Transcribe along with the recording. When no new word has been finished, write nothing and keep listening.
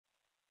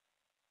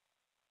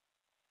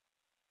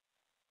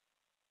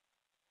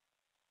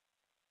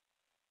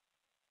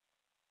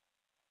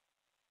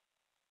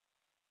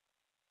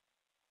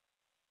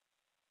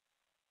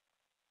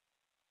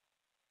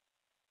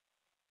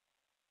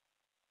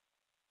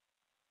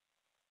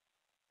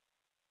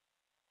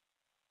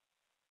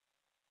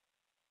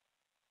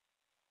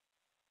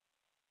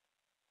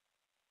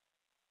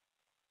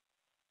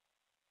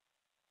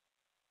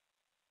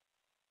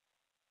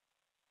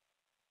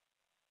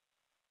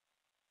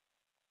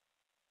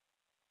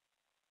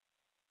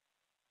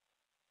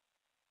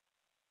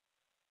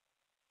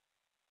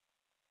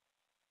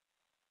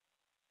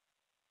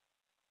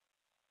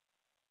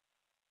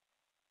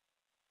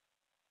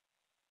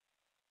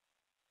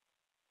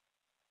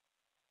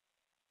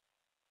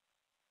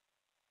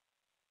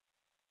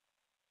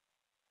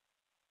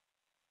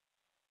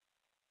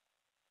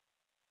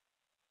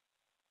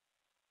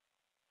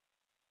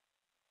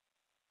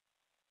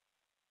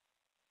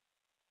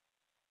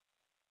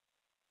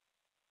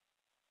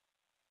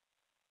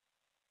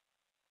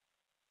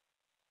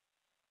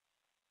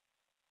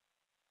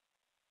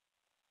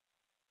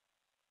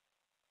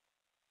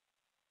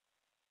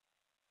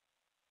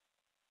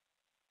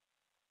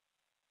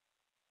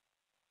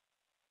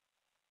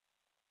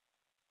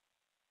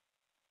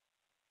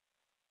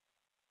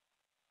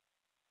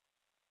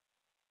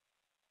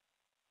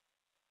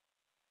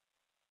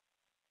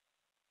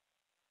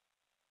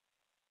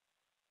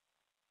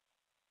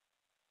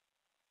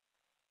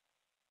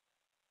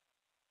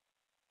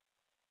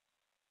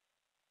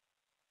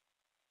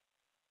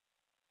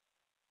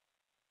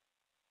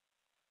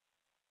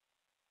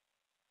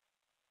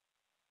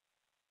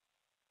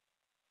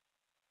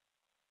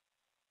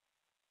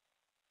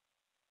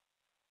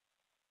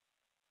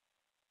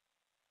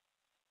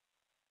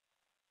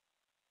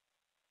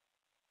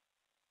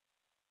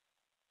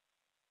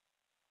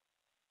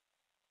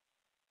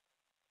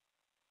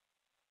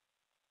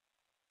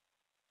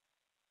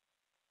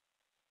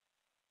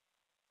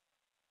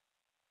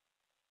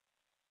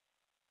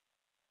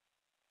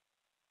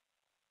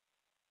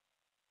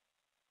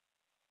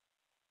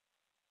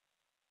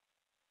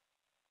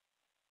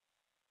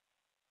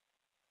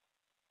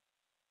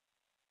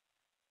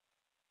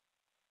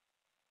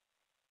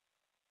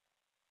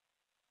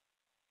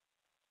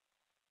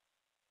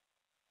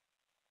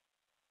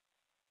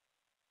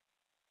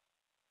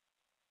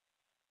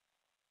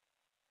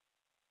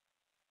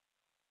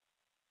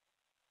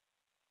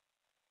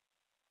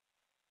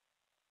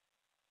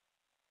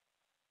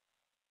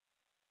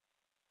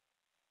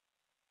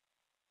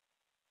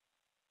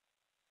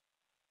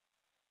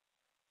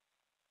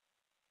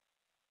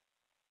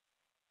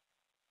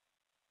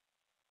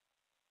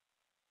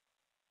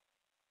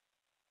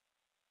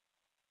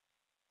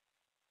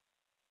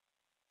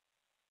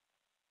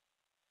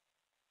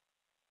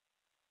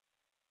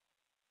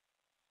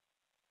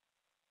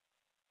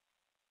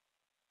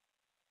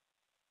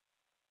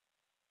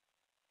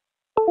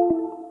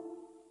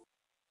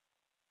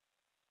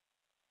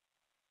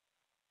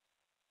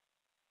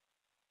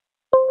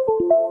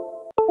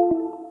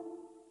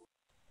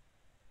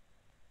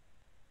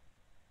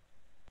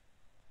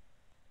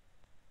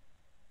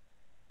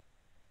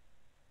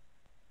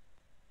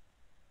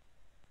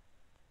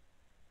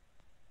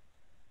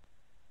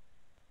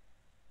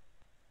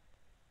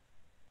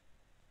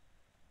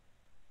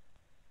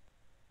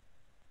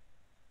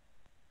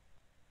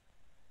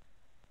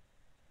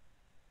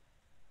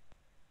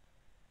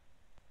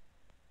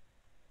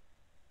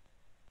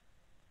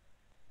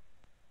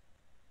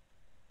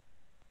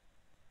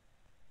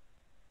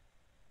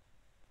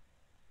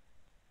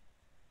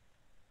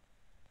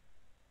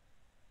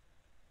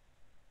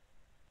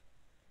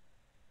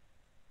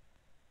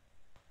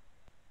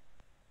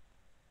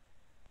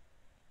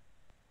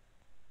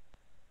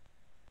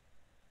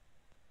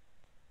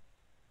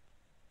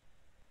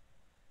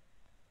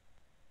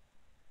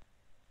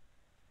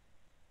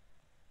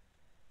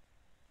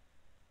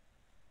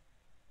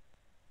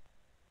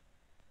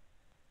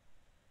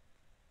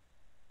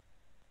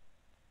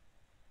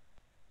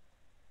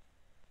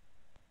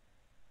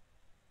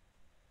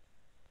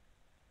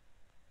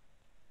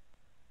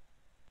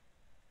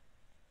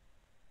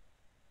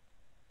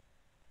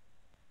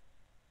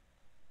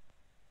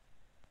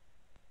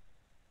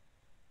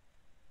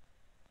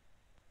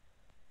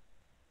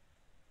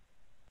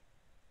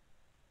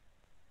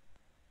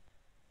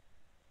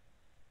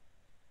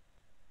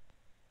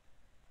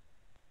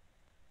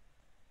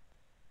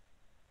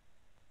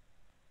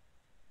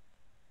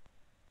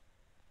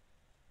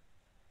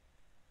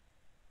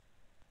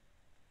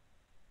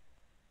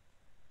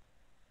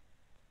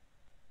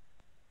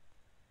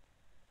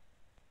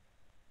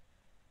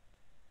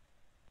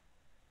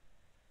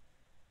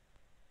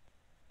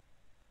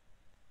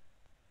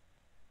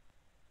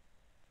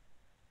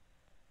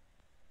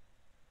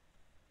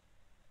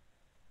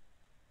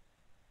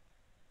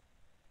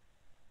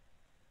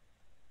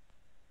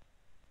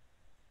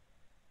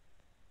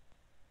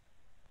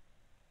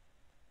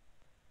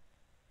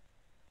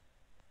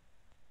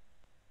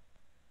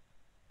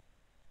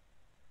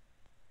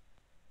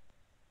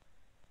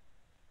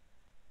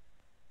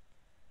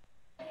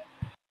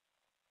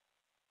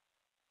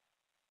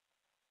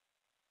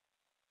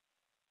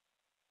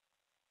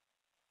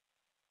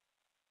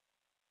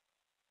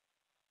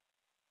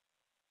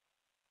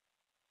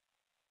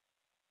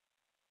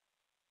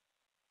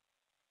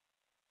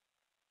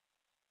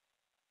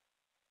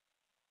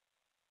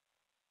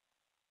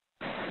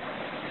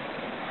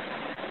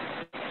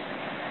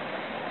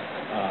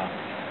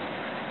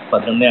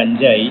പതിനൊന്ന്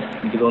 5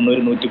 എനിക്ക് തോന്നുന്നു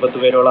ഒരു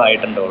 110 പേരോളം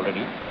ആയിട്ടുണ്ട്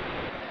ഓൾറെഡി.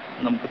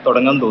 നമുക്ക്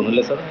തുടങ്ങാൻ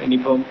തോന്നുന്നില്ല സാർ?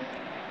 ഇനിയിപ്പം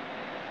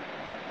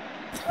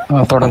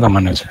തുടങ്ങാം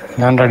മനോജ്,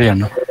 ഞാൻ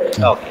റെഡിയാണ്.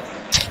 ഓക്കെ,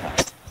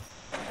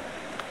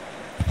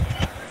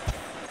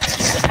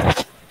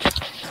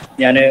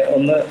 ഞാൻ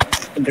ഒന്ന്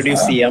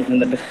ഇൻട്രൊഡ്യൂസ് ചെയ്യാം.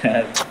 എന്നിട്ട്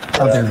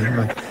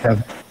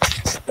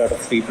lot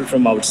of people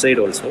from outside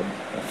also,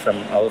 from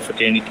our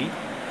fraternity.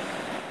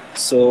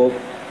 So,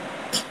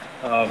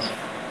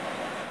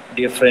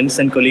 dear friends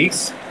and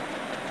colleagues,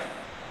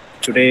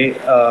 today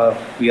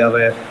we have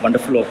a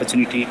wonderful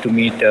opportunity to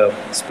meet a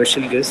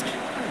special guest.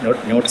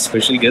 Not a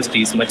special guest,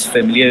 he is much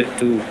familiar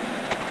to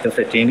the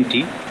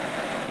fraternity.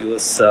 He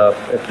was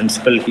a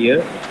principal here,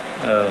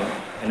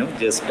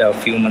 just a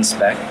few months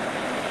back.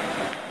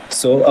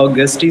 So our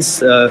guest is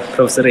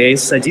Professor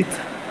Sajith,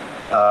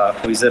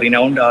 who is a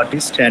renowned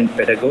artist and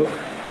pedagogue,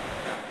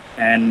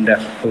 and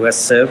who has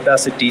served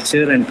as a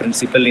teacher and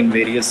principal in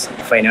various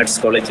fine arts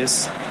colleges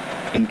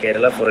in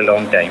Kerala for a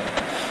long time.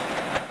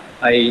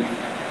 I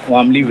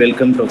warmly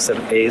welcome Professor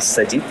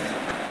Sajith.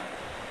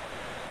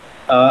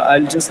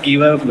 I'll just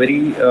give a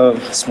very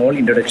small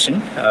introduction.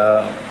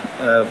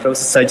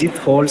 Professor Sajith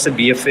holds a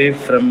BFA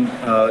from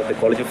the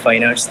College of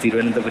Fine Arts,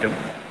 Thiruvananthapuram,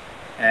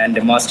 and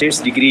a master's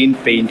degree in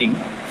painting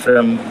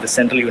from the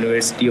Central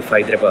University of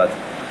Hyderabad.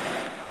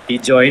 He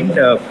joined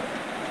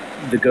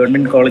the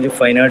Govt.college of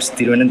Fine Arts,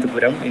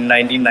 Thiruvananthapuram in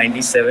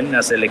 1997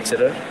 as a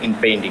lecturer in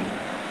painting.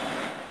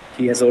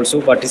 He has also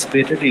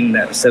participated in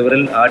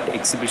several art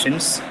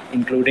exhibitions,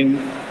 including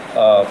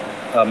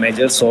a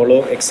major solo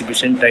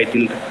exhibition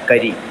titled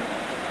Kari.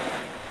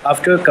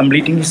 After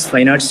completing his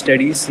fine arts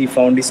studies, he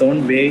found his own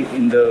way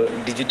in the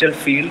digital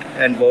field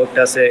and worked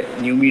as a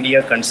new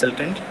media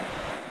consultant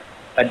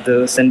at the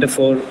Center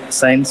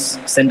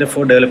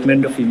for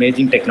Development of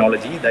Imaging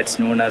Technology, that's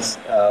known as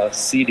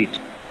CDIT,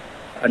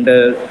 under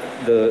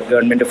the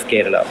Government of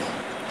Kerala.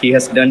 He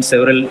has done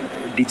several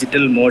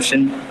digital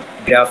motion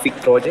graphic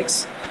projects,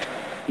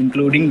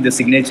 including the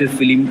signature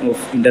film of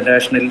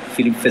International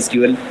Film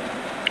Festival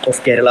of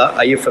Kerala,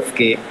 IFFK,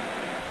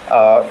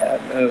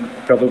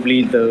 probably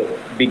in the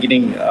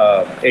beginning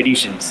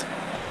editions.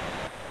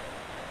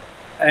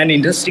 An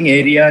interesting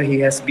area he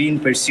has been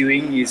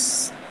pursuing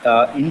is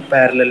in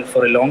parallel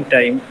for a long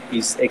time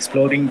is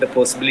exploring the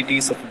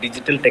possibilities of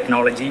digital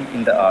technology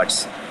in the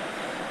arts.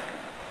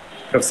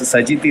 Professor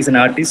Sajith is an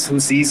artist who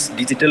sees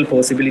digital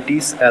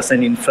possibilities as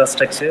an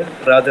infrastructure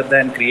rather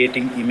than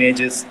creating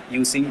images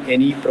using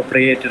any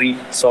proprietary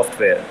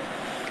software,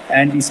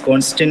 and is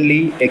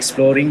constantly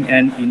exploring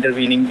and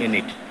intervening in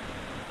it.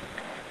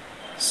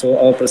 So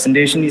our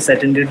presentation is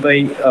attended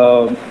by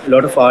a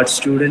lot of art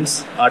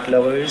students, art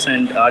lovers,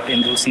 and art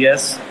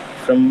enthusiasts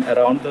from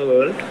around the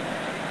world,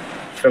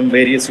 from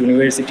various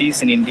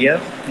universities in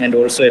India and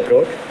also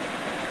abroad.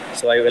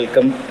 So I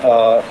welcome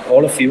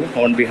all of you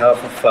on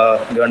behalf of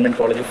Govt.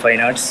 College of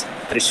Fine Arts,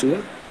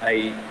 Thrissur.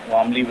 I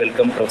warmly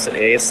welcome Professor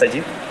A.S.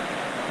 Sajith.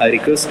 I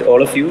request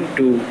all of you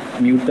to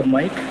mute the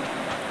mic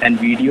and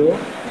video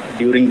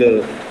during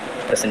the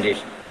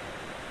presentation.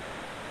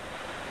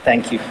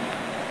 Thank you.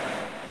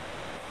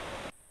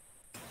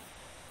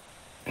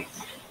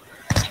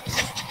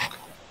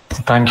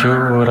 Thank you,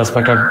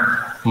 respected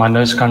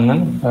Manoj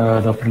Kannan,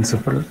 the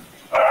principal,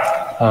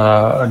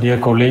 dear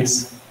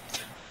colleagues,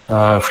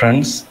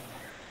 friends.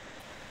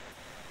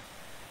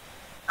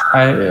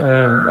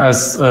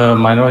 As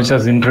Manoj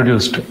has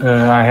introduced,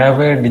 I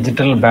have a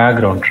digital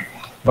background,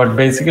 but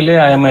basically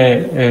I am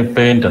a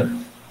painter.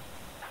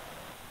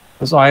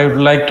 So I would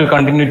like to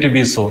continue to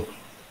be so.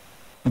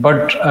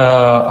 But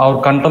our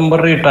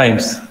contemporary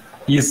times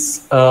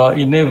is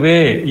in a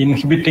way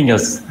inhibiting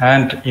us,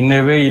 and in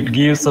a way it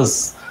gives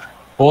us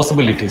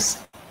possibilities.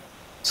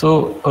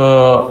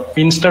 So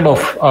instead of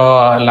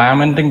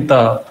lamenting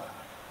the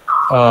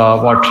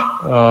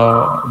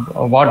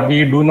what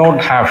we do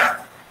not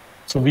have,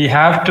 so we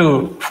have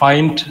to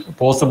find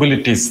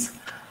possibilities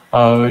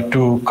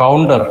to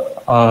counter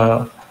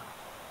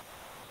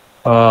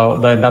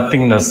the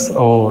nothingness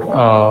or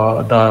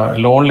the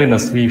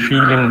loneliness we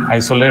feel in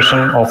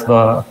isolation of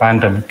the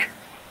pandemic.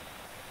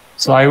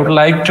 So I would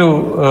like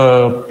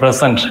to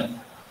present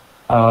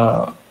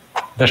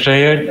the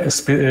shared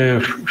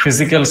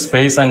physical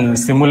space and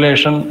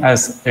simulation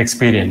as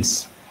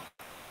experience.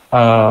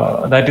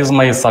 That is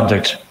my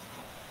subject.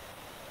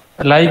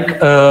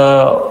 Like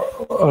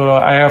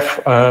I have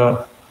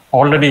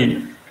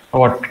already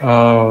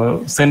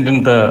sent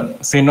in the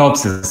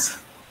synopsis.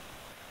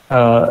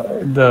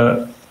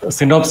 The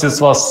synopsis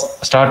was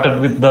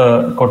started with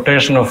the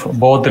quotation of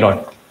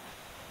Baudelaire,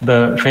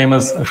 the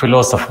famous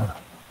philosopher.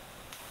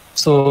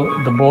 So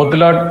the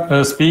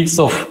Baudelaire speaks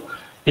of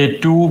a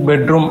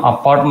 2-bedroom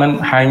apartment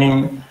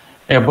hanging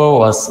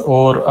above us,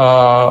 or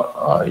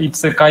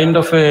it's a kind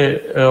of a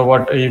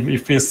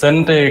if we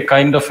send a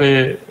kind of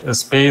a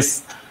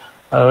space,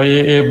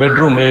 a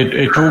bedroom,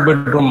 a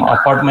 2-bedroom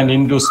apartment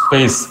into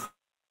space,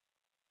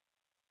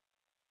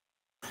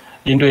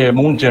 into a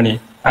moon journey,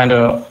 and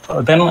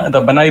then the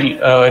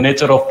banal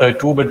nature of the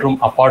 2-bedroom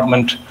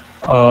apartment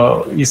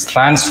is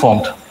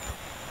transformed.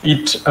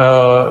 It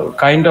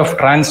kind of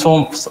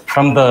transforms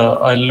from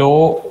the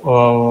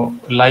low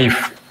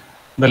life,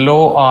 the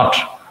low art,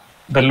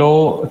 the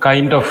low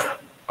kind of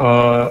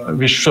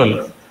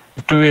visual,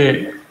 to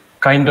a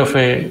kind of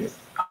a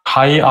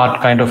high art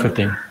kind of a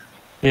thing,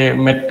 a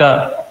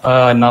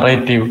meta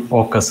narrative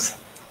focus.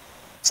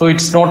 So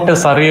it's not a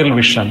surreal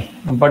vision,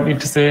 but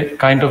it's a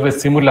kind of a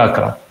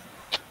simulacra.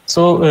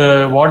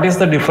 So what is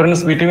the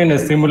difference between a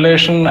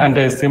simulation and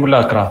a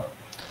simulacra?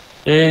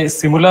 A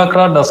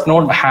simulacra does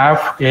not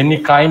have any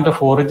kind of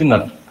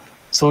original.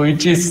 So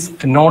it is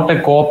not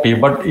a copy,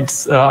 but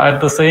it's at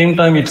the same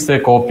time it's a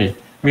copy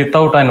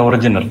without an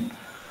original.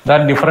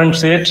 That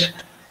differentiates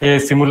a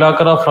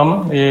simulacra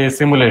from a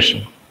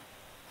simulation.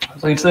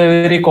 So it's a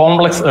very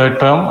complex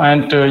term,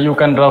 and you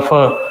can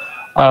refer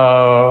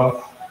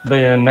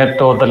the net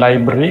or the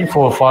library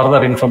for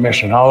further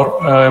information.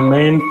 Our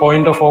main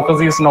point of focus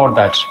is not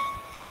that.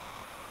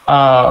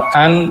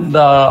 And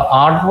the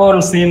art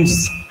world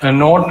seems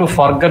not to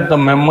forget the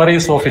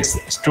memories of its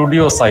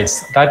studio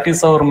sites. That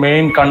is our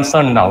main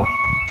concern now.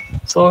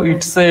 So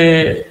it's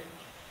a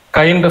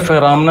kind of a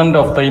remnant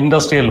of the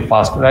industrial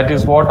past. That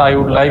is what I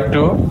would like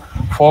to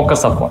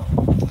focus upon.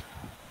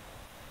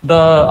 The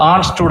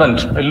art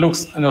student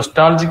looks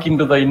nostalgic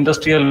into the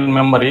industrial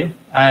memory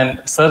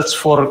and search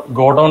for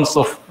godowns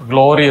of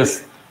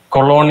glorious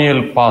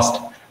colonial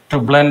past to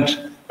blend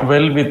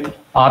well with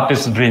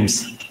artist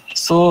dreams.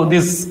 So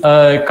this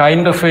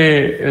kind of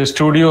a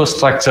studio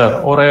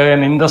structure or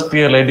an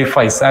industrial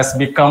edifice has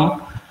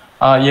become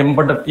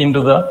embedded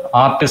into the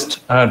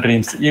artist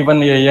dreams.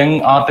 Even a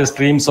young artist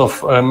dreams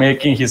of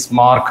making his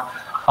mark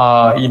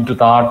into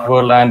the art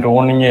world and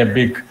owning a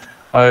big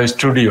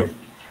studio.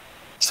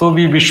 So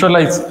we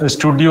visualize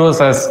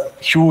studios as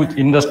huge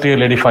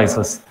industrial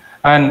edifices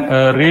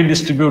and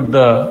redistribute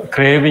the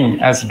craving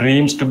as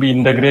dreams to be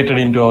integrated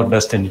into our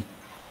destiny.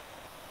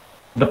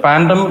 The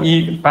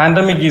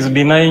pandemic is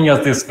denying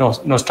us this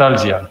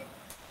nostalgia.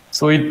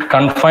 So it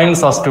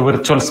confines us to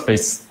virtual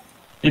space.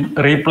 It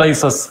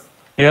replaces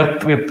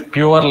earth with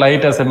pure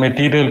light as a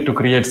material to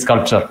create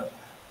sculpture.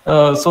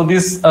 So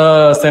this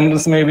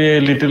sentence may be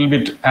a little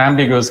bit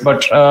ambiguous,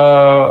 but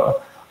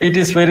it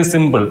is very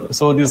simple.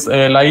 So this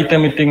light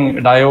emitting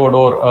diode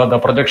or the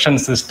projection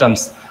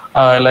systems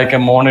like a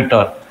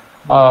monitor,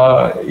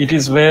 it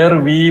is where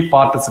we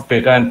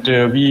participate and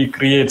we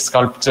create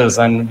sculptures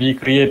and we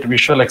create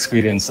visual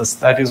experiences.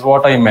 That is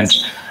what I meant.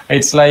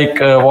 It's like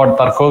what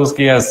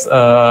Tarkovsky has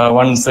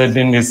once said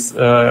in his,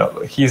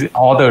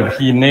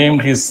 he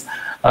named his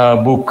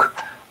book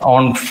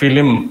on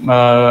film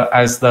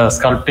as the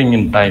sculpting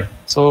in time.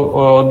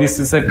 So this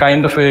is a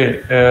kind of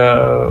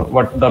a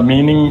what the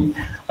meaning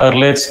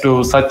relates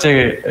to such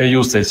a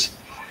usage.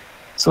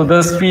 So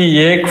thus we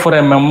ache for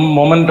a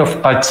moment of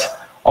touch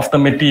of the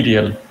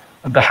material,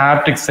 the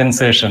haptic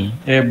sensation,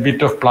 a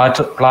bit of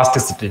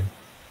plasticity.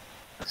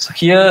 So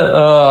here,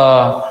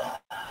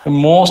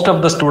 most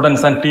of the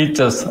students and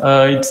teachers,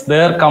 it's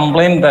their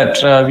complaint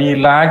that we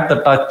lack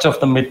the touch of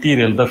the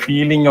material, the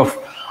feeling of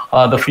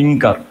the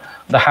finger,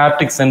 the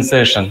haptic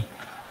sensation.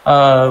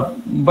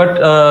 But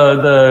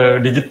the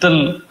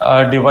digital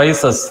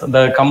devices,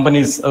 the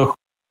companies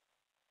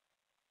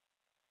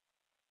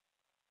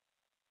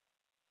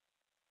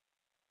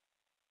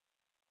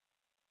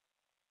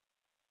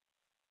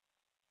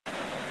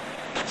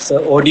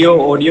So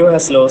audio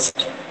has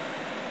lost.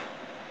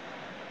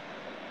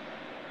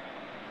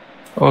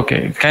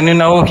 Okay, can you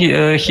now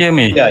hear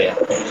me? Yeah,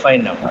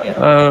 fine now.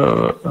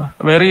 Yeah.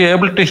 Were you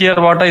able to hear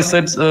what I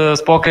said,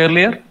 spoke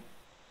earlier?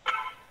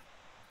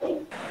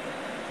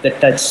 The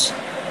touch.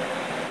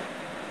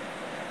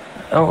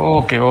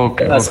 Oh, okay.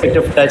 The aspect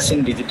of touch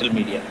in digital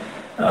media.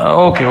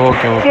 Okay.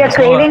 We are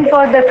craving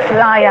for the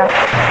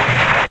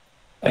yeah.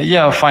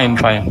 Yeah, fine.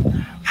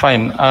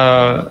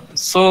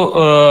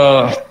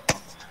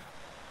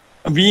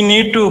 We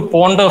need to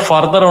ponder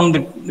further on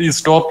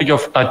this topic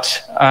of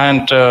touch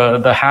and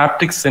the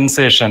haptic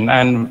sensation,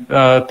 and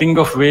think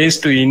of ways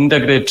to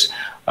integrate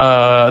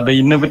the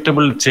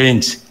inevitable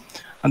change.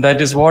 And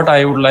that is what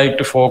I would like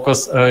to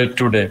focus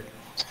today.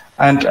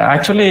 And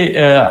actually,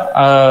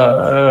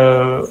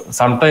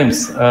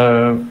 sometimes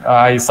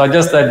I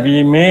suggest that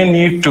we may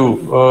need to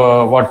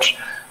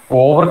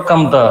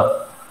overcome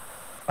the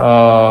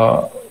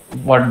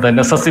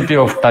necessity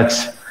of touch.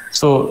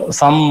 So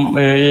some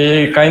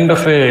kind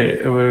of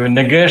a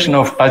negation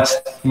of touch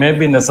may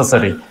be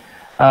necessary.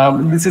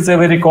 This is a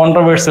very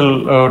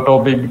controversial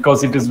topic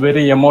because it is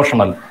very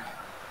emotional.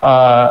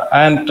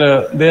 And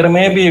there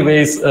may be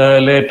ways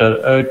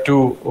later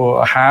to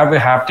have a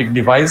haptic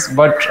device,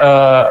 but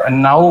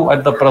now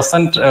at the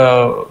present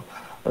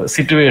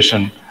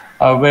situation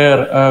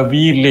where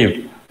we live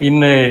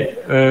in a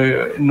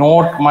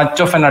not much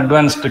of an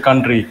advanced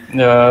country,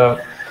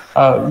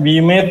 we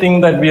may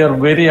think that we are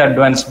very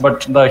advanced,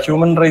 but the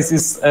human race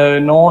is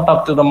not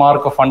up to the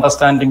mark of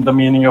understanding the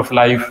meaning of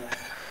life,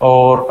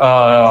 or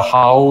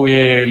how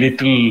a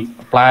little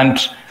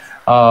plant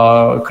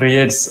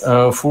creates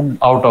food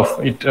out of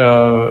it,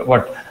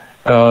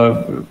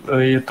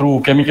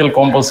 through chemical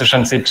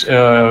compositions it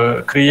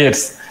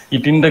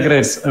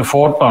integrates a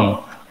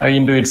photon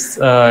into its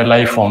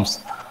life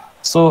forms.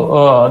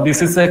 So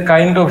this is a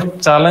kind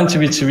of challenge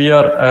which we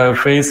are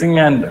facing,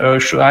 and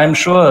I am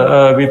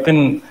sure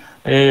within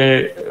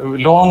a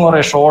long or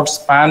a short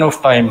span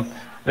of time,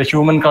 the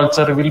human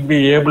culture will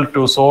be able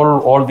to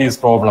solve all these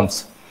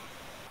problems.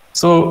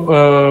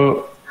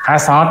 So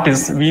as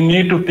artists, we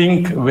need to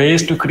think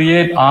ways to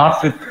create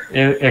art with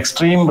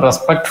extreme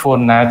respect for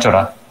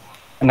natura.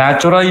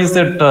 Natura is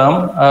a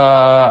term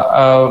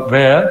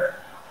where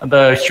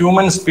the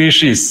human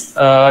species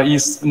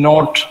is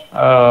not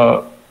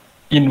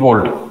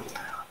involved.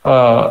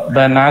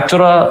 In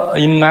natura,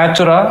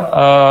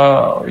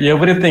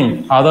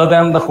 everything other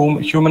than the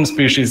human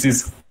species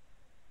is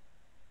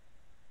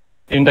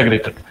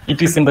integrated.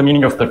 It is in the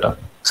meaning of the term.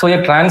 So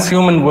a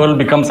transhuman world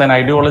becomes an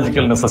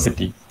ideological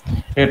necessity.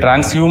 A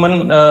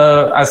transhuman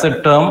as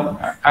a term,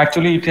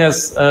 actually it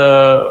has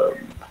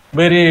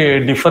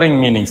very differing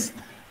meanings.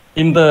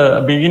 In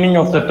the beginning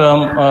of the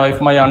term,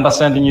 if my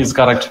understanding is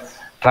correct,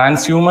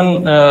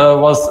 transhuman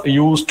was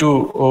used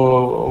to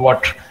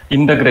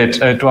integrate,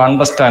 to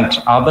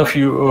understand other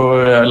few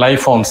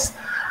life forms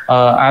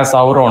as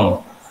our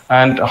own,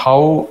 and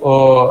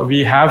how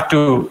we have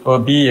to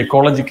be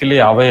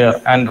ecologically aware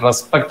and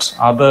respect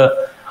other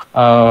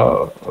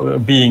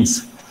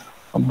beings.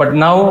 But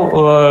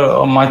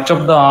now much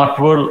of the art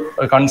world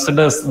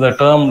considers the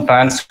term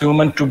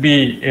transhuman to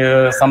be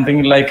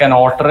something like an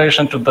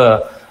alteration to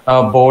the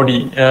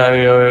body,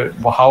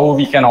 how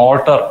we can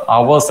alter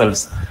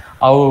ourselves,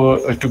 how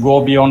to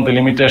go beyond the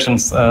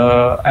limitations,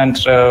 and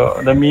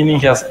the meaning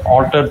has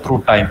altered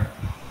through time.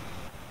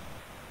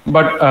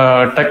 But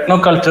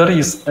technoculture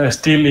is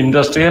still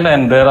industrial,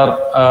 and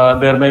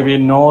there may be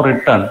no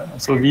return.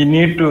 So we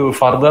need to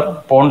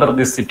further ponder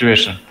this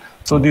situation.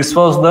 So this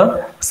was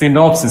the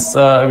synopsis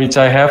which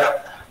I have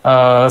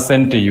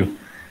sent to you.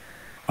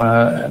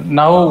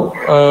 Now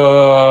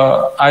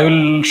I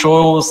will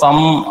show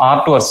some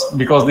artworks,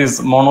 because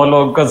this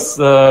monologuous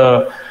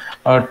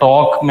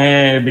talk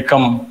may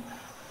become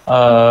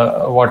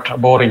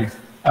boring.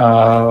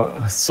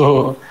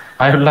 So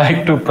I would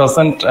like to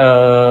present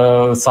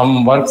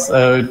some works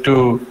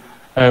to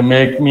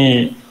make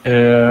me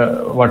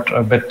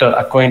better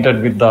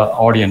acquainted with the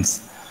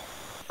audience.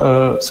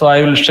 So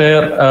I will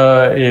share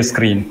a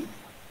screen.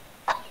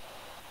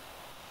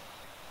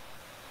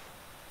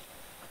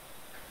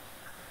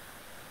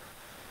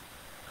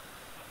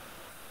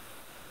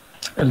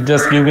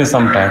 Just give me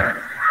some time.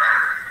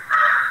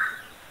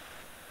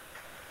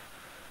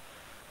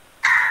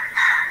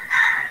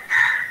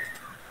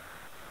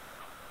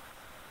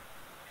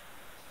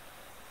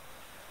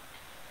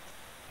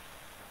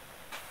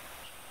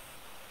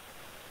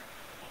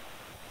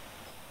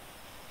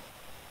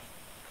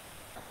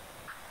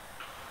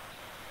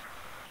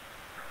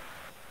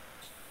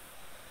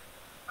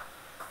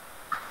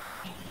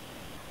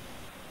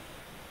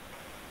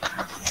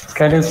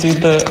 Can you see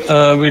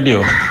the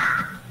video?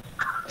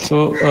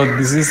 So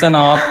this is an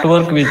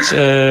artwork which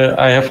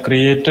I have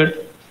created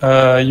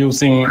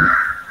using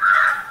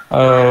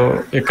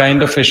a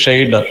kind of a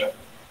shader.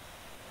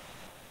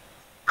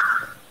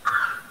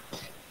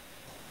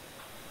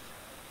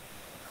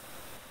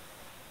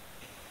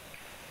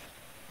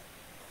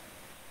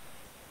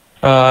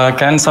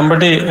 Can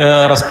somebody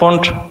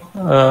respond?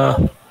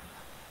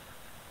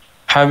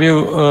 Have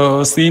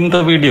you seen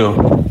the video?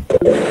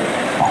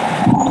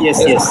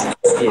 Yes.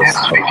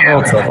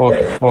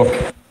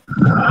 Okay.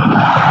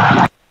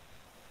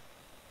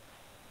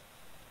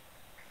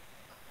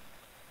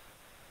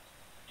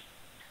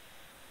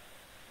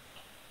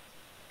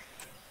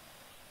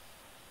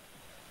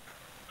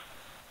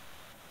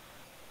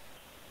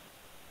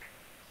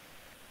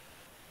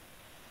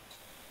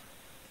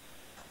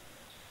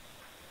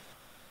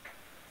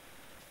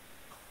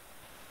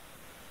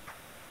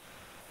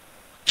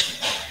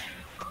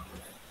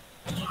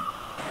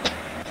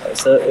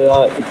 So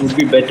it would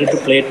be better to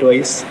play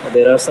twice.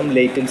 There are some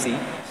latency.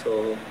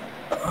 So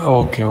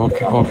Okay.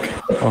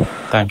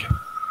 Thank you.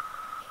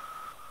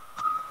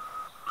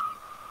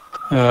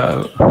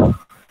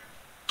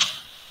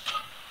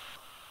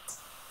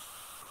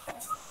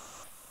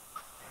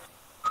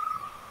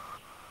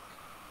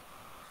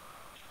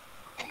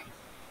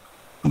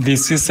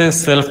 This is a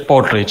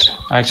self-portrait.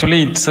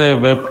 Actually, it's a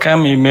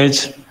webcam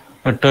image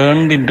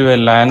turned into a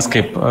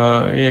landscape,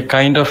 a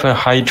kind of a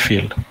height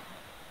field.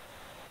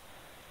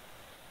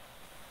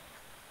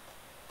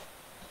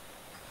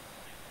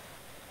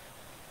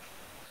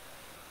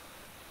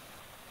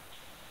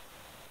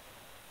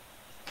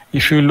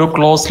 If you look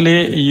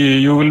closely,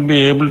 you will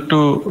be able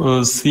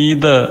to see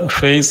the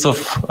face of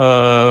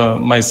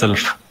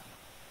myself.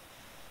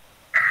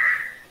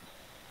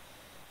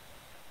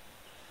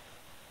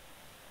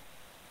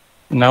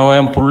 Now I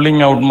am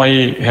pulling out my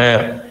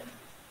hair.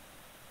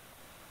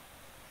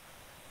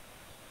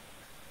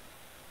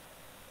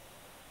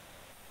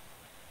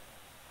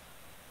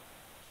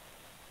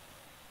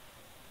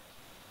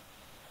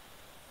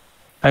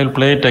 I will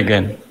play it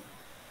again.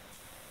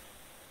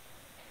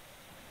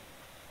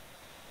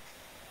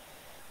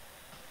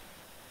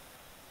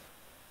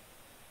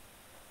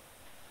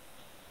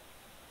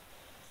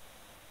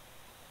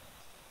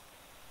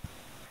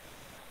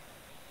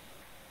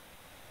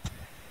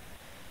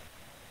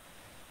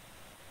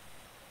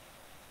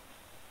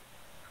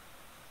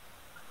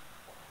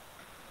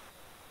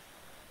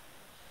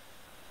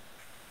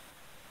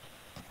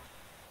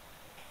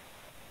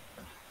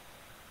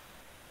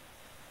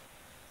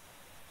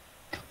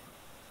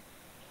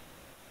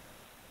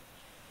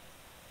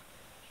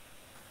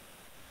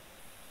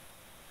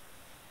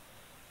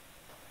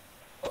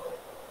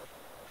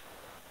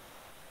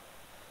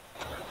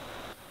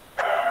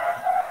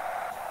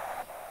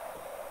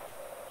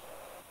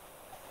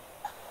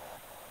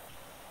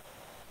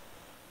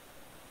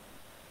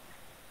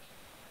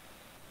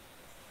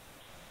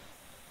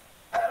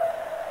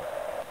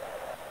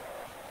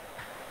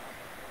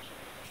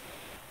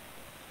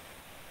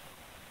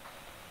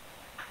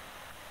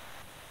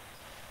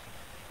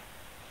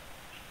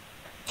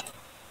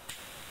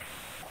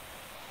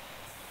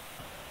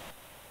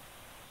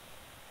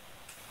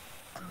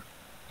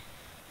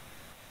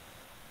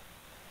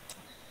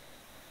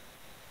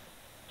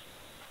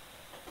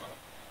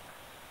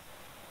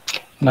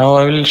 Now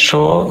I will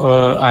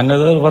show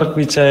another work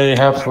which I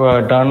have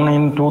done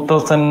in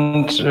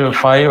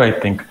 2005, I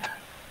think.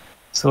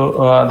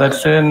 So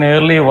that's an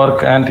early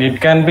work, and it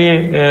can be,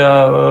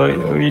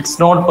 it's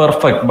not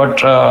perfect,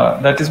 but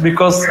that is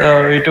because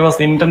it was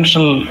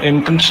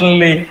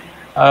intentionally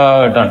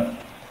done.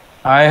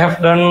 I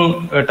have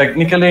done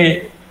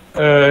technically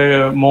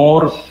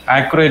more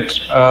accurate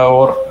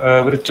or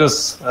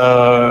virtuous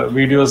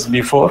videos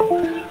before,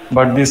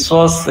 but this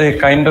was a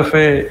kind of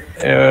a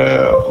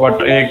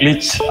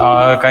glitch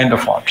kind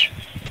of art.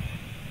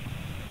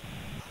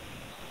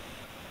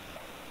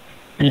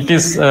 It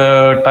is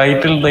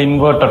titled The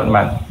Inverted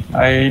Man.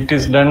 It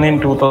is done in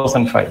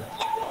 2005.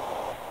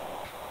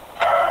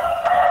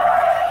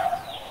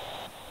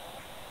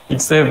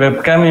 It's a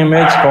webcam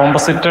image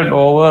composited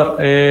over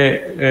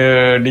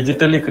a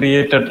digitally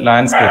created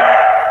landscape.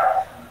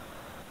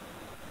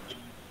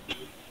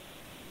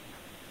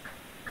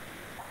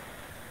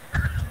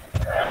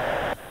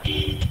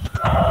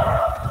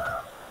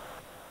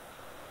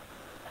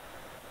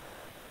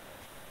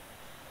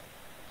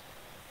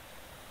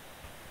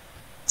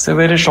 It's a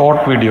very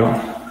short video.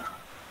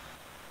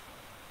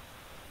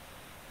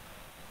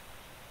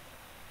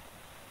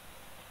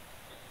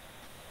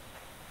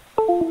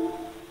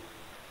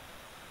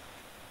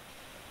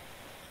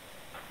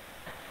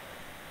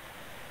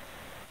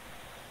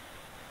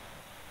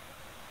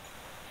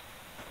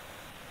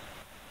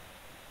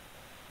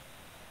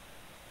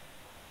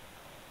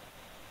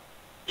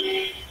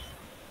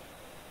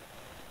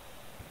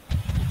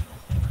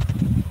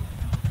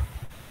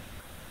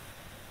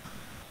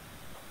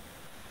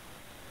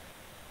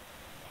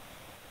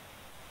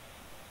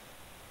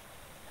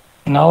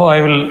 Now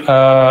I will.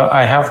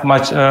 I have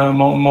much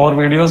more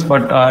videos,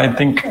 but I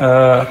think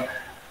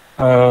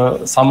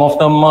some of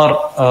them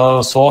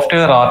are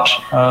software art.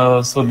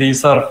 So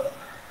these are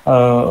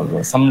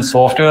some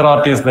software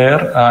art is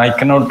there. I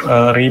cannot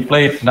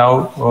replay it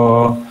now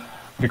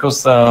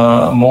because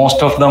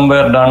most of them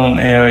were done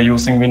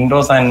using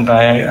Windows, and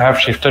I have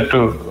shifted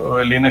to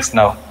Linux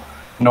now.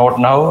 Not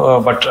now,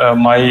 but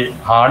my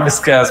hard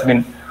disk has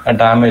been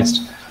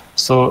damaged.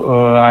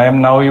 So I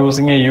am now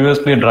using a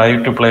USB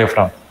drive to play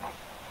from.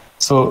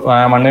 So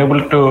I am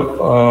unable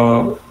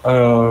to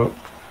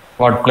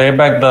play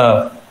back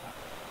the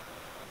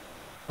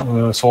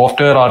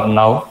software art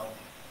now.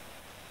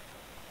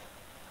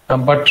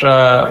 But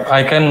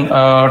I can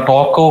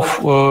talk of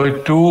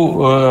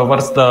two.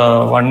 What's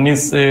the one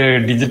is a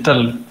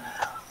digital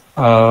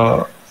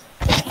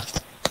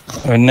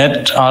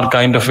net art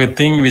kind of a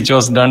thing, which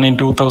was done in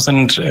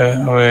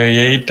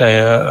 2008,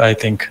 I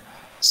think.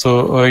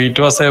 So it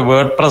was a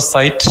WordPress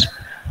site,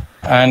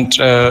 and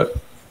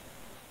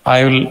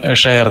I will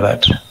share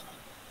that.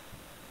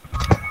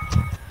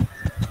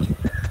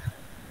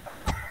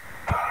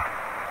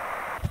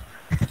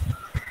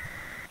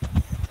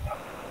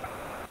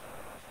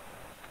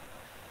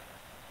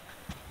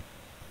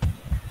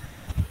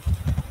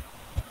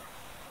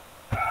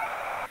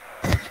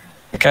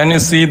 Can you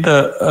see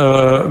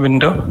the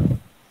window?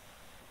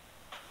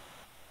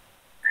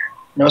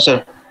 No,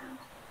 sir.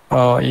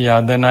 Oh,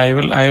 yeah. Then I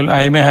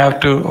may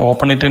have to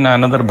open it in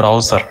another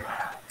browser.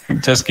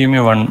 Just give me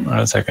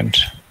 1 second.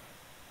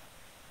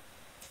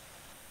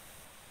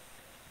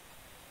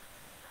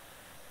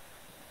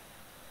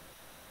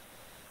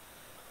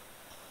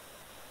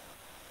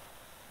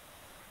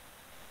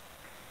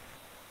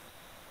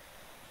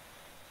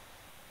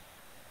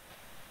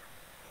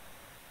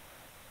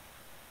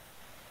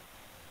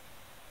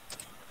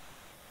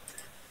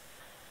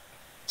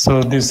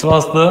 So this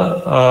was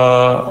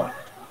the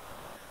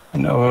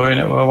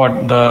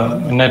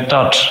the net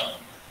art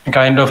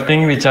kind of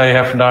thing which I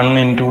have done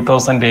in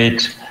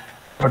 2008.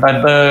 But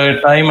at the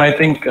time, I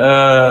think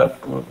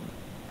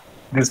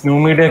this new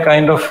media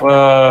kind of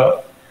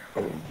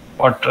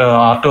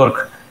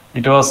artwork,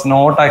 it was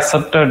not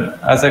accepted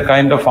as a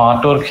kind of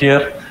artwork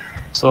here.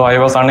 So I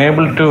was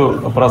unable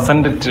to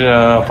present it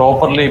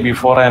properly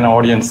before an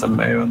audience.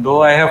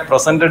 Though I have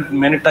presented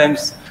many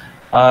times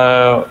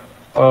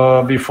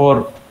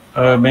before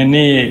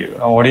many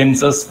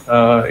audiences,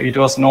 it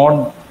was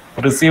not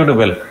received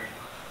well.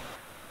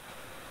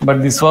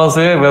 But this was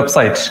a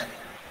website.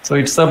 So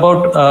it's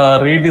about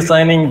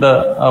redesigning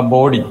the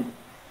body.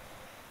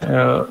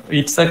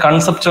 It's a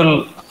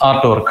conceptual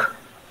artwork.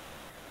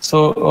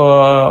 So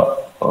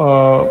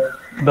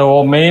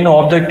the main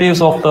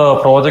objectives of the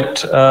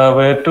project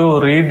were to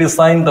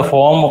redesign the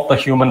form of the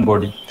human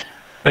body.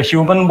 The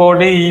human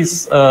body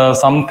is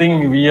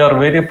something we are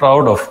very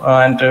proud of,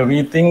 and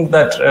we think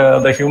that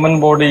the human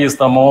body is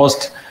the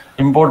most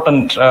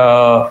important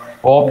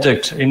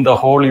object in the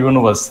whole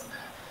universe.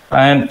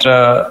 And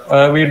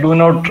we do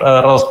not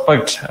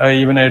respect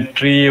even a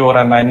tree or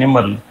an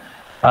animal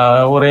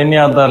or any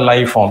other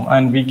life form,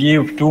 and we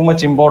give too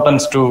much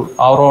importance to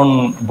our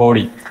own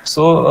body.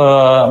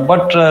 So,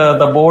 but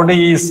the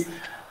body is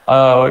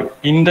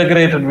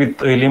integrated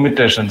with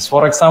limitations.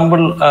 For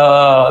example,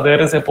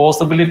 there is a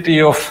possibility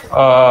of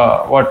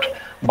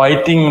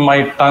biting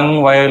my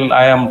tongue while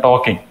I am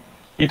talking.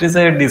 It is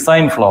a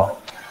design flaw.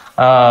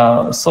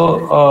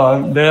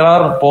 So there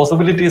are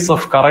possibilities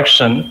of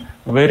correction,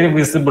 very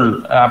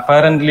visible,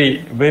 apparently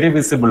very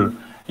visible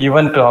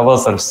even to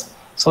ourselves.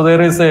 So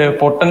there is a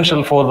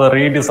potential for the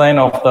redesign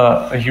of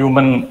the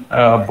human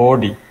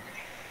body,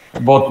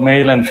 both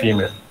male and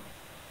female.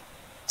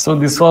 So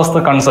this was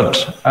the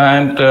concept,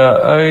 and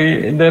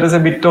there is a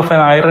bit of an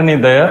irony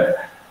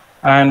there,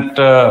 and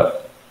the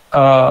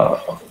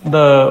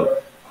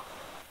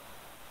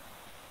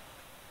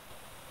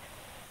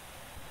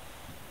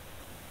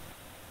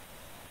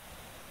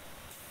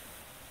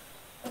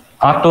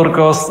artwork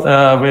was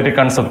very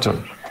conceptual.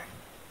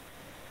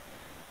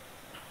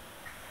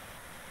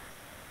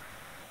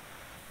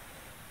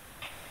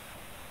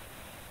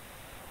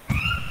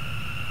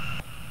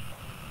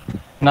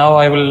 Now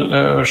I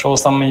will show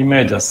some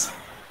images.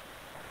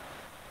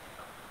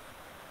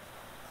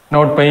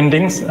 Not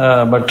paintings,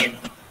 but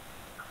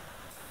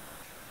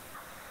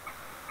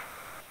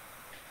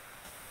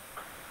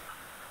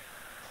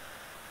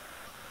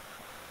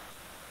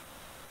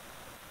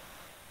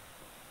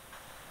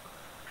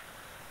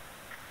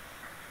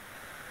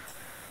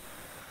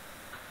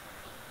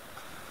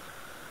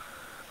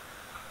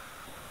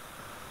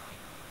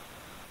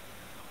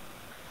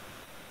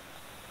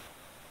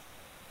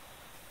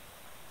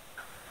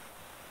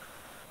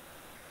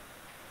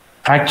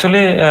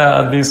actually,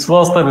 this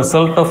was the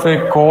result of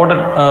a coded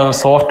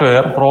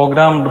software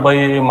programmed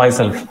by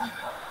myself.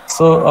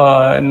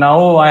 So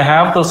now I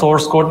have the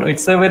source code.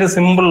 It's a very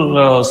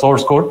simple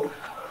source code,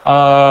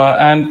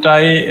 and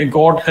I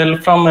got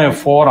help from a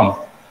forum.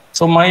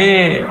 So my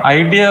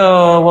idea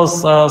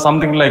was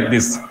something like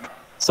this.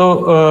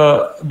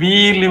 So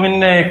we live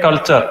in a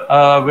culture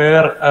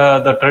where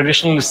the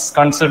traditionalists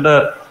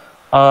consider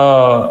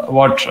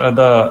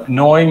the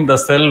knowing the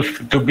self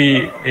to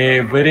be a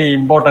very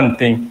important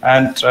thing.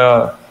 And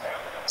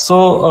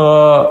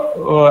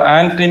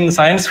and in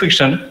science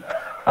fiction,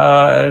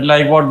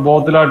 like what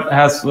Baudrillard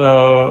has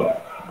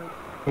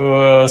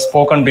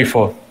spoken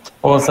before,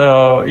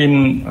 also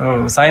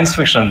in science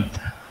fiction,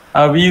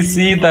 we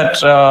see that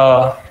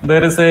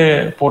there is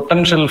a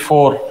potential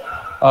for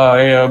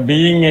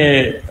being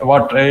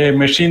a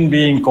machine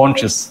being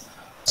conscious.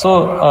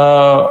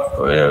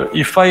 So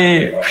if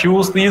I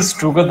fuse these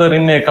together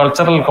in a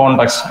cultural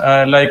context,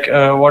 like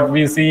what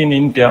we see in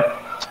India,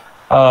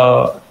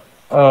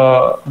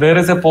 there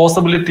is a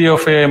possibility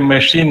of a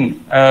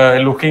machine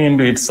looking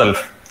into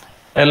itself,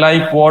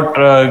 like what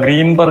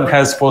Greenberg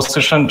has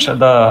positioned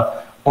the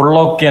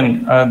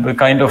Pollockian, the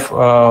kind of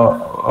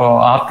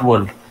art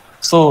world.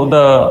 So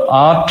the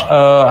art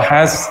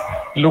has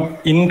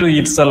looked into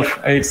itself.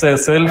 It's a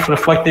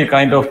self-reflective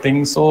kind of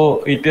thing.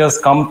 So it has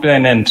come to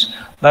an end.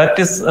 That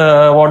is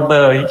what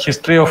the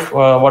history of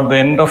what the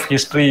end of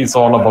history is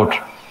all about.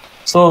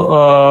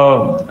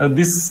 So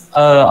this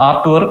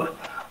artwork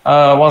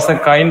was a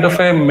kind of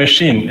a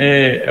machine,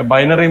 a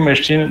binary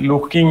machine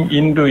looking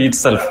into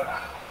itself.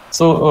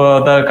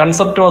 So the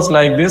concept was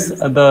like this: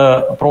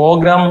 the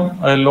program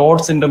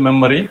loads into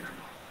memory,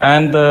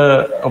 and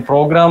the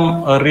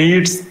program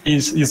reads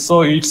its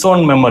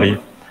own memory,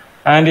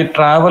 and it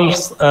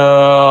travels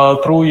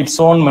through its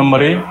own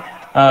memory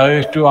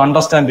to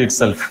understand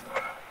itself.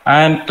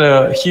 And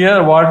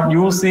here what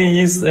you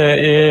see is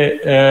a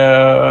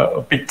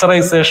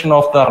picturization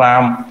of the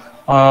RAM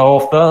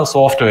of the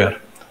software.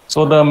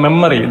 So the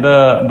memory,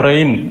 the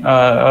brain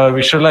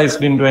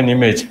visualized into an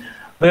image.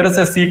 There is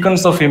a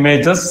sequence of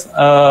images.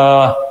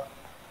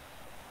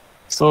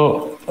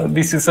 So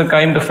this is a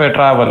kind of a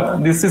travel.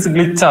 This is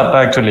glitch art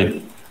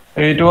actually.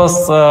 It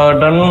was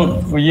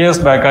done years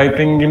back, I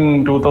think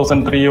in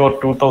 2003 or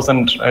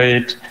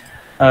 2008.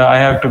 I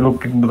have to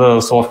look into the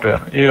software.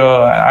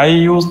 I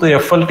use the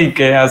FLTK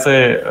as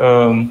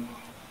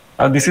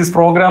a, this is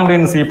programmed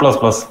in C++.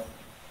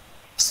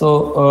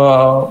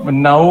 So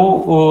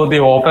now the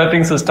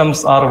operating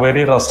systems are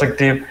very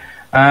restrictive,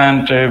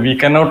 and we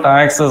cannot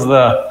access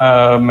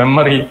the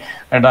memory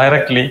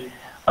directly.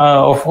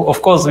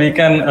 Of course, we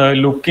can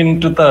look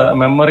into the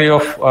memory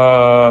of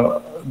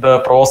the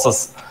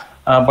process,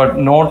 but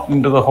not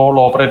into the whole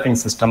operating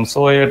system.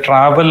 So a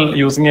travel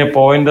using a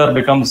pointer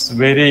becomes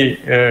very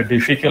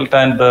difficult,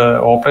 and the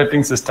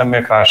operating system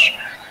may crash.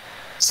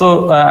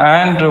 So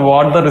and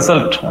what the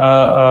result?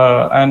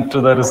 And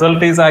the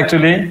result is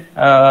actually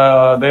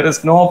there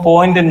is no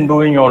point in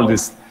doing all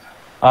this.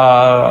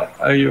 And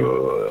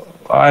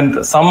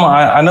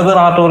another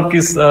artwork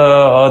is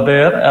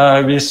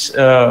there which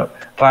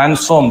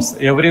transforms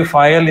every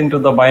file into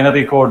the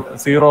binary code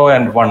 0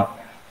 and 1.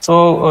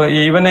 So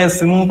even a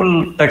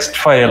simple text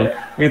file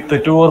with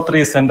 2 or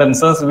 3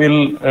 sentences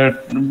will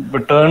be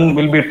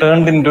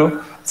turned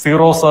into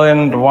zeros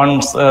and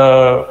ones,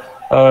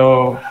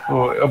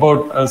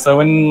 about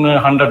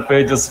 700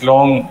 pages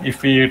long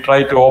if we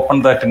try to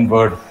open that in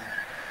Word.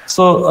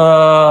 So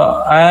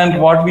and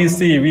what we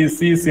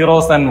see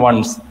zeros and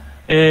ones,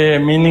 a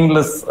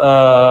meaningless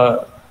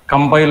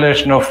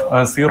compilation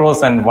of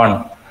zeros and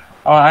one.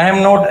 I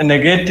am not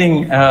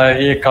negating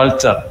a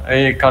culture.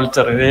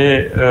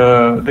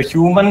 The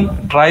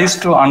human tries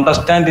to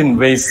understand in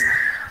ways,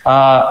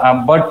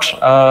 but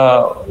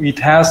it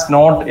has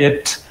not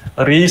yet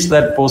reached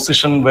that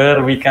position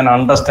where we can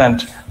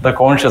understand the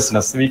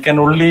consciousness. We can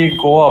only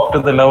go up to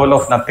the level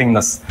of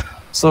nothingness.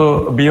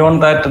 So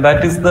beyond that,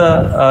 that is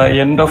the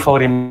end of our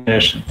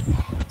imagination.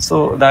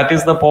 So that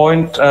is the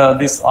point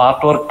this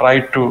artwork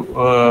tried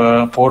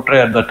to portray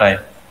at the time.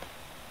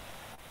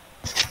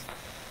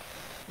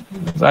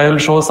 I will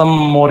show some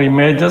more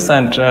images,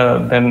 and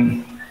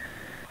then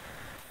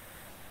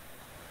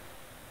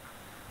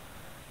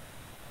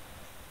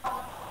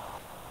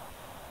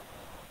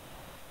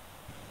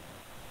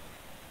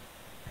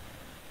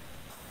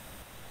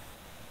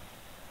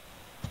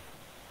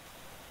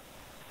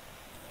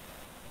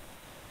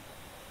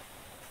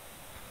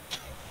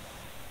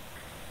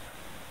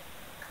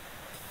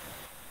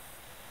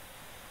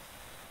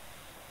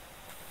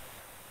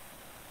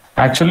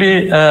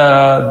actually,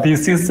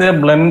 this is a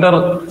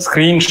Blender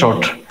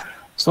screenshot.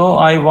 So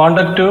I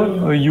wanted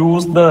to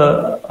use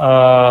the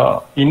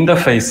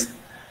interface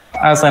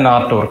as an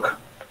artwork.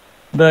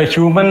 The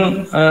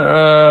human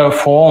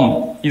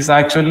form is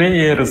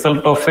actually a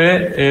result of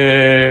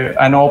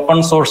an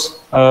open source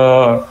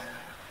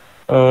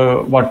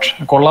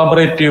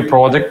collaborative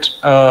project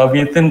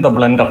within the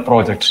Blender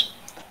project.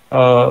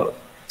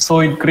 So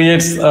it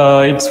creates,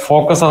 it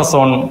focuses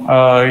on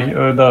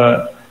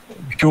the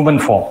human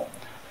form.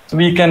 So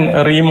we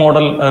can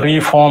remodel,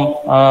 reform,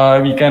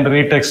 we can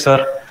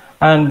retexture,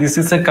 and this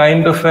is a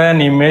kind of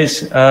an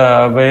image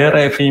where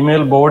a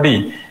female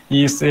body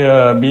is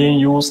being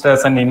used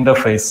as an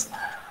interface,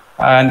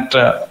 and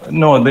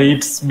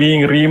it's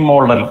being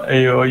remodeled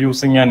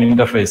using an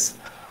interface.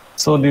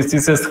 So this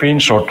is a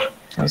screenshot.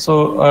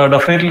 So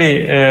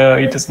definitely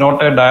it is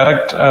not a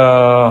direct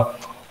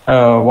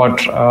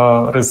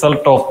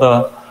result of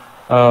the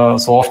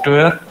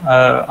software.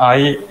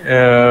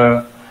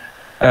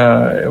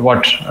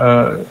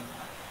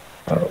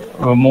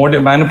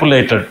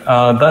 Manipulated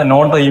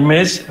not the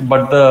image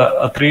but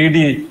the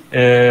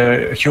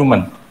 3D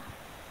human,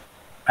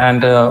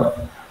 and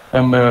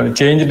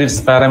changed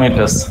its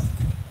parameters.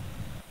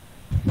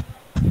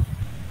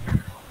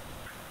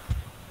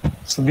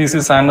 So this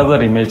is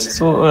another image.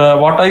 So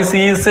what I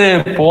see is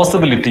a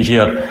possibility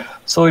here.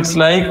 So it's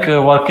like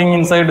working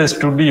inside a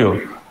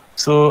studio.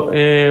 So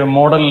a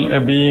model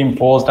being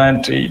posed,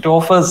 and it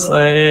offers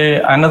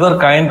another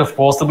kind of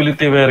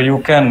possibility where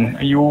you can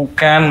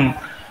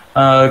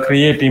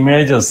create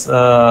images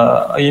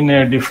in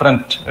a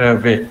different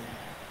way.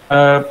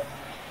 Of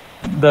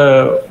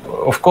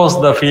course,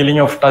 the feeling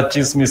of touch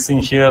is missing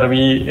here.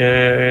 We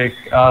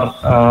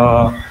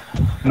are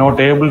not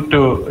able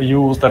to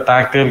use the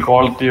tactile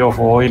quality of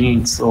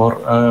oils, or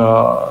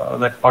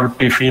that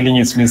pulpy feeling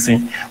is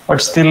missing.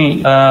 But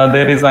still,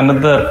 there is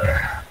another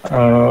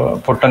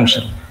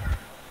potential.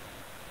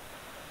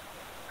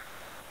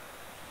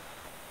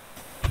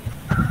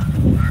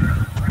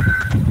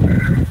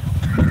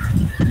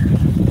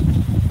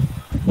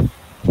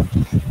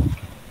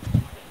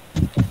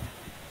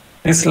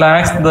 This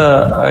lacks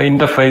the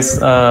interface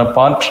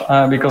part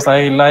because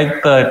I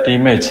like that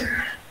image.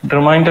 It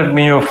reminded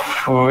me of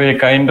a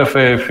kind of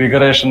a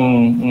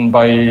figuration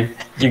by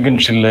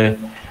Giganschille.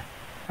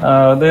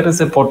 There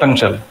is a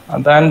potential.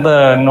 And then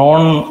the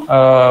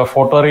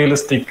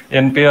non-photorealistic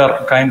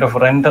NPR kind of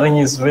rendering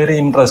is very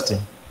interesting.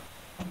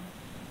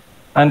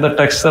 And the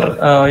texture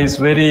is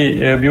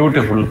very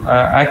beautiful.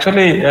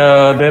 Actually,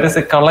 there is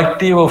a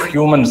collective of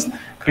humans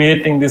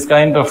creating this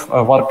kind of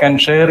work and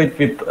share it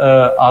with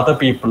other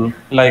people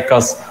like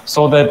us,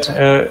 so that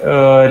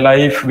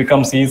life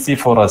becomes easy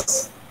for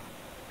us.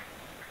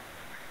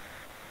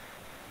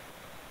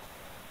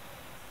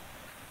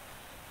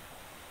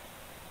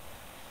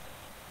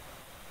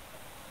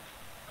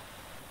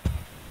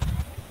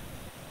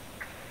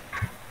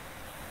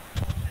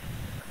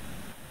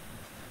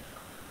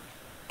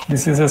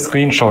 This is a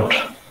screenshot.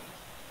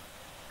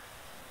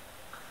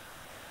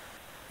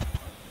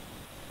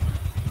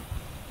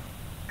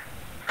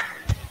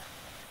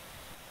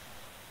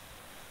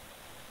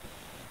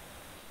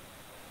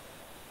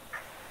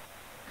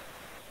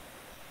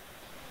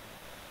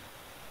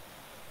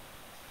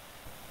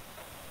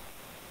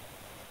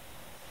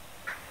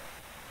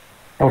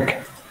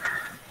 Okay.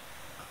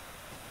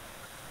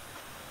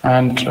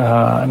 And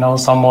now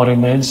some more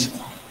image.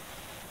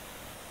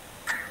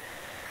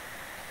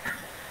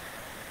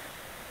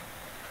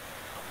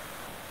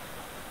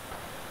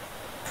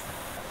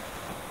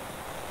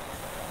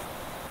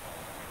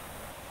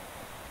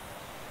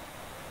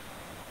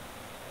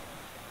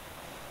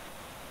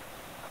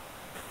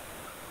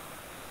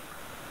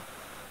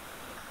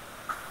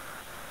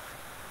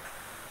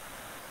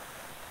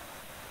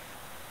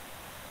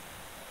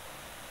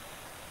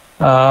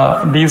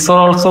 These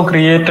are also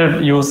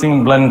created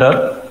using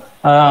Blender.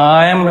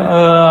 I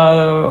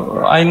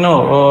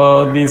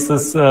know this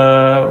is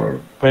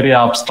very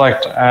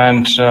abstract,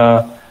 and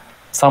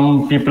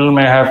some people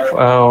may have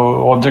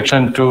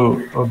objection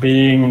to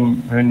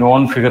being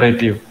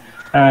non-figurative,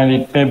 and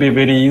it may be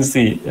very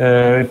easy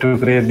to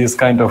create this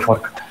kind of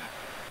work.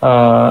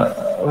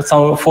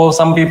 So for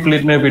some people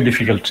it may be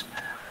difficult,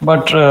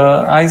 but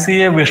I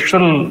see a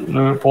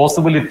visual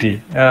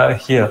possibility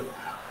here.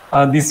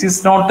 This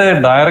is not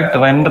a direct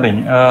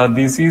rendering.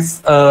 This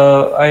is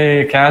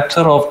a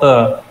capture of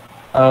the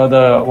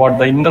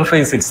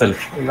interface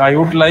itself. I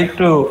would like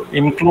to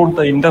include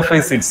the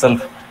interface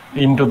itself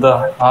into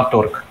the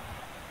artwork.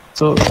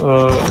 So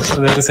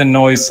there is a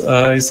noise.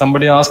 Is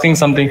somebody asking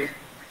something?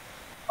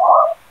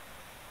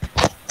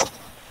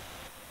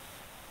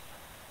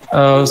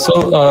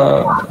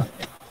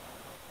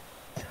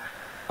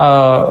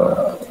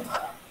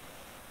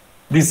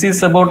 This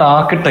is about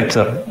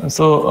architecture.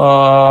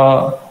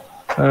 So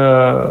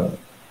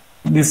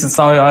this is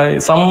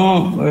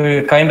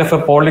some kind of a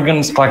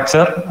polygon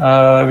structure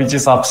which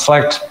is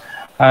abstract,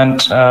 and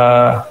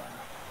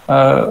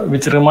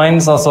which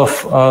reminds us of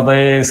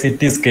the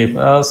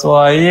cityscape. So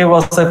I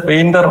was a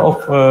painter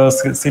of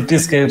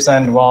cityscapes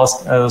and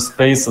vast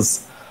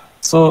spaces.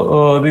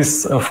 So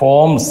these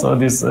forms,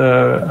 these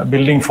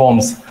building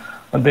forms,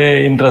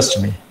 they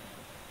interest me.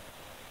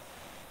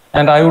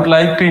 And I would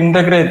like to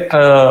integrate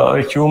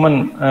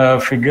human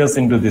figures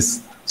into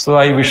this. So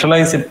I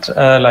visualize it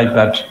like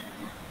that.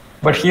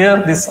 But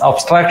here, this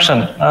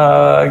abstraction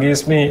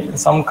gives me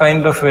some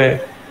kind of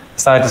a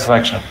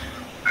satisfaction.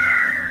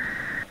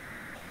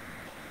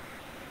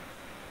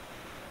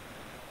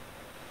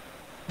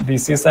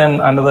 This is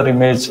another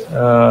image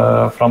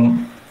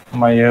from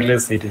my earlier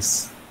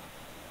series.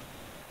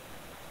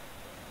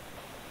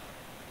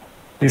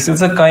 This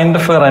is a kind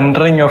of a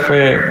rendering of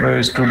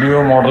a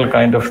studio model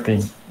kind of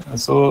thing.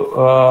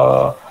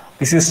 So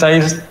this is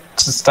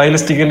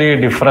stylistically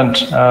different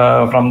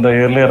from the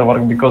earlier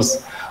work,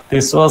 because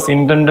this was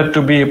intended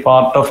to be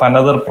part of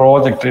another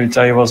project which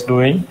I was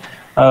doing,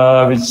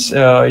 which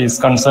is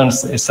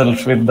concerns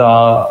itself with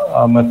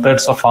the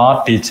methods of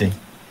art teaching.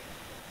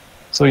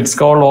 So it's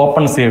called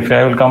Open CFA.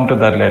 I will come to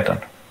that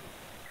later.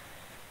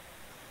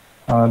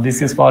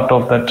 This is part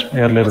of that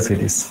earlier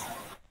series.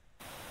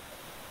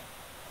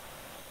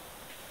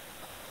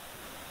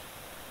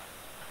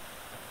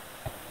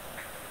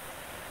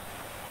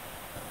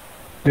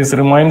 This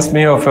reminds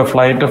me of a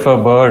flight of a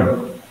bird,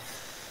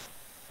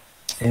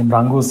 a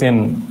Brangusian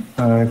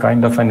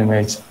kind of an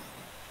image,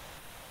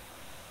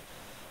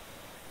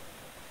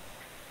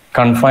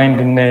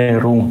 confined in a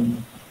room.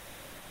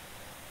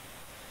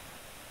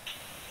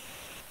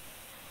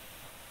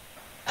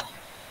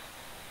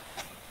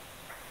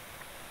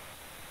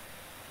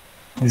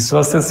 This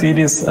was a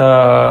series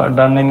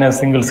done in a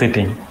single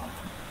sitting.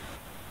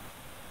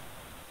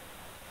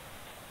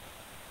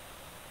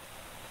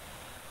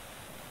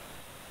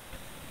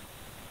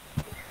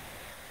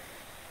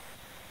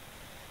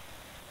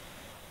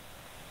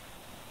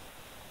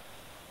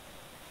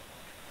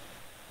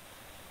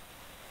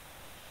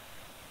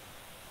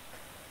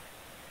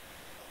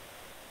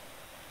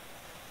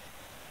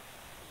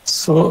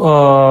 So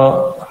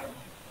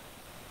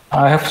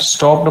I have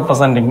stopped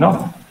presenting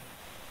now.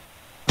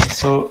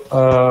 So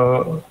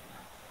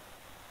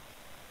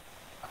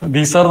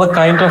these are the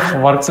kind of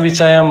works which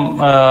I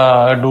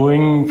am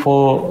doing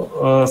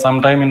for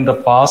some time in the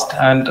past,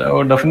 and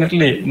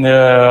definitely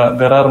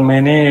there are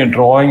many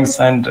drawings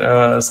and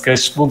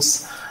sketchbooks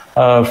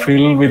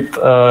filled with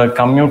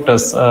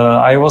commuters.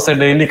 I was a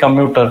daily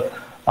commuter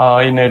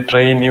in a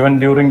train even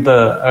during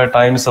the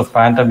times of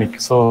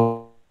pandemic. So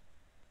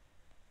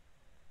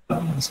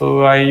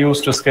I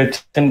used to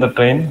sketch in the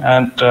train,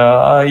 and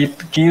it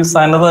gives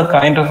another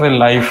kind of a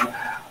life.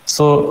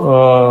 So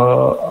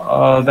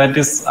that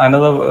is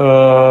another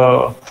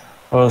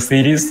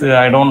series.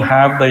 I don't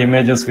have the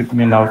images with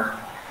me now.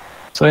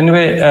 So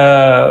anyway,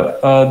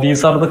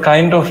 these are the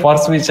kind of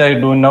works which I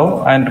do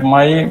now, and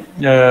my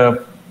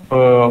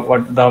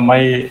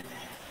my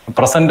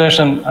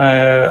presentation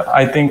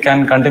I think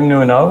can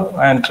continue now.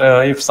 And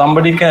if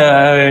somebody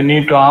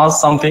need to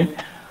ask something,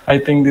 I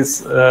think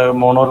this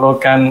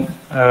monologue can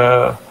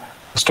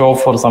stop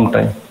for some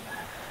time,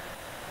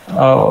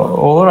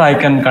 or I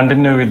can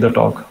continue with the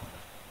talk,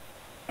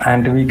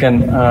 and we can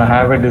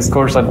have a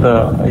discourse at the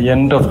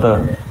end of the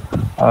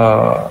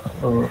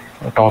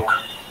talk.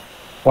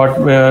 What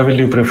will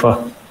you prefer?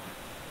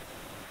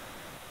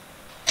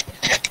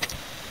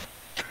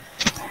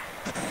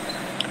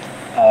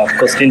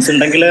 Questions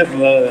ഉണ്ടെങ്കിൽ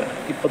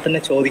ഇപ്പൊ തന്നെ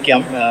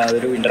ചോദിക്കാം.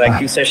 ഒരു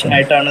interactive session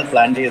ആയിട്ടാണ്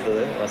plan ചെയ്തത്.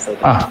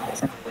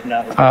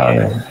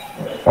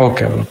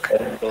 Okay.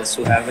 Those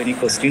who have any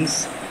questions,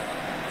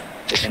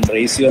 you can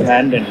raise your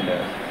hand and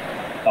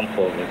come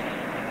forward.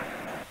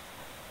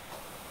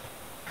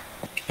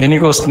 Any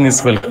question is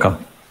welcome.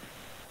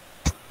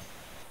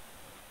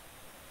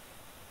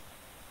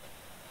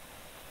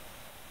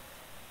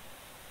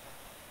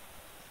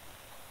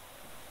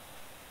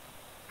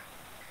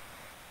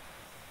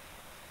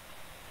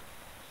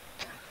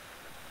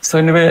 So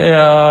anyway,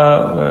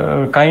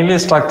 kindly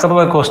structure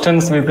the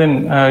questions within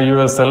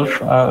yourself.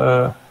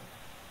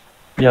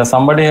 Yeah,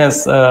 somebody has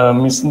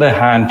missed the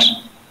hand.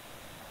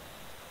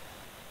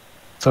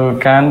 So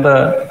can the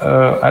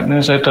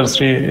administrator,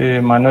 Sri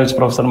Manoj,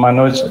 Professor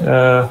Manoj,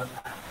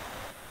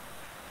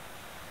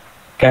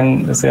 can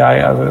say,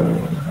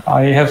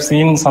 I have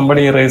seen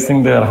somebody raising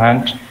their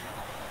hand.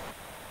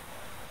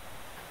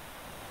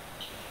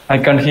 I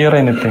can't hear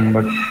anything,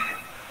 but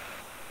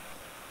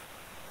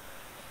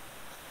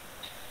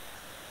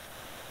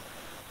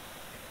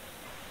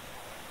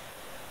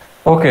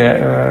okay.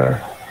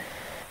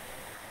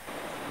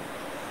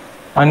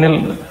 Anil,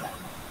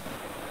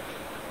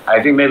 I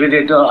think maybe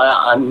they don't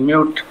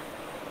unmute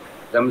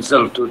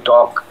themselves to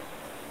talk.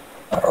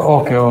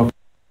 Okay.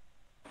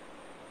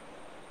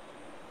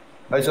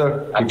 Hi, sir.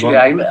 Actually,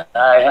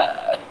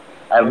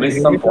 I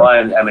missed some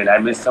point. I mean, I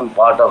missed some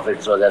part of it,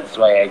 so that's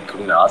why I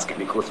couldn't ask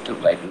any question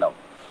right now.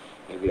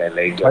 Maybe I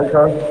later. Hi,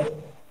 sir.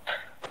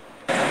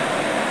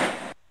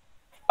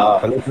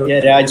 Hello, sir.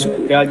 Yeah,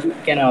 Raju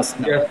can ask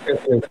now. Yes.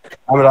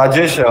 I'm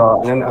Rajesh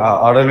in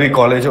RLV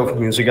College of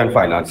Music and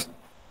Finance.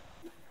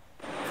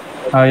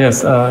 Yes,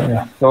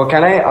 yeah. So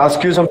can I ask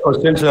you some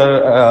questions, sir?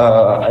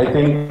 I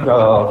think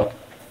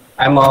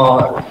I'm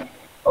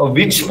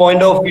which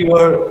point of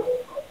your...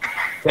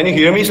 Can you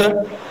hear me, sir?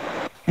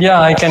 Yeah,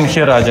 I can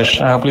hear Rajesh.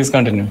 Please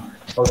continue.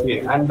 Okay,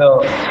 and I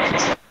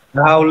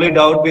have only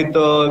doubt with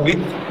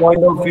which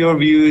point of your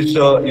view is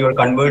you are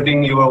converting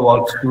your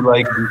works to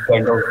like this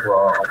kind of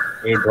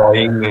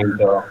drawing and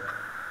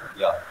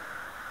yeah.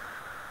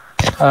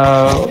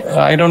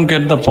 I don't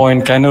get the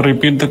point. Can you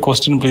repeat the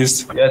question, please?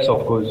 Yes,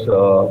 of course.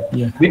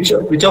 Yeah.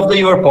 Which of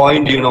your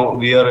point,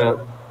 we are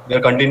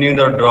continuing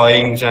the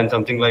drawings and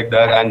something like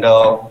that, and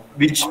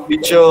which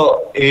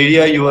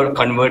area you are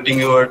converting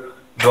your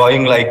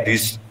drawing like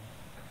this?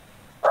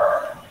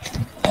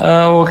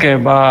 Okay,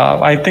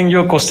 I think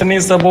your question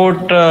is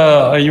about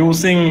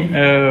using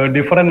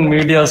different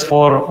medias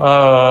for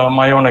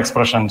my own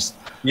expressions.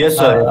 Yes,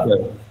 sir. Yes, sir.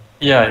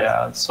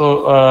 Yeah. So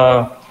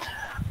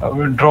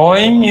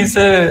Drawing is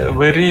a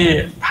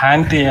very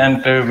handy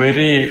and a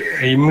very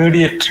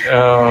immediate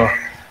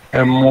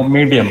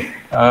medium.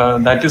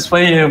 That is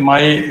why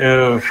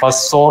my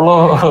first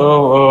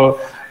solo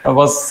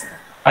was.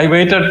 I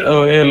waited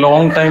a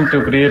long time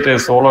to create a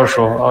solo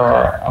show,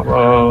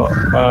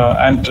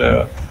 and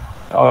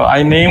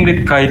I named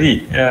it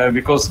Kairi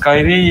because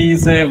Kairi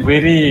is a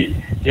very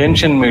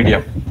ancient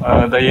medium,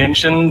 the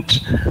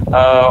ancient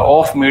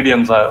of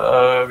mediums,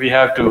 we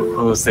have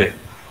to say.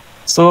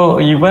 So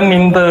even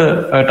in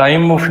the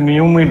time of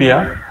new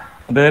media,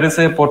 there is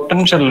a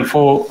potential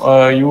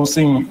for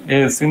using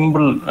a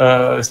simple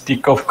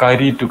stick of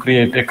Kairi to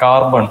create a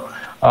carbon,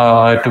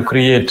 to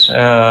create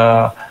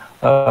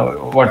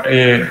what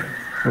a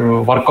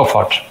work of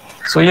art.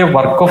 So a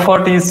work of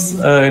art is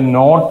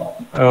not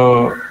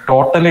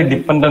totally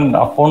dependent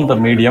upon the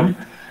medium,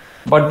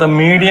 but the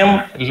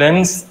medium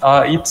lends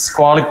its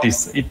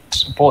qualities,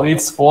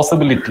 its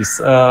possibilities.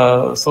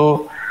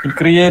 So it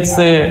creates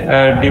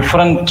a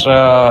different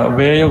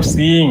way of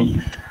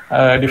seeing,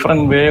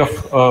 different way of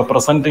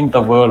presenting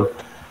the world.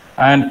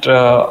 And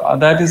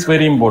that is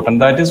very important.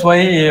 That is why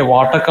a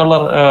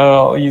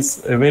watercolor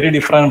is very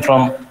different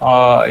from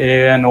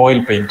an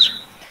oil paint.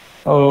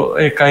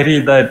 A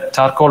Kairi, the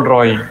charcoal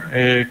drawing,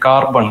 a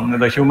carbon,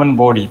 the human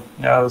body.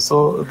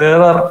 So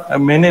there are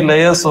many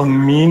layers of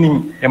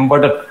meaning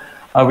embedded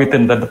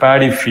within that, the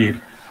paddy field,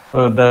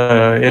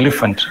 the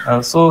elephant.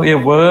 So a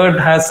word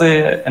has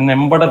an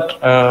embedded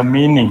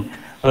meaning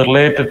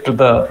related to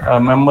the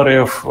memory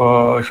of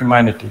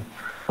humanity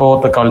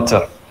or the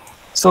culture.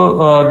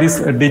 So this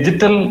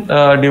digital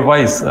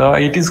device,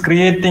 it is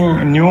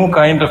creating new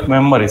kind of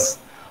memories.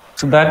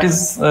 So that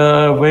is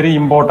very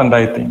important,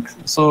 I think.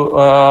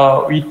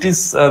 So it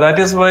is that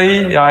is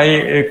why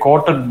I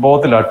quoted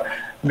Baudrillard,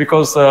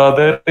 because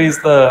there is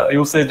the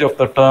usage of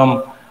the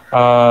term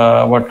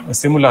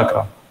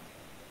simulacra.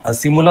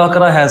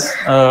 Simulacra has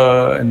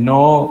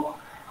no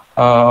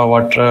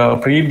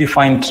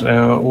predefined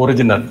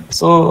original.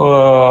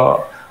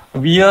 So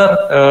we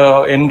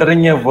are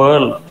entering a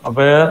world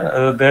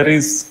where there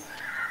is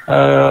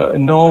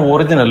no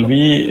original.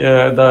 We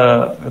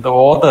the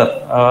author.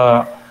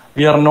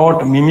 We are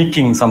not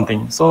mimicking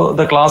something. So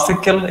the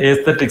classical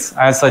aesthetics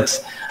as such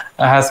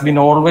has been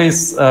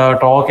always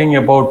talking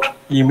about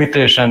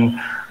imitation,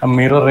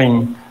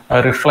 mirroring,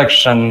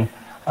 reflection.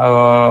 These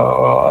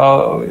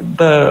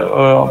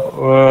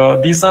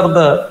are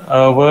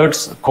the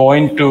words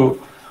coined to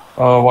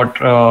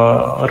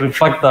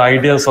reflect the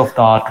ideas of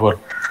the artwork.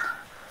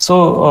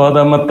 So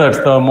the methods,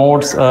 the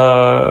modes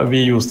we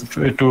use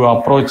to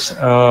approach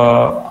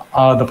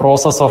the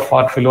process of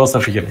art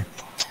philosophically.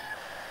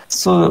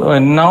 So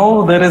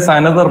now there is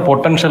another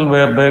potential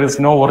where there is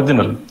no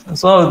original.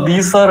 So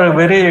these are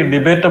very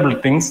debatable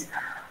things.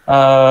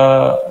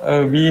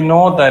 We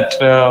know that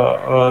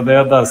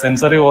the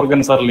sensory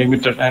organs are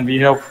limited, and we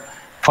have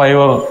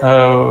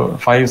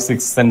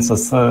 6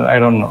 senses. I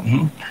don't know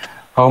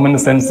how many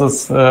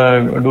senses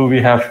do we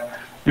have.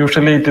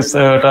 Usually it is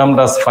termed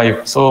as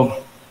 5. So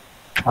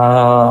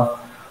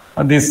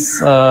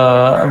this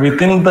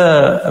within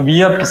the,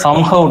 we are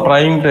somehow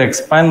trying to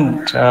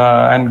expand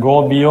and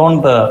go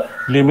beyond the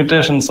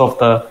limitations of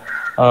the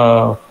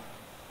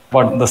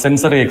the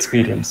sensory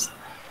experience.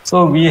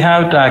 So we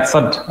have to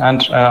accept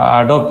and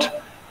adopt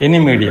any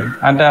medium.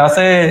 And as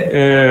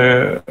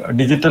a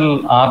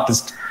digital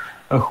artist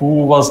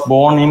who was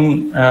born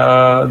in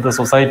the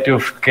society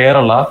of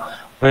Kerala,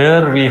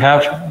 where we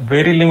have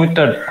very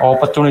limited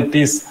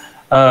opportunities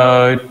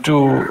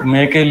to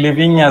make a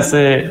living as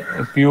a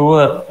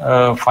pure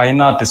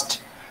fine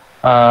artist.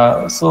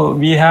 So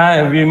we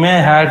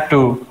may have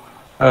to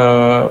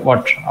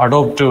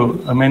adopt to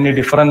many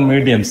different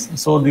mediums.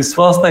 So this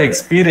was the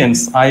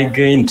experience I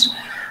gained.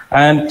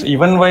 And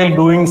even while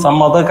doing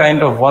some other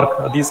kind of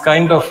work, these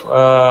kind of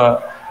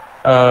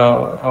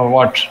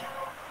works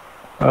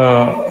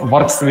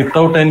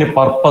without any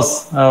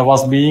purpose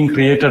was being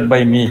created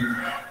by me.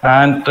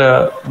 And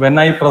when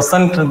I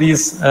present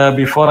these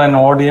before an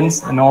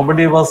audience,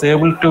 nobody was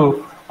able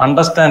to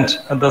understand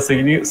the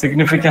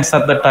significance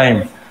at the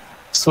time.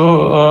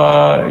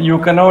 So you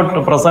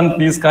cannot present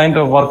this kind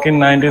of work in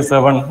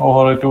 97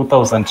 or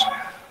 2000.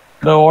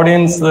 The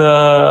audience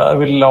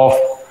will laugh.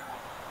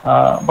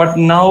 But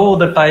now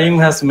the time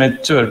has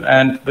matured,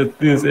 and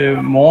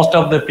most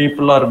of the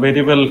people are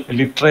very well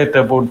literate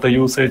about the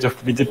usage of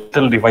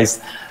digital device.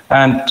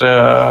 And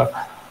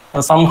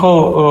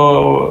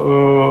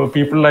somehow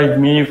people like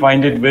me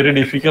find it very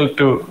difficult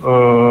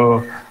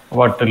to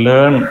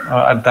learn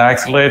at the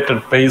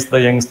accelerated pace the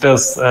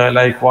youngsters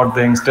like what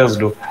the youngsters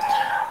do.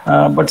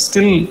 But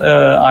still,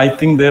 I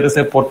think there is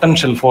a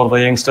potential for the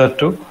youngster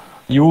to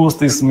use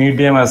this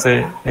medium as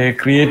a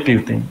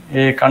creative thing,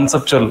 a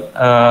conceptual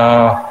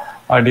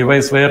a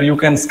device where you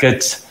can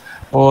sketch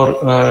or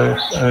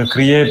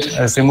create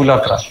a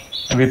simulacra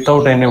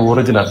without any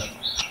original.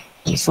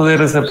 So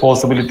there is a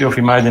possibility of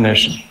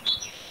imagination.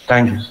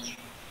 Thank you.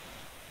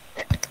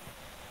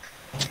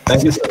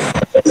 Thank you, sir.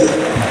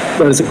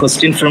 There is a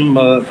question from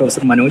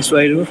Professor Manoj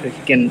Vairur.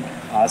 He can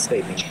ask,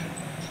 I think.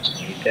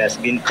 It has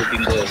been put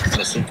in the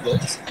message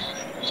box.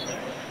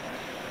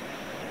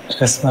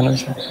 Yes, Manoj.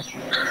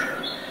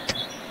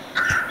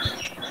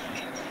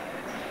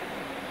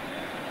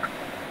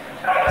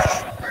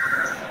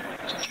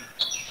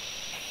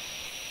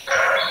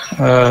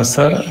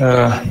 Sir,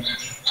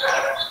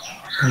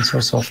 open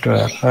source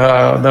software.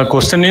 The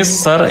question is,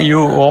 sir,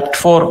 you opt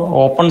for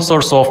open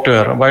source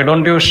software. Why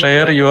don't you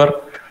share your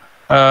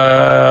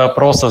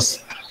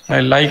process,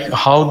 like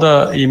how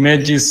the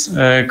image is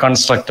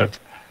constructed?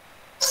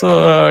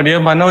 So, dear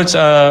Manoj,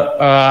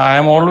 I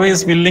am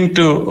always willing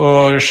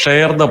to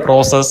share the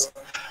process.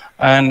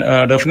 And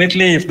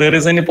definitely, if there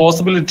is any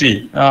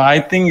possibility, I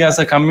think as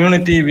a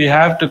community, we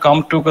have to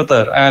come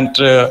together and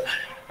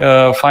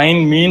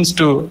find means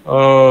to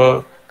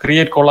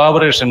create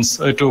collaborations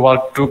to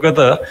work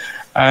together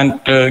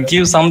and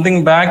give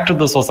something back to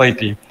the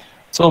society.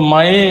 So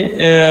my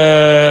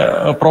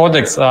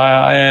projects,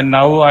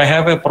 now I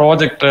have a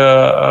project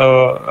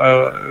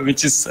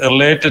which is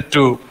related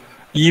to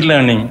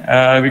e-learning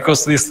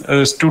because this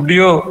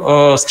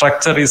studio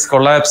structure is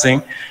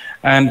collapsing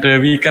and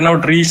we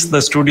cannot reach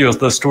the studios.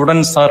 The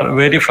students are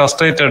very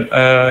frustrated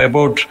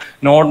about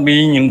not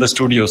being in the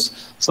studios.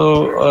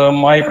 So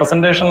my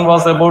presentation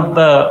was about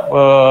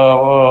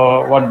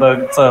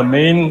the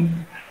main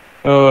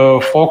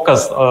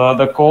focus,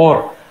 the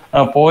core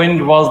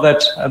point was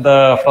that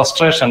the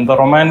frustration, the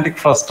romantic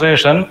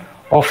frustration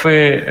of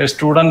a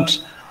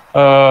student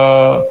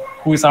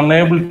who is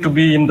unable to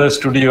be in the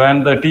studio,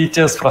 and the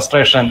teacher's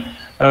frustration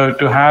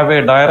to have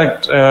a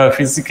direct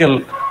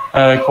physical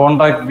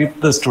contact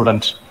with the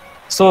student.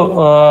 So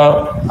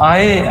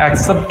I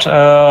accept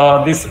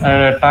this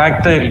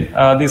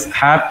tactile, this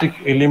haptic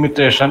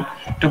limitation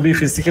to be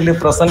physically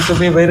present, to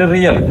be very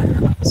real.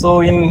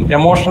 So in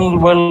emotional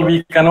world,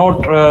 we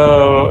cannot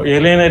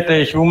alienate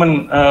a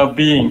human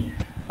being,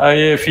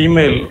 a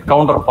female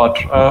counterpart,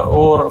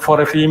 or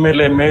for a female,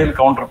 a male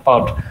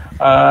counterpart,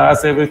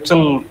 as a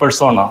virtual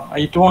persona.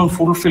 It won't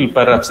fulfill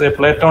perhaps a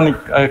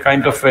platonic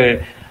kind of a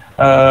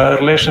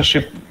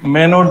relationship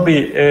may not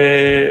be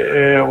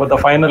the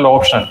final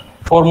option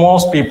for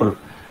most people.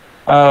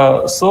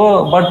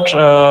 But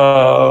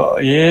a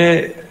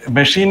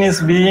machine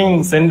is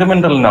being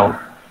sentimental now.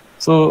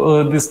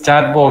 So these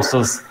chat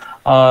boxes,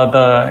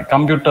 the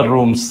computer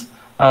rooms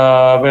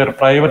where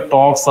private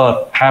talks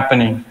are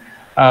happening,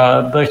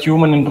 the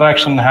human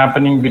interaction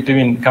happening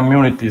between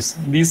communities.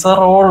 These are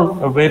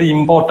all very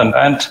important,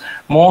 and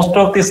most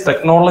of these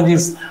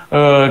technologies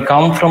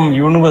come from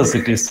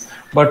universities,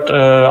 but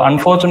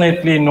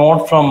unfortunately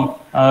not from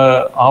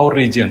our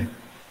region.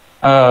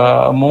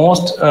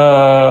 Most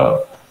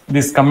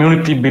this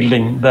community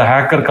building, the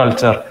hacker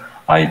culture,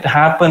 it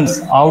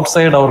happens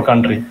outside our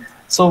country.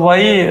 So why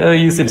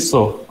is it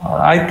so?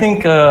 I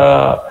think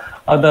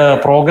the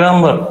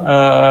programmer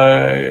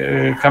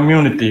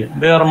community,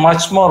 they are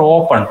much more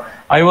open.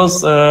 I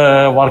was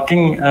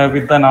working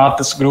with an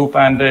artist group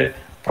and a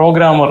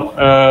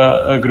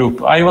programmer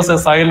group. I was a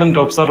silent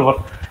observer,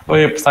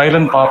 a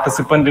silent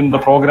participant in the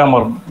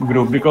programmer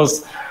group,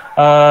 because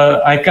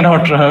I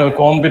cannot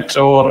compete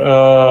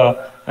or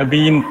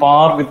be in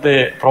par with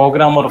a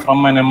programmer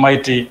from an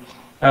MIT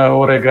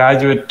or a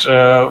graduate,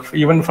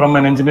 even from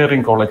an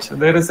engineering college.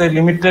 There is a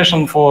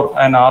limitation for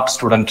an art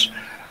student.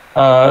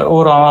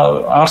 Or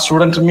art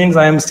student means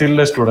I am still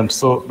a student.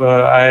 So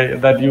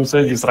that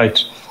usage is right.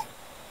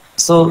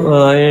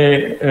 So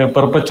a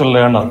perpetual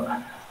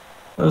learner.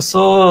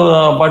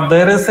 So, but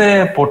there is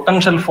a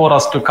potential for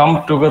us to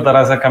come together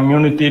as a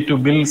community to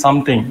build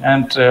something,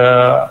 and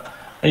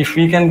if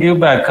we can give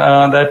back,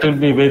 that will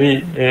be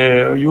very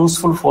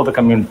useful for the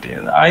community.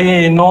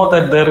 I know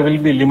that there will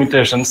be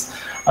limitations,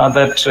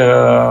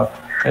 that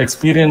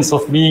experience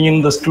of being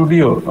in the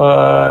studio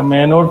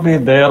may not be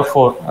there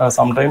for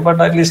some time,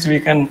 but at least we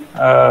can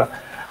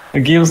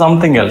give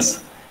something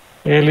else,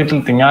 a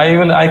little thing.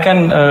 I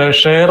can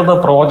share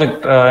the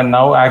project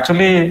now.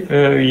 Actually,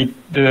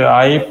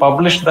 I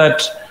published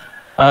that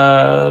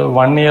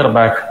 1 year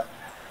back.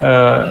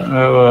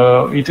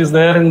 It is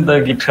there in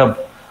the GitHub.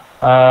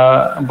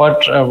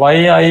 But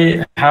why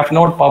I have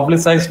not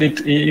publicized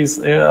it is,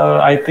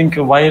 I think,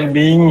 while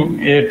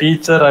being a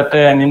teacher at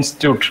an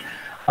institute,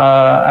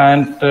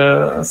 and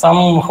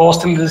some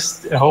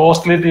hostilities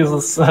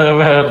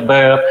were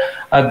there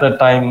at the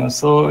time.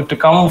 So to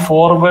come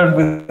forward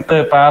with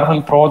a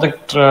parallel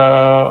project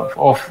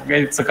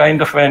it's a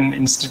kind of an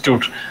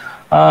institute,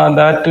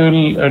 that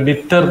will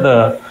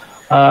deter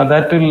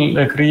that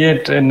will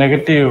create a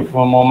negative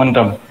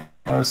momentum.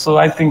 So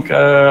I think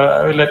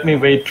let me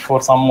wait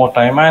for some more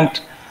time, and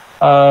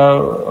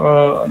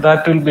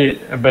that will be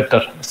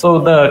better, so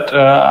that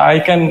I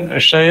can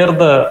share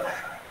the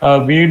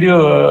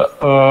video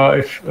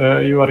if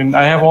you are in.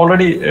 I have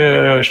already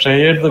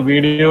shared the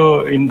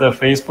video in the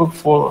Facebook,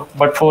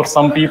 but for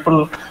some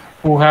people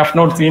who have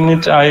not seen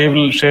it, I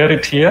will share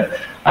it here,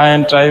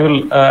 and I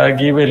will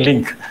give a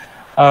link.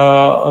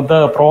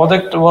 The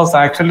project was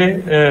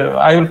actually,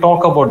 I will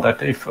talk about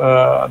that if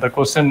the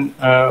question,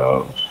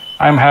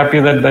 I'm happy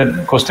that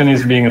that question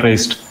is being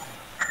raised.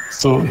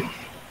 So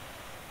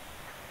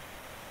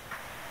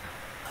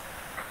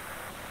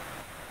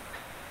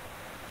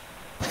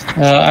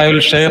I will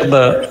share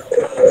the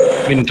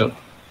window.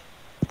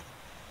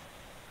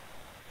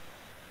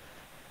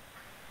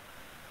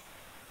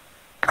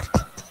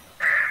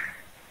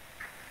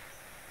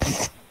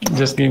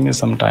 Just give me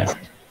some time.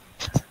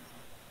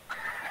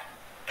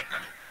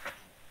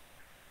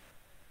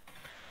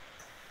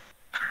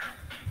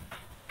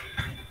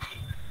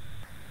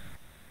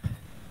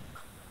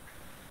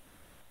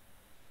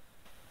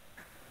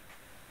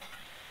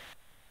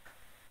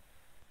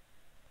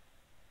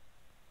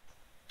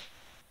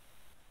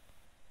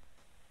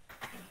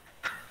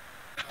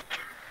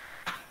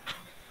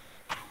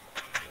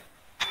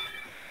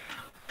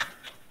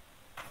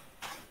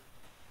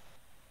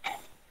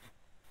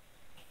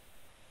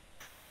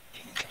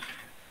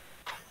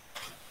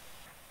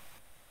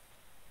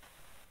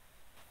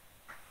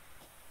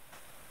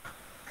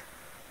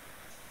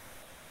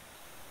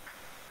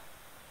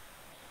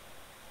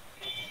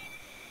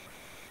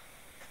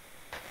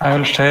 I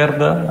will share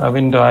the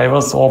window. I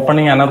was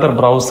opening another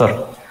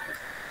browser.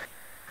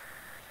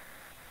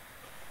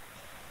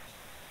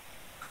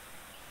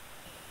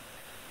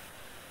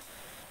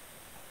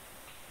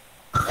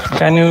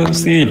 Can you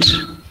see it?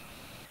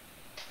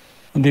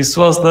 This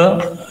was the.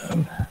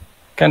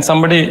 Can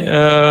somebody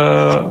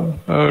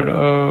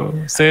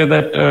say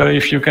that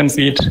if you can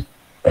see it?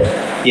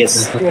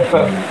 Yes.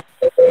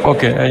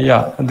 Okay,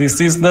 yeah.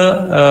 This is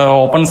the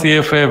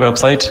OpenCFA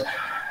website.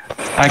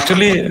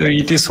 Actually,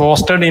 it is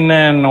hosted in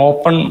an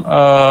open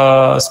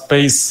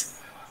space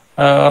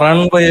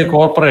run by a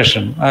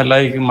corporation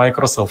like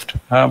Microsoft.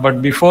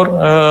 But before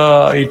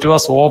it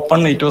was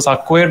open, it was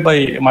acquired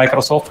by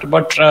Microsoft.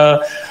 But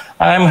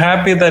I am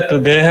happy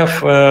that they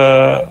have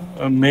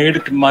made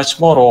it much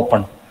more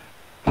open.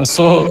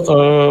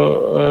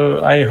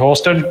 So I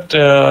hosted it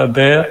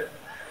there.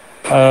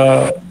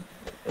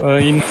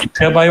 In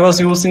GitHub, I was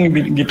using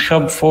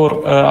GitHub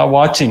for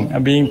watching,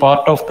 being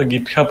part of the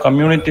GitHub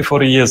community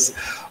for years.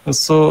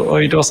 So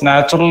it was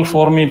natural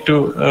for me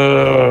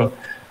to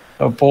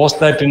post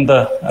that in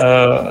the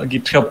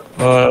GitHub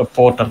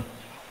portal.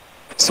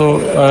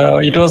 So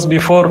it was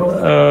before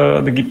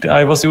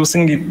I was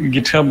using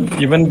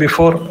GitHub even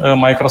before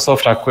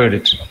Microsoft acquired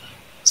it.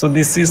 So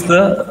this is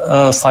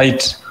the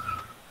site.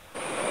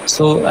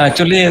 So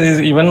actually,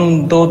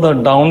 even though the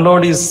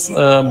download is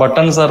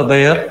buttons are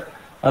there,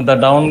 the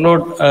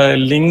download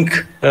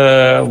link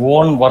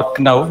won't work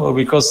now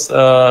because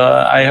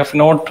I have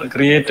not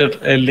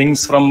created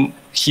links from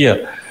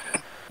here.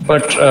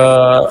 But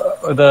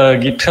the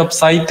GitHub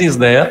site is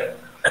there.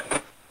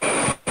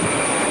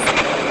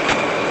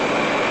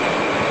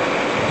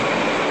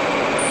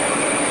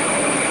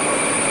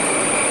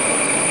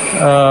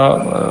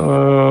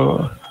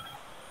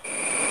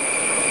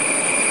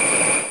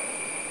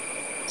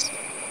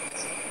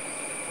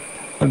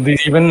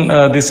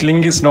 This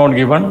link is not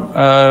given.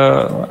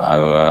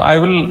 I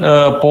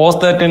will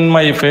post that in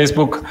my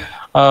Facebook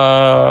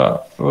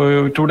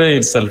today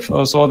itself,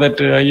 so that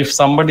if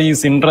somebody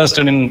is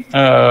interested in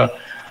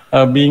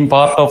being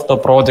part of the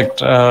project,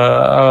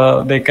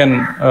 they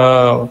can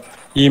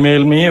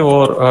email me,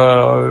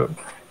 or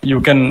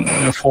you can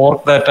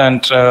fork that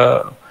and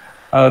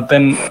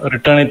then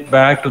return it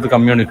back to the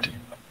community.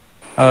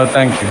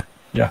 Thank you.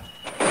 Yeah.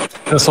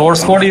 The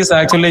source code is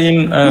actually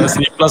in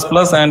C++,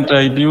 and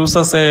it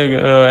uses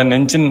an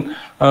engine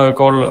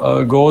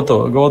called Govt.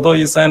 Govt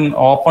is an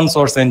open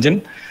source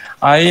engine.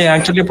 I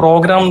actually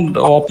programmed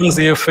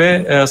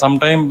OpenCFA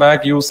sometime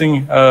back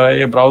using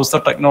a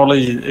browser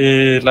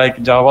technology like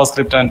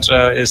JavaScript and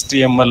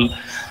HTML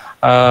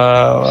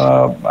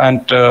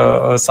and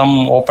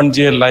some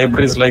OpenGL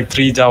libraries like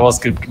 3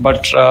 JavaScript.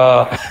 But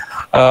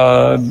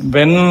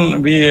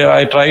when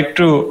I tried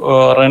to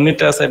run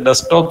it as a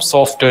desktop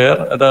software,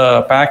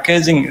 the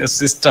packaging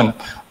system,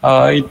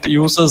 it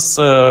uses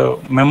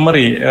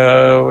memory,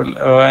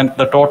 and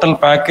the total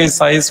package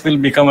size will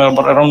become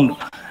around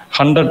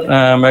 100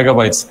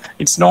 megabytes.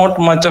 It's not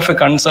much of a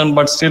concern,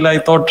 but still I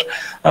thought,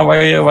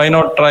 why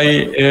not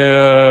try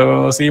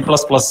C++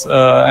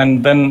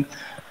 and then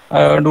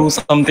do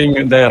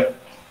something there.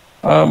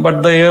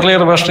 But the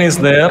earlier version is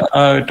there.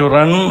 To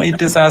run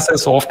it is as a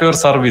software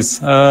service.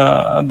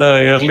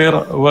 The earlier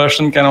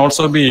version can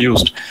also be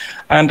used.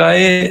 And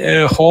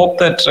I hope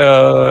that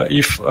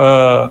if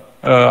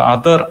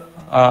other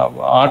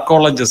art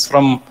colleges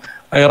from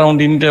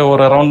around India or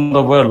around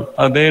the world,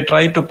 they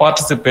try to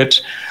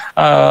participate,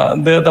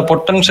 the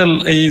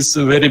potential is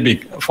very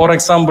big. For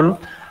example,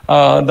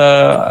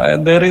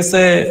 there is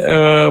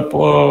a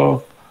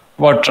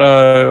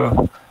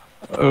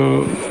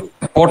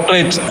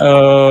portrait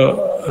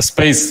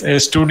space, a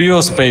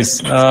studio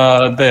space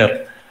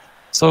there.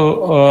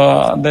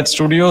 So that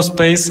studio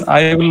space,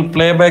 I will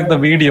play back the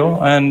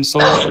video, and so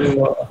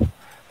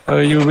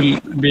you will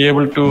be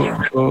able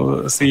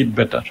to see it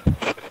better.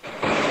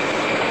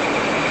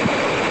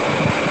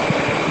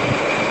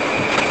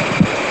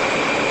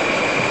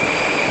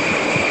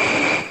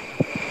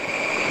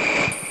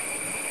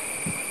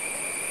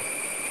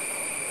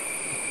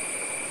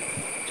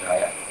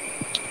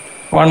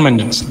 One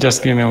minute,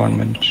 just give me 1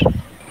 minute.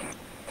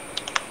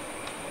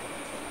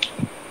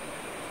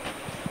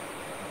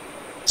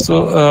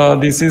 So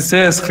this is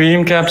a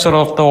screen capture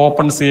of the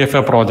Open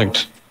CFA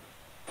project.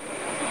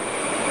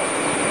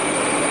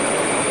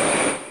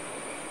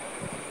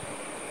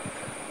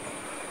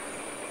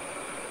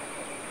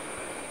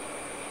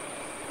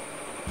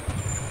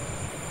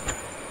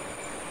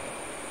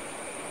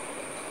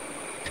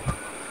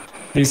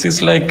 This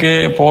is like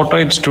a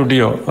portrait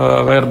studio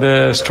where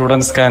the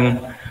students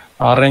can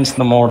arrange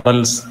the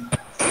models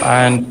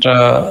and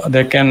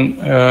they can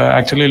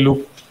actually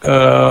look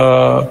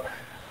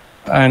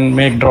and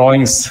make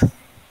drawings.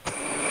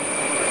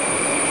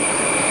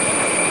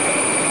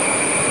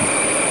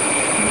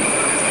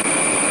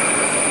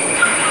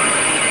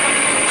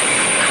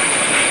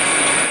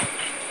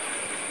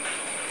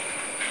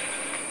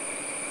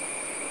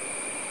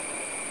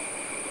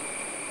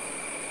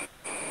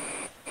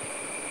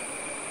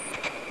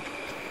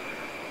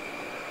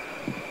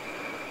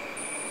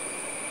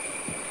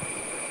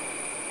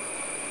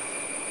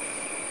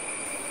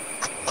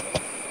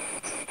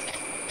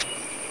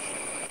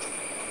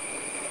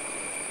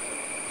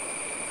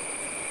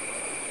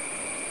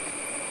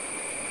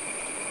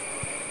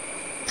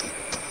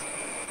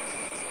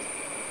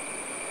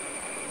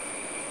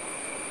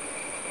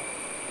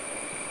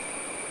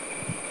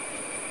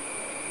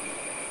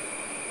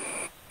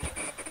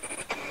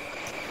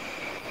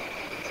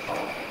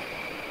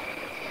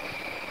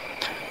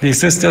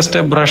 This is just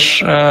a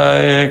brush,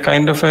 a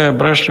kind of a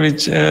brush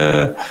which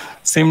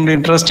seemed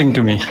interesting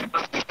to me.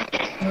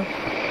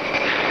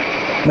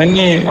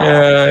 Many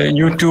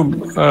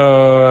YouTube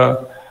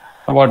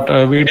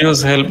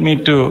videos help me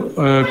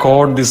to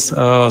code this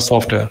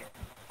software.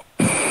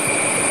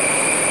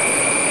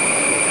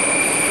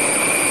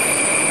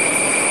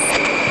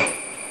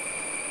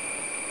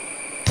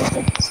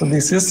 So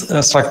this is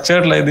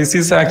structured like this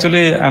is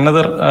actually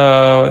another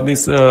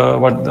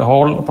what the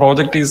whole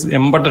project is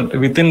embedded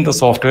within the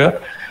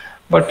software,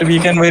 but we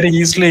can very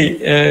easily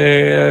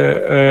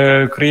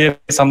create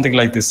something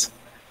like this.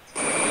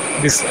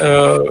 This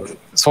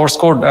source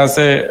code as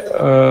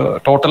a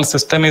total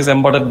system is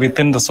embedded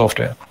within the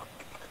software.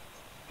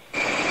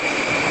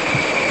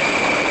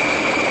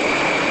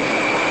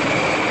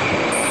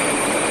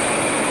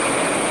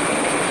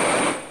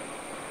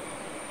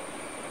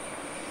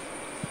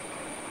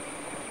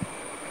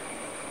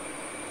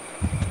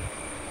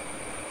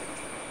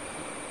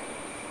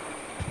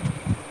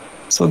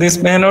 So this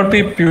may not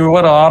be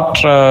pure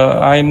art,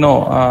 I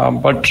know,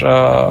 but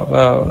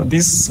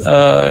this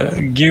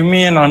give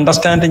me an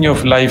understanding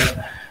of life,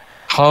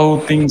 how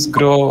things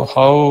grow,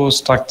 how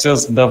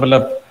structures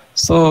develop.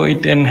 So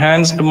it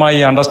enhanced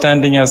my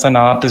understanding as an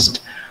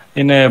artist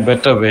in a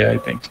better way, I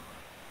think.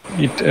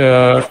 It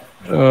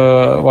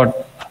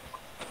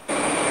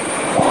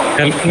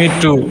helped me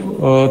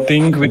to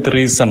think with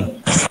reason.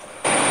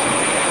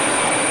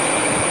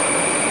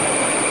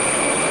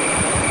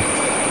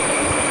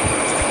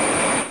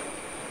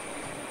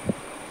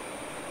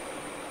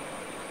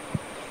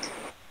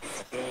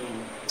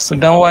 So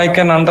now I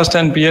can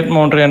understand Piet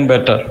Mondrian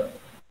better.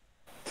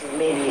 So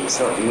maybe it's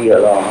not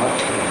real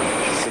art,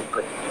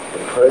 but the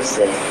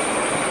process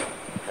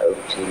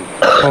helped him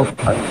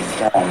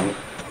understand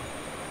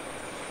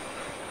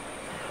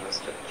how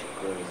structure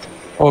grows.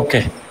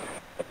 Okay.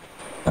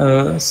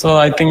 So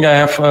I think I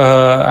have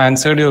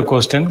answered your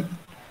question.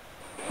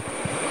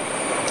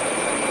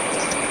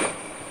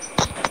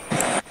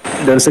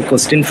 There is a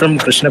question from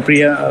Krishna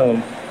Priya,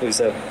 who is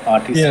an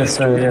artist. Yes,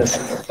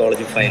 yes. College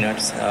of Fine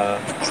Arts.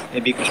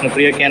 Maybe Krishna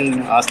Priya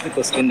can ask the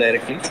question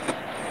directly.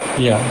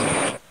 Yeah.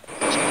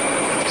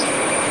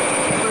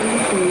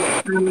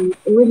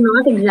 It was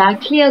not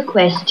exactly a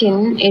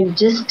question. It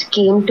just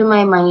came to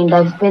my mind.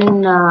 I've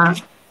been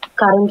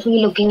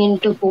currently looking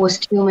into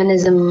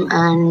post-humanism,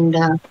 and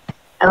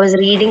I was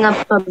reading up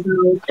about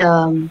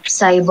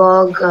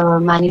Cyborg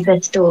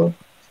Manifesto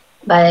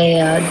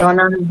by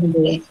Donna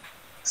Haraway.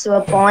 So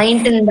a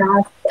point in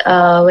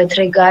that with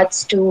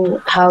regards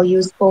to how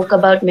you spoke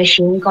about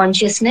machine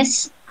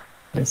consciousness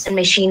and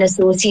machine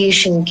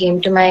association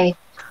came to my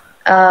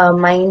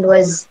mind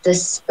was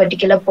this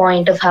particular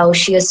point of how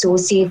she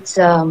associates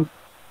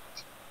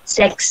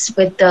sex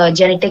with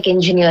genetic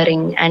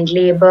engineering and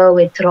labor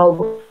with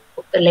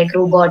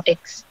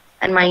robotics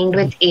and mind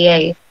with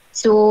AI.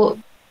 So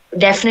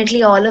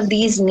definitely all of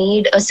these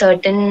need a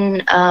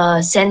certain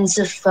sense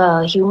of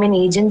human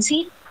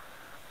agency.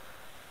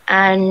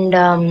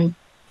 And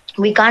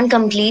we can't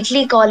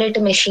completely call it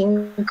a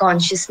machine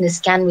consciousness,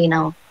 can we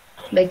now?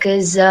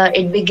 Because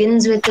it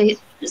begins with a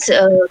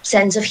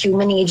sense of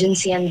human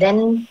agency. And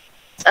then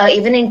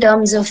even in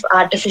terms of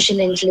artificial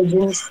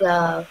intelligence,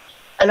 a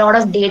lot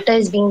of data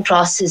is being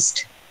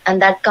processed. And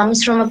that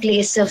comes from a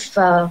place of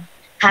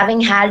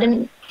having had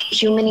a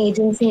human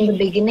agency in the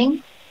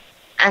beginning,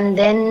 and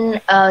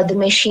then the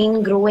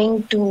machine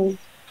growing to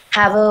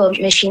have a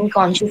machine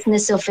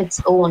consciousness of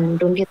its own.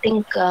 Don't you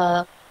think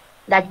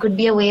that could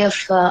be a way of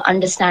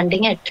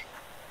understanding it?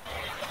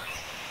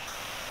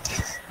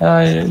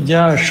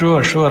 Yeah,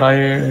 sure.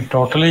 I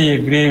totally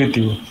agree with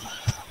you.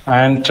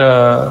 And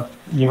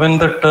even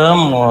the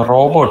term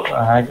robot,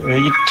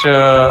 it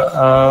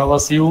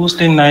was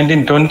used in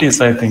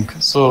 1920s, I think.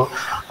 So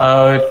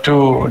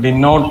to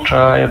denote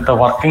the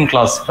working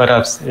class,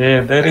 perhaps.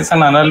 There is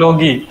an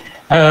analogy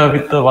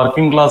with the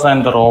working class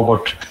and the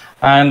robot,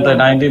 and the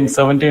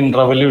 1917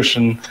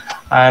 revolution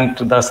and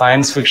the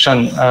science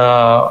fiction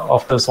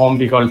of the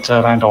zombie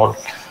culture and all.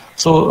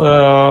 So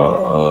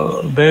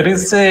there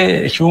is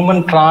a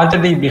human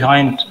tragedy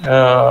behind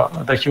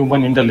the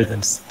human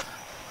intelligence.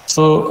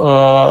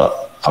 So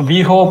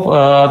we hope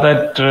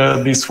that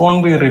this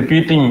won't be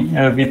repeating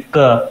with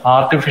the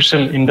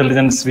artificial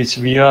intelligence which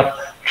we are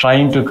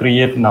trying to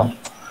create now.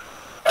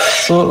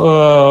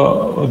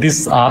 So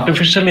this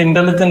artificial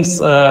intelligence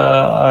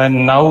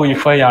now,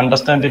 if I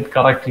understand it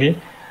correctly,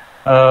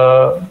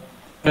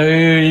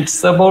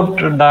 it's about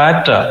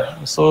data.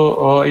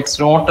 So it's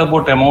not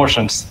about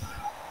emotions.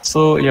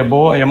 So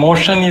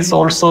emotion is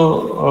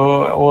also,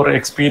 or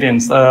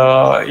experience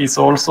is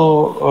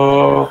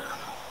also,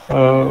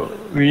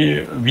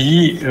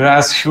 we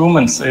as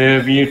humans,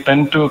 we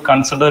tend to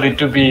consider it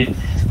to be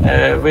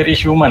very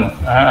human.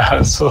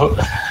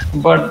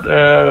 But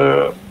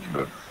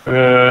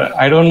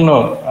I don't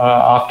know,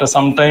 after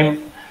some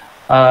time,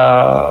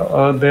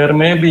 there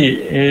may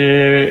be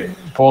a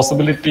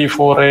possibility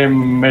for a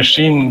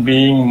machine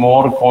being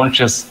more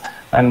conscious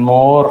and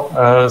more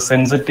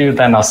sensitive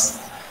than us.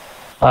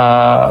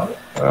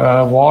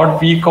 What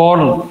we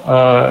call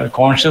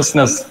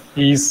consciousness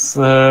is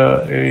not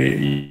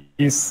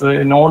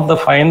the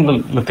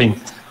final thing.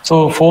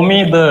 So for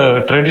me,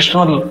 the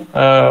traditional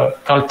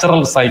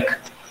cultural psyche,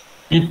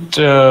 it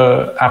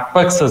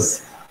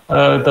apexes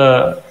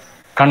the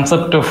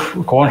concept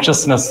of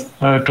consciousness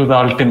to the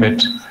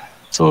ultimate.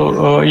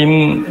 So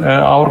in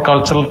our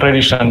cultural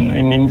tradition,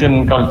 in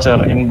Indian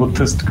culture, in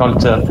Buddhist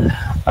culture,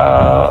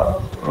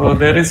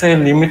 there is a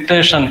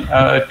limitation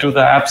to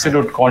the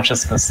absolute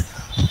consciousness.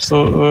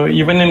 So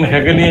even in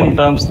Hegelian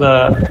terms,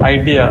 the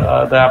idea,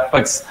 the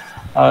apex,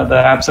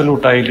 the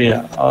absolute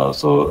idea.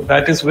 So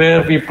that is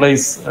where we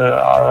place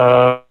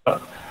the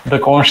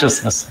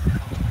consciousness.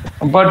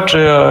 But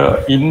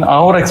in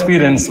our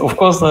experience, of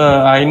course,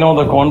 I know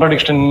the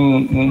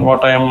contradiction in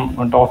what I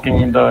am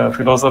talking. The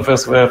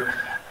philosophers were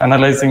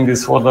analyzing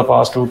this for the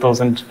past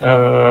 2000,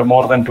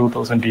 more than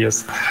 2000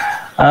 years.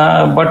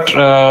 But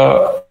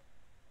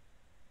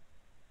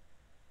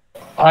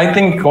I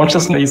think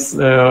consciousness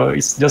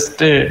is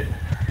just a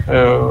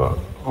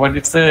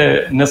it's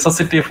a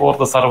necessity for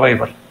the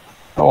survival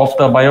of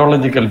the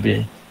biological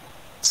being.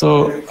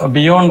 So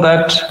beyond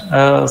that,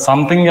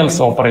 something else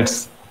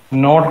operates,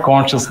 not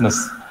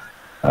consciousness.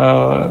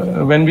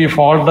 When we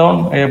fall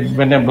down,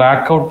 when a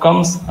blackout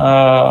comes,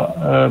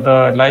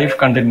 the life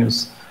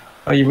continues.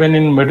 Even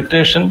in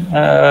meditation,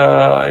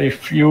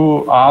 if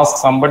you ask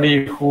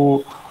somebody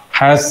who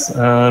has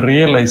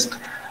realized,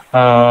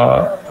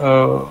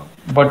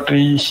 but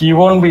he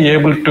won't be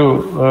able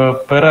to,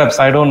 perhaps,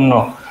 I don't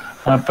know,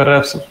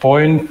 perhaps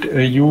point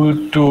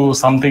you to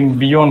something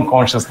beyond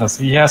consciousness.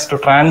 He has to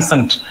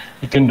transcend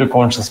it into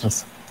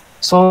consciousness.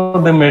 So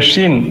the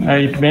machine,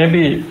 it may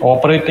be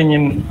operating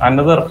in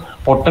another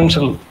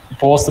potential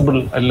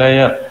possible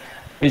layer,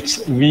 which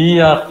we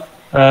are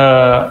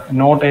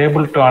not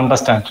able to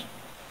understand.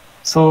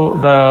 So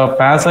the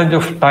passage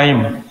of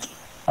time,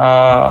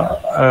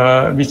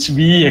 which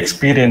we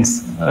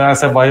experience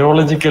as a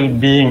biological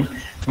being,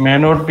 may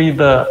not be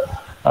the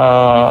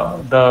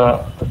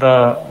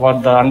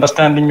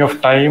understanding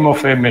of time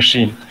of a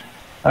machine.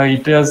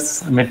 It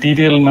has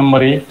material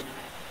memory,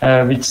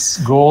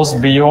 which goes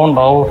beyond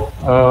our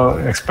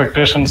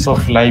expectations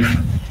of life.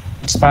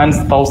 It spans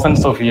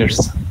thousands of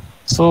years.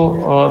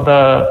 So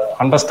the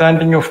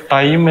understanding of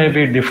time may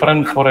be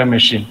different for a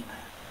machine.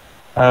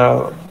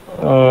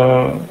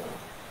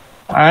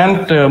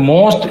 And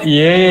most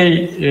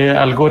AI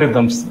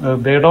algorithms,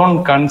 they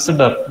don't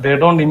consider, they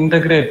don't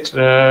integrate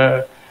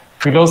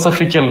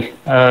philosophical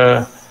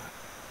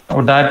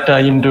data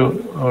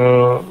into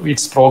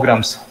its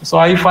programs. So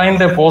I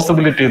find a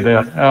possibility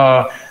there.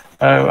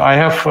 I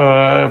have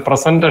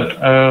presented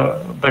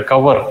the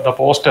cover, the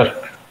poster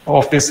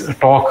of this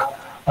talk.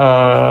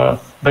 The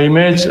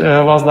image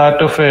was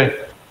that of a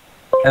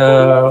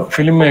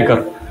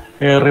filmmaker,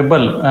 a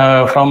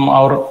rebel from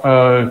our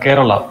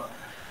Kerala,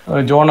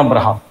 John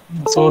Abraham.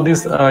 So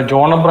this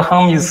John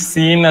Abraham is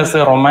seen as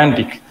a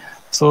romantic.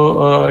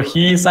 So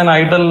he is an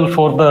idol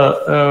for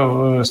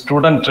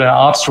the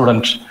art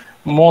student.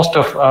 Most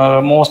of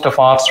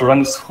art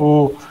students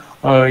who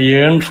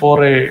yearn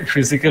for a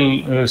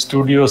physical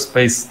studio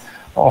space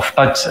of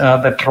touch,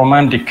 that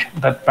romantic,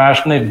 that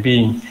passionate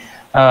being,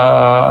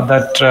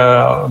 that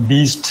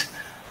beast.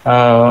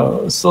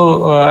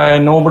 So a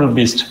noble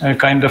beast, a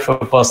kind of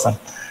a person.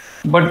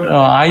 But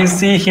I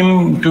see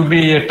him to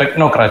be a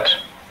technocrat.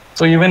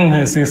 So even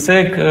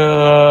Zizek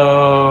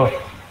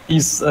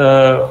is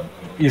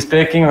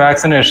taking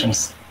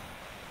vaccinations.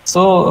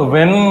 So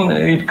when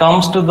it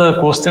comes to the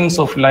questions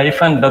of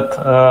life and death,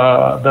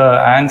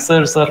 the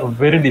answers are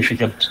very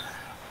difficult.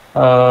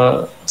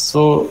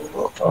 So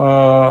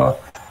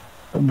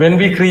when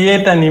we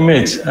create an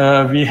image,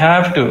 we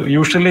have to,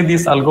 usually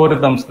these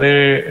algorithms,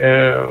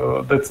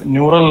 this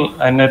neural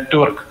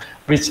network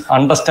which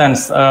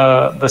understands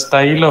the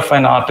style of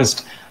an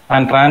artist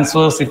and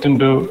transfers it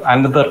into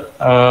another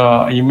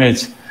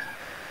image.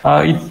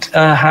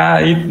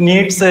 It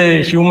needs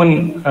a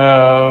human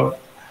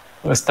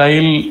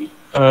style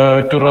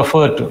to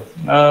refer to,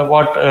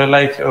 what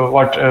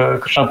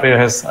Krishna Priya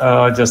has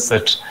just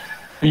said.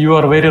 You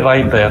are very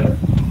right there.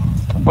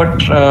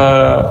 But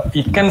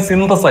it can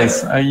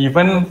synthesize.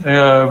 Even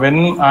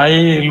when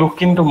I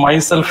look into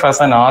myself as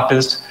an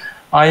artist,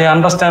 I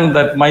understand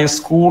that my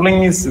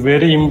schooling is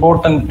very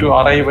important to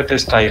arrive at a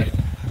style.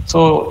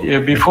 So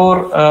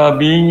before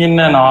being in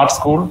an art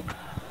school,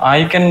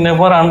 I can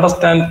never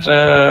understand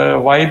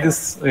why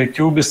this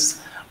cube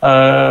is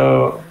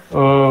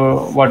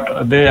what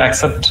they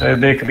accept.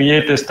 They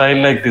create a style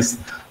like this.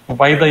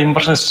 Why the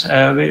impressionist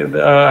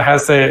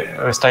has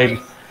a style.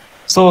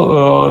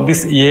 So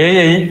this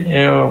AI,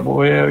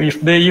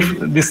 if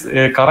this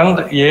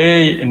current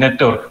AI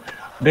network,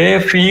 they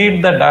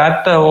feed the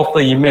data of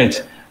the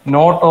image,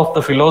 not of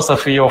the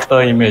philosophy of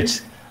the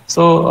image.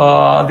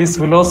 So this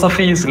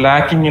philosophy is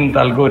lacking in the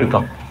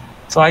algorithm.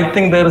 So I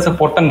think there is a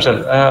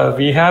potential.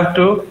 We have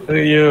to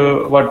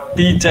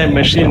teach a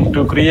machine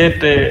to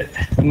create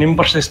an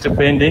impressionist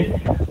painting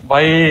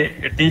by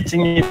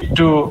teaching it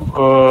to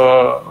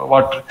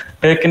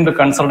take into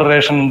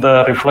consideration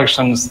the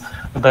reflections,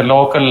 the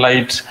local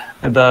light,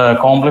 the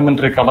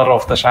complementary color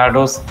of the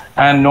shadows,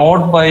 and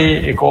not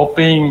by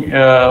copying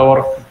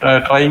or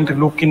trying to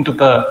look into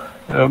the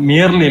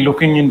merely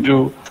looking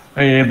into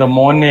the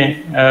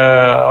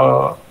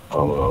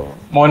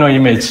mono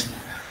image.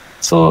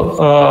 So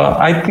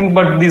I think,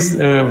 but these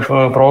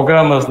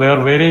programmers, they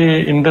are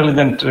very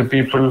intelligent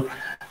people,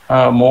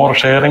 more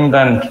sharing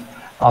than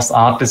us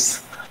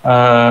artists,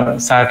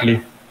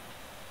 sadly.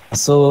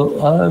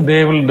 So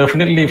they will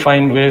definitely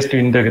find ways to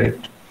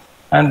integrate.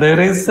 And there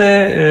is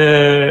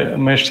a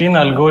machine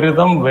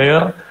algorithm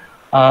where,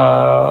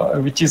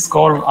 which is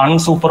called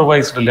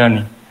unsupervised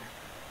learning.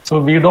 So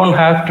we don't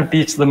have to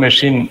teach the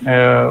machine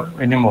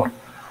anymore.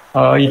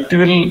 It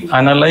will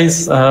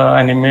analyze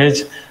an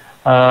image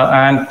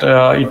and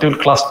it will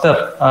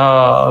cluster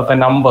the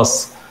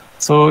numbers.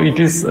 So it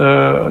is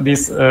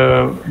this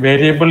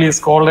variable is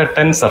called a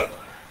tensor.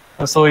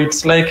 So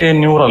it's like a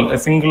neural, a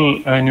single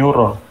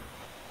neuron,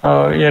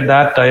 a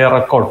data, a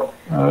record.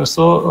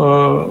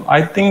 So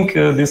I think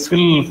this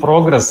will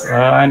progress,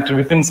 and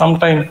within some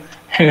time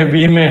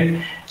we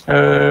may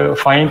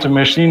find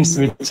machines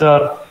which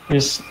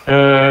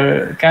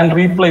can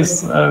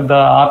replace the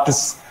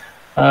artists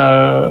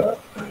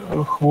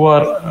who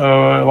are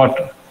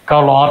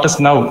called artists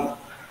now.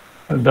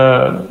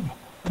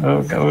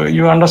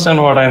 You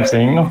understand what I'm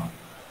saying, no?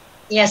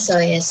 Yes,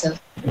 sir. Yes, sir.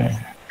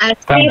 Yeah.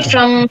 Actually,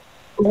 from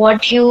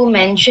what you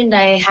mentioned,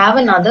 I have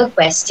another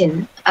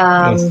question.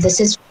 Yes. This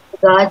is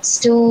with regards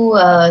to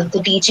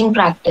the teaching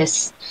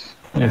practice.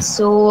 Yes.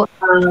 So,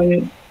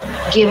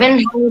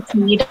 given how it's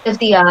need of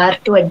the hour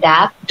to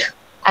adapt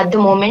at the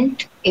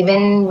moment,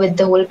 even with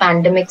the whole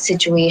pandemic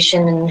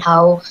situation and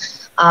how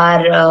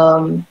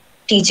our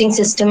teaching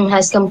system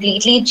has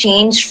completely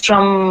changed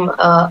from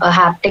a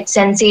haptic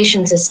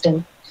sensation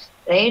system,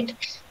 right?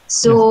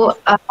 So,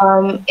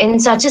 in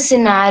such a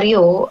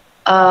scenario,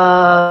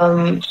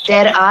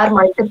 there are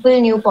multiple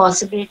new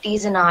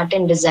possibilities in art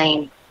and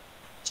design.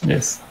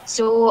 Yes.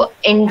 So,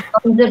 in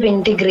terms of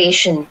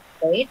integration,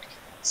 right?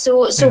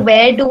 So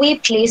where do we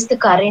place the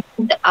current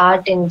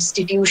art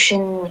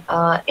institution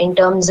in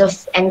terms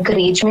of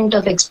encouragement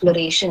of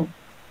exploration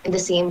in the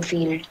same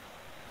field?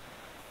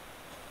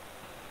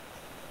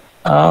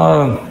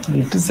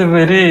 It is a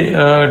very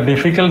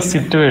difficult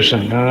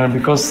situation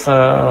because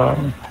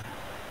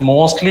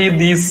mostly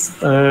these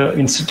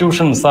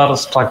institutions are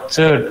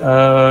structured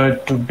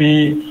to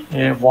be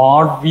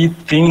what we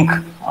think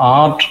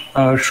art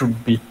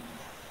should be.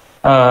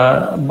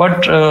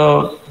 But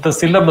the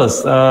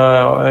syllabus,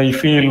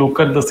 if we look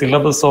at the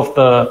syllabus of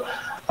the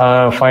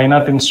fine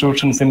art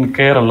institutions in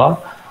Kerala,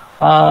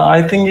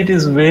 I think it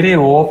is very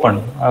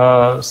open.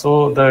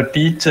 So the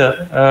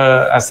teacher,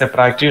 as a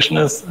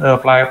practitioner, a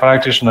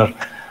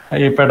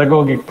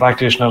pedagogic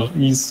practitioner,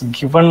 is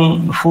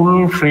given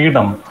full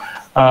freedom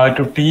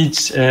to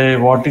teach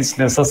what is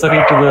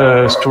necessary to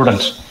the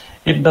student.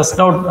 It does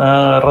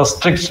not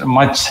restrict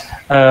much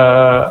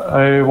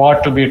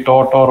what to be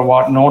taught or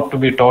what not to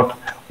be taught,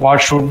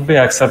 what should be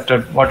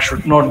accepted, what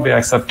should not be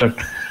accepted.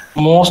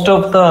 Most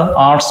of the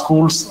art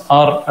schools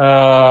are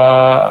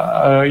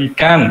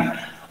can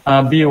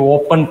be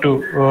open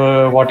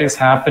to what is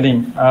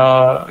happening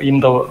in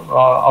the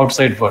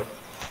outside world.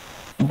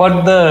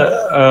 But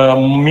the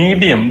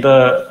medium,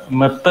 the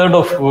method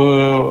of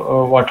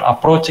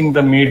approaching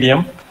the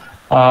medium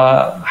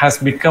has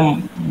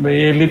become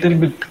a little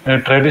bit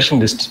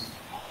traditionalist.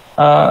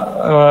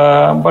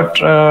 But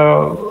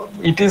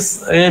it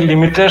is a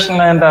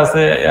limitation, and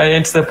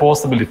it's a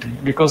possibility,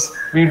 because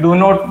we do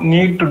not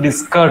need to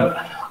discard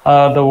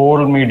the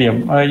old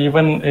medium.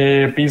 Even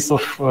a piece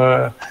of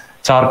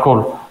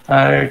charcoal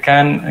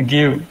can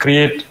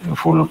create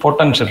full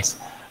potentials,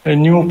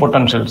 new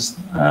potentials.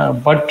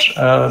 But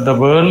the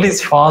world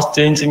is fast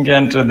changing,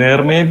 and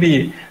there may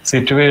be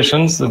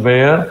situations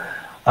where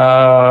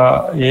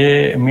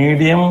a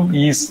medium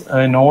is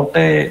not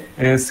a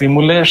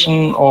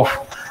simulation of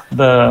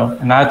the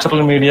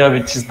natural media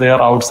which is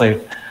there outside,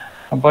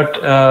 but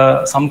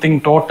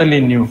something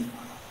totally new.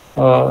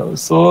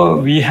 So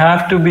we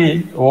have to be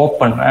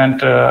open,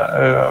 and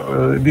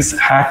this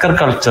hacker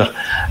culture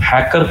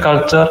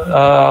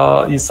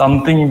is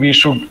something we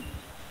should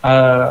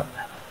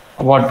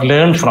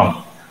learn from.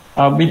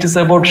 It is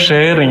about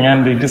sharing,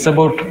 and it is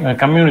about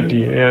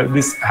community.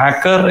 This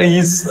hacker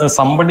is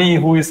somebody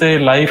who is a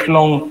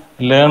lifelong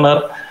learner,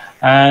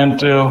 and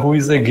who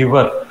is a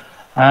giver,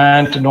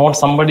 and not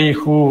somebody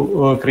who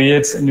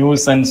creates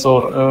nuisance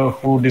or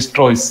who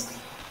destroys.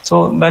 So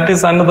that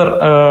is another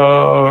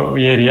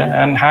area.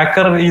 And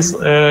hacker is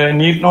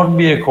need not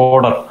be a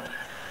coder.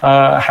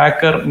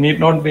 Hacker need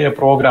not be a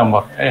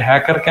programmer. A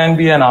hacker can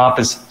be an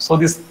artist. So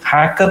this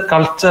hacker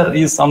culture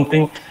is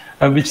something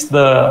which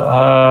the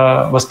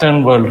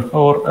Western world,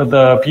 or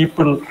the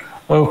people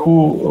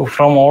who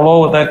from all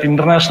over that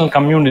international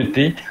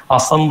community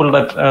assembled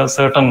at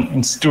certain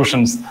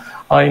institutions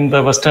in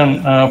the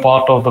Western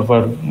part of the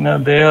world,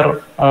 they are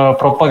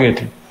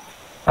propagating.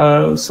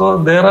 So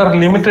there are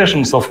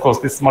limitations, of course.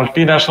 These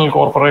multinational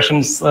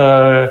corporations,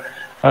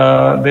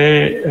 they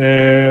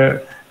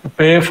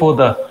pay for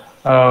the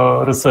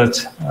research.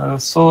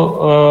 So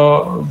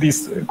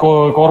these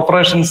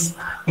corporations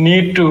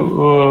need to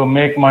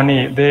make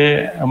money.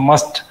 They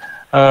must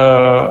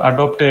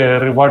adopt a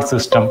reward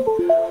system.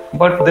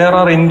 But there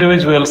are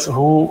individuals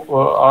who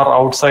are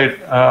outside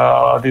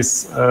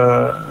this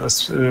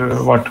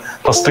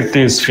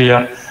restrictive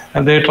sphere,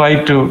 and they try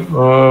to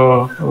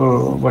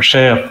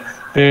share.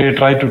 They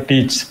try to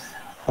teach,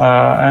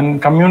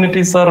 and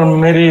communities are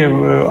very,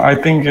 I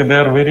think they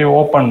are very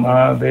open,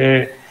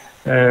 they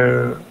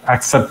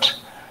accept.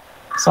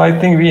 So I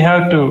think we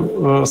have to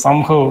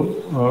somehow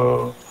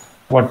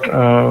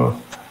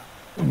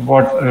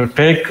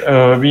take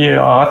we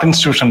art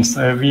institutions,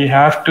 we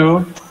have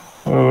to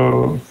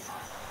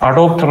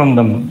adopt from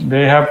them.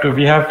 We have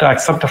to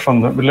accept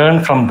from them, learn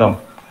from them,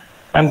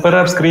 and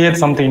perhaps create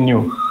something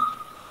new.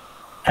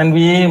 And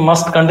we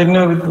must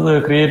continue with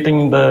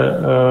creating the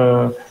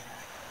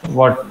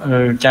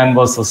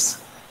canvases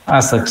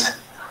as such.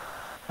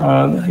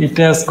 It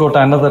has got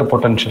another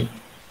potential.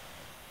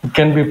 It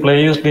can be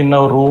placed in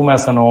our room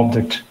as an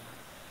object.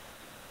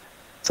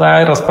 So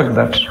I respect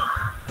that.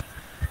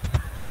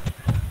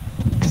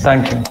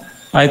 Thank you.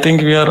 I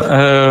think we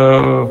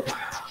are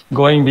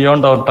going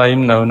beyond our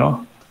time now,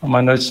 no?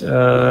 Manoj,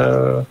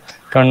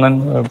 Kannan?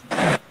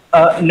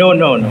 No.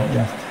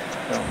 Yeah.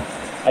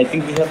 I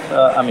think we have,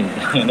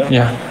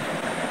 Yeah.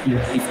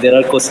 If there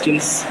are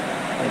questions,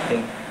 I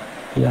think,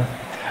 Yeah.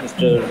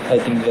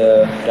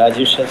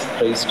 Rajesh has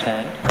raised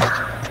hand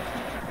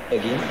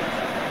again.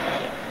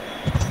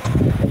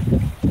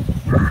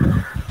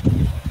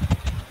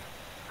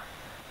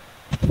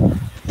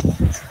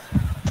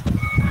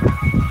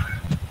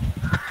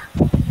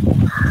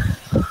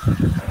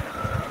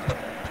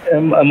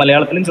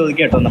 മലയാളത്തിലും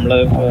ചോദിക്കാം കേട്ടോ. നമ്മൾ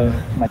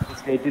മറ്റ്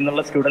സ്റ്റേറ്റിൽ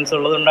നിന്നുള്ള students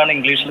ഉള്ളതുകൊണ്ടാണ്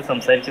ഇംഗ്ലീഷിൽ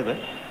സംസാരിച്ചത്.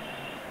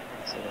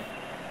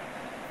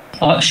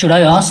 Should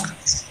I ask?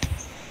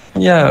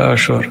 Yeah,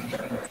 sure.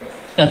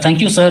 Yeah, thank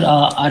you, sir.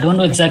 I don't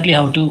know exactly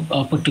how to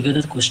put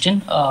together the question.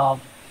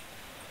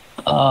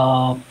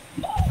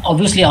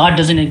 Obviously, art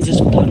doesn't exist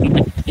without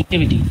human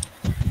activity.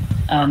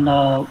 And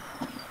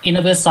in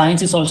a way,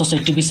 science is also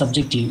said to be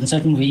subjective. In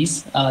certain ways,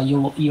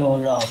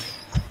 your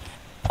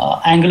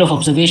angle of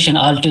observation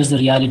alters the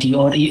reality,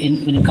 or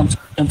when it comes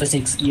to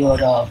physics,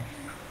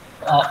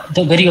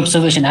 the very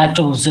observation, act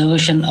of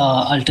observation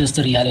alters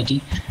the reality.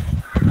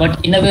 But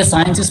in a way,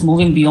 science is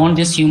moving beyond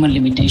this human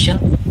limitation.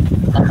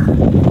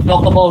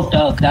 Talk about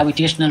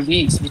gravitational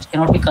waves, which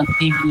cannot be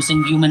conceived using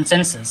human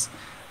senses.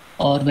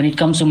 Or when it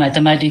comes to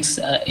mathematics,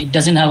 it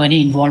doesn't have any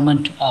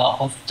involvement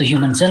of the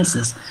human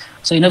senses.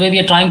 So in a way, we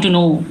are trying to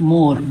know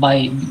more by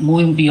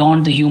moving beyond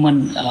the human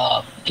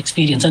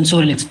experience,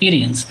 sensorial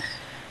experience.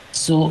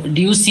 So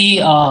do you see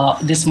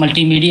this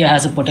multimedia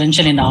has a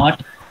potential in art,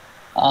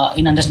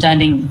 in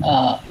understanding,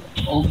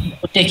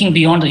 taking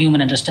beyond the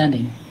human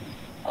understanding?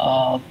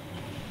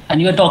 And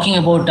you were talking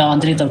about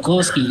Andrei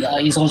Tarkovsky.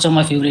 He's also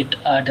my favorite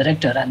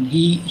director, and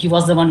he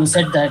was the one who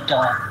said that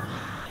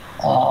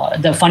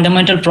the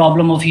fundamental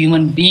problem of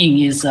human being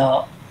is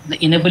the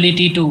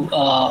inability to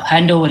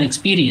hand over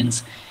experience.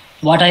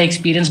 What I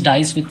experience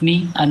dies with me,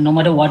 and no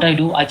matter what I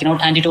do, I cannot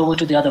hand it over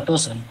to the other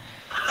person.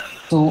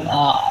 So,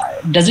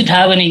 does it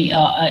have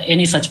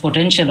any such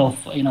potential of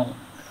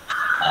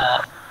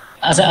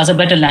as a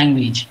better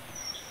language?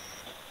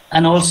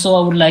 And also,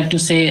 I would like to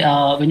say,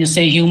 when you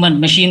say human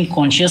machine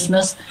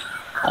consciousness,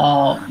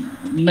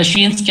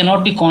 machines cannot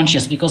be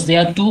conscious because they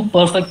are too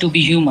perfect to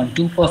be human,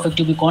 too perfect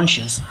to be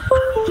conscious.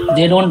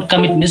 They don't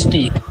commit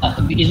mistake.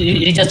 It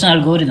is just an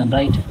algorithm,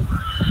 right?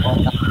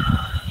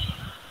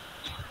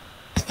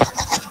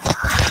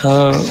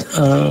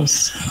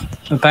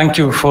 Thank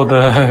you for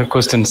the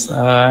questions.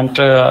 And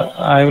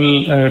I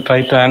will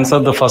try to answer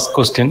the first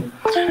question.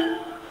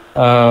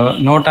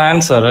 Not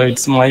answer,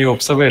 it's my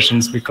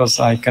observations because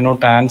I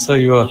cannot answer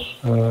your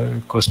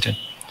question.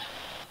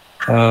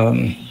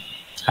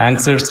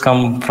 Answers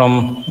come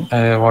from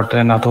what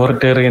an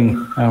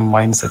authoritarian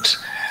mindset.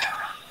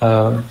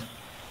 I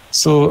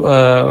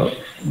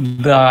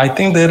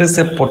think there is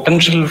a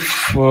potential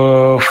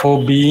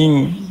for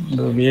being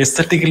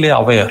aesthetically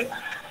aware.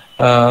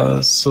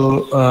 As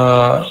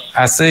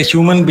a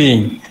human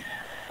being,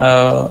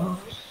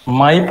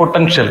 my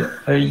potential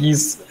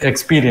is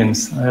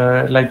experience,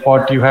 like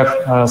what you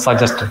have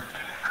suggested.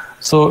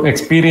 So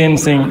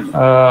experiencing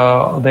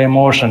the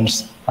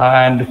emotions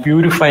and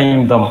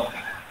purifying them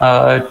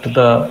to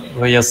the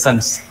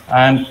essence,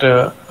 and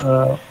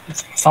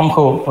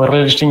somehow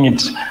relishing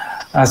it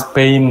as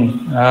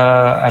pain,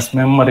 as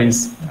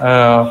memories,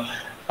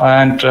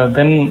 and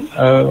then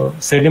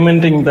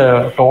sedimenting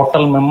the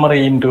total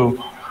memory into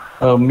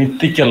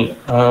mythical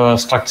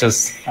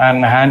structures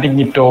and handing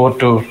it over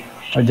to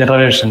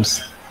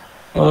generations.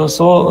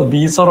 So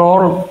these are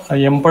all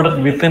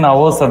embedded within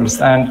ourselves,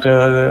 and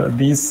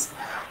these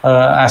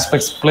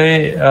aspects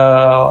play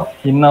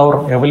in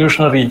our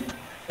evolutionary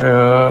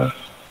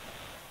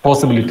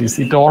possibilities.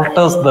 It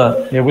alters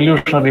the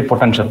evolutionary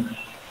potential.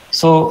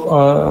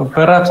 So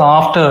perhaps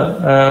after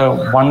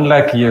 1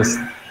 lakh years,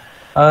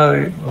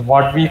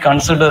 what we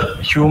consider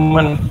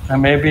human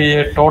may be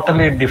a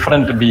totally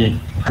different being.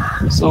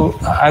 So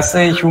as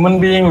a human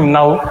being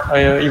now,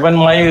 even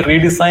my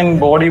redesigned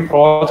body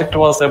project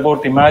was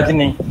about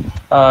imagining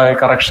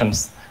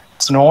corrections.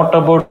 It's not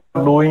about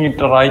doing it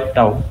right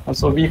now.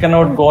 So we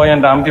cannot go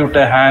and amputate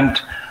a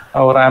hand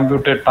or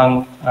amputate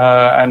tongue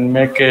and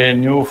make a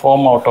new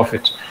form out of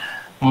it.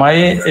 My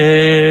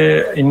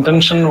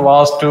intention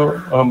was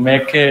to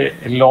make a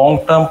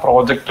long-term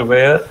project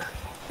where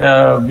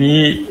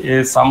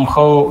we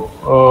somehow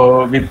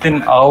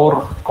within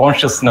our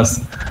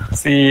consciousness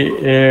see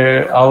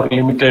our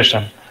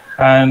limitation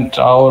and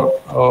our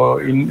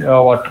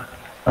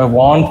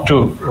want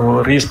to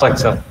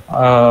restructure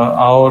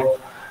our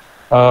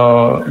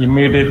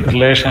immediate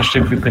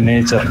relationship with the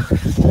nature.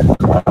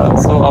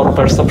 So our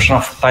perception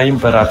of time,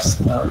 perhaps.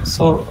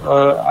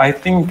 I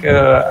think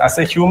as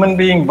a human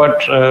being,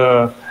 but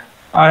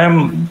I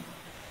am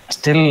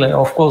still,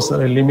 of course,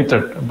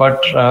 limited.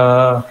 But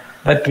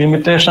that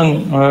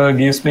limitation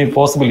gives me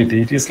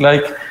possibility. It is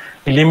like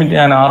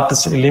an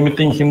artist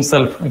limiting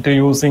himself to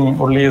using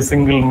only a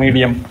single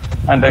medium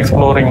and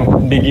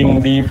exploring,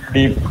 digging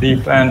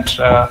deep, and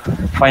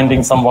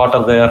finding some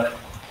water there.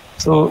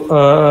 So,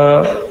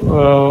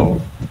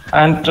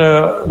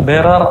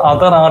 there are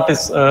other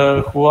artists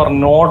who are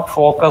not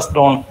focused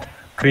on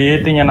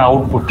creating an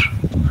output.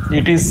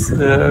 It is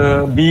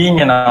being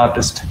an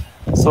artist.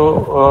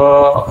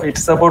 So,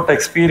 it's about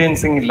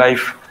experiencing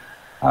life.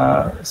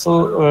 That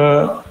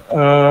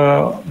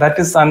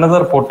is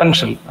another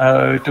potential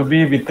to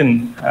be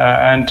within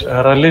and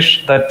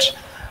relish that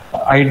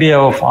idea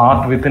of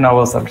art within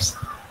ourselves.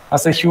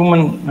 As a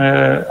human,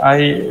 I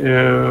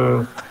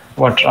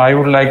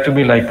would like to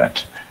be like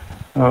that.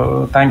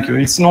 Thank you.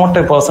 It's not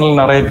a personal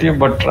narrative,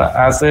 but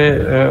as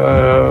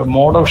a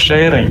mode of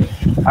sharing,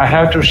 I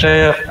have to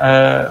share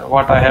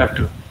what I have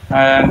to.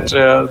 And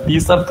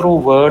these are through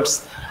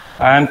words.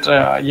 And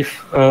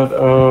if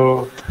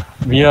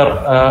we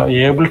are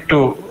able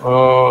to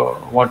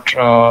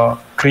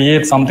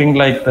create something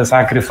like the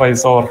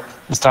sacrifice or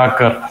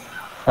Starker,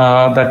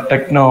 that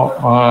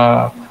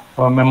techno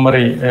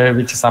memory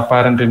which is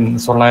apparent in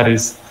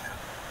Solaris.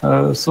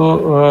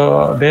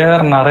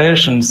 Their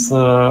narrations,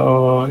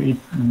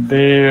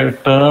 they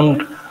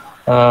turned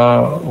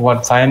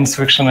what science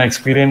fiction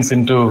experience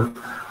into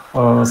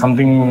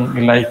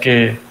something like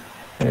a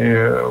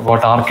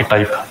what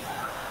archetype.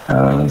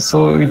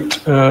 So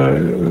it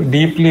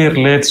deeply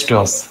relates to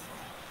us.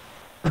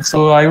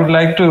 So I would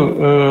like to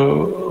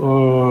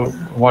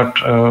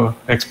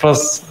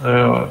express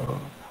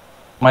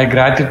my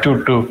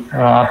gratitude to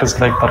artists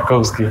like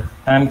Tarkovsky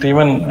and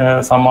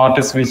even some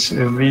artists which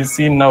we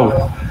see now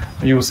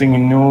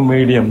using new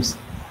media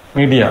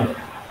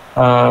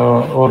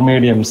or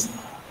mediums.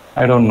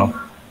 I don't know.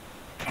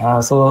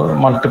 So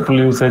multiple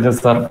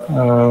usages are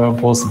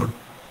possible.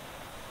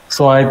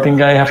 So I think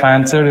I have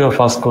answered your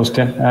first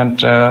question,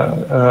 and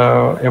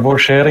about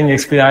sharing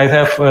experience, I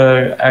have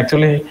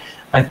actually,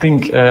 I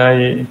think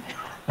I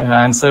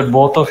answered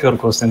both of your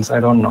questions. I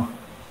don't know.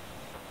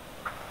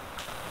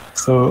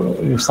 So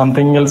if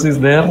something else is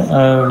there,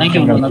 thank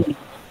you.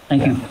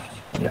 Thank you.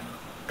 Yeah.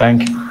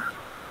 Thank you.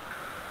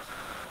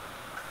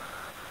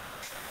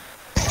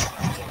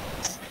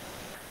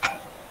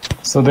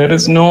 So there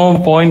is no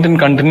point in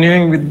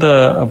continuing with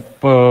the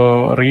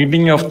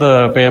reading of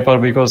the paper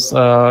because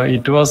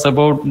it was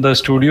about the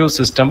studio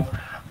system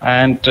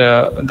and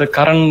the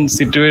current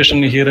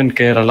situation here in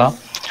Kerala.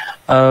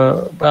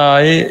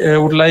 I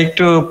would like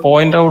to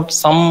point out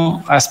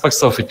some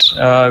aspects of it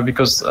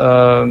because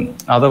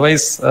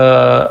otherwise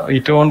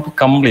it won't be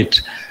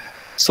complete.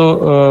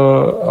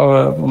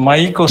 So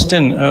my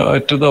question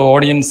to the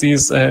audience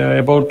is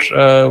about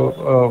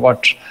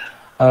what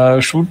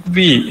should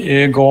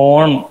we go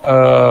on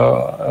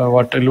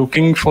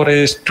looking for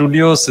a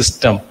studio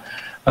system.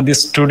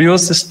 This studio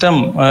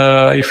system,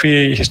 if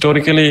we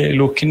historically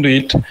look into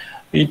it,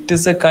 it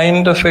is a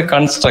kind of a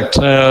construct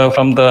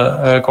from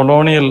the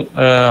colonial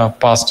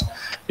past.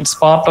 It's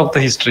part of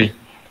the history.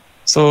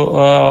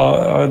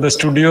 So the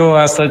studio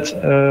as such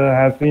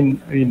has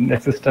been in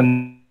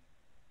existence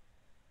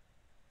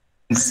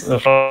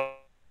from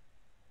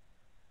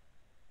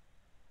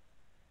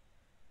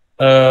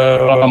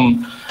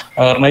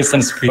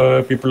Renaissance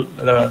people.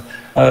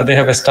 They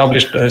have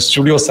established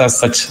studios as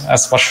such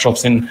as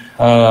workshops in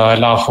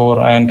Lahore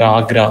and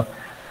Agra.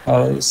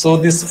 So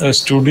this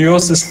studio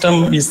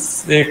system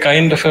is a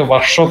kind of a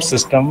workshop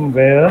system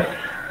where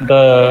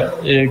the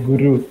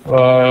guru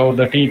or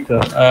the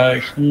teacher,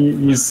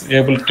 he is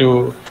able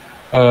to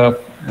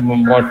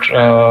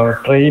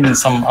train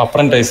some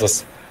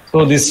apprentices.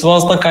 So this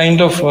was the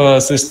kind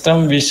of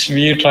system which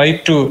we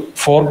tried to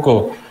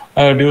forego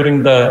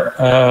during the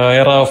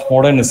era of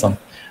modernism.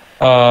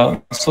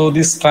 So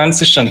this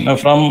transition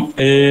from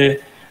a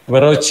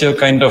Verrocchio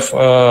kind of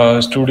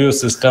studio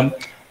system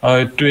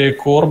to a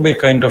Courbet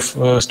kind of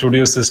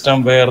studio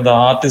system where the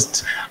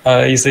artist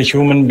is a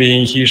human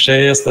being. He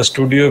shares the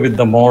studio with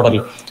the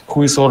model,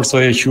 who is also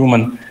a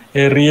human,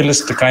 a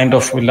realist kind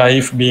of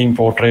life being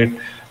portrayed.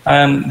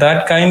 And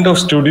that kind of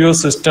studio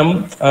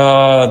system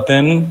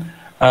then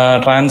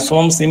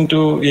transforms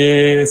into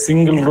a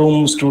single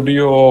room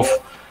studio of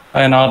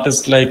an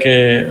artist like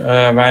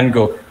a Van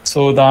Gogh.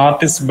 So the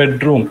artist's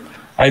bedroom,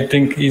 I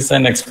think, is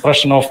an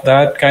expression of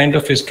that kind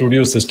of a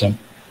studio system,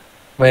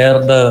 where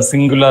the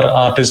singular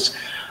artist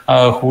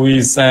who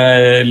is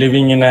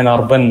living in an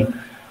urban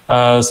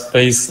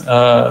space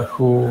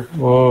who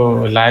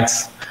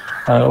lacks,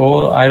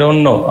 or I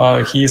don't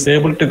know, he is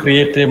able to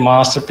create a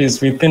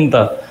masterpiece within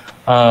the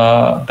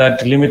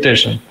that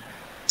limitation.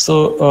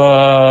 So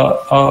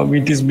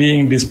it is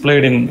being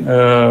displayed in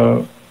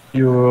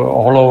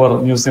all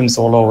over museums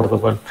all over the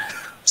world.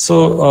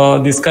 So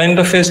this kind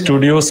of a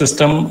studio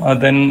system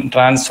then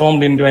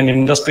transformed into an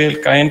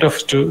industrial kind of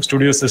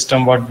studio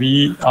system, what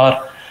we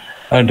are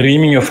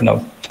dreaming of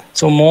now.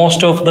 So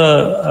most of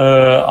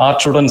the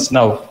art students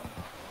now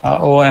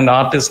and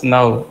artists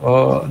now,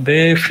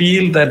 they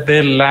feel that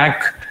they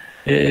lack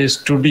a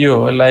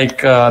studio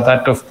like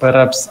that of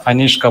perhaps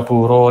Anish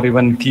Kapoor or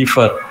even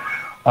Kiefer.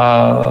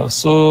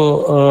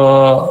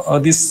 So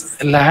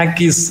this lack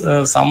is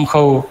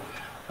somehow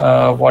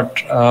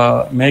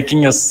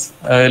making us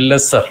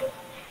lesser.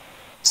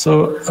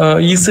 So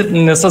is it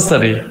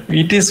necessary?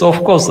 It is,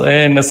 of course,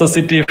 a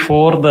necessity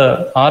for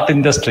the art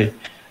industry,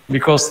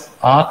 because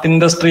art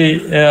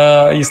industry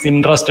is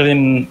interested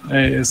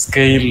in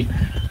scale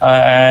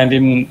and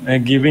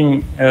in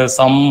giving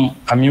some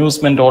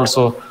amusement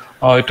also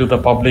to the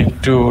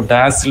public to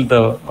dazzle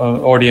the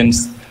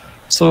audience.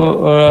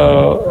 So,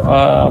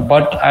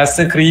 but as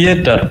a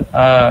creator,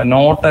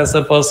 not as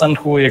a person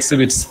who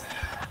exhibits,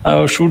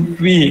 should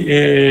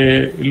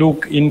we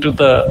look into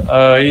the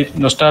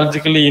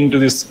nostalgically into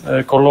this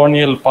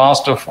colonial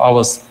past of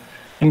ours?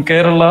 In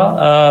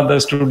Kerala, the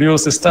studio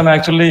system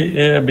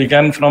actually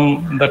began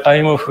from the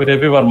time of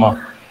Ravi Verma.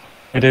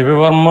 Ravi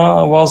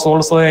Verma was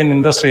also an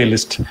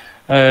industrialist,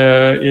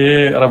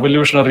 a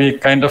revolutionary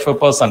kind of a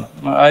person.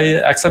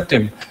 I accept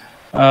him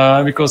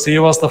because he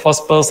was the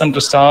first person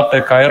to start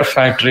a kayar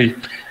factory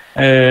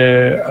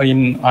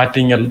in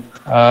Attingal.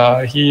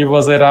 He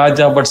was a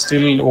Raja but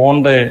still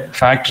owned a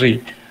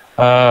factory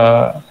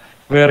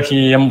where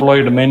he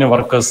employed many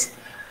workers.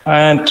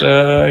 And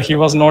he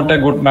was not a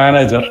good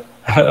manager.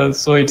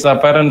 So it's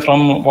apparent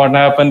from what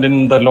happened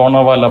in the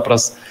Lonavala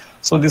press.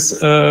 So this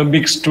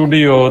big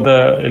studio,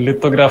 the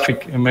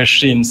lithographic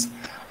machines,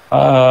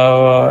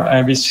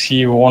 which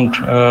he owned.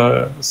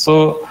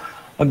 So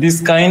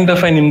this kind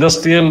of an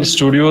industrial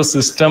studio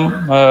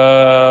system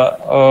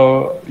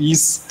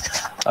is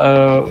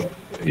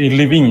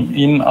living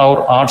in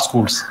our art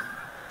schools.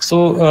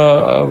 So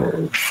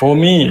for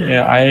me,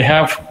 I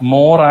have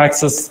more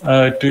access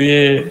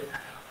to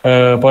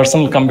a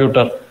personal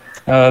computer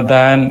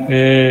than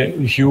a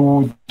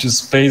huge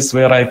space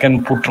where I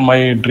can put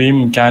my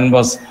dream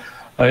canvas,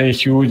 a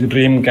huge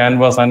dream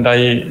canvas, and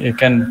I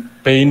can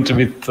paint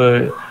with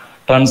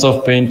tons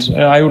of paint.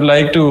 I would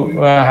like to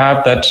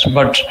have that,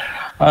 but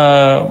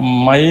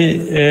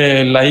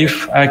my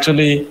life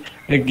actually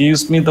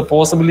gives me the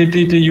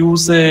possibility to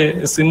use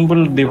a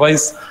simple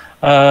device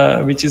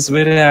which is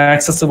very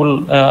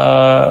accessible,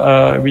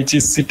 which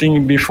is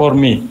sitting before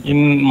me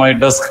in my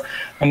desk.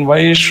 And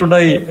why should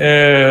I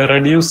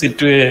reduce it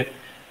to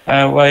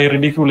why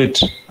ridicule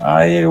it?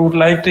 I would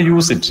like to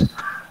use it.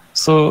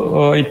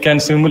 So it can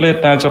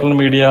simulate natural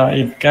media,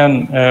 it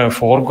can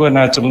forego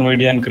natural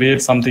media and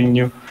create something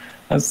new.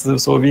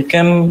 So we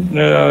can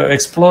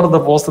explore the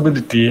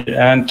possibility,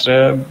 and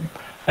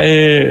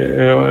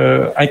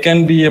I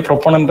can be a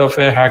proponent of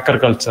a hacker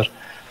culture.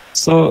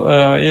 So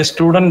a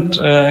student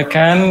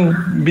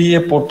can be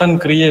a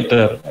potent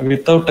creator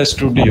without a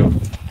studio.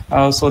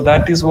 So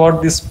that is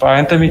what this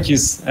pandemic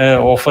is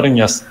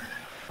offering us.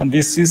 And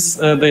this is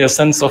the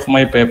essence of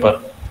my paper.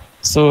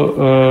 So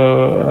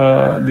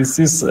this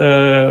is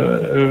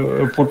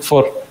put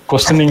for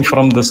questioning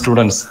from the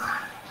students.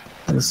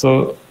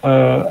 So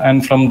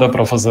and from the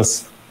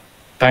professors.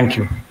 Thank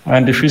you.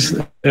 And if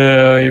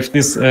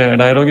this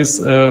dialogue is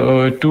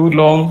too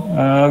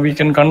long, we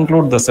can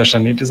conclude the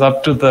session. It is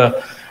up to the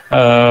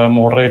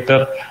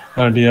moderator,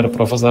 dear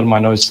Professor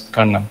Manoj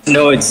Kannan.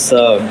 No, it's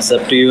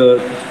up to your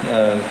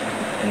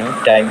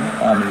time.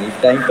 I mean,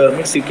 if time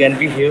permits, you can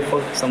be here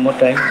for some more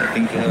time. I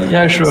think.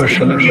 Yeah, sure.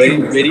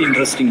 Very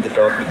interesting the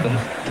talk become.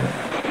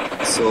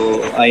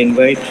 So I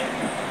invite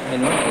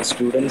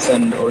students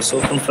and also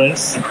from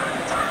friends.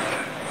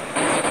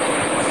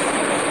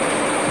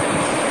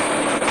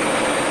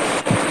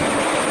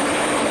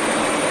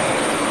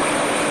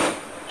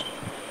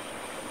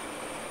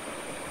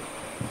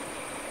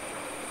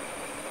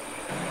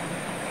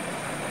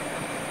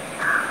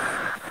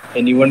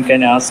 Anyone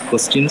can ask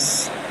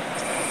questions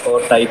or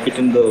type it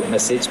in the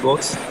message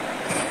box.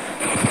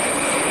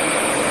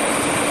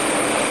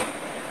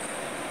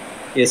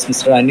 Yes,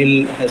 Mr.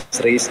 Anil has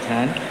raised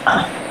hand.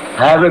 I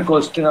have a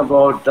question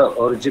about the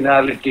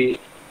originality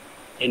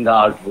in the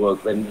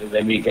artwork when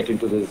we get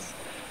into this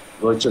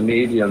virtual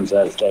mediums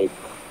as like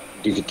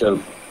digital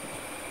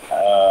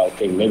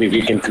thing. Maybe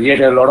we can create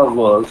a lot of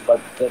works, but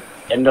at the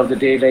end of the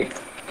day, like,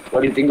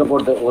 what do you think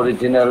about the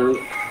original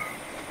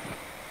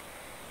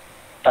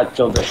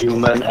touch of the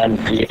human and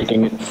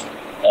creating its,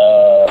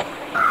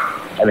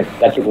 I mean,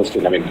 that's the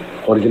question. I mean,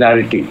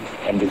 originality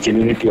and the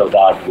genuinity of the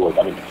artwork.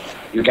 I mean,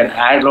 you can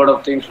add a lot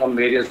of things from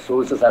various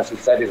sources, as you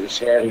said, is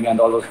sharing and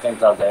all those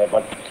things are there,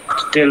 but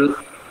still,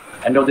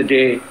 end of the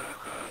day,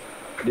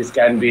 this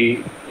can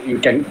be, you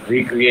can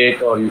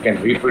recreate or you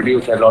can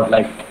reproduce a lot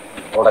like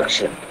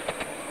production.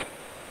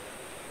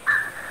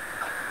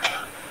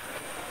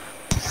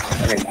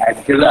 I mean,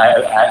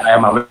 I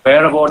am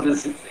aware about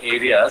these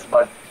areas,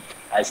 but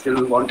I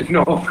still want to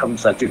know from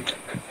Sajith.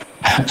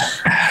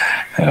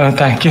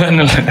 Thank you,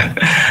 Anil.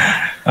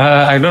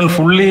 I don't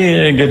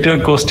fully get your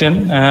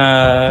question,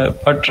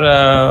 but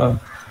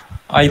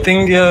I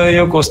think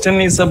your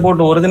question is about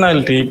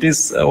originality. It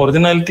is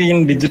originality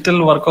in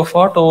digital work of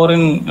art or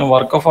in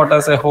work of art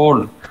as a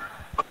whole?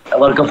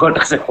 Work of art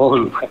as a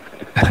whole.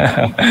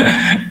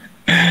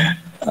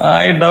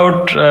 I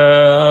doubt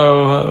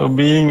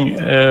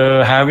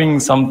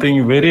having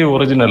something very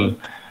original.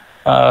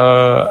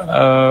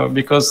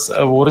 Because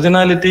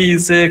originality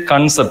is a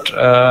concept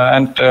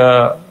and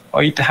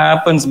it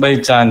happens by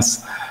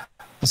chance.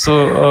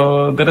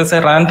 So there is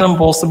a random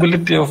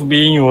possibility of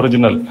being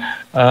original.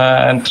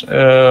 And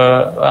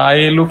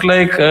I look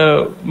like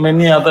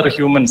many other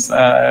humans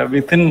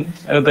within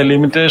the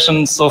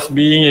limitations of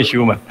being a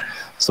human.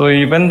 So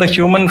even the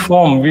human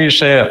form we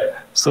share.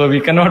 So we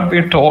cannot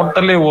be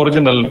totally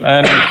original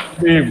and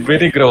be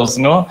very gross,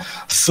 no?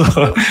 So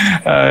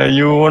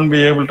you won't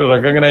be able to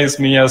recognize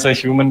me as a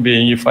human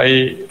being if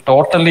I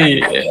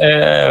totally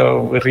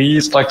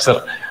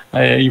restructure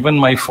even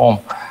my form.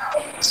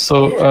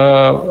 So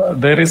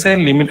there is a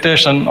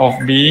limitation of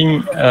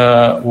being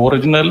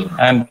original,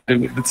 and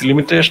this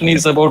limitation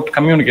is about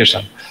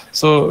communication.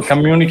 So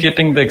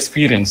communicating the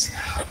experience.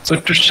 So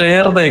to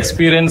share the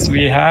experience,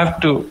 we have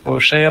to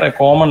share a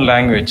common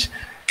language.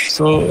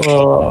 So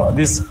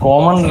this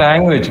common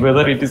language,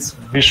 whether it is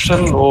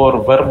visual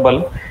or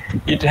verbal,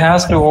 it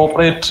has to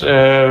operate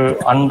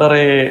under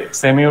a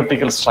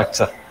semiotical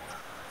structure.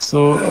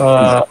 So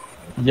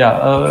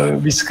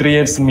which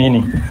creates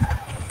meaning.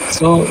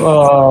 So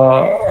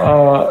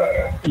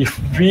if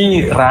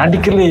we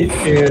radically,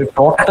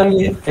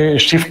 totally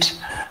shift,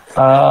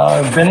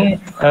 then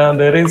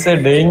there is a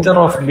danger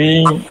of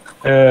being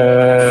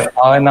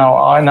an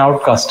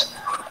outcast.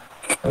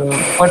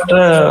 But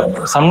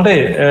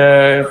someday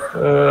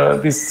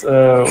this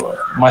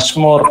much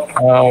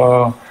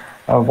more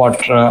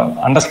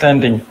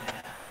understanding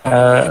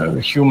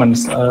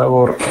humans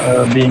or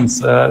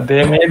beings,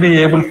 they may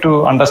be able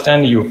to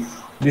understand you.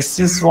 This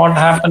is what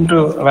happened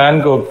to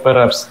Van Gogh,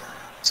 perhaps.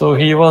 So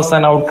he was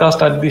an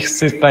outcast at this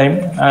time,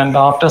 and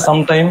after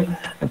some time,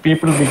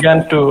 people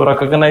began to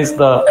recognize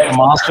the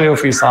mastery of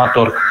his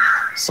artwork.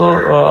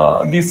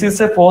 So this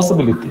is a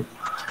possibility.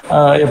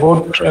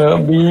 About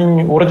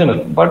being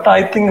original, but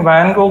I think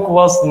Van Gogh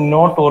was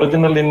not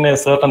original in a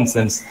certain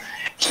sense.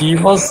 He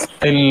was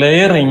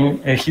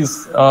layering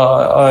his,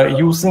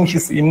 using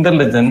his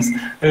intelligence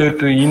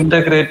to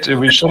integrate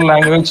visual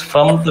language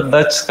from the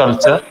Dutch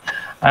culture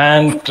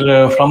and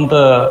from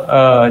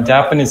the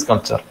Japanese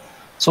culture.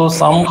 So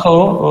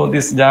somehow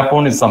this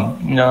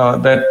Japonism,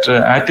 that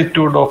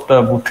attitude of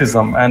the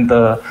Buddhism and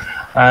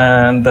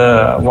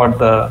what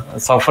the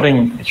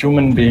suffering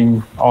human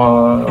being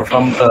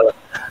from the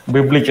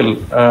biblical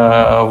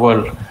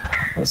world.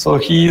 So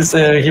he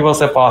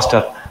was a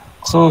pastor.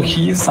 So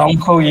he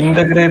somehow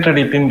integrated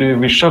it into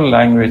visual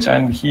language,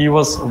 and he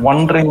was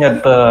wondering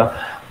at the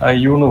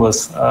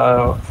universe.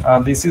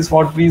 This is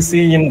what we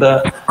see in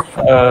the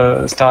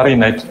Starry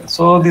Night.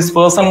 So this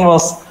person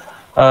was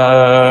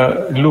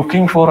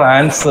looking for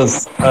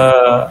answers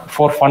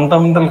for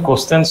fundamental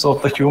questions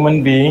of the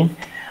human being,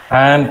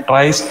 and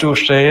tries to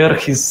share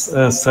his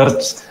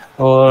search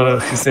or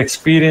his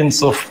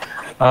experience of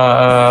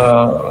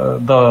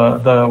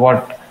the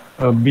what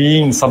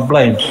being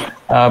sublime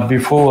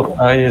before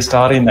a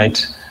starry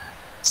night.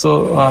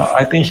 So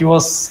I think he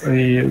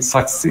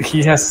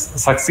has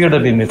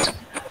succeeded in it.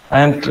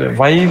 And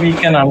why we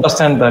can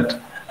understand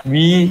that,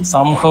 we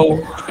somehow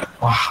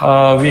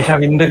we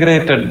have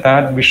integrated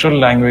that visual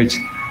language,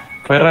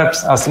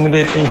 perhaps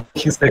assimilating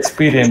his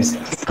experience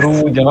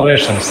through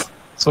generations.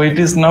 So it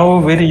is now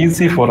very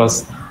easy for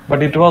us,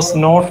 but it was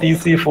not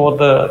easy for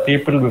the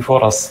people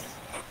before us.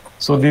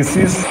 So this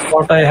is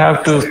what I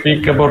have to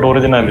speak about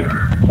originality.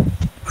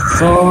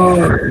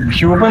 So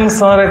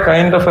humans are a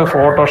kind of a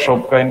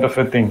Photoshop kind of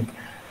a thing.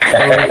 So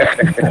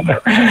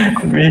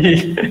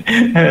we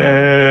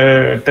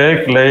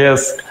take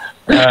layers,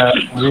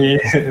 we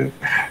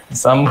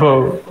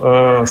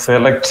somehow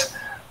select,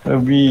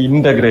 we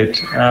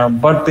integrate.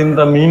 But in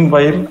the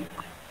meanwhile,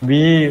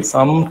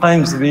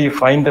 sometimes we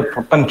find a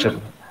potential,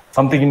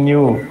 something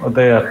new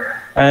there.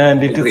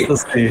 And it is the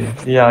seed.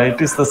 Yeah,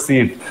 it is the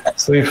seed.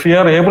 So if we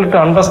are able to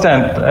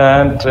understand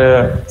and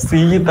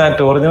see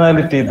that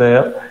originality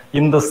there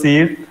in the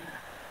seed,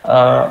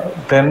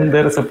 then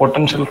there is a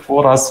potential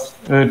for us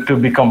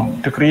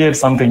to create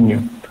something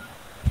new.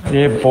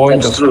 A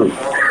point. That's true.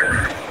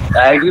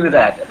 I agree with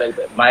that.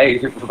 Why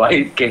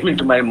it came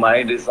into my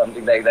mind is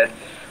something like that.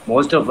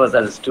 Most of us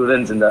as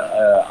students in the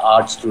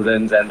art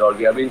students and all,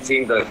 we have been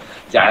seeing the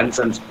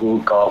Janssen's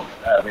book of,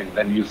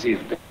 when you see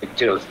the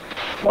pictures,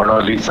 Mona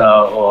Lisa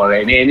or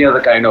any other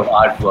kind of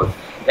artwork.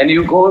 Then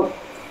you go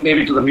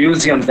maybe to the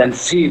museums and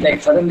see,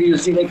 like suddenly you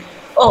see like,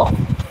 oh,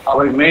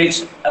 our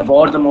image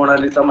about the Mona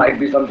Lisa might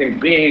be something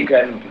big,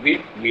 and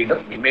we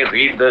may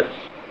read the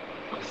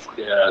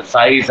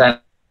size and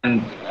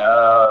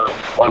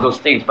all those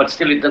things, but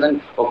still it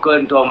doesn't occur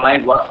into our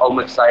mind how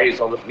much size,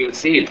 or we'll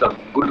see it's a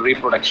good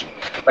reproduction.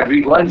 But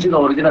we go and see the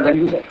original, then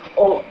you say,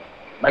 oh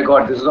my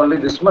God, this is only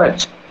this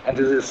much, and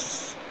this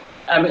is,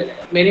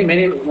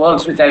 many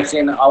works which I've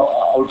seen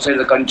outside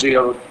the country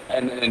or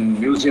in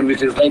museum,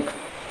 which is like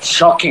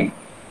shocking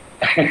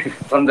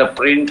from the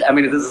print.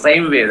 It is the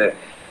same way that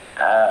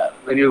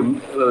when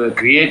you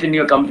create in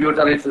your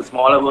computer, it's a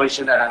smaller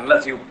version, and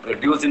unless you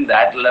produce in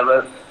that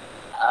level,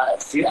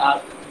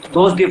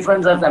 those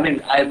differences,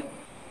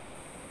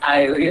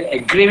 I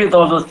agree with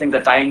all those things, the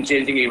time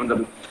changing, even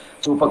the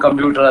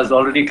supercomputer has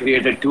already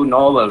created 2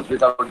 novels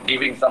without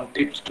giving some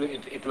tips to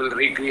it. It will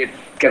recreate,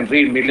 can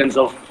read millions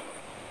of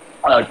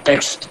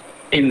text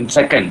in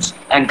seconds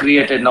and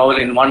create a novel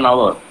in 1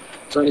 hour.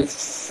 So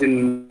it's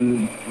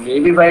in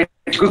maybe by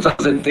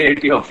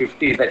 2030 or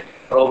 50 that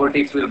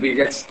robotics will be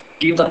just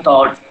give the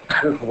thought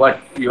what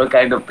your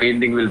kind of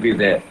painting will be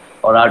there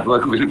or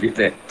artwork will be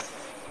there.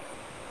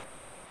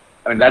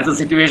 That's the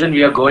situation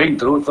we are going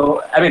through.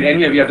 So,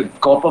 anyway, we have to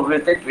cope up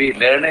with it. We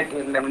learn it.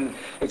 And,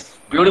 it's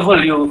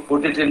beautiful you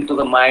put it into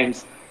the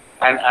minds.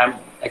 And I'm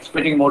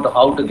expecting more to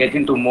how to get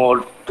into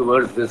more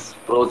towards this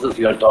process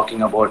you are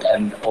talking about.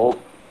 And hope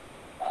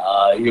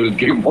you will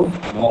give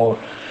more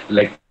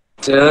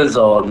lectures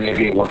or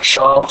maybe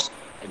workshops.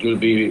 It will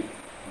be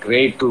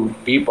great to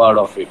be part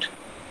of it.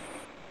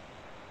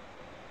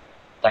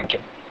 Thank you.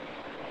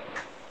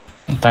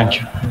 Thank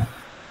you.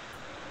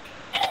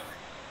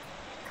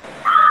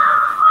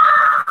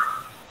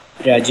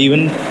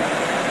 Rajivan?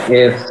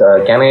 Yes,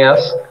 can I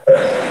ask?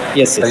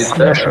 Yes.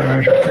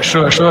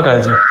 Sure,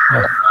 Rajiv.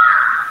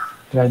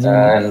 Yeah.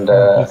 And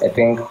I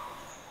think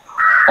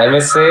I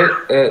must say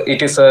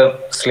it is a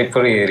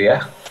slippery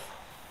area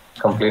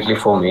completely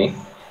for me.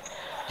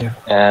 Yeah.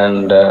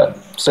 And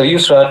so you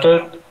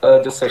started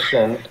the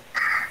session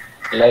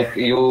like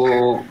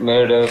you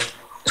made a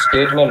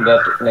statement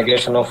that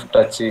negation of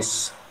touch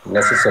is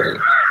necessary.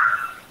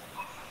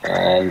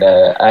 And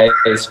I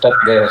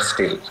stuck there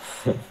still.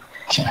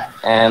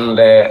 And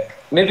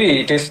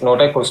maybe it is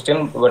not a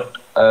question, but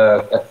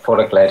for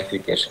a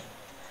clarification.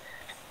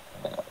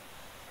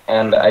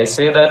 And I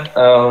say that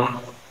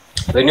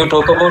when you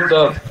talk about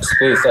the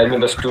space,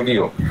 the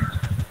studio,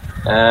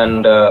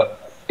 and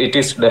it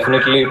is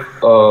definitely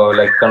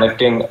like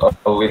connecting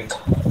with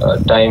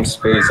time,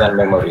 space, and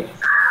memory.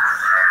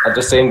 At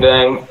the same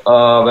time,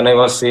 when I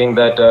was seeing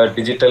that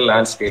digital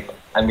landscape,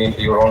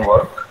 your own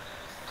work,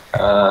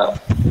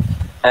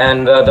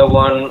 and the other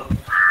one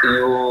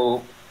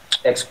you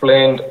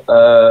explained,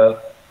 I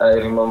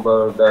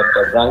remember that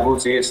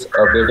Brangus is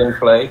a building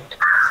flight,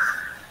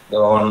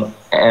 the one,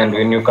 and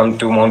when you come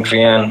to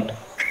Mondrian,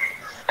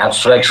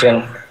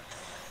 abstraction.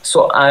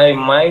 So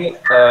my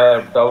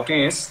doubt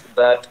is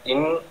that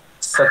in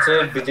such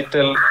a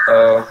digital,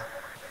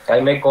 I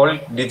may call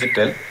it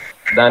digital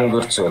than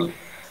virtual.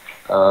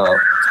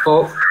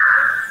 So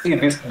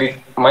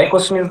my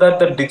question is that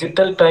the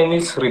digital time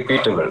is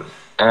repeatable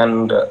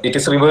and it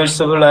is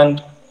reversible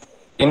and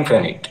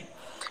infinite.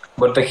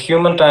 But the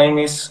human time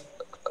is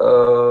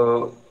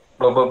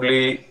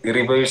probably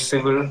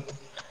irreversible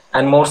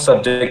and more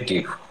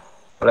subjective,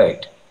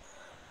 right?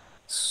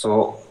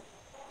 So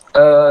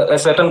a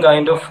certain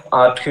kind of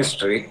art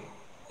history,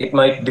 it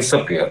might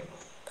disappear,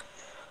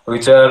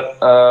 which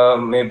are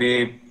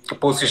maybe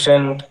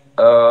positioned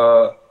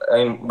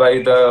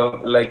by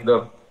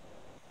the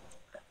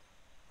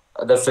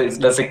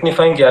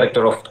signifying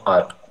character of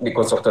art.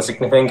 Because of the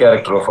signifying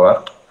character of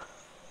art,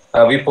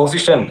 we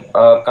positioned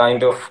a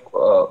kind of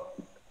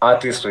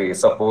art history.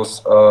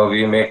 Suppose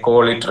we may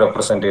call it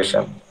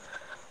representation.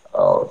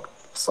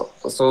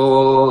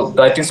 So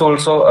that is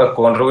also a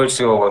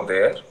controversy over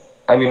there.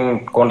 I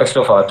mean, context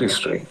of art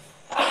history.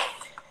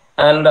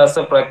 And as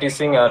a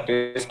practicing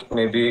artist,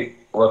 maybe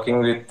working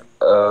with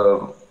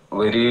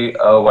very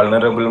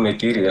vulnerable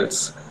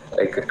materials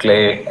like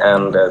clay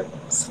and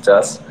such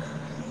as,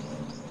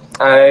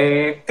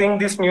 I think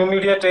this new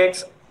media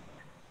takes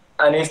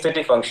an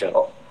aesthetic function,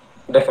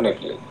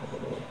 definitely.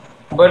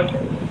 But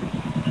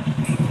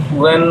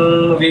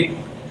when we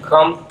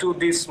come to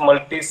these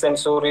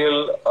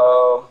multi-sensorial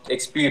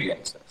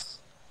experiences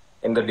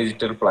in the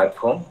digital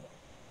platform,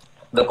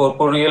 the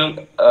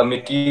corporeal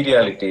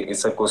materiality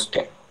is a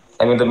question.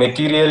 I mean, the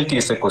materiality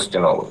is a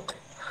question over there.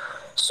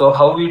 So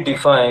how we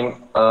define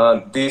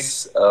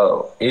this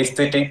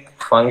aesthetic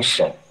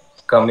function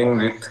coming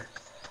with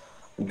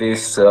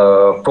this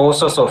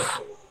process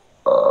of,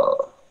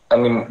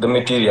 the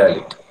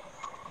materiality.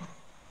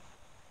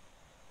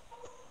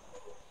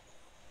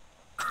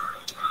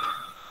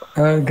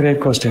 Great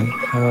question.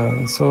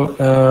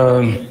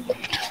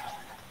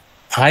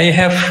 I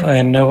have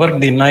never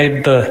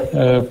denied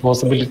the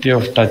possibility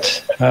of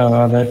touch.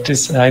 That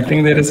is, I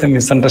think there is a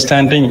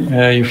misunderstanding.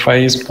 If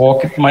I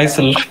spoke it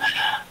myself,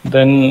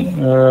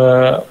 then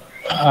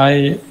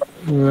I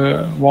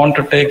want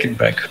to take it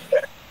back.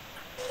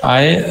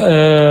 I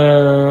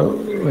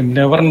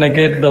never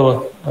negate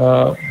the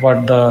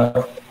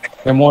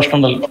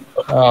emotional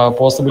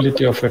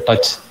possibility of a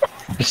touch.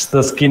 It's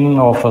the skin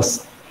of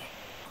us.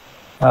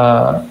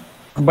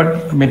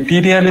 But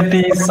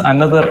materiality is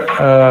another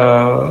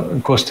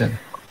question.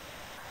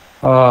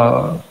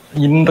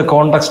 In the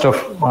context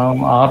of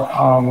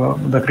art,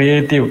 the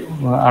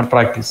creative art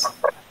practice.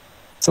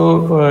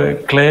 So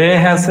clay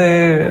has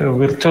a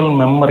virtual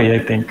memory, I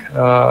think.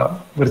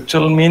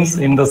 Virtual means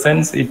in the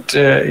sense it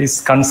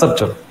is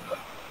conceptual.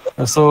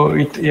 So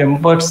it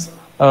embeds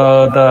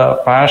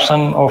the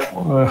passion of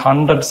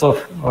hundreds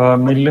of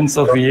millions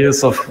of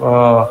years of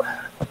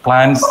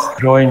plants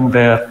growing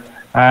there,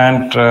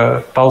 and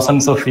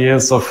thousands of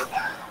years of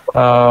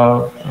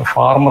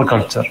farmer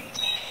culture.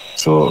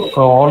 So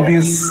all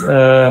these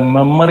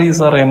memories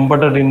are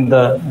embedded in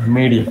the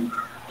medium.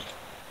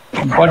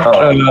 But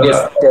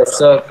yes,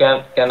 sir.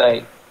 Can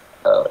I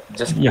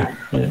just? Yeah,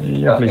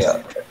 please.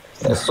 Yeah.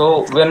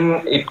 So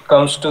when it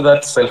comes to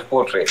that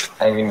self-portrait,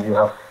 I mean, you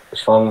have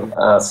shown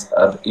us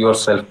your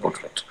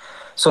self-portrait.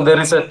 So there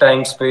is a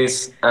time,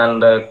 space,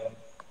 and a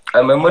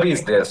memory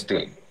is there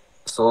still.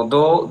 So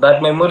though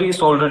that memory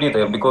is already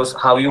there, because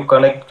how you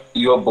connect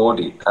your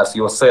body as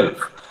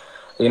yourself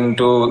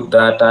into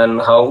that,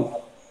 and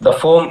how the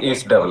form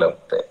is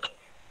developed there.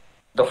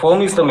 The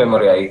form is the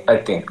memory, I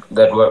think,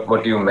 that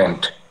what you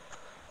meant.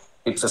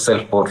 It's a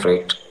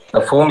self-portrait.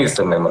 The form is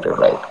the memory,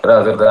 right,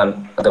 rather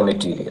than the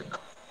material.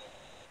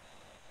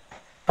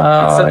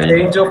 It's a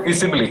change of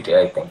visibility,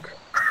 I think.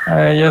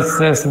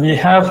 Yes. We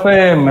have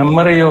a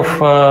memory of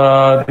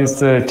these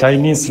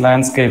Chinese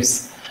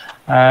landscapes,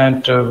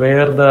 and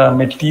where the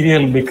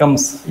material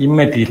becomes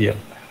immaterial.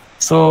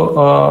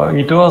 So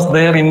it was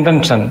their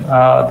intention,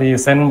 the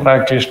Zen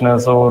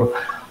practitioners or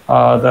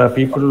the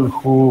people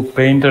who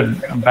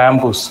painted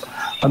bamboos.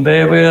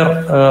 They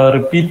were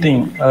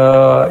repeating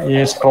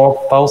a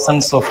stroke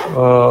thousands of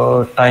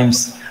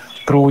times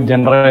through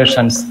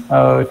generations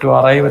to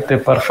arrive at a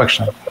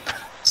perfection.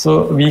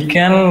 So we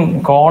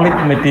can call it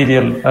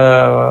material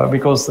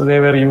because they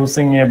were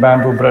using a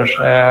bamboo brush,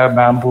 a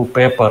bamboo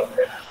paper.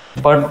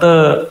 But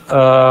the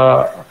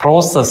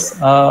process,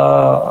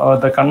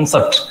 the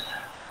concept,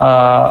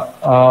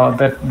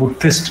 that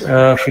Buddhist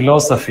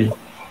philosophy,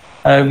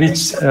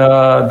 which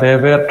they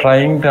were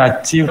trying to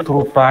achieve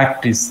through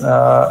practice,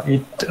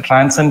 it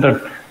transcended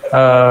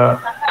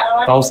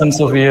thousands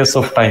of years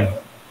of time.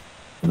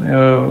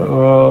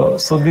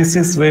 So this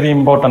is very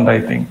important,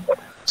 I think.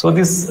 So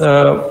this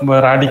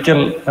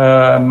radical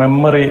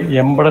memory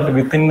embedded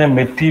within a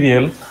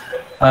material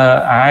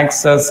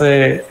acts as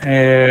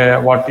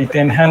what it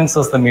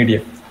enhances the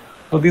medium.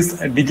 So this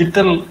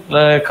digital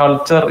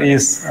culture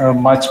is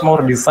much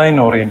more design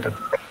oriented.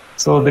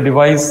 So the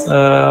device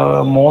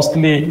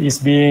mostly is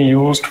being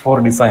used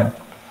for design.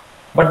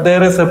 But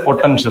there is a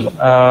potential.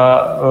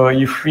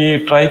 If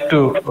we try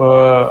to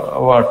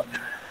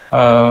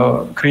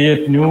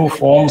create new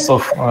forms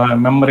of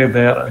memory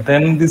there,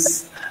 then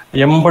this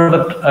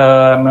embedded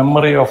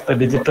memory of the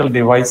digital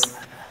device,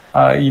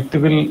 it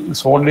will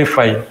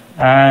solidify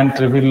and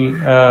will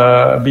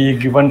be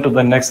given to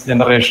the next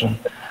generation.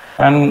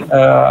 And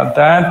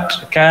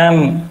that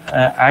can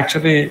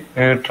actually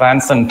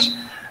transcend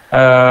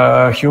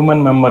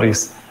human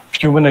memories,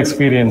 human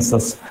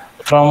experiences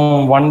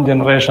from one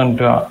generation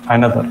to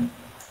another.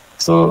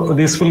 So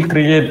this will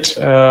create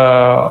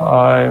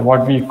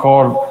what we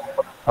call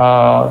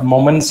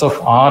moments of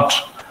art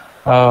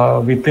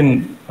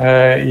within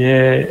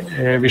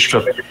a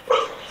visual.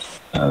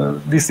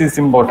 This is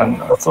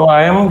important. So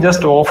I am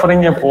just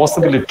offering a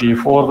possibility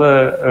for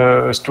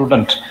the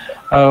student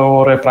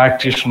or a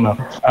practitioner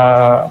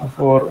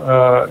for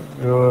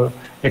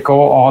a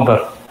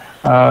co-author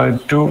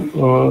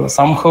to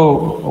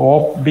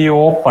somehow be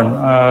open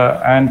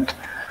and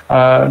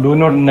do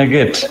not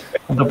negate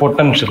the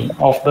potential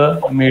of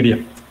the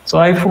medium. So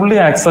I fully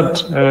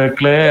accept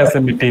clay as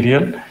a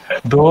material,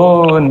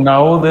 though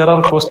now there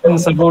are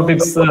questions about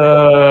its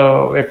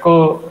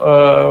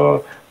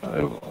eco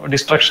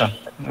destruction,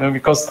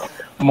 because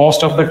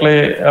most of the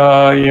clay,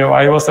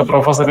 I was a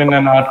professor in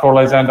an art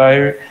college,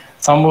 and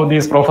some of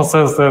these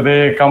professors,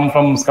 they come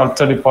from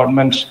sculpture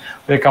department.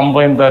 They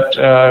complain that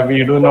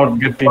we do not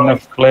get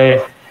enough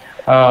clay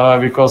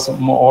because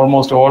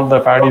almost all the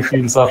paddy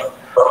fields are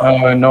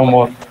no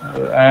more.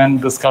 And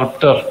the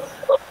sculptor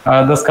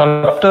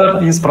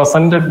is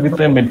presented with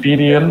a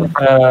material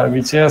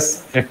which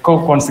has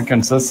eco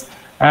consequences.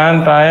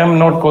 And I am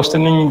not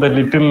questioning the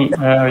little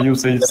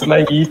usage. It's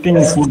like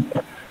eating food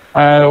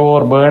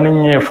or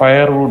burning a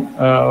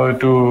firewood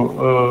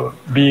to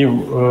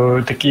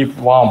keep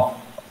warm.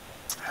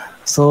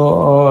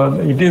 So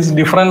it is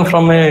different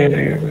from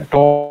a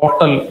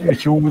total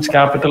huge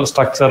capital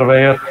structure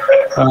where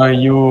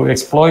you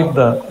exploit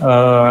the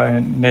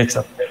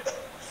nature.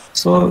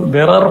 So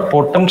there are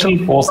potential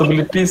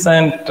possibilities,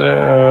 and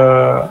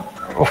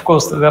of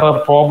course there are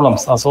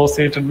problems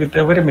associated with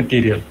every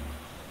material.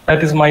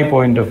 That is my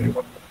point of view.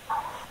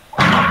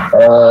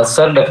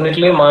 Sir,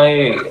 definitely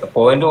my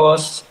point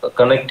was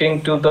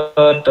connecting to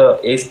that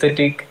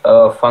aesthetic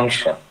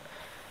function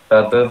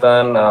rather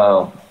than,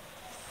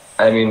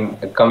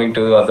 coming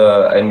to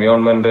the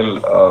environmental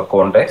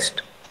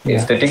context. Yeah.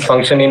 Aesthetic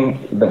function in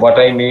what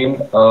I mean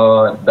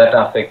that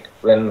affect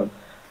when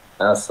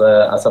as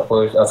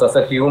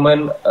a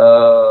human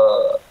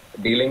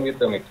dealing with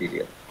the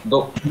material.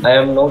 Though I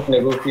am not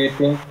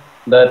negotiating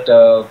that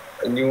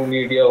new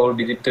media or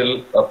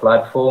digital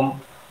platform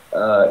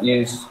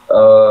is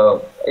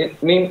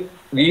it mean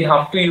we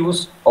have to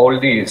use all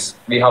these.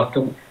 We have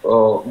to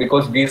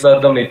because these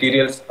are the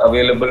materials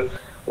available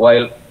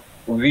while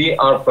we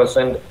are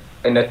present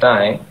in a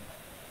time.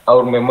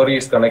 Our memory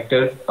is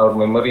connected. Our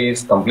memory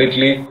is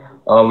completely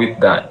with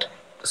that.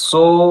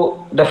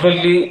 So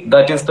definitely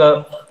that is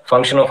the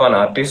function of an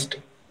artist,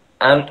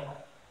 and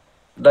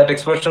that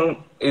expression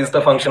is the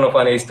function of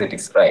an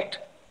aesthetics, right?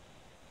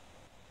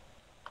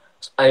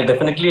 I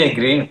definitely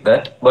agree with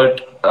that,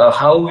 but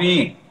how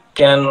we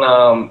can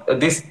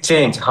this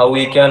change, how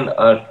we can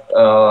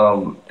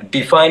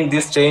define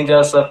this change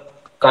as a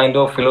kind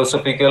of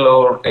philosophical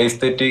or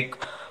aesthetic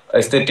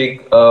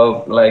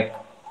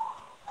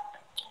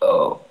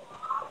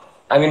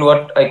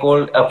what I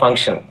call a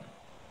function.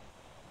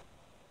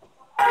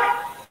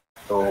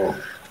 So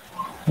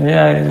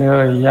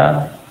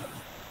yeah.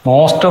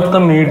 Most of the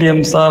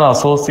mediums are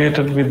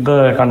associated with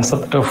the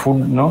concept of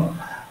food, no?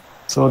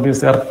 So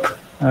this earth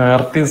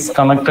is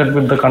connected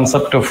with the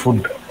concept of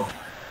food.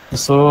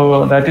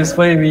 So that is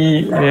why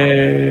we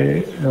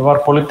were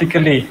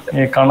politically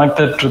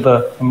connected to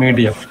the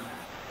medium.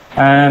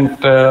 And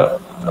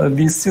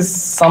this is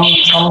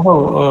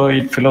somehow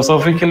it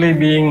philosophically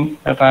being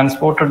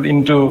transported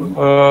into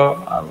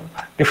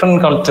different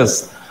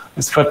cultures.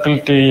 This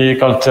fertility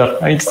culture.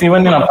 It's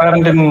even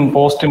apparent in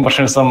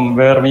post-impressionism,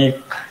 where we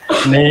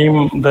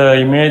name the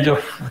image of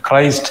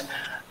Christ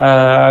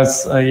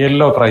as a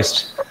yellow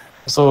Christ.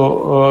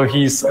 So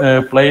he's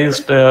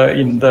placed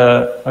in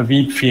the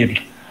wheat field,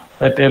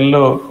 that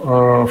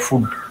yellow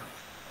food.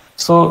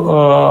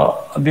 So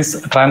this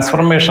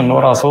transformation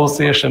or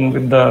association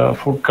with the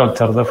food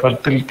culture, the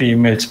fertility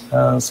image,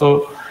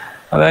 so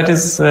that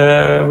is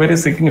very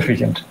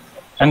significant.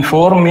 And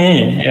for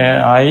me,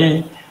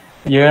 I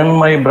earn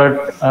my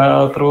bread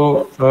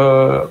through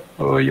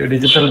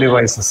digital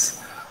devices.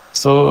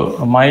 So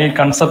my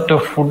concept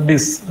of food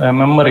is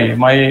memory.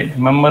 My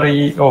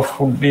memory of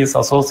food is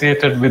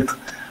associated with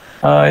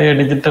a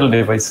digital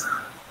device.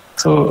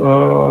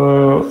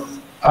 So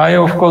I,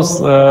 of course,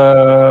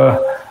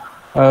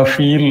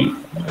 feel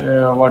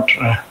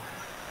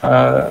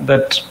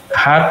that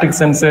haptic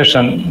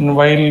sensation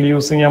while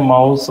using a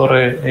mouse or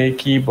a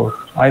keyboard.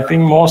 I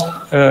think most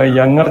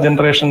younger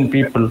generation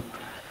people,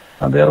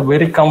 they are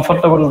very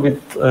comfortable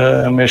with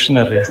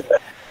machinery,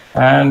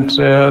 and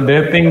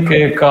they think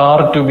a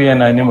car to be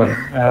an animal.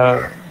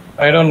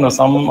 I don't know,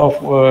 some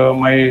of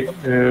my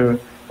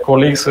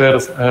colleagues were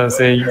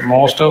saying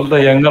most of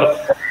the younger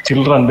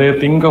children, they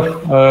think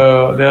of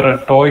their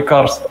toy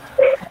cars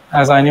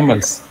as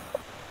animals.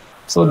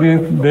 So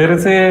there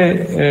is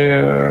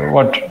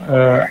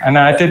an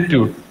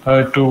attitude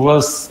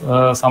towards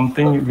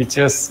something which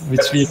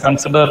we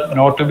consider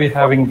not to be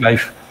having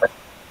life.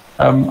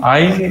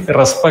 I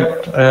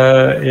respect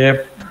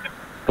a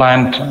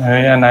plant,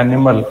 an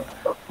animal,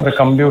 a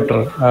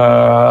computer,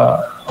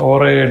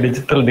 or a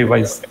digital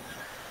device.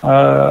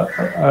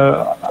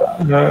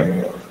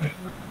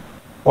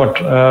 What?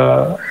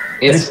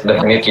 Yes,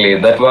 definitely.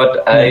 That's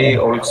what I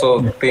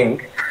also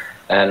think.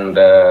 And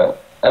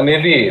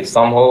maybe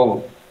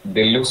somehow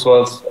Deluxe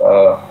was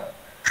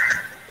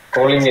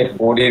calling it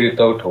body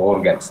without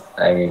organs.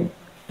 I mean,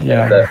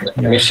 the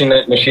machine.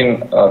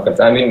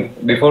 I mean,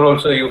 before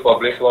also you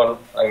published one.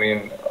 I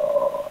mean,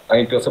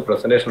 it was a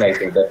presentation. I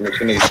think that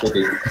machine is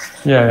studied.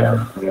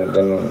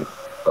 In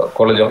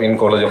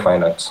College of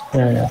Fine Arts.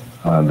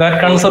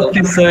 That concept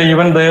is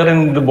even there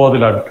in the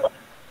Bodilad.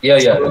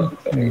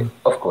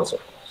 Of course.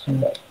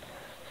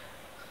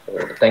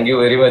 Thank you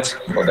very much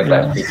for the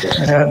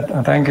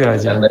clarification. Thank you,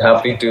 Raja. I'm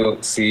happy to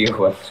see you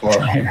once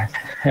more.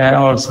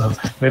 I'm also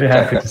very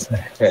happy to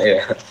say.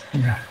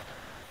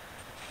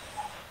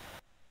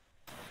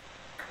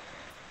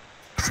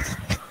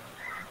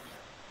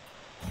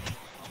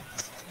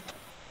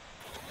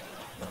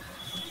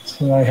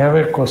 So I have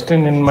a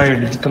question in my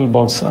digital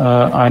box.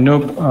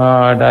 Anup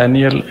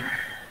Daniel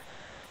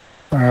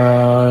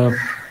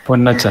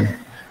Ponnachan.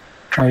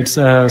 It's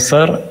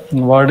sir,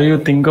 what do you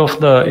think of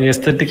the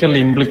aesthetical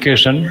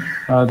implication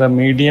the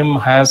medium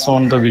has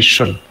on the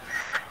visual?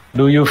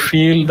 Do you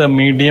feel the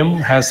medium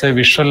has a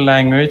visual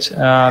language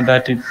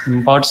that it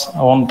imparts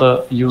on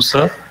the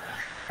user,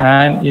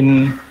 and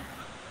in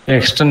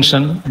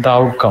extension, the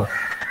outcome?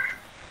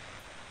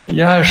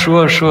 Yeah,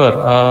 sure.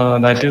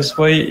 That is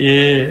why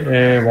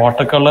a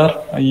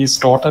watercolor is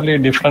totally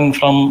different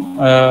from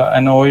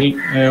an oil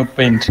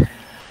paint.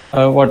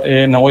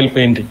 An oil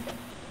painting.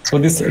 So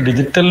this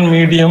digital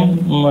medium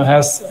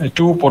has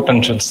two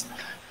potentials.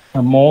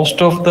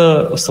 Most of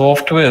the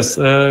softwares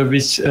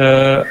which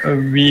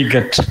we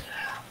get,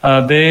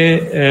 they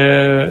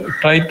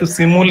try to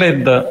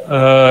simulate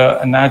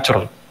the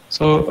natural.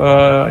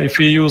 So if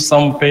you use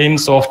some paint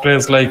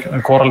softwares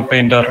like Coral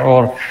Painter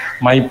or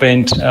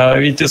MyPaint,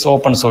 which is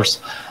open source.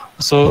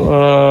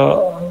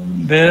 So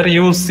there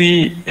you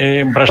see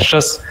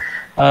brushes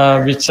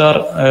which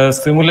are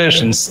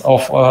simulations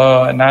of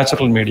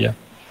natural media.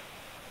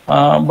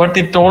 But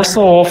it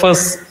also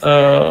offers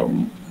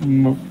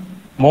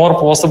more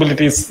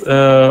possibilities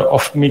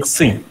of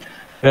mixing.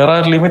 There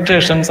are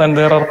limitations and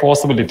there are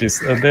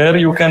possibilities. There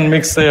you can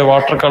mix a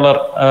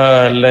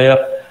watercolor layer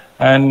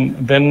and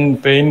then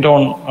paint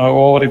on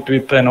over it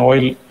with an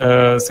oil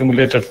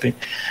simulated thing.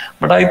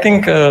 But I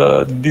think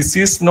this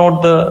is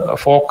not the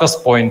focus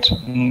point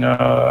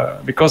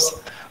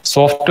because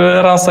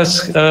software as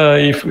such,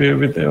 if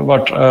with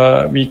what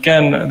we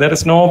can, there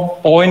is no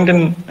point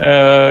in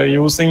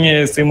using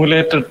a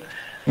simulated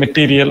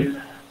material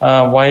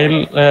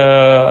while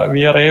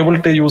we are able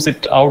to use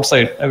it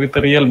outside with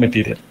the real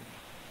material.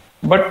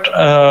 But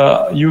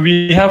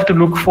we have to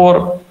look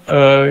for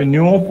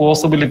new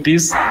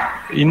possibilities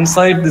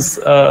inside this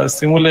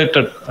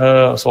simulated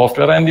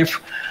software, and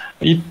if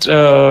it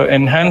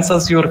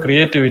enhances your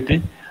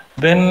creativity,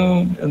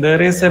 then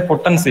there is a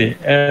potency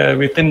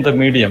within the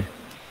medium,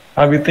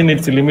 within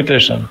its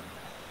limitation.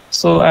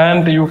 So,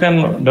 and you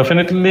can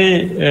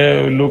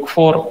definitely look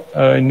for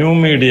new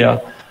media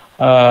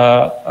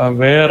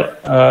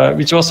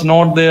which was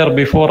not there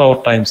before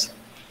our times.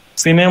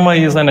 Cinema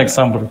is an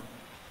example.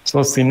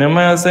 So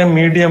cinema as a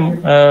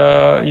medium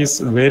is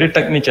very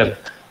technical.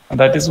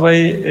 That is why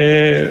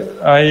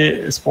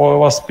I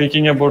was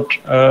speaking about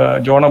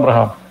John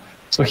Abraham.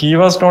 So he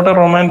was not a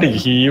romantic.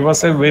 He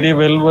was a very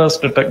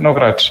well-versed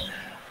technocrat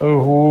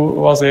who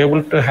was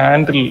able to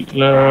handle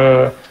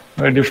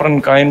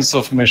different kinds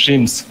of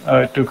machines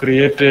to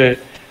create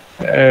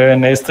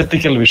an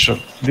aesthetical visual.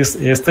 This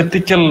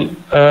aesthetical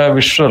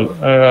visual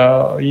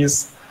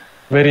is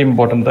very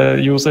important,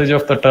 the usage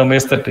of the term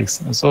aesthetics.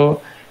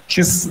 So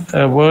his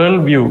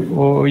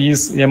worldview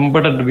is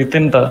embedded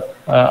within the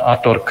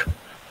artwork.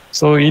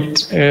 So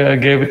it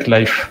gave it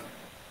life.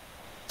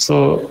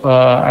 So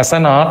as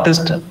an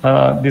artist,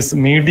 this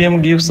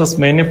medium gives us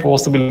many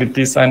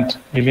possibilities and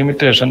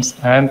limitations,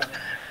 and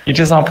it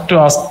is up to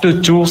us to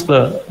choose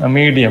the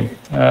medium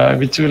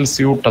which will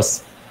suit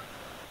us.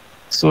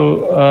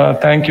 So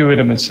thank you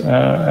very much.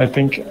 I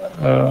think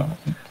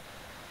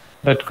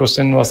that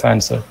question was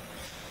answered.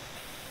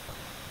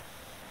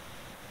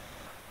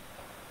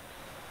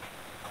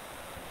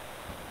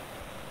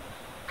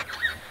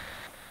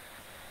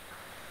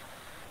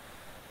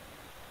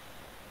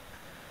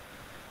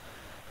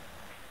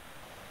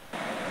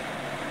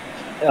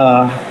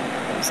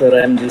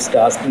 Sir, I'm just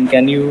asking,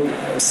 can you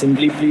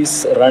simply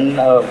please run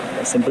a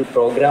simple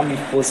program if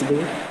possible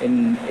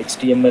in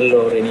HTML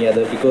or any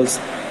other, because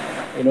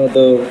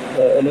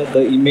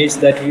the image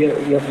that we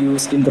have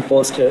used in the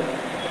poster,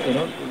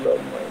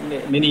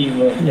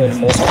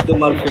 most of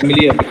them are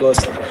familiar,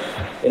 because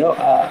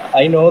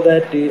I know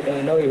that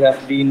you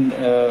have been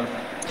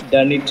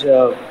done it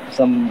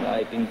some,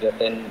 I think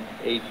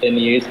 10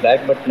 years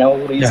back, but now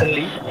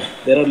recently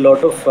there are a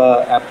lot of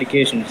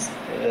applications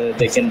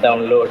they can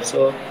download,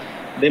 so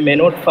they may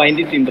not find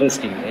it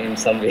interesting in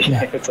some way.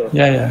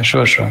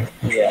 Sure.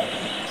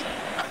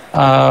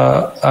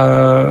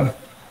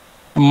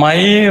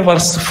 My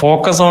was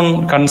focus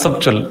on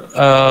conceptual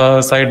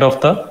side of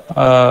the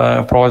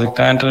project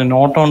and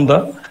not on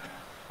the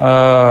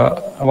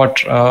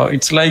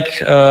it's like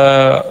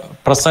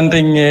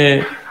presenting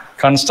a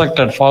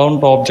constructed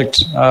found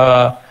object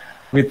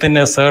within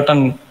a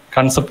certain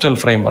conceptual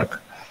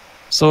framework.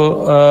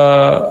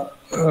 So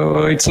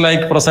it's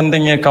like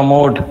presenting a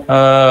commode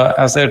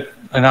as an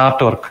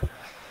artwork.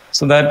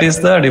 So that is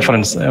the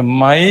difference.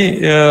 My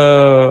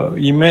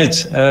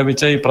image,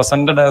 which I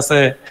presented as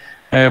a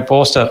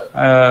poster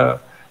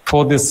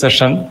for this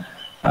session,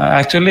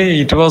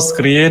 actually it was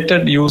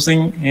created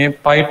using a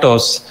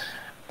PyTorch.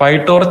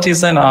 PyTorch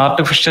is an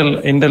artificial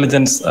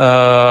intelligence,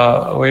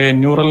 a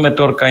neural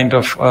network kind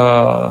of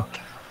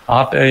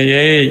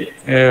AI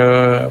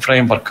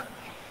framework.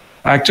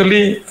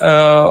 Actually,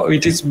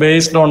 it is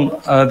based on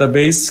the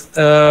base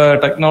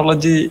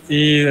technology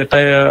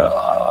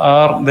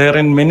are there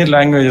in many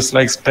languages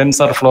like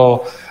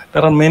TensorFlow.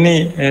 There are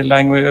many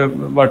languages,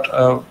 but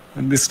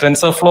this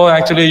TensorFlow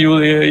actually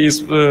is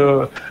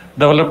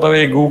developed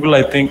by Google,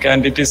 I think,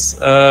 and it is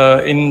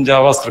in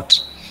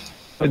JavaScript.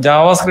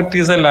 JavaScript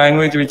is a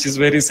language which is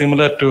very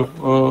similar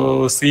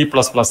to C++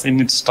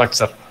 in its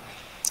structure.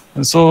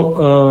 So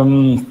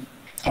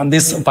and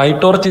this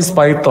PyTorch is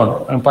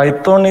Python. And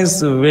Python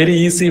is very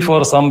easy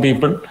for some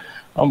people,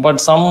 but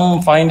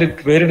some find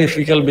it very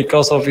difficult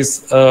because of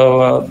its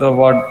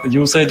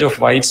usage of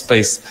white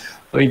space.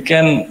 So it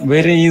can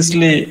very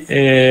easily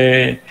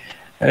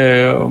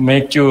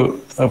make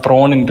you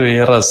prone into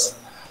errors.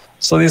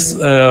 So this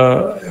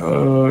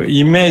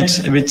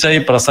image which I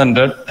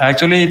presented,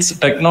 actually it's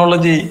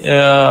technology,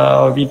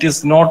 it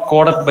is not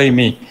coded by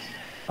me.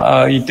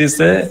 It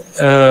is a,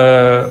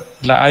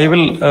 I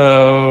will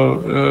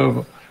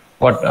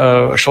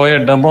show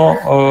a demo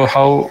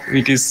how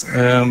it is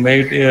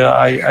made.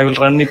 I will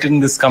run it in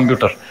this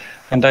computer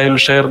and I will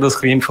share the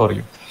screen for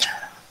you.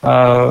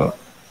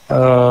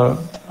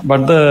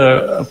 But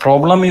the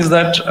problem is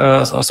that,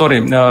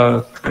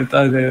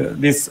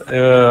 this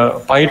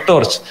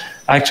PyTorch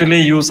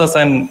actually uses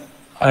an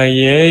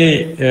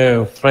AI,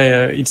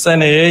 it's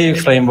an AI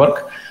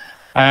framework,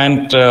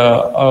 and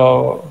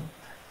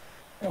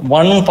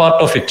one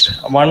part of it,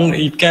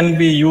 it can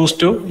be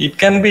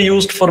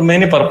used for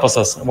many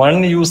purposes.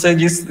 One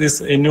usage is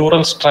this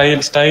neural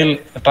style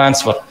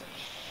transfer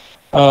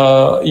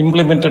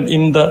implemented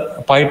in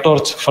the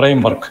PyTorch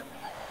framework.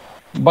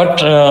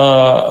 But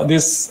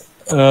this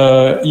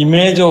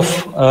image of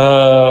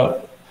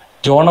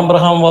John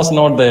Abraham was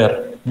not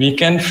there. We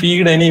can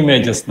feed any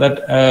images.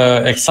 That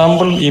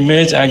example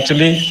image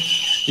actually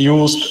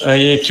used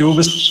a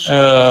cubist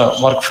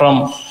work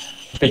from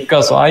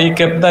Picasso. I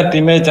kept that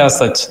image as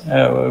such.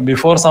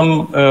 Before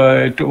some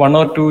 1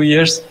 or 2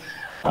 years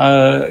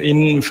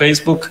in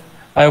Facebook,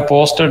 I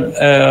posted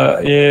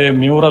a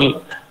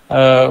mural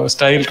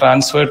style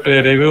transfer to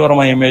a review of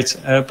my image.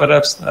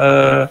 Perhaps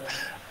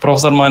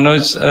Professor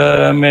Manoj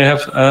may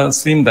have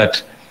seen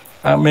that.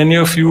 Many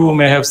of you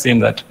may have seen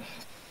that.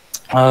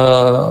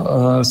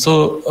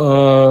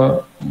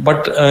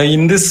 But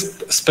in this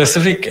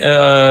specific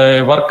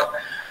work,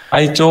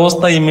 I chose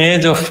the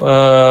image of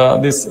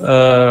this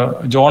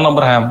John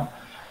Abraham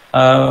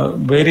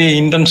very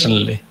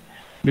intentionally,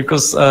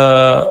 because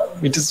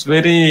it is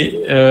very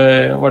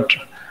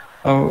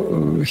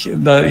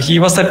he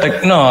was a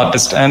techno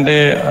artist and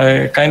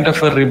a kind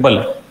of a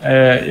rebel,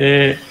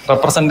 a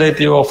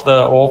representative of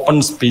the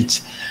open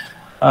speech,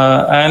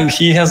 and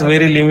he has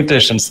very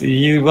limitations.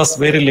 He was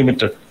very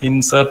limited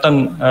in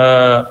certain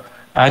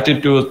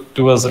attitude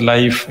towards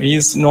life. He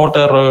is not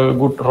a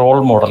good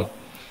role model.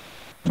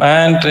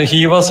 And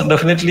he was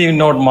definitely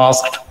not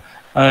masked.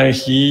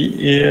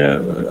 He,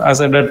 as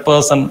a dead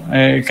person,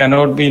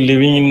 cannot be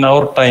living in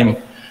our time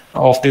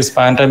of this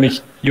pandemic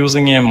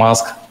using a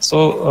mask.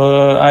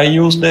 So I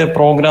used a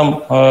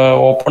program,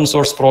 open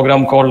source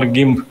program called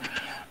GIMP.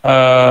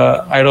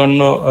 I don't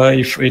know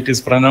if it is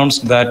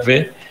pronounced that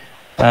way.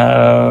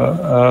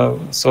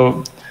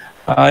 So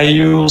I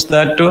used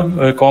that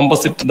to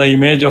composite the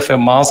image of a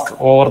mask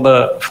or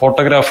the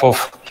photograph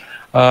of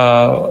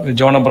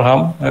John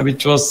Abraham,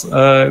 which was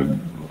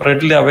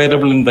readily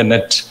available in the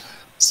net.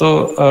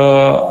 So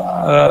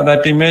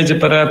that image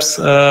perhaps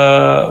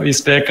is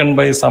taken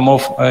by some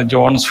of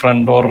John's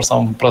friend or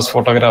some press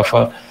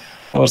photographer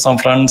or some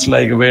friends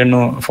like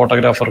Venu,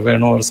 photographer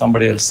Venu or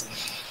somebody else.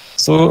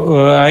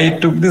 So I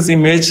took this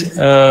image,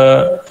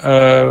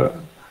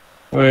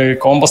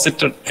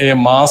 composited a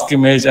mask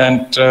image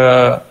and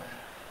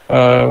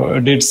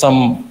did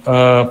some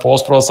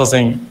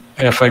post-processing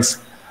effects.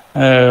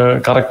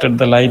 Corrected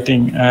the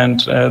lighting and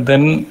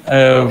then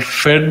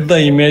fed the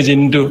image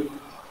into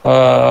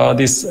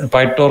this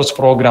PyTorch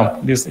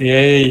program, this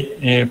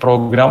AI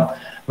program,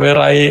 where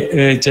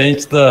I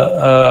changed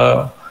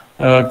the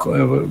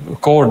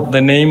code. The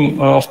name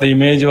of the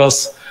image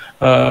was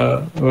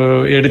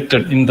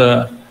edited in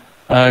the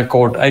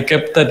code. I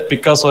kept that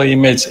Picasso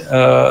image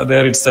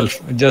there itself,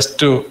 just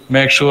to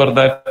make sure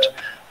that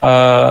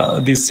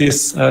this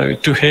is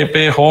to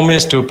pay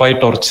homage to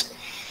PyTorch.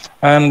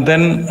 And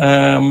then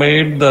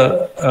made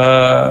the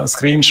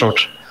screenshot.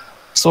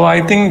 So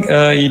I think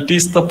it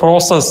is the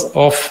process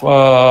of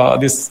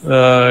this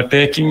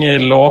taking a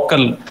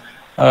local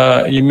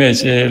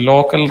image, a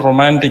local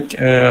romantic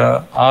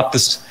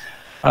artist,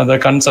 the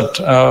concept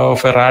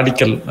of a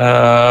radical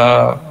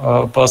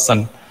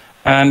person,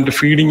 and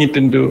feeding it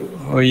into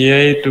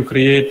AI to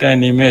create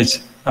an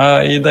image.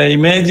 The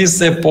image is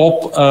a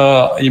pop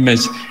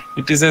image.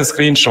 It is a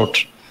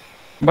screenshot,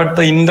 but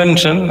the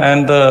intention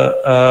and the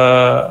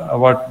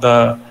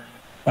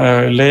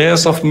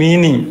layers of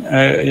meaning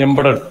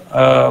embedded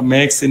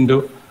makes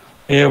into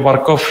a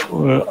work of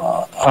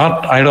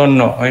art. I don't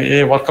know,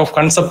 a work of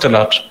conceptual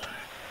art,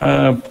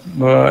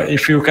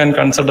 if you can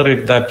consider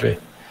it that way.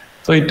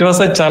 So it was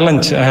a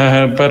challenge,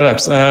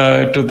 perhaps,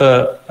 to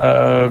the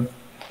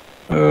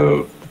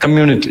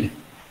community,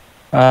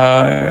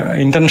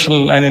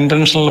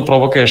 intentional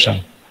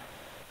provocation.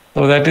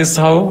 So that is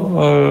how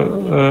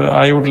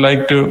I would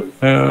like to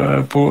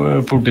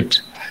put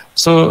it.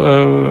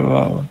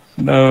 So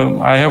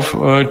I have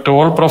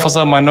told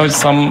Professor Manoj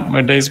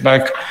some days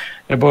back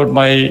about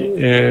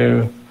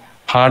my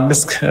hard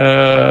disk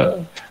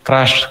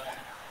crash.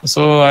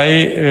 So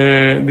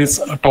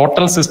this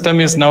total system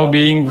is now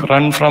being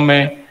run from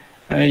a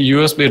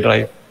USB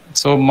drive.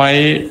 So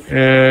my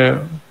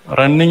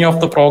running of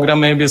the program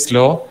may be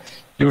slow.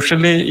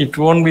 Usually it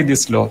won't be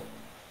this slow.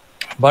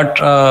 But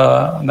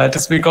that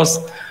is because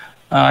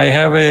I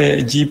have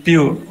a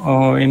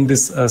GPU in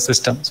this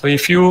system. So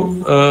if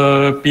you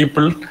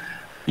people,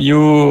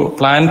 you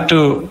plan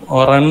to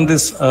run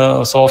this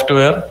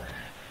software,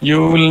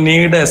 you will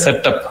need a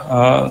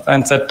setup,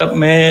 and setup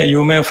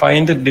you may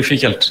find it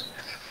difficult.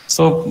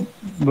 So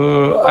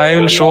I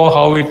will show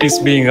how it is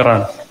being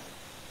run.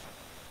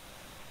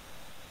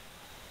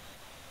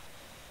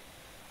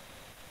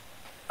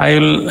 I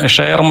will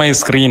share my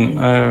screen.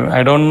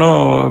 I don't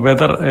know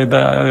whether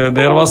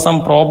there was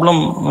some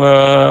problem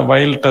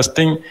while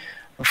testing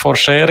for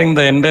sharing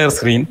the entire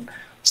screen.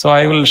 So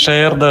I will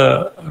share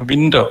the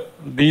window.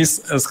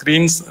 These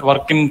screens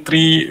work in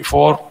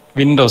 3-4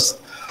 windows.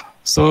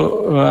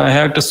 So I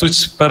have to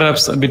switch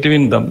perhaps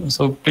between them.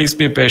 So please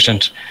be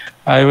patient.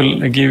 I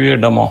will give you a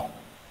demo.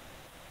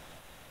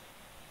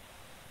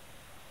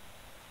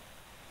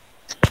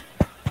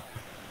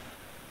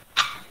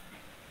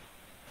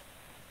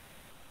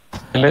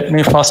 Let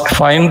me first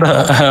find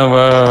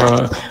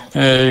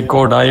the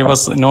code. I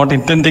was not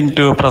intending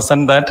to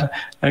present that.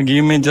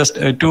 Give me just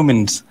 2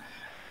 minutes.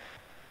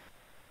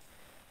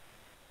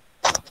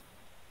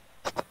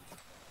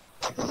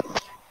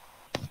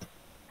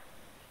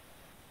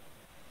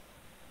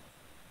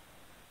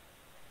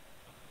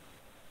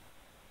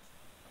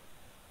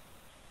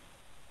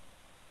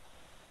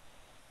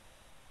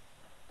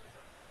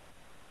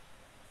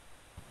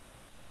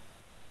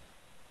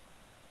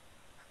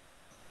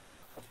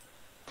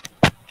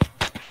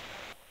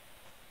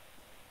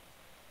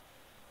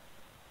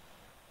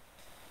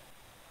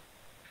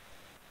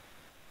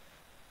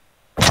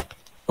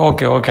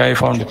 Okay, I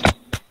found it.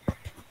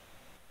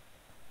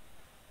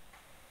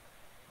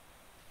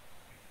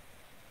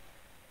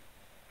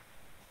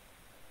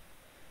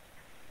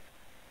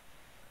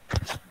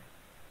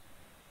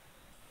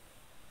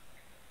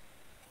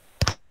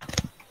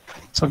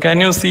 So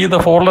can you see the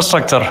folder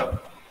structure?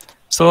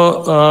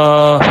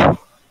 So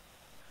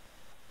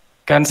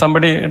can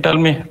somebody tell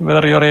me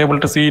whether you are able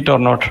to see it or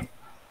not?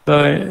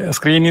 The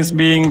screen is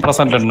being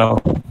presented now.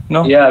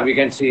 No? Yeah, we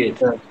can see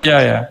it.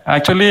 Yeah.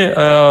 Actually,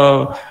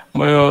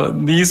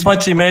 these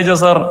much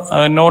images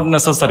are not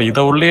necessary.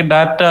 The only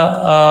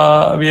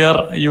data we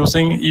are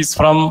using is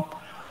from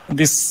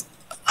this.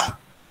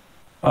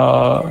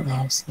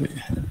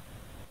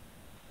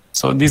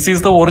 So this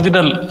is the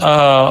original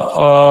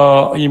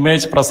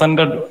image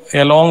presented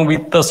along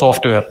with the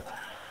software.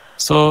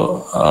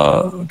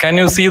 So can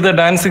you see the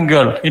dancing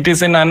girl? It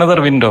is in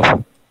another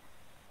window.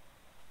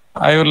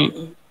 I will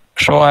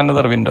show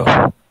another window.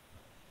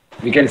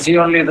 We can see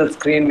only the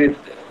screen with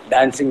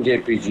dancing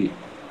JPG.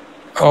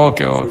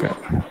 Okay.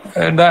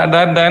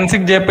 That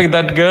dancing JPG,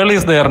 that girl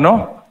is there,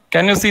 no?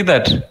 Can you see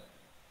that?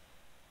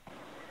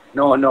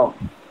 No.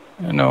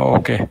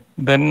 Okay.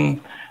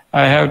 Then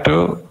I have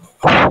to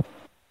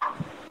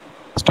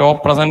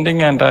stop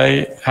presenting and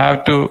I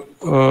have to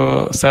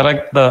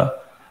select the.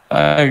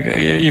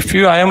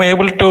 I am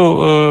able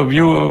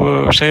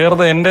to share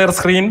the entire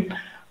screen,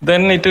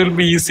 then it will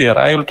be easier.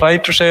 I will try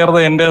to share the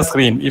entire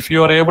screen. If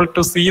you are able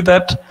to see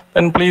that,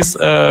 then please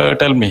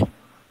tell me.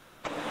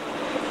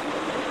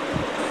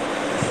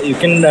 You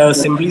can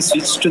simply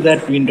switch to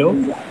that window.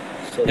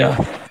 Yeah.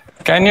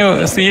 Can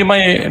you see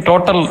my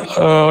total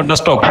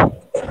desktop?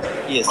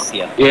 Yes.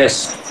 Yeah.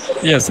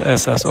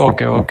 Yes.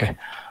 Okay.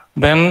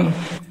 Then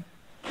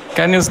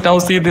can you now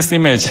see this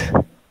image?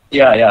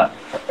 Yeah.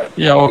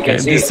 Yeah, okay.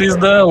 This is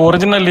the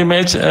original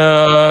image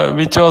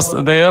which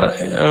was there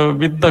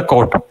with the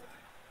code.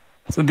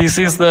 So this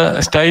is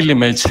the style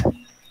image.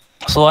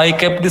 So I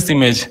kept this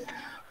image.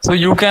 So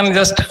you can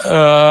just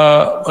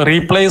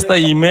replace the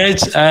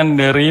image and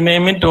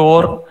rename it,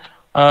 or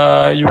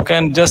you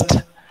can just,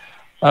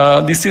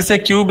 this is a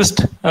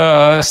cubist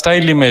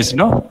style image,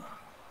 no?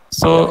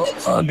 So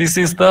this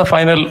is the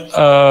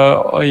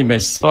final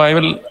image. So I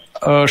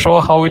will show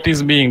how it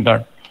is being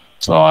done.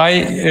 So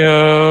I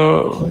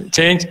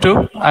changed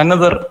to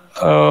another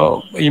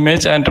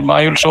image, and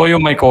I will show you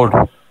my code.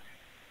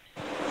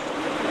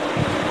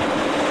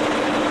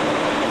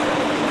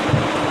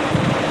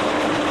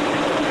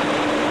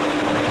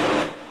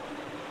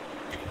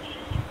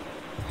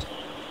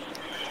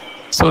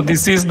 So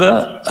this is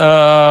the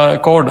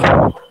code.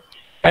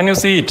 Can you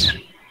see it?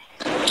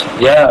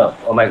 Yeah.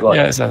 Oh my God.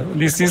 Yes, sir.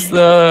 This is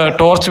the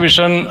torch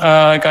vision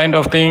kind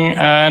of thing,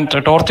 and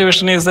torch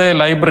vision is a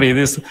library.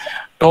 This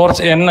torch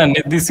NN,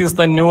 this is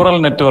the neural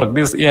network.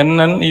 This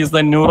NN is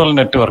the neural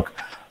network.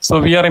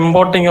 So we are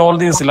importing all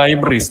these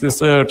libraries. This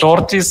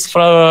torch is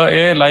from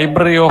a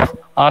library of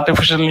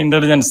artificial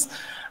intelligence,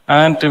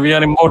 and we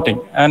are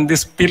importing. And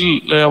this pill,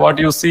 what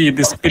you see,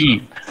 this pill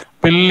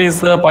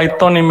is a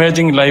Python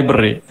imaging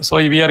library. So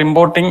we are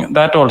importing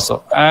that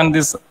also. And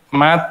this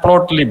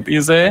matplotlib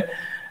is a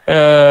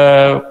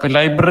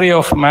library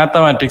of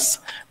mathematics,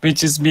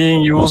 which is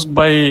being used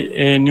by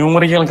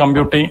numerical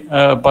computing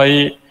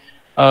by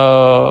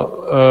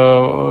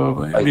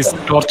this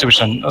torch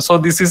vision. So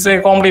this is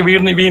a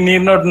complicated, we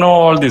need not know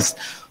all this.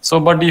 So,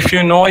 but if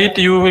you know it,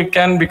 you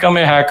can become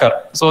a hacker.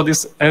 So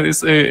this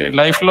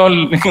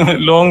lifelong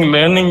long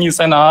learning is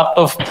an art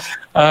of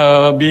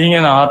being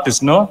an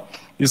artist, no?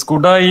 This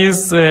CUDA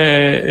is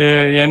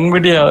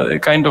NVIDIA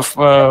kind of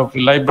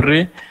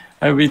library,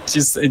 which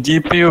is a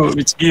GPU,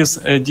 which gives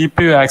a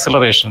GPU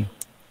acceleration.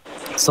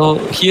 So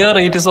here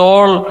it is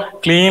all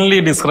cleanly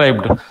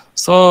described.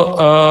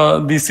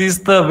 So this is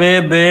the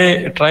way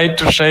they try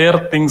to share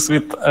things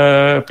with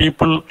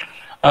people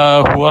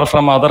who are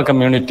from other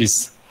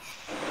communities.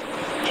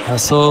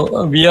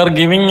 So we are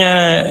giving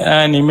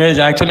an image.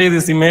 Actually,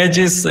 this image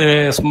is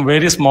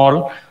very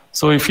small.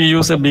 So if you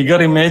use a bigger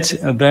image,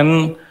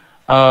 then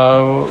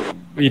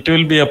it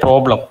will be a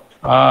problem.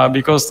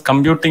 Because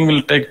computing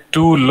will take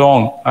too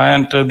long,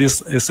 and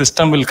this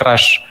system will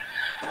crash,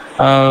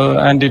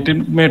 and it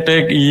may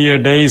take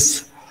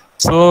days.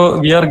 So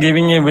we are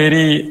giving a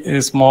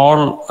very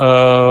small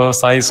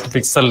sized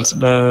pixel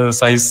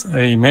size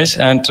image,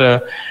 and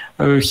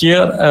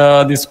here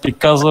this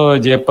Picasso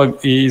JPEG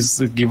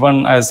is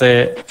given as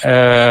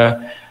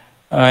an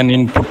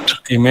input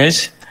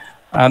image,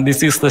 and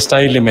this is the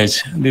style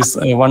image. This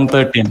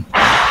 113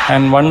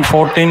 and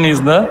 114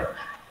 is the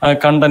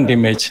content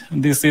image.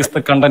 This is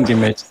the content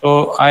image.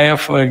 So I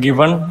have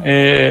given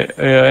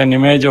an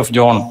image of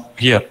John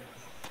here.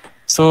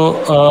 So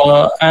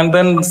and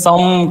then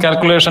some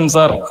calculations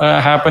are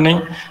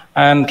happening,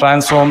 and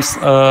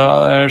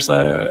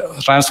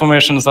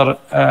transformations are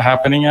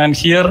happening, and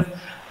here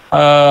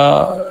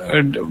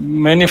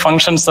many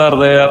functions are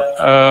there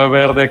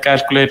where they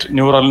calculate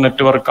neural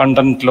network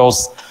content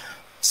loss.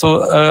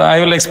 So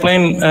I will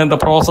explain the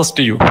process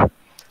to you.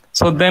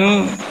 So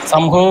then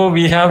somehow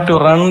we have to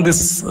run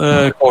this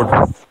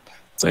code.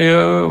 So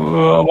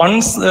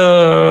once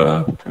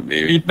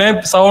it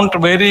may sound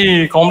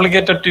very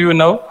complicated to you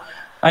now,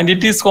 and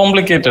it is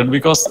complicated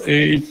because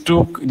it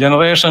took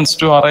generations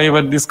to arrive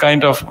at this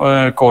kind of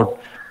code.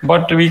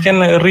 But we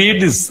can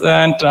read this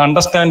and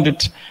understand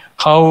it,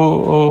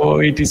 how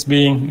it is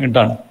being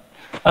done.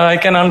 I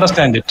can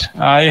understand it.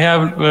 I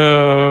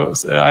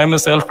am a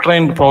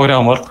self-trained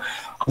programmer,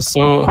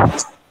 so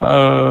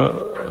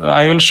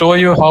I will show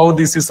you how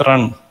this is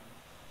run.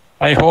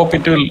 I hope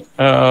it will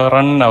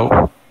run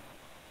now.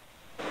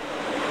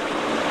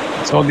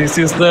 So this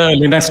is the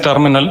Linux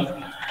terminal,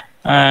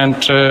 and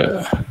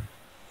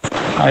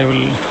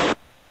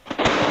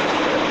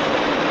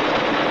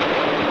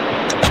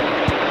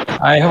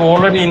I have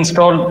already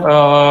installed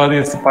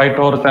this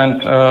PyTorch,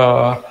 and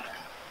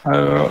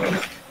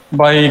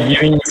by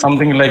giving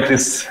something like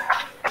this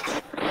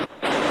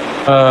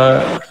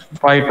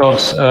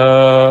PyTorch.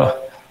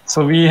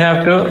 So we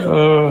have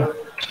to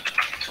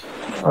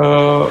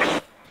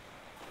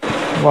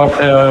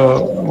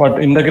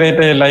integrate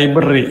a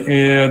library,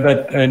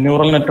 that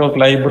neural network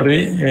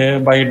library,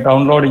 by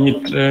downloading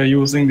it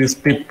using this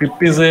pip.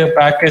 Pip is a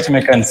package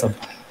mechanism.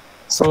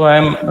 So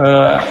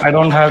I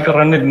don't have to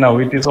run it now.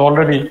 It is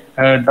already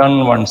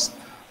done once.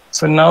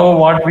 So now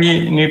what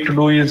we need to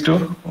do is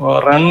to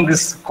run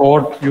this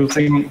code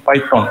using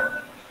Python.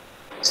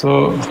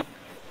 So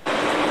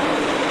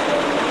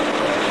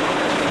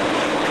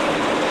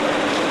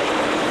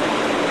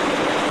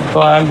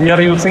we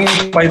are using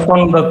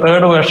Python, the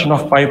third version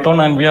of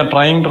Python, and we are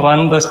trying to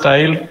run the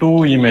style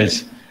 2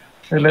 image.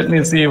 So let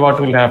me see what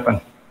will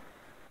happen.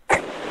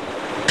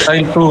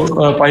 Style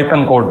 2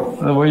 Python code,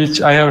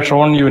 which I have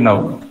shown you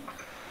now.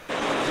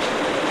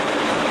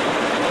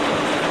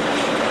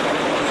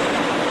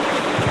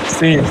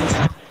 See,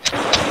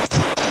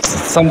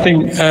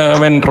 something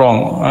went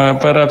wrong.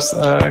 Perhaps,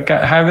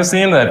 have you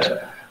seen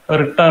that?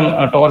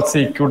 Return torch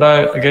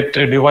CUDA get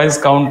device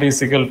count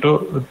is equal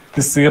to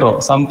 0.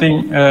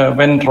 Something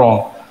went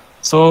wrong.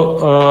 So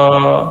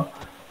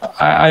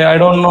I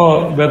don't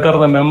know whether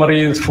the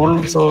memory is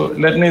full. So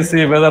let me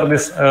see whether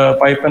this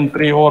Python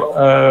 3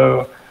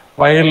 or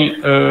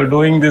while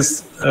doing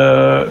this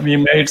we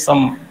made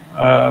some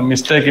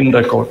mistake in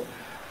the code.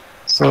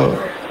 So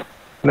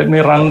let me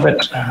run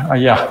that.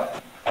 Yeah.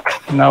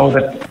 now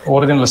that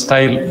original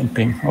style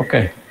thing.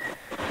 Okay.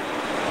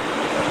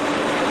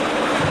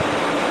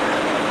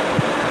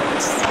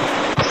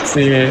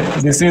 See,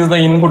 this is the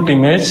input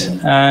image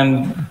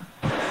and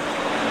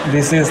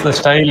this is the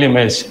style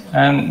image,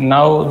 and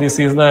now this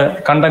is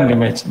the content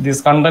image. This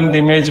content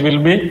image will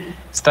be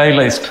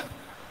stylized.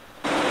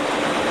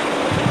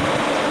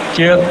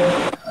 Here,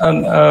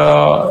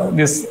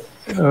 this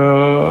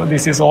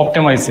is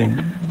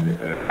optimizing.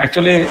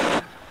 Actually,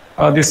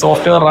 the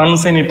software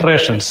runs in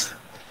iterations.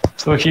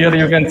 So here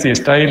you can see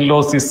style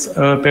loss is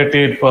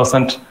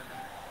 38%.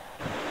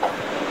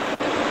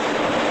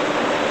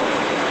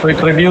 So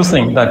it's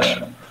reducing that.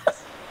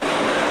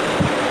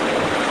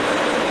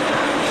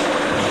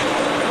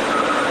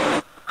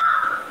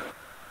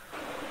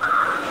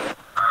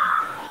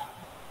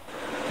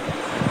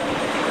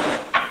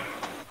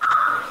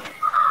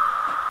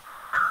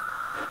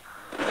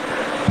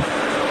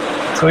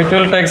 So it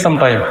will take some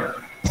time.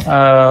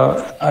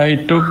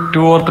 It took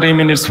 2 or 3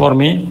 minutes for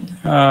me.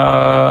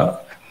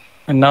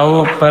 And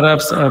now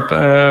perhaps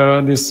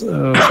this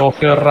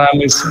software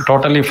RAM is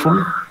totally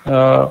full.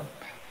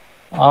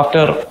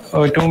 After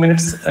 2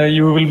 minutes,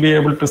 you will be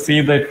able to see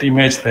that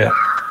image there.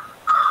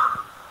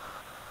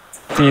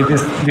 See,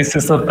 this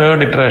is the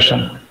third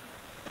iteration.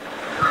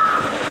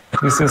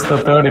 This is the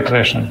third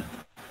iteration.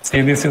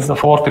 See, this is the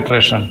fourth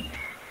iteration.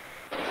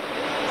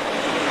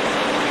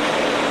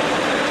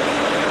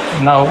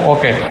 Now,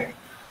 okay,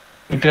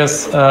 it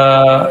has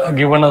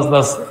given us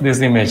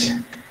this image.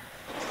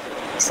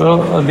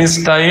 So this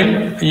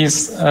style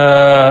is,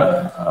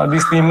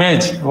 this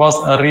image was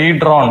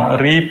redrawn,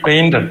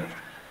 repainted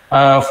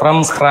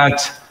from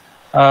scratch.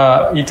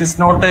 It is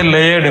not a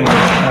layered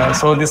image.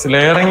 So this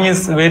layering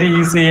is very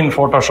easy in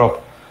Photoshop.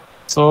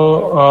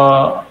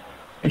 So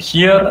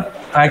here,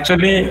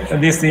 actually,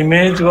 this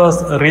image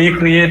was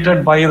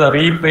repainted by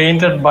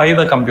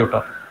the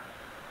computer.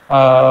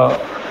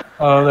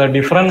 The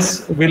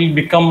difference will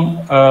become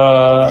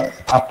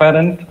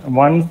apparent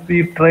once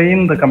we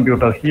train the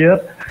computer. Here,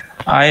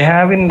 I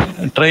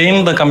haven't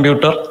trained the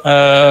computer,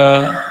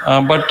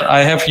 but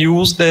I have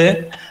used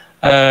a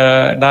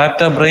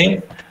data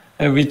brain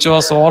which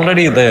was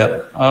already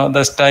there.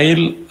 The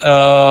style,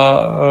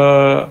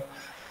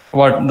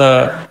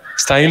 the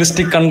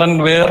stylistic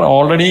content were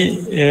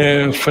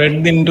already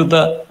fed into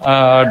the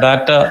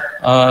data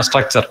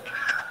structure,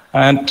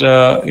 and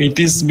it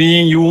is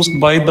being used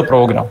by the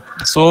program.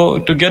 So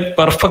to get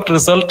perfect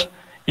result,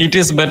 it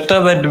is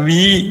better that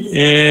we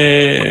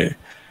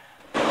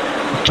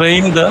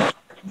train the,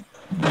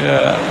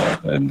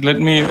 let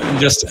me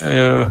just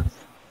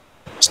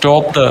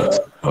stop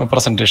the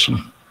presentation.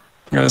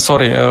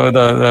 Sorry,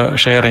 the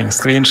sharing,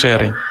 screen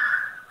sharing.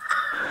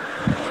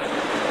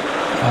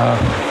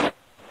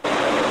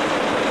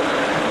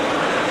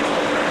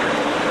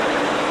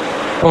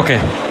 Okay.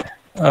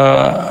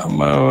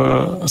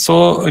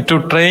 So to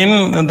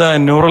train the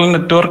neural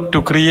network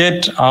to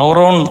create our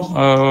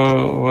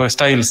own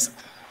styles,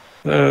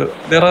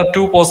 there are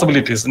two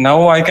possibilities.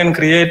 Now I can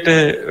create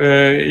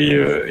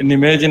an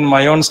image in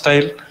my own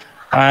style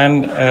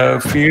and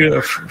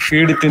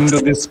feed it into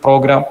this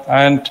program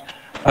and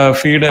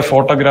feed a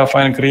photograph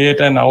and create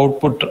an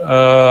output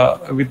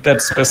with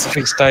that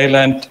specific style,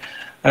 and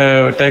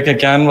take a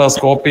canvas,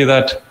 copy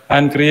that,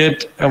 and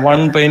create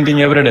one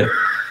painting every day.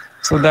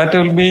 So that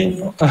will be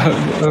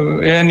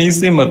an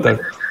easy method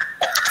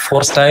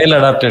for style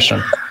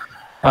adaptation.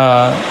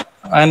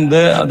 And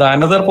the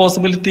another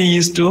possibility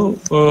is to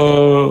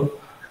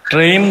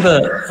train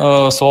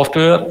the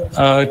software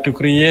to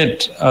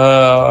create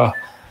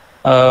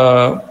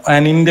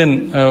an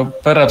Indian,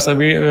 perhaps a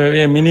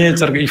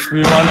miniature. If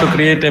we want to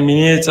create a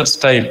miniature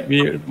style,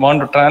 we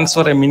want to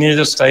transfer a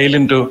miniature style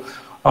into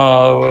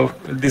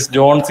this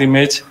John's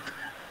image.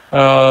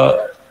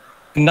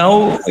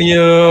 Now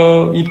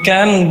it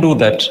can do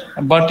that,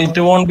 but it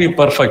won't be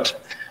perfect.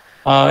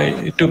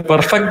 To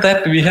perfect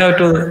that, we have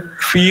to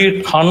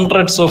feed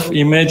hundreds of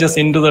images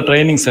into the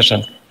training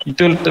session. It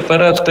will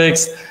perhaps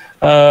takes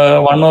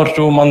 1 or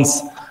 2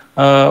 months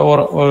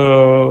or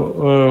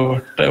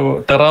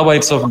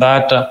terabytes of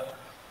data.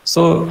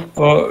 So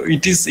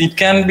it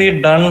can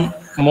be done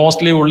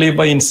mostly only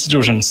by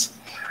institutions.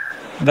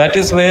 That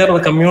is where the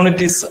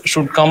communities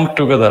should come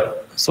together.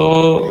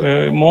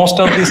 So most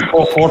of these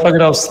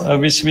photographs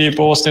which we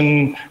post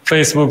in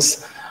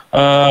Facebooks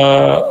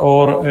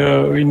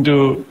or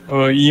into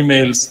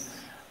emails,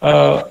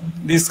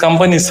 these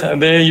companies,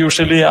 they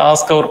usually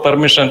ask our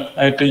permission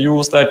to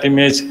use that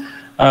image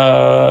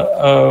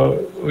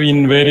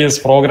in various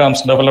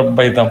programs developed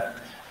by them.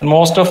 And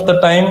most of the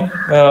time,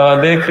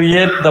 they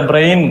create the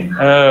brain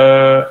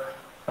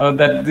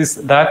that this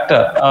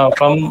data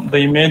from the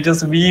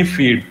images we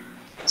feed.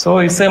 So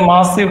it's a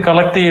massive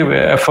collective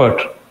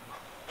effort.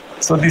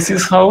 So this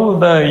is how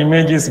the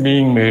image is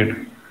being made.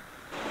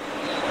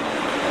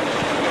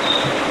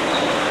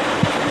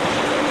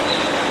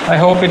 I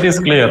hope it is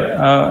clear.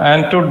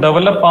 And to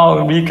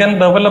develop we can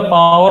develop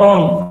our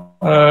own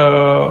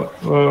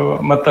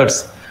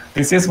methods.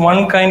 This is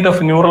one kind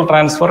of neural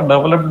transfer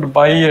developed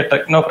by a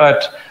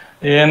technocrat,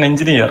 an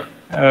engineer.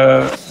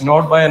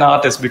 not by an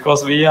artist,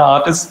 because we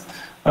artists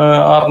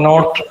are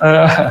not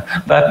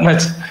that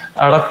much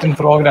adept in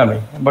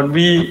programming. But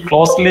we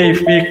closely,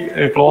 if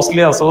we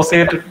closely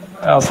associate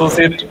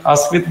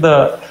us with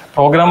the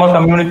programmer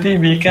community,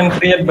 we can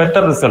create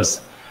better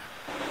results.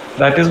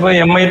 That is why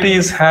MIT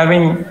is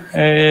having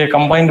a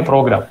combined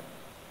program.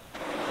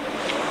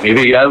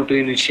 Maybe you have to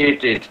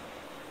initiate it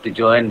to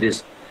join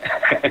this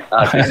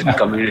artist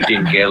community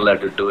in Kerala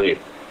to do it.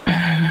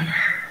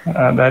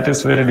 That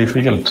is very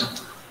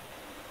difficult.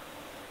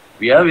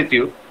 We are with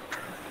you.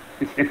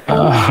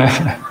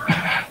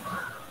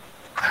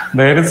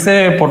 There is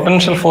a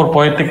potential for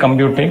poetic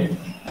computing,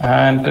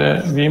 and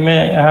we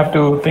may have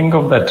to think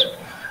of that.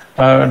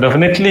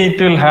 Definitely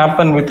it will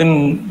happen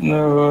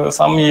within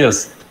some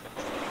years.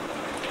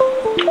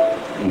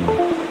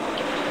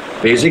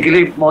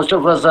 Basically, most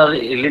of us are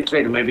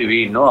illiterate. Maybe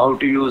we know how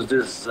to use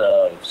this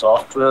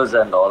softwares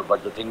and all,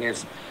 but the thing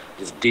is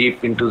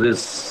deep into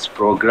this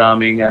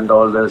programming and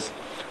all this.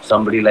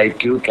 Somebody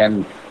like you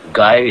can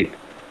guide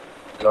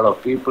a lot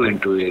of people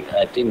into it.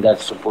 I think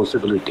that's a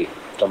possibility.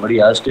 Somebody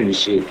has to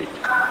initiate it.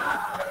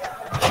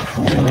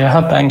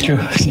 Yeah, thank you.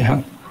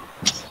 Yeah.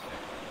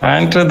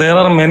 And there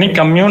are many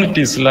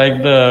communities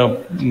like the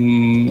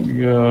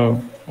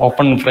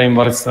open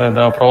frameworks,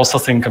 the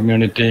processing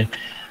community.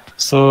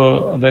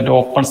 So that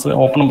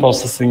open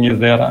processing is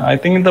there. I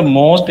think the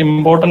most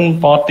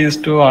important part is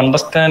to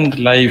understand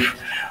life,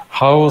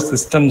 how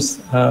systems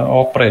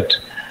operate.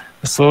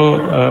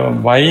 So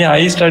why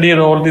I studied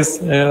all this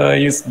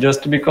is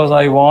just because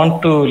I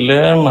want to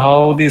learn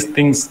how these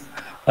things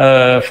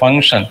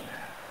function,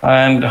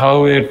 and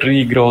how a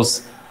tree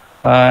grows,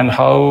 and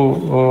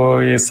how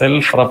a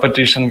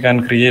self-repetition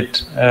can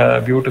create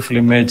a beautiful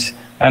image.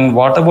 And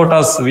what about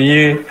us?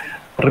 We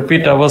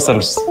repeat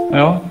ourselves, you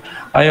know.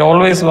 I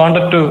always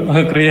wanted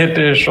to create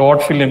a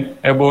short film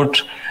about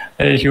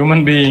a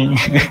human being,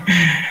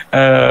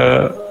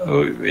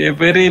 a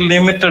very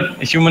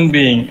limited human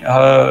being,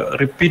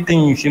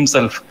 repeating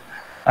himself.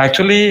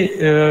 Actually,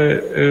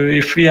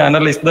 if we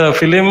analyze, the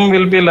film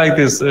will be like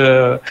this.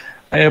 A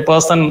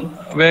person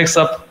wakes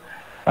up,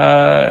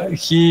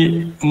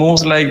 he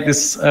moves like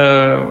this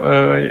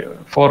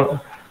for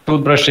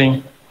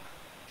toothbrushing,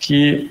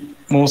 he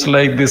moves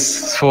like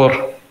this for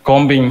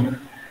combing,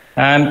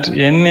 and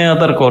any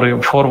other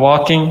choreo. For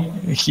walking,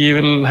 he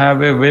will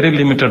have a very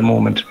limited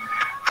movement.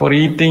 For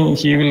eating,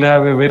 he will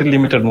have a very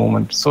limited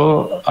movement.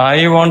 So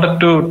I wanted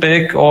to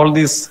take all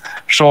these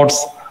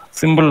shots,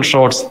 simple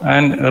shots,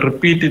 and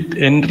repeat it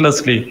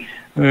endlessly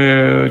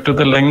to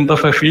the length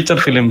of a feature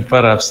film,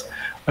 perhaps,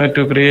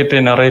 to create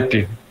a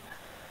narrative.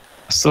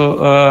 So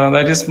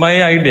that is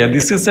my idea.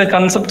 This is a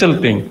conceptual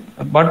thing,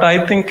 but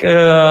I think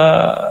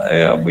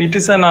it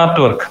is an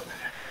artwork.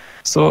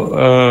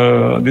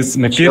 So this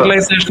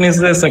materialization is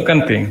the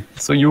second thing.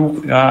 So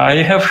I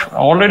have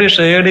already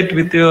shared it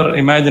with your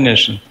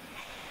imagination.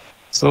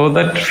 So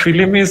that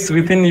film is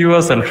within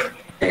yourself.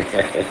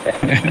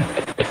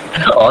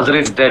 Author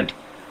is dead.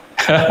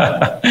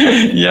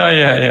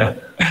 Yeah.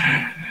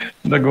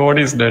 The God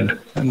is dead,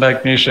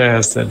 like Nietzsche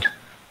has said.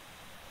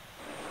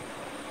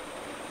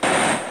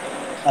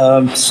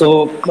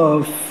 So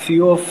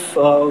few of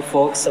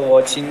folks are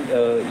watching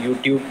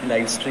YouTube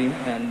live stream,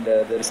 and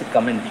there is a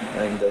comment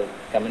in the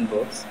comment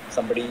box.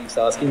 Somebody is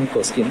asking a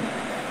question.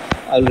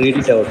 I'll read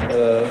it out.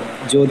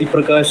 Jyoti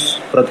Prakash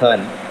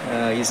Pradhan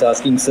is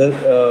asking, sir,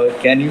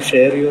 can you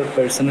share your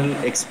personal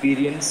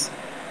experience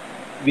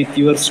with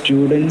your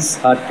students'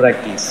 art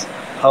practice?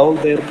 How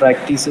their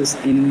practices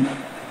in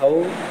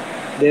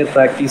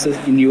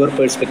your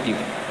perspective?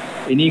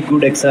 Any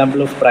good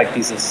example of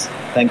practices?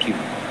 Thank you.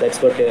 That's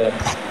what he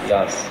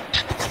asked.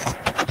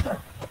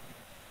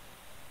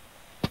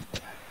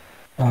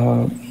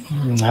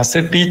 As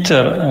a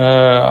teacher,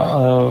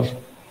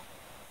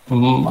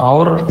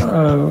 our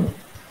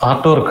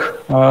artwork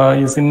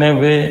is in a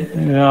way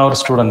our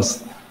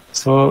students.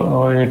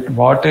 So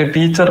what a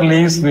teacher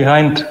leaves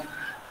behind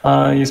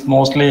is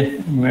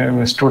mostly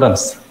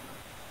students.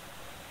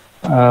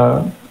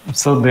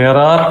 So there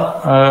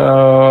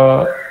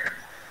are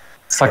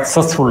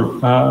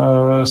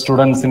successful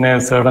students in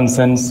a certain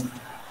sense,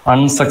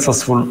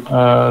 unsuccessful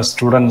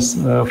students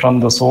from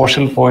the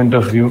social point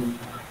of view,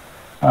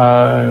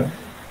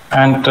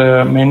 and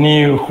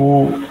many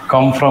who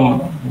come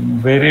from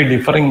very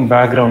differing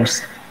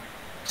backgrounds.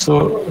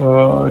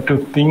 So to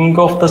think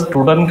of the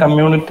student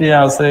community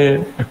as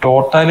a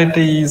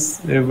totality is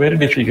very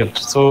difficult.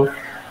 So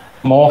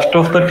most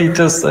of the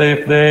teachers,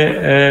 if they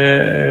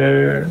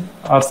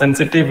are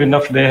sensitive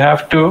enough, they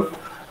have to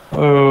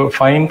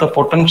find the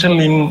potential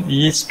in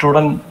each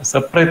student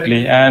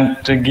separately and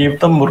to give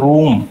them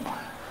room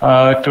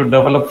to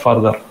develop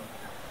further.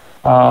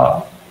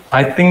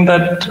 I think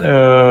that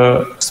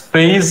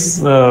space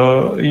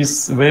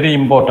is very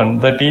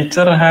important. The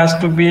teacher has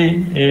to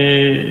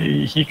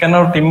be, he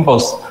cannot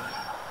impose.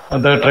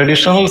 The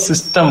traditional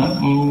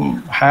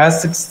system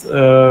has its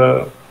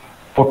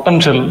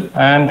potential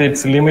and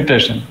its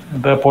limitation.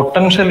 The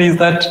potential is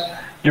that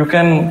you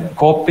can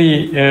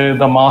copy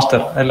the master,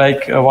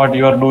 like what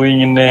you are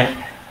doing in a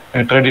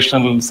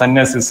traditional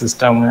sannyasi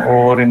system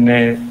or in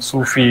a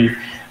Sufi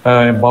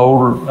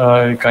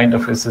baul kind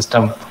of a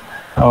system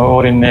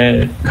or in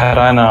a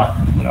gharana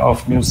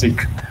of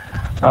music.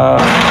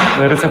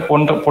 There is a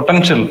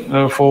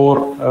potential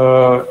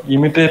for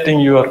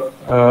imitating your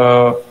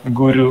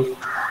guru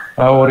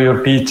or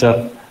your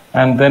teacher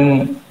and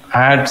then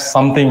add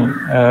something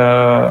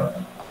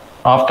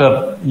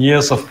after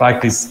years of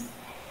practice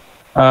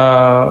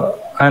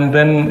and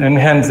then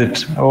enhance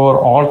it or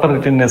alter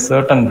it in a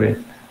certain way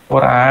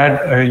or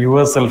add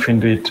yourself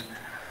into it.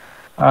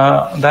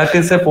 That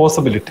is a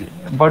possibility.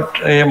 But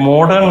a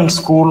modern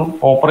school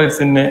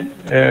operates in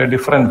a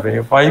different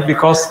way. Why?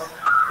 Because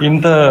in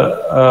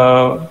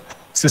the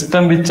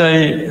system which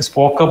I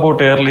spoke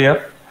about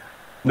earlier,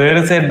 there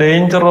is a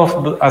danger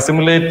of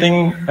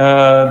assimilating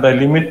the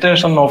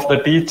limitation of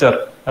the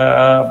teacher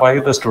by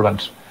the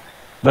student.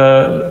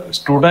 The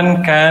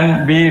student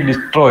can be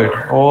destroyed,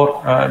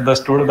 or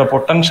the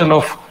potential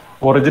of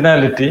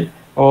originality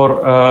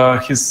or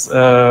his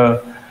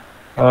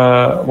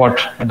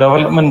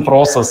development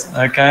process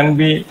can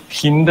be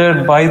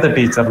hindered by the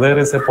teacher. There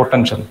is a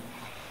potential.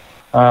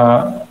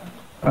 But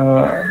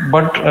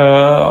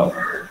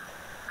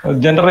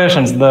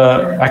generations,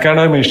 the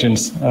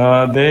academicians,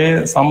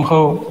 they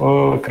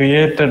somehow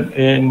created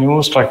a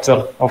new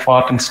structure of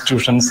art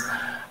institutions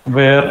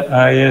where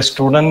a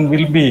student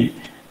will be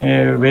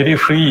very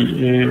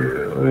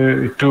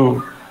free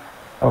to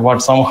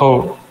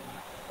somehow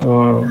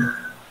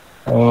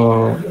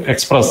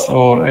express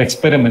or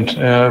experiment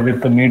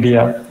with the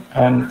media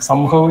and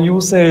somehow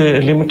use a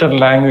limited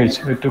language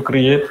to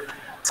create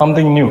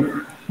something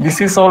new. This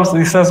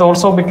has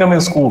also become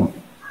a school.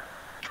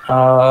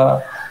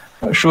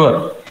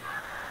 Sure.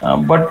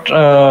 But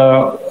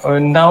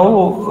now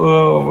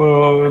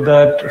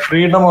that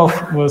freedom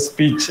of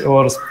speech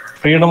or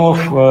freedom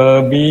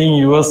of being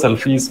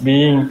yourself is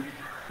being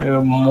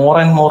more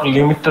and more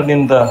limited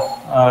in the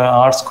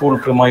art school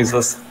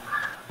premises,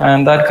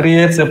 and that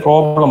creates a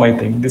problem. I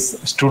think this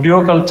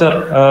studio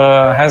culture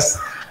has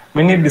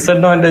many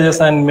disadvantages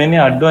and many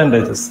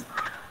advantages.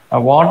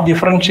 What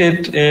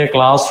differentiates a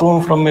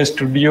classroom from a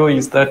studio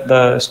is that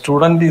the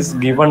student is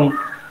given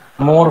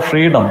more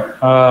freedom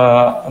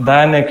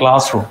than a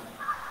classroom.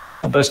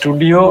 The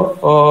studio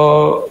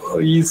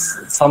is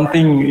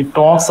something, it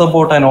talks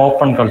about an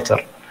open culture.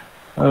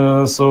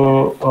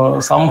 So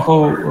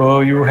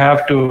somehow you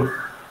have to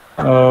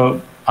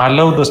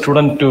allow the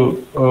student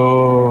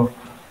to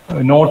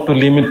not to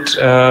limit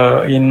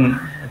in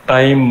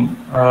time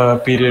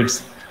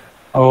periods,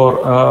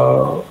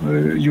 or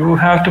you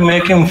have to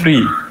make him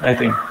free, I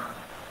think.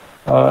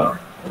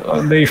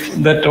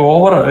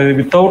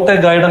 Without a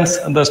guidance,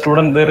 the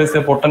student, there is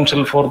a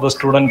potential for the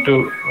student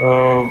to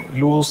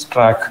lose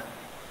track.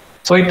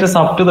 So it is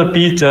up to the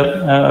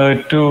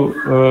teacher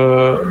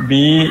to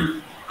be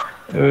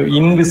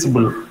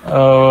invisible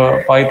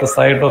by the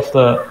side of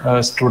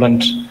the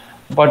student,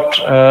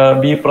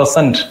 but be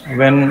present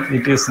when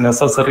it is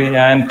necessary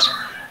and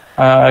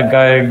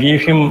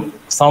give him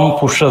some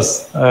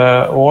pushes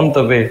on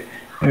the way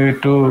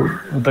to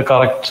the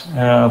correct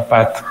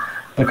path,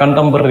 the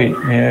contemporary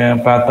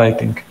path, I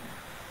think.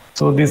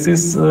 So this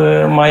is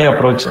my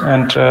approach,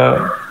 and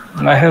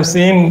I have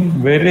seen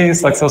very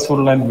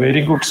successful and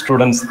very good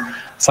students.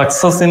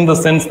 Success in the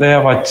sense they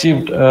have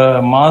achieved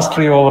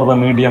mastery over the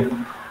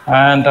medium,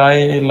 and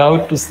I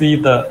love to see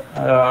the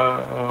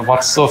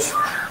works of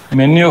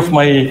many of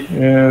my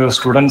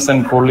students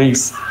and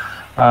colleagues,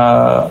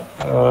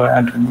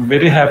 and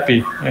very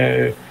happy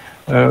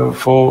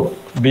for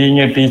being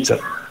a teacher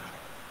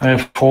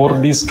for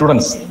these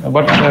students.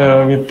 But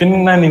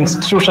within an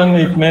institution,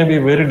 it may be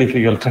very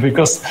difficult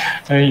because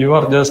you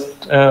are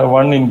just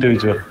one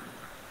individual.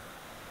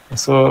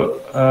 So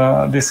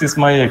this is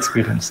my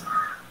experience.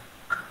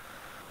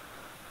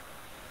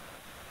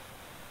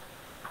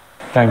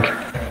 Thank you. I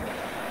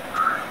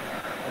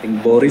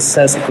think Boris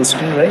has a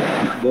question, right?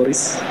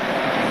 Boris?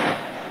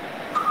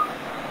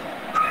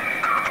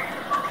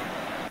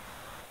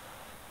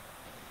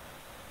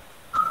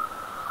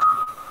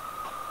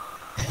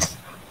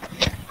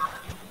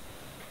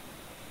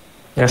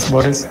 Yes,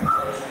 Boris.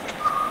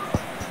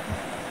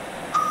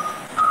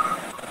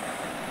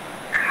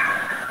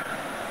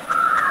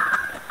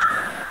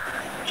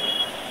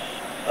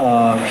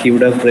 He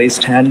would have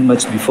raised hand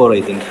much before, I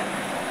think.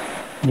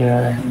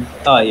 Yeah.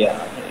 Yeah.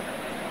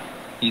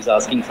 He's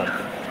asking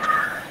something.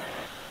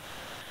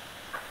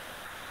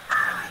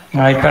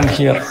 I can't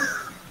hear.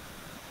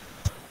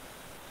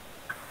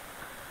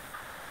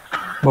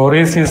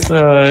 Boris is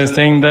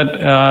saying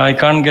that I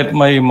can't get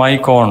my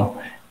mic on.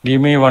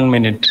 Give me 1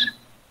 minute.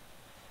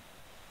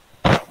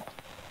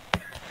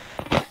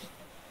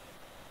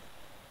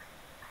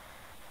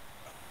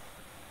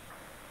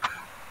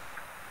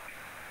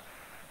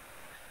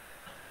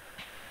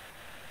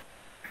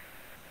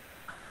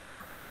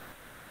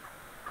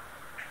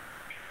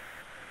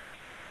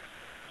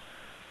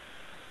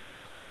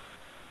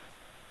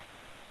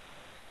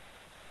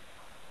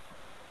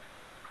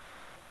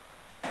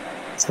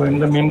 So in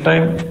the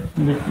meantime,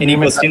 any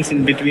questions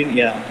in between?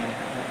 Yeah.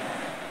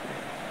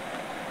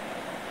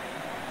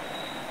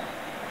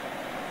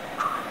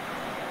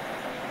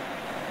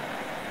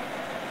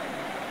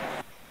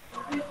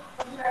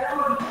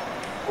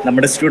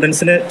 നമ്മുടെ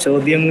സ്റ്റുഡൻസിന്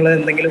ചോദ്യങ്ങൾ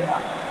എന്തെങ്കിലും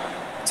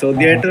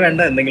ചോദ്യമായിട്ട് വേണ്ട,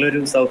 എന്തെങ്കിലും ഒരു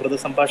സൗഹൃദ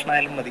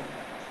സംഭാഷണമായാലും മതി.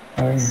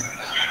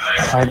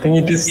 I think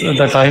it is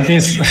the time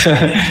is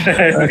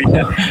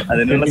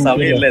അതിനുള്ള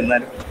സമയമില്ല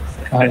എന്നാലും.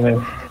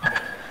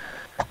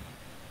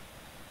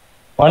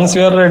 Once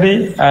you are ready,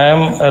 I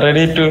am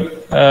ready to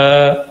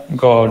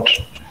go out.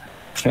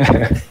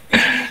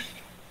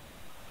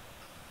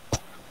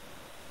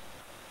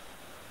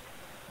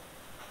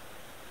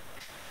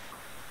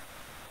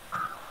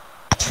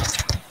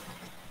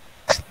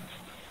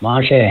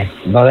 മാഷേ,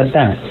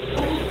 ഭഗത്താണ്.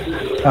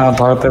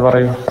 ഭഗത്തെ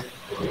പറയൂ.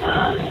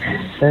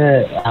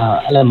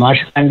 അല്ല,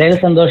 മാഷ് കണ്ടതിൽ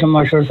സന്തോഷം.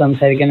 മാഷോട്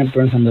സംസാരിക്കാൻ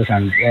എപ്പോഴും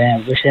സന്തോഷമാണ്.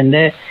 പക്ഷെ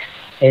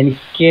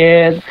എനിക്ക്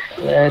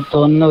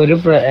തോന്നുന്ന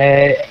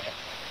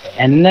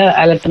എന്നെ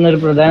അലട്ടുന്ന ഒരു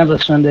പ്രധാന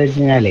പ്രശ്നം എന്താ വെച്ച്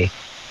കഴിഞ്ഞാലേ,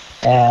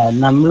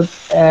 നമ്മൾ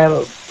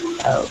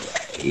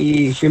ഈ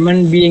ഹ്യൂമൻ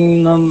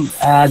ബീയിങ്ങും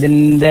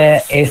അതിൻ്റെ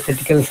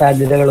എസ്തെറ്റിക്കൽ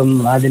സാധ്യതകളും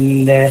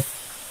അതിൻ്റെ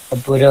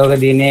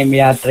പുരോഗതിനെയും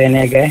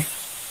യാത്രേനെയൊക്കെ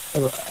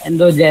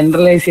എന്തോ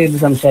ജനറലൈസ് ചെയ്ത്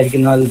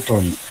സംസാരിക്കുന്ന പോലെ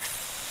തോന്നുന്നു.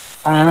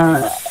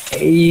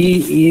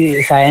 ഈ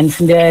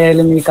സയൻസിന്റെ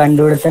ആയാലും ഈ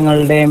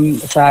കണ്ടുപിടുത്തങ്ങളുടെയും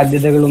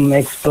സാധ്യതകളും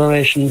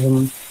എക്സ്പ്ലോറേഷൻസും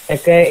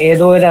ഒക്കെ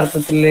ഏതോ ഒരു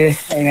അർത്ഥത്തിൽ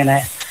ഇങ്ങനെ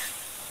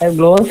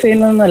ഗ്ലോസ്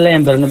ചെയ്യുന്നതെന്നല്ല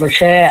ഞാൻ പറഞ്ഞു.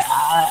 പക്ഷെ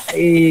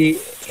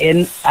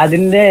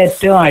അതിന്റെ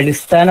ഏറ്റവും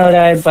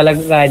അടിസ്ഥാനപരമായ പല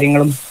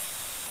കാര്യങ്ങളും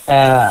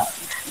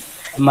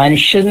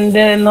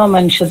മനുഷ്യൻ്റെന്നോ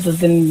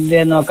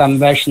മനുഷ്യത്വത്തിൻ്റെന്നോ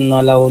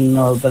കമ്പാഷനെന്നോ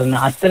ലവെന്നോ പറഞ്ഞ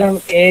അത്തരം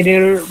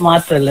ഏരിയകൾ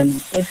മാത്രമല്ല. എന്ന്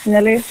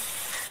വെച്ചാല്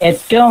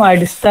ഏറ്റവും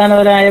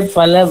അടിസ്ഥാനപരമായ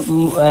പല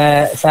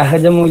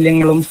സഹജ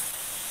മൂല്യങ്ങളും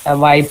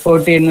വൈപ്പ്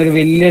ഔട്ട് ചെയ്യുന്ന ഒരു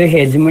വലിയൊരു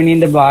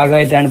ഹെജ്മണീന്റെ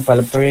ഭാഗമായിട്ടാണ്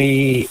പലപ്പോഴും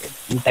ഈ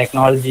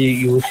ടെക്നോളജി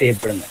യൂസ്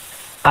ചെയ്യപ്പെടുന്നത്.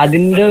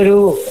 അതിൻ്റെ ഒരു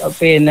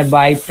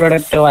ബൈ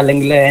പ്രൊഡക്റ്റോ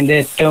അല്ലെങ്കിൽ അതിൻ്റെ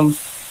ഏറ്റവും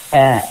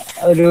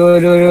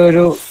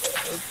ഒരു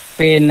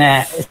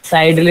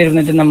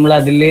സൈഡിലിരുന്നിട്ട് നമ്മൾ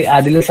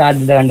അതിൽ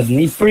സാധ്യത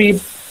കണ്ടിരുന്നു. ഇപ്പോഴും ഈ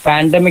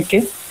പാൻഡമിക്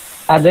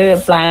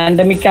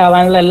പാൻഡമിക്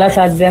ആവാനുള്ള എല്ലാ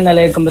സാധ്യതയും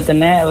നിലനിൽക്കുമ്പോൾ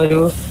തന്നെ ഒരു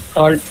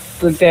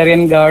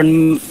ടോട്ടലിറ്റേറിയൻ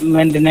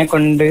ഗവൺമെന്റിനെ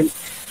കൊണ്ട്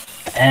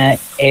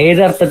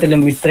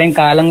ഏതർത്ഥത്തിലും ഇത്രയും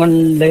കാലം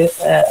കൊണ്ട്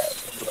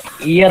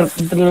ഈ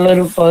അർത്ഥത്തിലുള്ള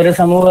ഒരു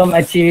പൗരസമൂഹം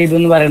അച്ചീവ് ചെയ്തു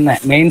എന്ന് പറയുന്ന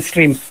മെയിൻ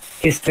സ്ട്രീം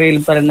ഹിസ്റ്ററിയിൽ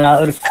പറയുന്ന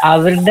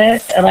അവരുടെ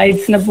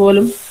റൈറ്റ്സിനെ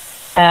പോലും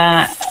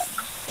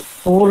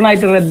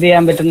പൂർണ്ണമായിട്ട് റദ്ദ്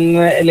ചെയ്യാൻ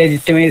പറ്റുന്ന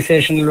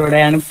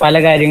ലെജിറ്റിമൈസേഷനിലൂടെയാണ് പല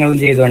കാര്യങ്ങളും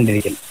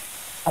ചെയ്തുകൊണ്ടിരിക്കുന്നത്.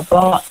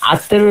 അപ്പോൾ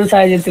അത്തരൊരു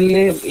സാഹചര്യത്തിൽ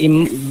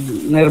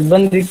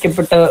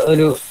നിർബന്ധിക്കപ്പെട്ട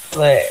ഒരു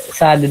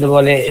സാധ്യത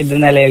പോലെ ഇത്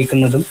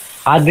നിലനിൽക്കുന്നതും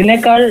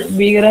അതിനേക്കാൾ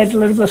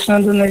ഭീകരമായിട്ടുള്ളൊരു പ്രശ്നം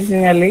എന്താണെന്ന് വെച്ച്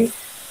കഴിഞ്ഞാൽ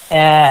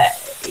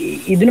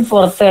ഇതിന്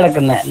പുറത്ത്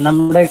കിടക്കുന്ന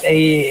നമ്മുടെ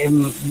ഈ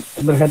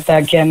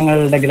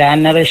ബൃഹത്താഖ്യാനങ്ങളുടെ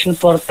ഗ്രാൻഡ് നറേഷൻ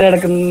പുറത്ത്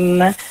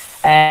കിടക്കുന്ന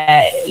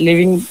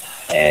ലിവിങ്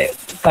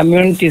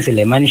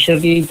കമ്മ്യൂണിറ്റീസിലെ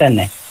മനുഷ്യരിൽ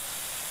തന്നെ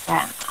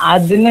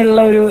അതിനുള്ള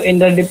ഒരു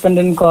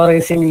ഇന്റർഡിപെൻഡന്റ്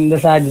കോറേസിംഗിന്റെ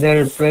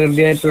സാധ്യതകൾ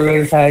പ്രകൃതിയായിട്ടുള്ള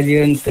ഒരു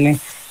സാഹചര്യത്തിന്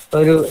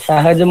ഒരു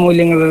സഹജ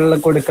മൂല്യങ്ങളുള്ള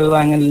കൊടുക്കൽ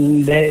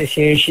വാങ്ങലിന്റെ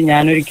ശേഷി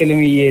ഞാനൊരിക്കലും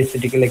ഈ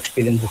എസ്തെറ്റിക്കൽ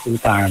എക്സ്പീരിയൻസസിൽ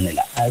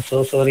കാണുന്നില്ല. So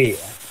sorry.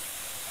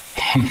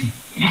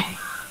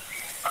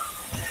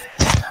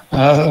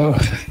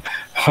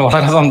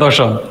 വളരെ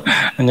സന്തോഷം.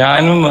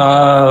 ഞാനും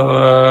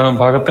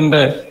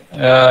ഭഗത്തിന്റെ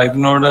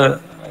ഇതിനോട്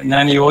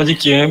ഞാൻ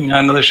യോജിക്കുകയും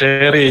ഞാനത്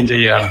ഷെയർ ചെയ്യുകയും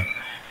ചെയ്യുകയാണ്.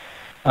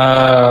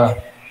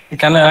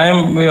 Can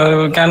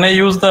I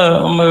use the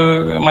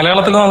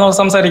മലയാളത്തിൽ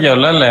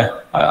സംസാരിക്കാമല്ലോ അല്ലേ?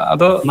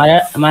 അതോ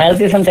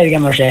മലയാളത്തിൽ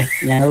സംസാരിക്കാം. പക്ഷേ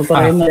ഞങ്ങൾ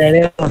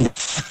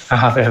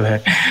അതെ അതെ.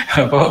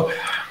 അപ്പോ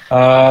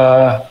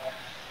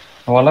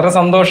വളരെ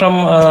സന്തോഷം.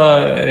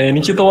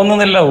 എനിക്ക്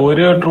തോന്നുന്നില്ല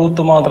ഒരു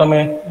ട്രൂത്ത്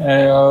മാത്രമേ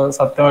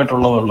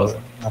സത്യമായിട്ടുള്ളതുള്ളത്.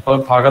 അപ്പൊ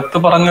ഭഗത്ത്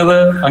പറഞ്ഞത്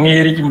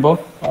അംഗീകരിക്കുമ്പോൾ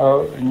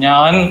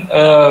ഞാൻ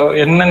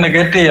എന്നെ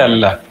നെഗറ്റ്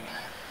ചെയ്യല്ല.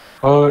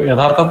 അപ്പോൾ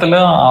യഥാർത്ഥത്തില്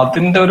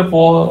അതിന്റെ ഒരു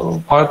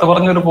ഭഗത്ത്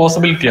പറഞ്ഞൊരു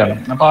പോസിബിലിറ്റിയാണ്.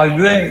 അപ്പൊ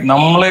ഇത്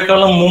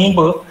നമ്മളെക്കാളും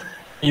മുമ്പ്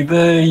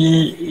ഇത്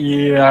ഈ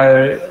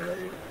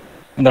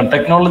എന്താ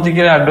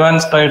ടെക്നോളജിക്കലി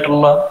അഡ്വാൻസ്ഡ്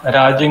ആയിട്ടുള്ള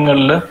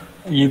രാജ്യങ്ങളിൽ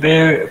ഇതേ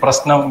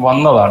പ്രശ്നം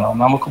വന്നതാണ്.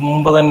 നമുക്ക്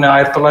മുമ്പ് തന്നെ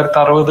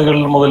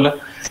 1960-കളിൽ മുതൽ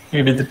ഈ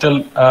ഡിജിറ്റൽ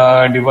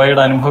ഡിവൈഡ്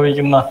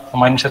അനുഭവിക്കുന്ന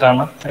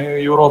മനുഷ്യരാണ്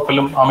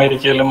യൂറോപ്പിലും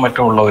അമേരിക്കയിലും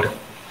മറ്റും ഉള്ളവർ.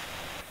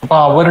 അപ്പൊ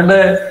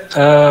അവരുടെ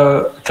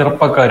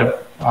ചെറുപ്പക്കാരും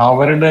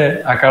അവരുടെ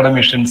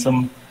അക്കാഡമിഷ്യൻസും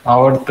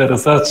അവിടുത്തെ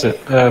റിസർച്ച്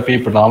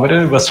പീപ്പിൾ അവര്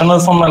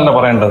വെസ്റ്റേണേഴ്സ് എന്നല്ല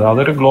പറയേണ്ടത്,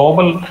 അതൊരു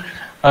ഗ്ലോബൽ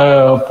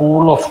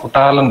പൂൾ ഓഫ്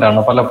ടാലന്റ് ആണ്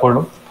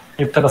പലപ്പോഴും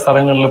ഇത്തരം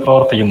സ്ഥലങ്ങളിൽ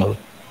പ്രവർത്തിക്കുന്നത്.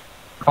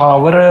 അപ്പൊ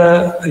അവര്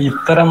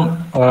ഇത്തരം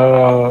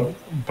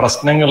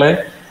പ്രശ്നങ്ങളെ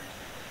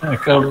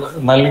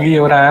നൽകിയ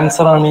ഒരു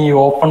ആൻസറാണ് ഈ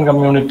ഓപ്പൺ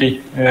കമ്മ്യൂണിറ്റി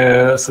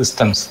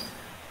സിസ്റ്റംസ്.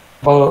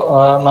 അപ്പോൾ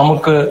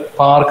നമുക്ക്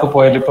പാർക്ക്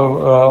പോയാൽ ഇപ്പോൾ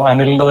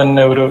അനിലിന്റെ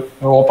തന്നെ ഒരു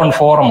ഓപ്പൺ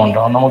ഫോറം ഉണ്ട്.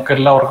 നമുക്ക്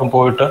എല്ലാവർക്കും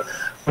പോയിട്ട്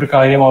ഒരു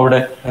കാര്യം അവിടെ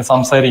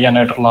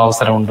സംസാരിക്കാനായിട്ടുള്ള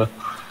അവസരമുണ്ട്.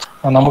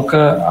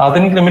 നമുക്ക്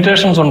അതിന്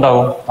ലിമിറ്റേഷൻസ്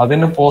ഉണ്ടാവും,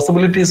 അതിന്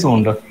പോസിബിലിറ്റീസും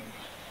ഉണ്ട്.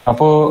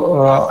 അപ്പോൾ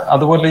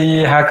അതുപോലെ ഈ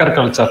ഹാക്കർ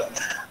കൾച്ചർ,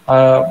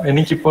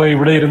 എനിക്കിപ്പോൾ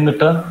ഇവിടെ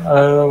ഇരുന്നിട്ട്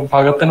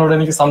ഭഗത്തിനോട്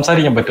എനിക്ക്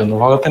സംസാരിക്കാൻ പറ്റുന്നു.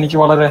 ഭഗത്ത് എനിക്ക്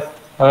വളരെ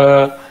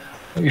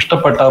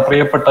ഇഷ്ടപ്പെട്ട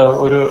പ്രിയപ്പെട്ട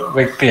ഒരു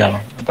വ്യക്തിയാണ്.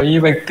 അപ്പൊ ഈ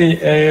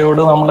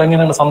വ്യക്തിയോട് നമ്മൾ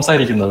എങ്ങനെയാണ്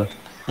സംസാരിക്കുന്നത്?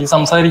 ഈ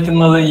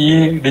സംസാരിക്കുന്നത് ഈ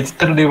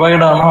ഡിജിറ്റൽ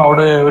ഡിവൈഡ് ആണോ,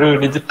 അവിടെ ഒരു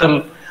ഡിജിറ്റൽ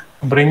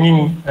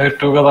ബ്രിങ്ങിങ്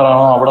ടുഗദർ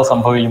ആണോ അവിടെ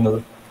സംഭവിക്കുന്നത്?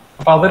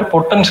 അപ്പൊ അതൊരു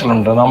പൊട്ടൻഷ്യൽ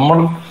ഉണ്ട്. നമ്മൾ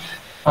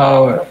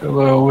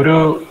ഒരു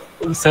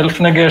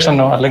സെൽഫ്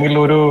നെഗേഷനോ അല്ലെങ്കിൽ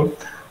ഒരു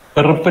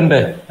വെറുപ്പിന്റെ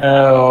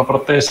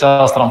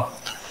പ്രത്യയശാസ്ത്രം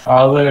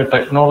അത്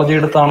ടെക്നോളജി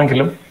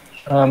എടുത്താണെങ്കിലും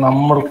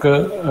നമ്മൾക്ക്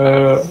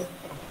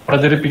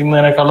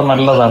പ്രചരിപ്പിക്കുന്നതിനേക്കാളും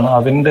നല്ലതാണ്.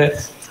 അതിന്റെ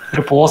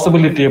ഒരു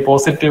പോസിബിലിറ്റിയെ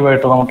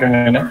പോസിറ്റീവായിട്ട് നമുക്ക്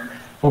എങ്ങനെ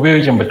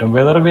ഉപയോഗിക്കാൻ പറ്റും.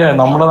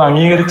 നമ്മളത്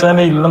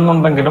അംഗീകരിച്ചാലേ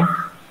ഇല്ലെന്നുണ്ടെങ്കിലും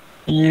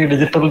ഈ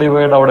ഡിജിറ്റൽ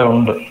ഡിവൈഡ് അവിടെ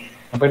ഉണ്ട്.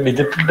 അപ്പൊ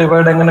ഡിജിറ്റൽ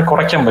ഡിവൈഡ് എങ്ങനെ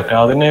കുറയ്ക്കാൻ പറ്റും?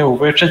 അതിനെ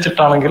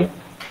ഉപേക്ഷിച്ചിട്ടാണെങ്കിൽ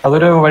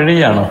അതൊരു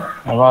വഴിയാണ്.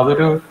 അപ്പൊ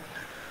അതൊരു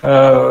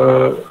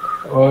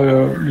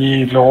ഈ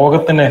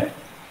ലോകത്തിനെ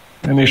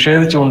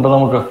നിഷേധിച്ചുകൊണ്ട്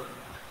നമുക്ക്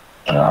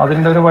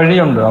അതിൻ്റെ ഒരു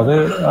വഴിയുണ്ട്. അത്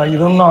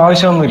ഇതൊന്നും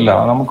ആവശ്യമൊന്നുമില്ല.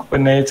 നമുക്കിപ്പോൾ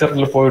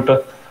നേച്ചറിൽ പോയിട്ട്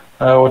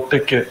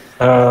ഒറ്റയ്ക്ക്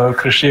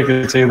കൃഷിയൊക്കെ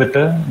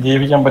ചെയ്തിട്ട്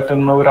ജീവിക്കാൻ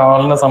പറ്റുന്ന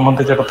ഒരാളിനെ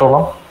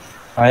സംബന്ധിച്ചിടത്തോളം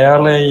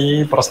അയാളെ ഈ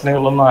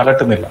പ്രശ്നങ്ങളൊന്നും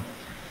അലട്ടുന്നില്ല.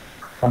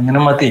 അങ്ങനെ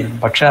മതി.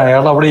 പക്ഷെ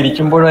അയാൾ അവിടെ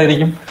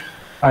ഇരിക്കുമ്പോഴായിരിക്കും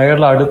അയാൾ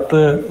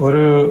അടുത്ത്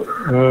ഒരു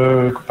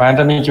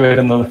പാൻഡമിക്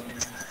വരുന്നത്,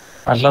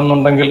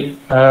 അല്ലെന്നുണ്ടെങ്കിൽ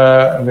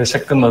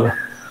വിശക്കുന്നത്,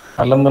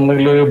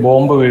 അല്ലെന്നുണ്ടെങ്കിൽ ഒരു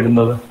ബോംബ്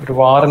വീഴുന്നത്, ഒരു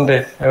വാറിന്റെ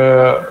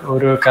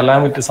ഒരു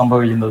കലാമിറ്റി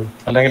സംഭവിക്കുന്നത്,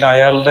 അല്ലെങ്കിൽ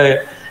അയാളുടെ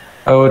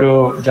ഒരു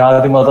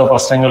ജാതിമത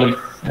പ്രശ്നങ്ങളിൽ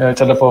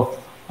ചിലപ്പോൾ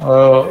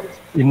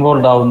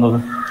ഇൻവോൾവ് ആവുന്നത്.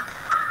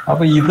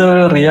 അപ്പൊ ഇത്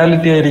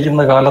റിയാലിറ്റി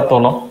ആയിരിക്കുന്ന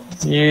കാലത്തോളം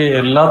ഈ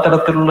എല്ലാ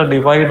തരത്തിലുള്ള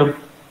ഡിവൈഡും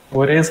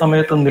ഒരേ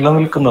സമയത്ത്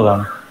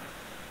നിലനിൽക്കുന്നതാണ്.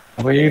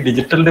 അപ്പൊ ഈ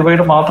ഡിജിറ്റൽ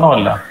ഡിവൈഡ്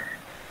മാത്രമല്ല,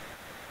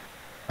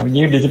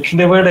 ഈ ഡിജിറ്റൽ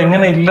ഡിവൈഡ്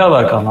എങ്ങനെ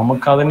ഇല്ലാതാക്കാം?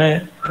 നമുക്കതിനെ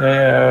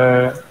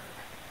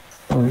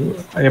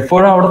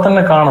എപ്പോഴും അവിടെ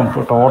തന്നെ കാണും.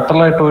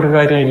 ടോട്ടലായിട്ട് ഒരു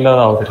കാര്യം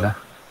ഇല്ലാതാവത്തില്ല.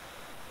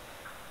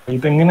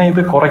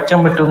 ഇത് കുറയ്ക്കാൻ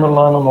പറ്റും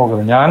എന്നുള്ളതാണ്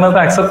നോക്കുന്നത്. ഞാനത്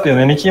അക്സെപ്റ്റ്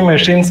ചെയ്യുന്നു. എനിക്ക്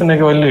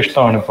മെഷീൻസിനൊക്കെ വലിയ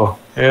ഇഷ്ടമാണ്. ഇപ്പോൾ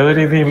ഏത്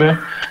രീതിയിൽ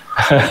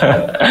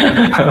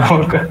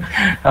നമുക്ക്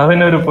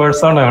അതിനൊരു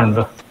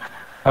പേഴ്സണയുണ്ട്.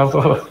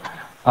 അപ്പോൾ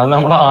അത്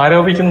നമ്മൾ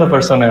ആരോപിക്കുന്ന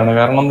പേഴ്സണയാണ്.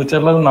 കാരണം എന്ന്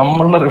വെച്ചാൽ അത്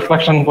നമ്മളുടെ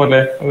റിഫ്ലക്ഷൻ പോലെ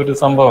ഒരു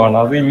സംഭവമാണ്.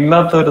 അത്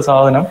ഇല്ലാത്ത ഒരു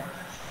സാധനം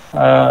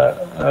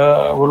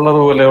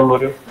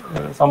ഉള്ളതുപോലെയുള്ളൊരു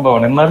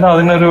സംഭവമാണ്. എന്നാലും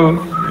അതിനൊരു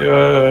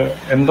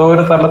എന്തോ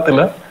ഒരു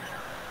തലത്തില്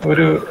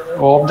ഒരു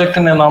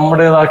ഓബ്ജക്റ്റിനെ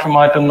നമ്മുടേതാക്കി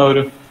മാറ്റുന്ന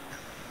ഒരു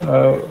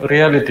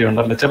റിയാലിറ്റി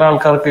ഉണ്ടല്ലോ. ചില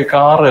ആൾക്കാർക്ക്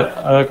കാറ്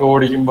ഒക്കെ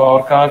ഓടിക്കുമ്പോൾ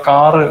അവർക്ക് ആ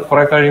കാറ്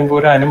കുറെ കഴിയുമ്പോൾ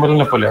ഒരു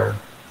അനിമലിനെ പോലെ ആവും.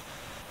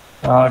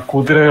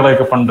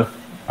 കുതിരകളെയൊക്കെ പണ്ട്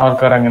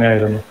ആൾക്കാർ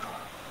അങ്ങനെയായിരുന്നു.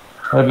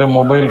 അതിൽ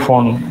മൊബൈൽ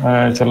ഫോൺ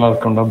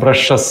ചിലർക്കുണ്ട്,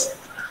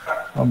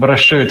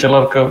 ബ്രഷ്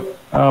ചിലർക്ക്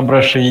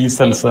ബ്രഷ്,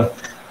 ഈസൽസ്.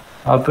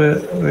 അത്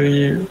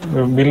ഈ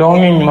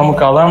ബിലോങ്ങിങ്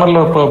നമുക്ക്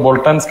അതാണല്ലോ ഇപ്പോൾ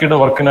ബോൾട്ടാൻസ്കിയുടെ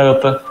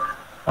വർക്കിനകത്ത്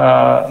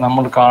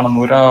നമ്മൾ കാണുന്നു.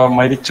 ഒരു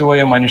മരിച്ചുപോയ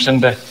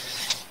മനുഷ്യന്റെ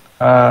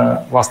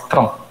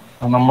വസ്ത്രം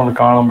നമ്മൾ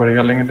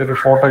കാണുമ്പോഴേക്കും, അല്ലെങ്കിൽ ഒരു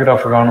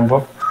ഫോട്ടോഗ്രാഫ്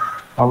കാണുമ്പോൾ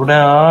അവിടെ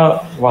ആ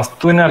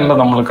വസ്തുവിനെ അല്ല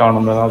നമ്മൾ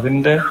കാണുന്നത്,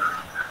 അതിൻ്റെ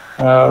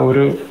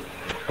ഒരു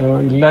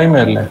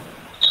ഇല്ലായ്മയല്ലേ.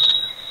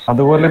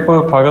 അതുപോലെ ഇപ്പോൾ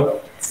ഭഗത്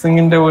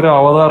സിംഗിന്റെ ഒരു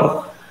അവതാർ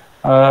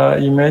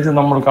ഇമേജ്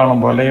നമ്മൾ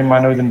കാണുമ്പോൾ, അല്ലെങ്കിൽ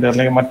മനോജിന്റെ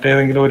അല്ലെങ്കിൽ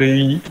മറ്റേതെങ്കിലും ഒരു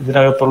ഈ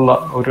ഇതിനകത്തുള്ള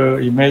ഒരു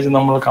ഇമേജ്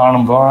നമ്മൾ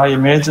കാണുമ്പോൾ ആ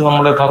ഇമേജ്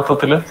നമ്മൾ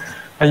യഥാർത്ഥത്തിൽ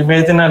ആ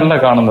ഇമേജിനല്ല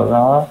കാണുന്നത്,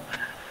 ആ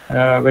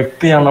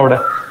വ്യക്തിയാണ് അവിടെ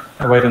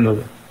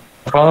വരുന്നത്.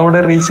 അപ്പൊ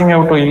അതവിടെ റീച്ചിങ്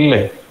ഔട്ടോ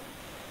ഇല്ലേ?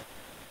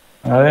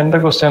 അത് എൻ്റെ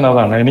ക്വസ്റ്റ്യൻ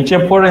അതാണ്.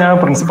 എനിക്കെപ്പോഴും ഞാൻ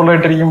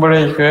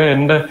പ്രിൻസിപ്പളായിട്ടിരിക്കുമ്പോഴേക്ക്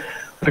എൻ്റെ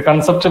ഒരു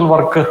കൺസെപ്ച്വൽ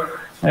വർക്ക്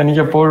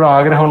എനിക്കെപ്പോഴും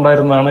ആഗ്രഹം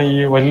ഉണ്ടായിരുന്നതാണ്. ഈ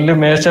വലിയ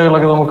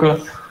മേശകളൊക്കെ നമുക്ക്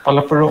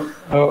പലപ്പോഴും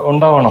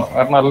ഉണ്ടാവണം.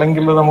 കാരണം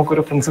അല്ലെങ്കിൽ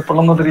നമുക്കൊരു പ്രിൻസിപ്പൾ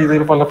എന്നൊരു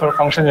രീതിയിൽ പലപ്പോഴും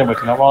ഫങ്ഷൻ ചെയ്യാൻ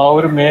പറ്റില്ല. അപ്പൊ ആ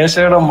ഒരു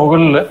മേശയുടെ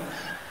മുകളിൽ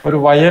ഒരു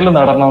വയൽ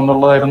നടണം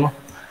എന്നുള്ളതായിരുന്നു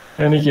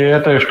എനിക്ക്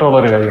ഏറ്റവും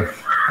ഇഷ്ടമുള്ളൊരു കാര്യം.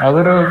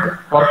 അതൊരു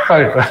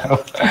വർക്കായിട്ട്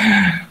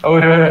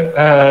ഒരു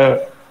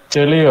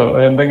ചെളിയോ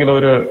എന്തെങ്കിലും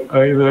ഒരു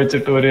ഇത്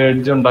വെച്ചിട്ട് ഒരു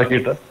എഡ്ജ്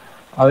ഉണ്ടാക്കിയിട്ട്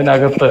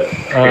അതിനകത്ത്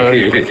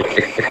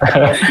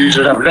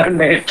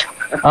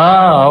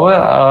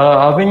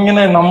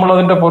അതിങ്ങനെ നമ്മൾ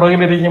അതിന്റെ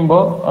പുറകിലിരിക്കുമ്പോ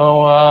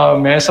ആ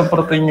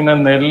മേശപ്പുറത്ത് ഇങ്ങനെ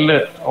നെല്ല്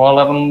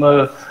വളർന്ന്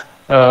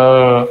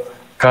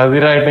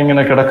കതിരായിട്ട്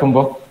ഇങ്ങനെ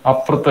കിടക്കുമ്പോ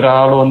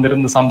അപ്പുറത്തൊരാൾ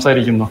വന്നിരുന്ന്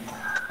സംസാരിക്കുന്നു,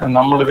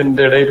 നമ്മൾ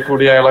ഇതിന്റെ ഇടയിൽ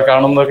കൂടി അയാളെ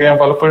കാണുന്നതൊക്കെ ഞാൻ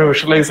പലപ്പോഴും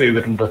വിഷ്വലൈസ്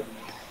ചെയ്തിട്ടുണ്ട്.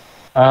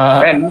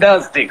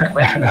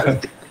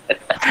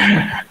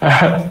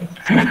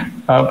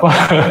 അപ്പൊ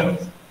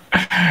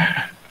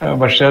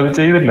പക്ഷെ അത്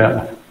ചെയ്തില്ല.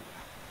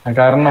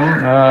 കാരണം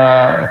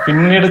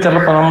പിന്നീട്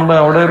ചിലപ്പോൾ നമ്മുടെ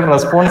അവിടെ ഒരു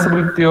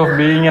responsibility of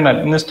being N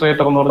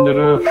administrator എന്ന്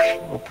പറഞ്ഞൊരു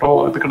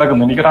ഇത്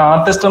കിടക്കുന്നു. എനിക്കൊരു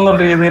ആർട്ടിസ്റ്റ് എന്നുള്ള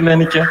രീതിയിൽ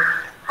എനിക്ക്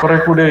കുറെ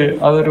കൂടി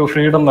അതൊരു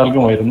ഫ്രീഡം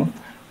നൽകുമായിരുന്നു.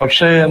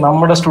 പക്ഷേ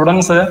നമ്മുടെ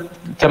സ്റ്റുഡൻസ്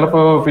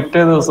ചിലപ്പോൾ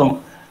പിറ്റേ ദിവസം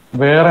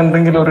വേറെ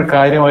എന്തെങ്കിലും ഒരു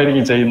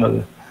കാര്യമായിരിക്കും ചെയ്യുന്നത്.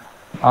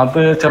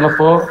 അത്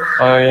ചിലപ്പോൾ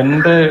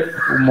എൻ്റെ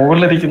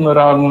മുകളിലിരിക്കുന്ന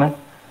ഒരാളിന്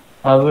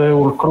അത്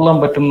ഉൾക്കൊള്ളാൻ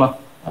പറ്റുന്ന,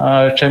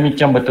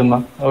 ക്ഷമിക്കാൻ പറ്റുന്ന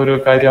ഒരു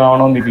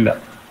കാര്യമാണോന്നില്ല.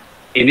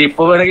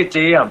 ഇനിയിപ്പോ വേണമെങ്കിൽ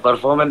ചെയ്യാം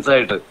പെർഫോമൻസ്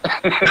ആയിട്ട്.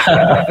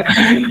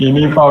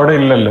 ഇനിയിപ്പോ അവിടെ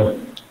ഇല്ലല്ലോ.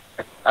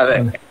 അതെ,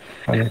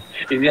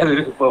 ഇനി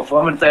അതൊരു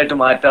പെർഫോമൻസ് ആയിട്ട്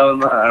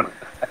മാറ്റാവുന്നതാണ്.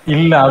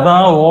 ഇല്ല, അത് ആ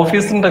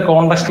ഓഫീസിന്റെ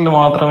കോണ്ടെക്സ്റ്റിൽ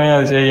മാത്രമേ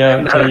അത് ചെയ്യാൻ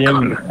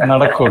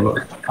നടക്കുള്ളൂ.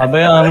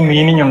 അതാണ്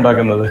മീനിങ്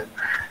ഉണ്ടാക്കുന്നത്.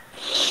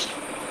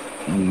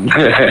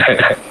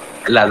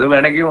 അല്ല, അത്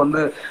വേണമെങ്കിൽ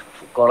ഒന്ന്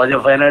കോളേജ്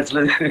ഓഫ് ഫൈൻ ആർട്സിൽ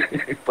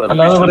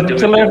അല്ലാതെ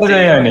വിർച്വലായിട്ട്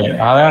ചെയ്യാനേ.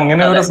 അത്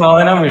അങ്ങനെ ഒരു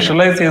സാധനം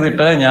വിഷ്വലൈസ്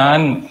ചെയ്തിട്ട് ഞാൻ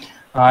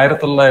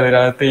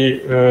 1900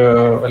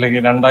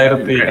 അല്ലെങ്കിൽ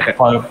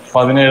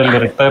 2017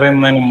 റിട്ടയർ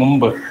ചെയ്യുന്നതിന്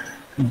മുമ്പ്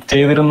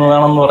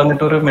ചെയ്തിരുന്നതാണെന്ന്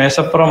പറഞ്ഞിട്ട് ഒരു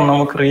മേശപ്പുറം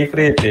നമുക്ക്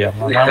റീക്രിയേറ്റ് ചെയ്യാം.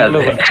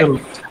 അതാണല്ലോ വെർച്വൽ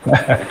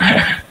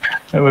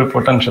ഒരു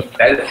potential.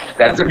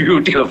 That's the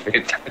beauty of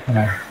it.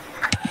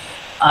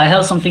 I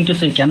have something to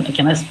say.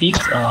 Can I speak?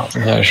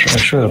 Yeah,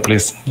 sure,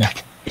 please. Yeah.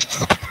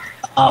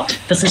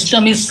 The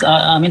system is,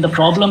 the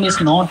problem is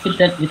not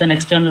with an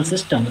external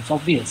system. It's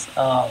obvious.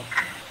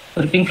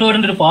 Pink Floyd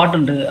in the part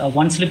and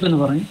one slip in the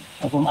world.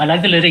 I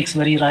like the lyrics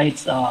where he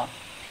writes,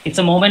 it's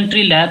a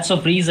momentary lapse of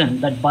reason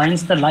that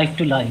binds the life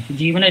to life.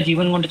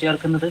 Jeevan കൊണ്ട്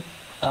ചേർക്കുന്നത്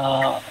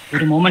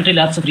ഒരു momentary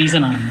lapse of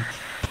reason ആണ്.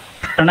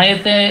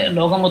 പ്രണയത്തെ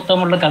ലോകം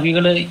മൊത്തമുള്ള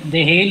കവികൾ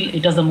they hail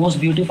it as the most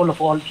beautiful of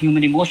all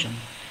human emotion.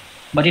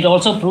 But it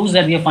also proves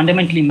that we are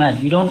fundamentally mad.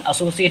 We don't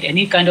associate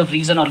any kind of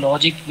reason or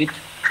logic with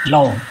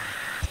love.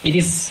 It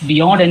is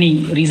beyond any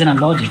reason and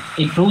logic.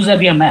 It proves that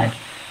we are mad.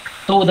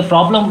 So the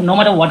problem, no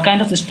matter what kind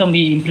of system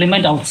we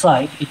implement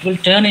outside, it will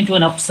turn into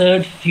an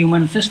absurd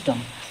human system.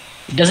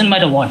 It doesn't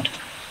matter what.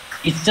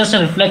 It's just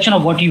a reflection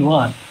of what you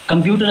are.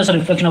 Computer is a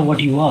reflection of what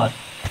you are.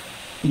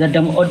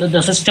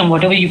 The system,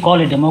 whatever you call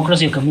it,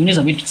 democracy or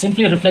communism, it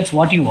simply reflects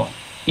what you are.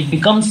 It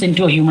becomes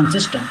into a human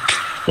system.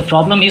 The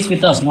problem is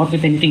with us, not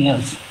with anything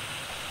else.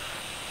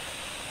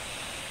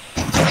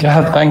 Yeah,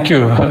 thank you.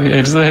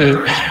 It's a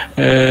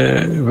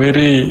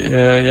very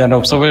an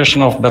observation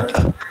of depth.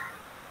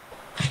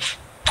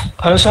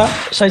 Hello, sir.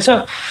 Sir.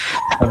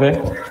 Okay.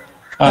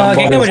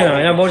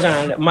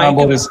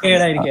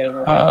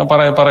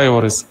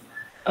 Boris.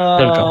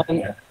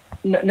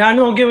 ഞാൻ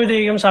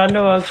നോക്കിയപ്പോഴത്തേക്കും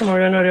സാറിന്റെ works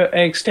മുഴുവൻ ഒരു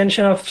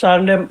extension of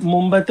സാറിന്റെ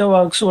മുമ്പത്തെ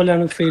works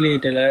പോലെയാണ് feel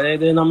ചെയ്തിട്ടില്ല.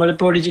 അതായത്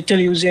നമ്മളിപ്പോൾ ഡിജിറ്റൽ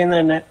യൂസ് ചെയ്യുന്ന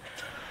തന്നെ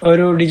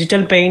ഒരു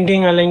ഡിജിറ്റൽ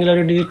പെയിന്റിങ് അല്ലെങ്കിൽ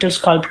ഒരു ഡിജിറ്റൽ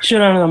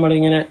സ്കൾപ്ചറാണ്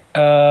നമ്മളിങ്ങനെ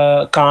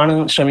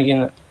കാണാൻ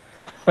ശ്രമിക്കുന്നത്.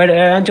 ബട്ട്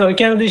ഞാൻ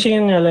ചോദിക്കാൻ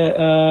ഉദ്ദേശിക്കുന്നതിനാല്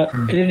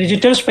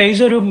ഡിജിറ്റൽ സ്പേസ്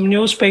ഒരു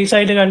ന്യൂ സ്പേസ്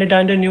ആയിട്ട് കണ്ടിട്ട്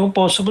അതിന്റെ ന്യൂ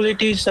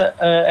പോസിബിലിറ്റീസ്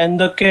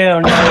എന്തൊക്കെ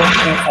ഉണ്ടാവും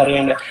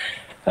അറിയേണ്ടത്,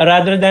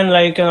 rather than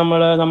like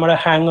നമ്മുടെ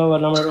ഹാങ് ഓവർ,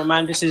 നമ്മുടെ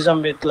romanticism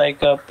with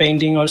like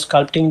painting or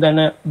sculpting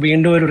തന്നെ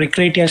വീണ്ടും ഒരു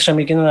റിക്രിയേറ്റ് ചെയ്യാൻ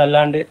ശ്രമിക്കുന്നത്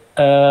അല്ലാണ്ട്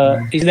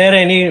is there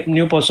any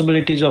new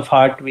possibilities of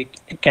art we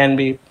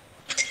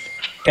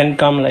can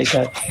come like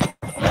that?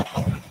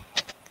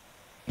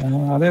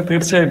 അതെ,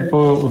 തീർച്ചയായും.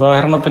 ഇപ്പോൾ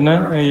ഉദാഹരണത്തിന്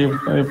ഈ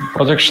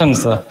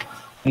പ്രൊജക്ഷൻസ്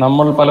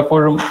നമ്മൾ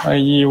പലപ്പോഴും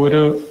ഈ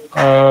ഒരു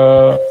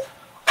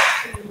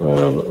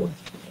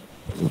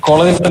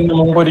കോളേജിൽ തന്നെ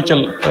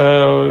മുമ്പൊരിക്കൽ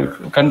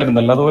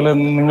കണ്ടിരുന്നല്ലോ. അതുപോലെ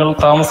നിങ്ങൾ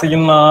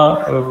താമസിക്കുന്ന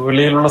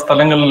വെളിയിലുള്ള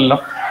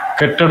സ്ഥലങ്ങളിലെല്ലാം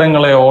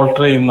കെട്ടിടങ്ങളെ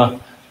ഓൾട്ടർ ചെയ്യുന്ന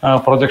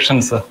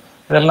പ്രൊജക്ഷൻസ്,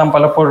 ഇതെല്ലാം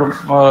പലപ്പോഴും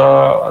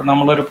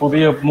നമ്മളൊരു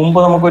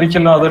മുമ്പ്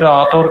നമുക്കൊരിക്കലും അതൊരു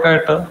ആർട്ട്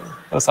വർക്കായിട്ട്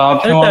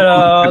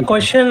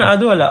ക്വസ്റ്റ്യൻ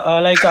അതുമല്ല,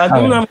 ലൈക്ക്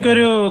അതും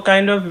നമുക്കൊരു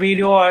കൈൻഡ് ഓഫ്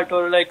വീഡിയോ ആയിട്ടോ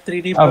ലൈക്ക്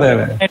 3D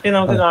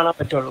നമുക്ക് കാണാൻ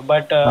പറ്റുള്ളൂ.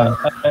 ബട്ട്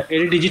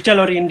ഒരു ഡിജിറ്റൽ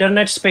ഒരു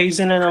ഇന്റർനെറ്റ്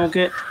സ്പേസിനെ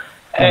നമുക്ക്,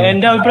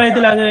 എന്റെ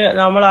അഭിപ്രായത്തിൽ അത്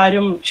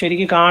നമ്മളാരും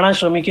ശരിക്കും കാണാൻ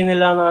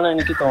ശ്രമിക്കുന്നില്ല എന്നാണ്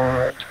എനിക്ക്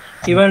തോന്നുന്നത്.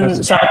 ഈവൻ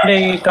സാറിന്റെ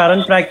ഈ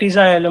കറന്റ് പ്രാക്ടീസ്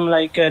ആയാലും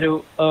ലൈക്ക്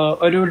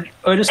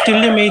ഒരു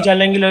സ്റ്റിൽ ഇമേജ്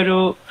അല്ലെങ്കിൽ ഒരു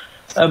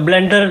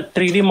ബ്ലെൻഡർ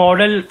 3D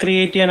മോഡൽ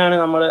ക്രിയേറ്റ് ചെയ്യാനാണ്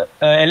നമ്മൾ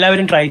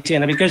എല്ലാവരും ട്രൈ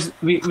ചെയ്യുന്നത്. Because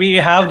we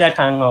have that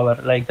hang over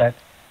like that.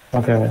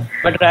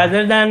 But rather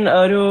than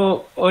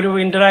ഒരു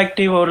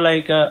interactive or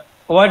like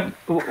what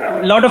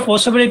lot of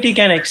possibility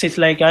can exist,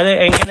 like അത്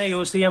എങ്ങനെ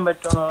യൂസ് ചെയ്യാൻ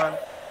പറ്റുമോ,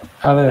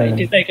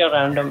 it is like a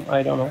random,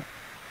 I don't know.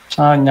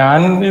 ഞാൻ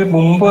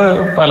മുമ്പ്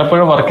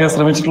പലപ്പോഴും work ചെയ്യാൻ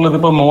ശ്രമിച്ചിട്ടുള്ളത്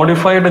ഇപ്പൊ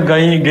മോഡിഫൈഡ്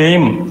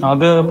ഗെയിം,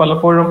 അത്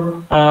പലപ്പോഴും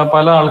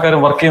പല ആൾക്കാരും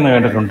വർക്ക് ചെയ്യുന്ന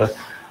കേട്ടിട്ടുണ്ട്.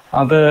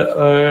 അത്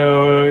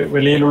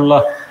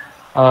വെളിയിലുള്ള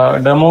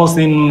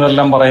ഡെമോസിൻ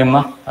എന്നെല്ലാം പറയുന്ന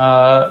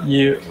ഈ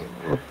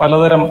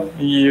പലതരം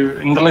ഈ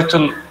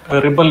ഇന്റലക്ച്വൽ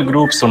റിബൽ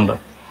ഗ്രൂപ്പ്സ് ഉണ്ട്.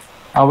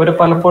 അവർ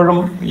പലപ്പോഴും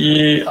ഈ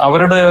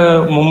അവരുടെ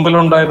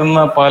മുമ്പിലുണ്ടായിരുന്ന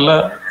പല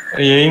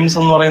എയിംസ്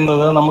എന്ന്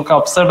പറയുന്നത് നമുക്ക്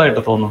അപ്സൈഡ്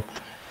ആയിട്ട് തോന്നും.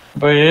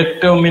 ഇപ്പൊ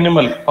ഏറ്റവും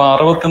മിനിമൽ ഇപ്പൊ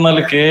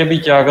 64 KB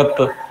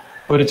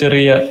ഒരു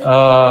ചെറിയ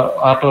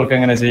ആർട്ട് വർക്ക്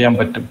എങ്ങനെ ചെയ്യാൻ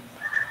പറ്റും.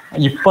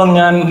 ഇപ്പം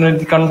ഞാൻ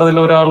കണ്ടതിൽ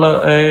ഒരാൾ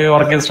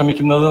വർക്ക് ചെയ്യാൻ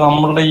ശ്രമിക്കുന്നത്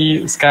നമ്മളുടെ ഈ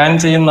സ്കാൻ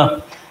ചെയ്യുന്ന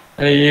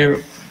ഈ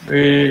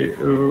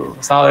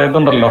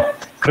ഇതുണ്ടല്ലോ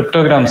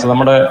ക്രിപ്റ്റോഗ്രാംസ്,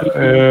 നമ്മുടെ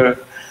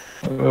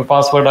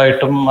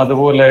പാസ്വേഡായിട്ടും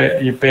അതുപോലെ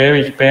ഈ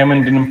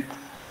പേയ്മെന്റിനും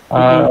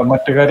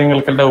മറ്റു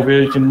കാര്യങ്ങൾക്കെല്ലാം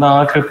ഉപയോഗിക്കുന്ന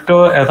ആ ക്രിപ്റ്റോ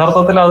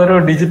യഥാർത്ഥത്തിൽ അതൊരു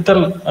ഡിജിറ്റൽ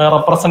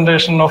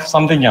റെപ്രസെന്റേഷൻ ഓഫ്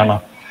സംതിങ് ആണ്.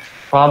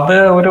 അപ്പൊ അത്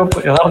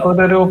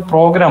യഥാർത്ഥത്തിൽ ഒരു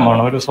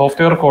പ്രോഗ്രാമാണ്, ഒരു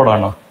സോഫ്റ്റ്വെയർ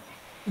കോഡാണ്.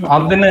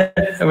 അതിനെ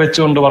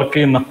വെച്ചുകൊണ്ട് വർക്ക്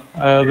ചെയ്യുന്ന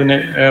അതിന്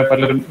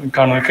പലരും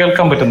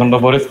കേൾക്കാൻ പറ്റുന്നുണ്ടോ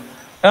ബോറിസ്?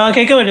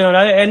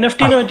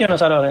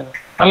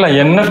 അല്ല,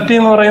 NFT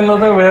എന്ന്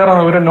പറയുന്നത് വേറെ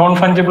ഒരു നോൺ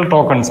ഫഞ്ചിബിൾ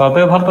ടോക്കൺസ്. അത്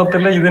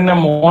യഥാർത്ഥത്തിൽ ഇതിനെ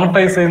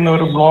മോണിറ്റൈസ് ചെയ്യുന്ന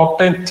ഒരു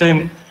ബ്ലോക്ക് ചെയിൻ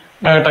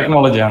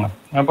ടെക്നോളജിയാണ്.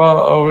 അപ്പൊ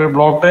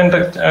ബ്ലോക്ക്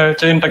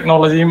ചെയിൻ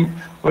ടെക്നോളജിയും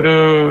ഒരു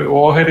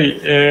ഓഹരി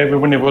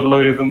വിപണി പോലുള്ള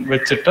ഒരു ഇതും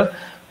വെച്ചിട്ട്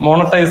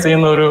മോണിറ്റൈസ്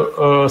ചെയ്യുന്ന ഒരു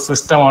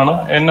സിസ്റ്റമാണ്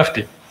NFT.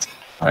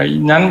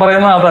 ഞാൻ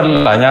പറയുന്നത്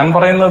അതല്ല. ഞാൻ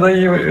പറയുന്നത്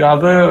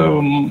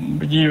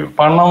ഈ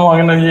പണം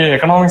അങ്ങനെ ഈ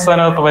എക്കണോമിക്സ്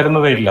അതിനകത്ത്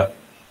വരുന്നതേ ഇല്ല.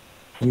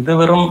 ഇത്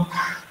വെറും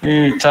ഈ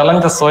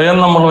ചലഞ്ചസ്, സ്വയം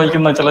നമ്മൾ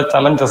വയ്ക്കുന്ന ചില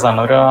ചലഞ്ചസ് ആണ്.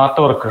 ഒരു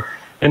ആർട്ട് വർക്ക്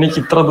എനിക്ക്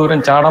ഇത്ര ദൂരം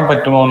ചാടാൻ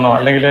പറ്റുമോ എന്നോ,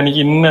 അല്ലെങ്കിൽ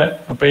എനിക്ക് ഇന്ന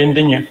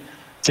പെയിന്റിങ്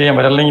ചെയ്യാൻ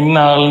പറ്റും, അല്ലെങ്കിൽ ഇന്ന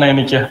ആളിനെ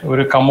എനിക്ക്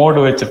ഒരു കമോഡ്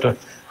വെച്ചിട്ട്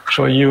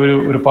ഈ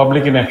ഒരു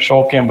പബ്ലിക്കിനെ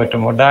ഷോക്ക് ചെയ്യാൻ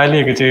പറ്റുമോ.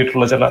 ഡാലിയൊക്കെ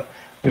ചെയ്തിട്ടുള്ള ചില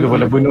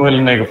ഇതുപോലെ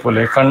ബുനുവലിനെയൊക്കെ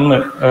പോലെ കണ്ണ്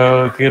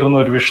കീറുന്ന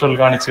ഒരു വിഷ്വൽ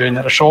കാണിച്ചു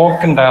കഴിഞ്ഞാൽ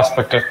ഷോക്കിന്റെ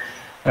ആസ്പെക്ട്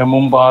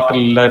മുമ്പ് ആർട്ടിൽ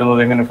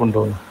ഇല്ലായിരുന്നത് എങ്ങനെ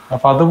കൊണ്ടുവന്നു.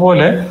 അപ്പൊ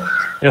അതുപോലെ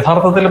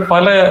യഥാർത്ഥത്തിൽ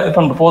പല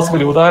ഇതുണ്ട്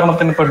പോസിബിൾ.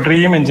 ഉദാഹരണത്തിന് ഇപ്പൊ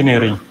ഡ്രീം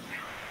എഞ്ചിനീയറിങ്,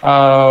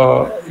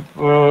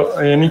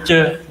 എനിക്ക്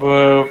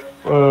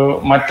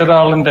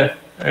മറ്റൊരാളിന്റെ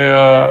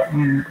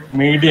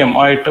മീഡിയം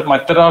ആയിട്ട്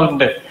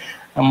മറ്റൊരാളിന്റെ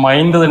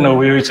മൈൻഡ് തന്നെ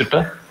ഉപയോഗിച്ചിട്ട്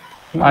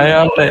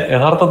അയാളുടെ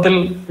യഥാർത്ഥത്തിൽ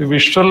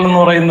വിഷ്വൽ എന്ന്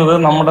പറയുന്നത്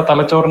നമ്മുടെ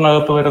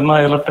തലച്ചോറിനകത്ത് വരുന്ന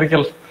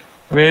ഇലക്ട്രിക്കൽ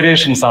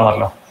വേരിയേഷൻസ്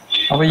ആണല്ലോ.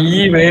 അപ്പൊ ഈ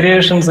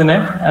വേരിയേഷൻസിനെ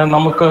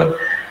നമുക്ക്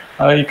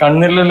ഈ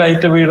കണ്ണിൽ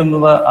ലൈറ്റ്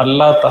വീഴുന്നത്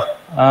അല്ലാത്ത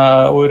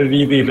ഒരു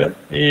രീതിയിൽ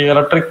ഈ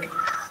ഇലക്ട്രിക്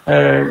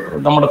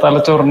നമ്മുടെ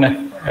തലച്ചോറിനെ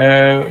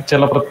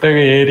ചില പ്രത്യേക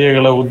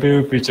ഏരിയകളെ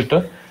ഉദ്ദീപിപ്പിച്ചിട്ട്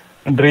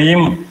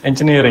ഡ്രീം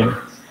എഞ്ചിനീയറിങ്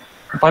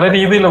പല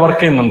രീതിയിൽ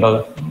വർക്ക് ചെയ്യുന്നുണ്ട്.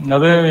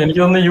 അത്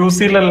എനിക്ക് തോന്നുന്നു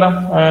UC-യിലെല്ലാം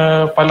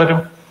പലരും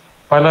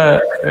പല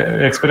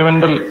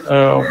എക്സ്പെരിമെന്റൽ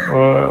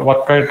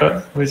വർക്കായിട്ട്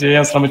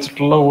ചെയ്യാൻ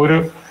ശ്രമിച്ചിട്ടുള്ള ഒരു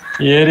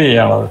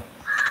ഏരിയയാണത്.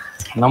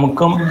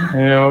 നമുക്കും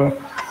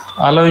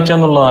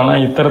ആലോചിക്കാന്നുള്ളതാണ്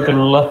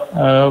ഇത്തരത്തിലുള്ള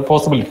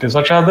പോസിബിലിറ്റീസ്.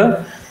 പക്ഷെ അത്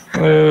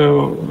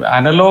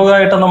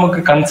അനലോഗായിട്ട് നമുക്ക്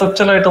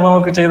കൺസെപ്ച്വലായിട്ട്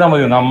നമുക്ക് ചെയ്താൽ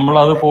മതി.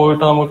 നമ്മളത്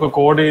പോയിട്ട് നമുക്ക്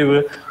കോഡ് ചെയ്ത്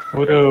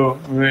ഒരു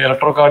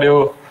ഇലക്ട്രോ കാർഡിയോ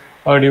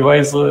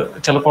ഡിവൈസ്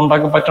ചിലപ്പോൾ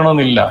ഉണ്ടാക്കി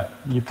പറ്റണമെന്നില്ല.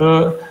 ഇത്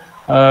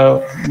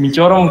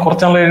മിക്കവാറും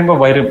കുറച്ചാൾ കഴിയുമ്പോൾ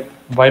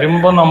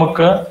വരുമ്പോൾ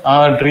നമുക്ക് ആ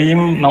ഡ്രീം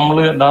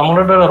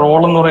നമ്മളുടെ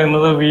റോൾ എന്ന്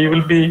പറയുന്നത്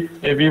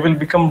വി വിൽ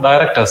ബിക്കം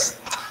ഡയറക്ടേഴ്സ്.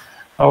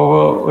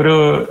 ഒരു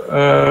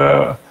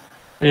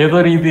ഏതോ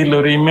രീതിയിൽ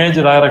ഒരു ഇമേജ്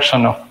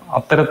ഡയറക്ഷനോ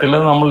അത്തരത്തിൽ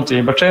നമ്മൾ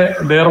ചെയ്യും. പക്ഷെ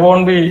there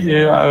won't be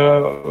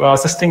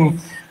assisting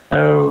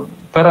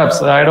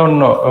perhaps I don't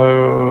know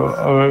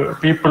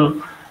people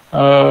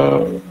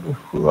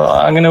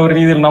അങ്ങനെ ഒരു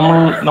രീതിയിൽ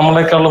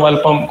നമ്മളെക്കാളും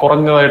അല്പം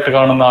കുറഞ്ഞതായിട്ട്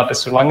കാണുന്ന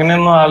ആർട്ടിസ്റ്റുകൾ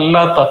അങ്ങനെയൊന്നും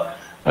അല്ലാത്ത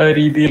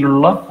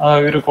രീതിയിലുള്ള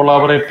ഒരു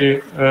കൊളാബറേറ്റീവ്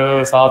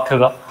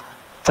സാധ്യത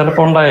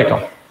ചിലപ്പോൾ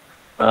ഉണ്ടായേക്കാം.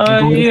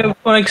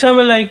 ഫോർ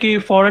എക്സാമ്പിൾ ലൈക്ക് ഈ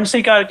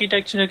ഫോറൻസിക്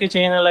ആർക്കിടെക്ചർ ഒക്കെ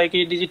ചെയ്യുന്ന ലൈക്ക്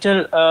ഈ ഡിജിറ്റൽ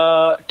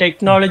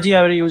ടെക്നോളജി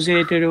അവർ യൂസ്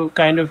ചെയ്തിട്ട് ഒരു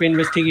കൈൻഡ് ഓഫ്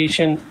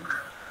ഇൻവെസ്റ്റിഗേഷൻ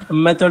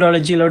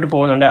മെത്തഡോളജിയിലോട്ട്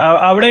പോകുന്നുണ്ട്.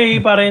 അവിടെ ഈ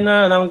പറയുന്ന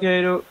നമുക്ക്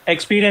ഒരു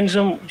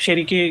എക്സ്പീരിയൻസും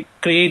ശരിക്ക്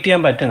ക്രിയേറ്റ്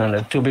ചെയ്യാൻ പറ്റുന്നുണ്ട്.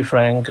 To be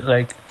frank,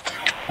 like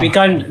we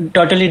can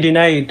totally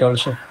deny it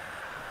also.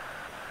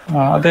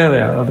 അതെ,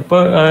 അതിപ്പോ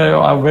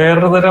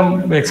വേറൊരു തരം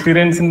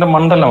എക്സ്പീരിയൻസിന്റെ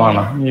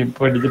മണ്ഡലമാണ്.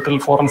 ഇപ്പൊ ഡിജിറ്റൽ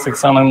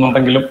ഫോറൻസിക്സ്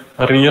ആണെന്നുണ്ടെങ്കിലും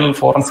റിയൽ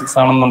ഫോറൻസിക്സ്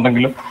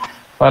ആണെന്നുണ്ടെങ്കിലും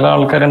പല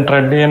ആൾക്കാരും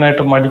ട്രെഡ്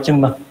ചെയ്യാനായിട്ട്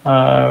മടിക്കുന്ന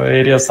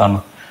ഏരിയാസ് ആണ്.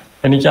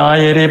 എനിക്ക് ആ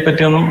ഏരിയയെ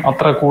പറ്റിയൊന്നും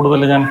അത്ര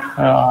കൂടുതൽ ഞാൻ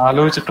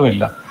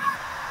ആലോചിച്ചിട്ടുമില്ല.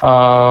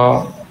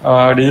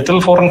 ഡിജിറ്റൽ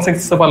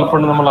ഫോറൻസിക്സ്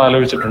പലപ്പോഴും നമ്മൾ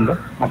ആലോചിച്ചിട്ടുണ്ട്.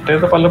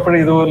 മറ്റേത് പലപ്പോഴും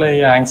ഇതുപോലെ ഈ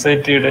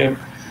ആങ്സൈറ്റിയുടെയും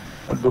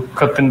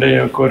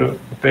ദുഃഖത്തിൻ്റെയും ഒക്കെ ഒരു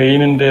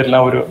പെയിനിൻ്റെ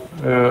എല്ലാം ഒരു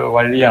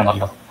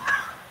വഴിയാണല്ലോ.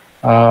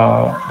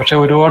 പക്ഷെ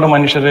ഒരുപാട്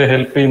മനുഷ്യരെ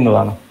ഹെൽപ്പ്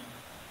ചെയ്യുന്നതാണ്.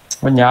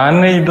 അപ്പം ഞാൻ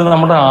ഇത്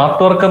നമ്മുടെ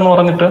ആർട്ട് വർക്ക് എന്ന്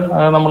പറഞ്ഞിട്ട്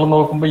നമ്മൾ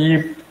നോക്കുമ്പോൾ ഈ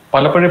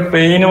പലപ്പോഴും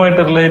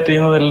പെയിനുമായിട്ട് റിലേറ്റ്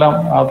ചെയ്യുന്നതെല്ലാം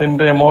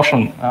അതിൻ്റെ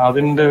എമോഷൻ,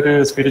 അതിൻ്റെ ഒരു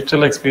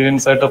സ്പിരിച്വൽ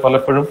എക്സ്പീരിയൻസ് ആയിട്ട്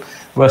പലപ്പോഴും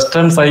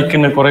വെസ്റ്റേൺ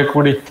സൈക്കിന് കുറെ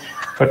കൂടി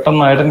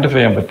പെട്ടെന്ന് ഐഡന്റിഫൈ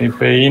ചെയ്യാൻ പറ്റും. ഈ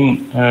പെയിൻ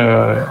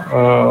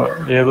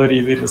ഏതോ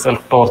രീതിയിൽ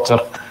സെൽഫ്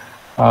ടോർച്ചർ,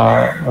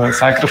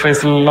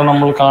 സാക്രിഫൈസിലെല്ലാം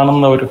നമ്മൾ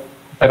കാണുന്ന ഒരു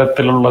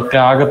തരത്തിലുള്ള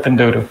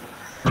ത്യാഗത്തിൻ്റെ ഒരു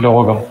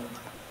ലോകം,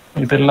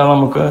 ഇതെല്ലാം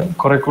നമുക്ക്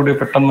കുറെ കൂടി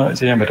പെട്ടെന്ന്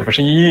ചെയ്യാൻ പറ്റും.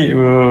 പക്ഷെ ഈ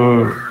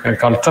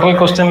കൾച്ചറൽ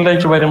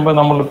ക്വസ്റ്റ്യനിലേക്ക് വരുമ്പോൾ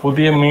നമ്മൾ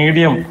പുതിയ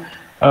മീഡിയം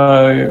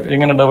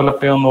എങ്ങനെ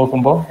ഡെവലപ്പ് ചെയ്യാൻ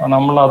നോക്കുമ്പോൾ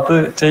നമ്മൾ അത്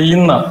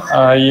ചെയ്യുന്ന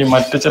ഈ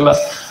മറ്റു ചില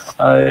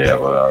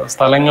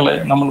സ്ഥലങ്ങളെ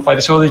നമ്മൾ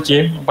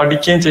പരിശോധിക്കുകയും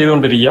പഠിക്കുകയും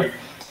ചെയ്തുകൊണ്ടിരിക്കുക,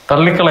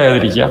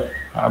 തള്ളിക്കളയാതിരിക്കുക.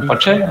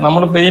 പക്ഷെ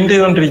നമ്മൾ പെയിന്റ്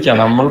ചെയ്തുകൊണ്ടിരിക്കുക.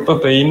 നമ്മളിപ്പോൾ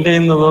പെയിന്റ്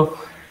ചെയ്യുന്നതോ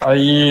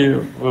ഈ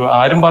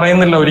ആരും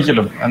പറയുന്നില്ല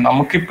ഒരിക്കലും.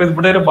 നമുക്കിപ്പോൾ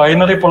ഇവിടെ ഒരു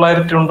ബൈനറി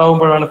പൊളാരിറ്റി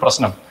ഉണ്ടാകുമ്പോഴാണ്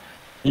പ്രശ്നം.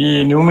 ഈ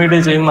ന്യൂ മീഡിയ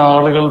ചെയ്യുന്ന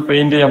ആളുകൾ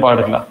പെയിന്റ് ചെയ്യാൻ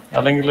പാടില്ല,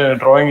 അല്ലെങ്കിൽ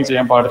ഡ്രോയിങ്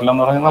ചെയ്യാൻ പാടില്ല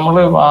എന്ന് പറഞ്ഞാൽ നമ്മൾ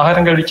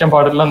ആഹാരം കഴിക്കാൻ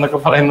പാടില്ല എന്നൊക്കെ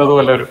പറയുന്നത്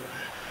പോലെ ഒരു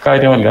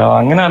കാര്യമല്ല.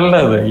 അങ്ങനെ അല്ല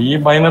അത്. ഈ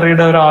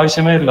ബൈനറിയുടെ ഒരു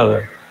ആവശ്യമേ ഇല്ല. അത്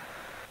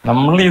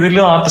നമ്മൾ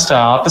ഇതിലും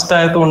ആർട്ടിസ്റ്റ്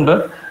ആയതുകൊണ്ട്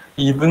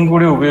ഇതും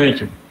കൂടി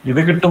ഉപയോഗിക്കും.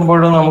 ഇത്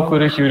കിട്ടുമ്പോഴും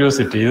നമുക്കൊരു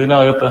ക്യൂരിയോസിറ്റി,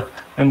 ഇതിനകത്ത്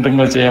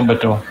എന്തെങ്കിലും ചെയ്യാൻ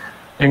പറ്റുമോ,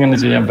 എങ്ങനെ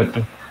ചെയ്യാൻ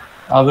പറ്റും,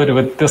 അതൊരു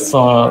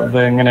വ്യത്യസ്തത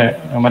എങ്ങനെ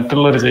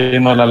മറ്റുള്ളവർ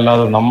ചെയ്യുന്ന പോലെ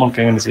അല്ലാതെ നമ്മൾക്ക്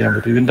എങ്ങനെ ചെയ്യാൻ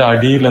പറ്റും, ഇതിന്റെ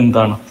അടിയിൽ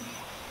എന്താണ്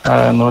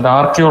ഒരു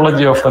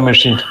ആർക്കിയോളജി ഓഫ് ദ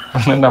മെഷീൻ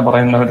എന്നെല്ലാം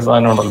പറയുന്ന ഒരു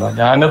സാധനം ഉണ്ടല്ലോ.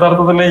 ഞാൻ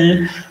യഥാർത്ഥത്തിൽ ഈ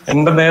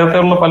എൻ്റെ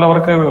നേരത്തെയുള്ള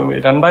പലവർക്ക്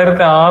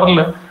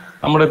 2006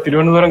 നമ്മുടെ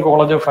തിരുവനന്തപുരം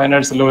കോളേജ് ഓഫ് ഫൈൻ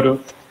ആർട്സിൽ ഒരു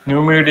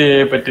ന്യൂ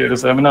മീഡിയയെ പറ്റി ഒരു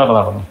സെമിനാർ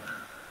നടന്നു.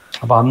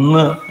 അപ്പൊ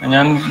അന്ന്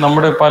ഞാൻ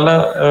നമ്മുടെ പല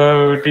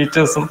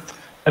ടീച്ചേഴ്സും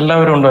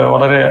എല്ലാവരും ഉണ്ട്,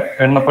 വളരെ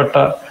എണ്ണപ്പെട്ട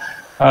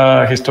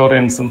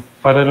ഹിസ്റ്റോറിയൻസും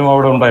പലരും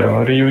അവിടെ ഉണ്ടായിരുന്നു.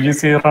 ഒരു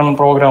UGC റൺ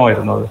പ്രോഗ്രാം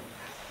ആയിരുന്നു അത്.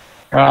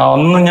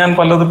 അന്ന് ഞാൻ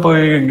പലതും ഇപ്പോൾ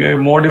ഈ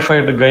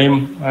മോഡിഫൈഡ് ഗെയിം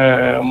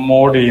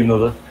മോഡ്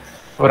ചെയ്യുന്നത്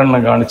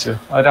ഒരെണ്ണം കാണിച്ച്,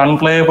 അതൊരു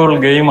അൺപ്ലേയബിൾ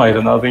ഗെയിം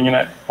ആയിരുന്നു. അതിങ്ങനെ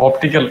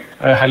ഓപ്റ്റിക്കൽ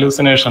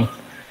ഹലൂസിനേഷൻ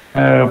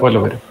പോലെ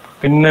വരും.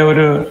 പിന്നെ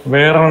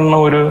വേറൊരെണ്ണം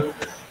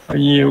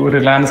ഒരു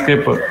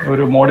ലാൻഡ്സ്കേപ്പ്,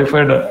 ഒരു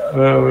മോഡിഫൈഡ്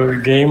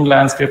ഗെയിം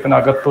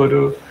ലാൻഡ്സ്കേപ്പിനകത്ത്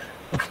ഒരു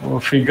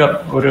ഫിഗർ,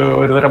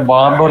 ഒരു തരം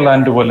ബാർബർ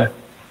ലാൻഡ് പോലെ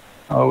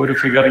ഒരു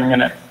ഫിഗർ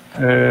ഇങ്ങനെ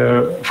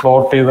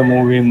ഫ്ലോട്ട് ചെയ്ത്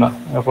മൂവ് ചെയ്യുന്ന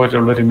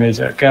പോലെയുള്ളൊരു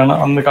ഇമേജ് ഒക്കെയാണ്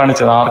അന്ന്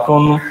കാണിച്ചത്.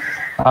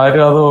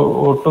 ആരും അത്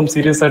ഒട്ടും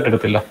സീരിയസ് ആയിട്ട്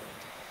എടുത്തില്ല.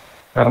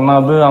 കാരണം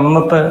അത്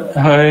അന്നത്തെ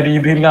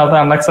രീതിയിൽ അത്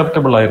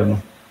അൺഅക്സെപ്റ്റബിൾ ആയിരുന്നു,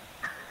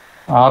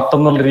 ആർട്ട്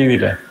എന്നുള്ള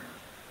രീതിയിലെ.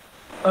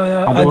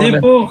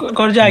 അതിപ്പോ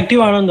കുറച്ച്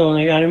ആക്റ്റീവ് ആണെന്ന്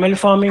തോന്നുന്നു. അനിമൽ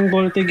ഫാമിംഗ്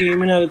പോലത്തെ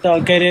ഗെയിമിനകത്ത്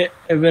ആൾക്കാർ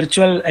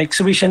വിർച്വൽ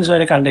എക്സിബിഷൻസ്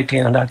വരെ കണ്ടക്ട്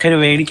ചെയ്യുന്നുണ്ട്, ആൾക്കാർ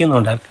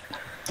മേടിക്കുന്നുണ്ട്,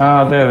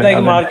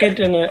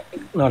 മാർക്കറ്റ്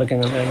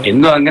നടക്കുന്നുണ്ട്.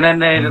 എന്നും അങ്ങനെ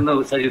തന്നെ ആയിരുന്നു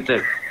സജിത്ത്.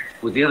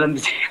 പുതിയതെന്ത്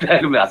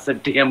ചെയ്താലും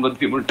അക്സെപ്റ്റ് ചെയ്യാൻ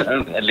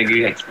ബുദ്ധിമുട്ടാണ്, അല്ലെങ്കിൽ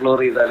എക്സ്പ്ലോർ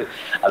ചെയ്താൽ.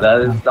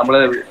 അതായത്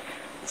നമ്മള്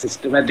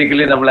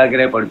സിസ്റ്റമാറ്റിക്കലി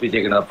നമ്മളങ്ങനെ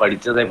പഠിപ്പിച്ചേക്കണം,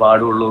 പഠിച്ചതേ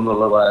പാടുള്ളൂ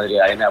എന്നുള്ള മാതിരി,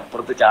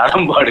 അതിനപ്പുറത്ത്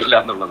ചാടാൻ പാടില്ല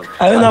എന്നുള്ളത്.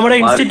 അത് നമ്മുടെ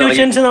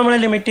ഇൻസ്റ്റിറ്റ്യൂഷൻസ് നമ്മളെ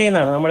ലിമിറ്റ്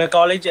ചെയ്യുന്നതാണ്. നമ്മുടെ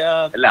കോളേജ്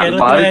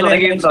മാറി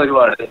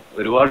തുടങ്ങിയിട്ടുണ്ട്,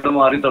 ഒരുപാട്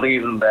മാറി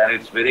തുടങ്ങിയിട്ടുണ്ട്.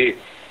 It's very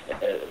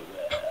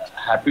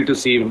happy to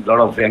see a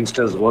lot of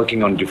youngsters working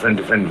on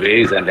different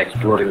ways and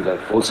exploring the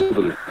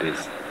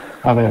possibilities.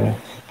 അതെ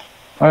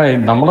അതെ,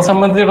 നമ്മളെ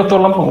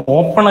സംബന്ധിച്ചിടത്തോളം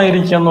ഓപ്പൺ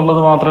ആയിരിക്കുക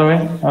എന്നുള്ളത് മാത്രമേ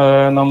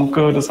നമുക്ക്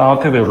ഒരു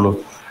സാധ്യതയുള്ളൂ.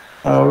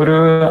 ഒരു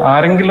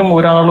ആരെങ്കിലും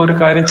ഒരാൾ ഒരു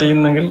കാര്യം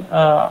ചെയ്യുന്നെങ്കിൽ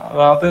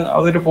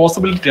അതൊരു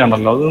പോസിബിലിറ്റി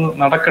ആണല്ലോ, അത്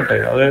നടക്കട്ടെ,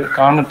 അത്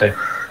കാണട്ടെ.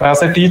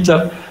 As A teacher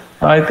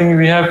I think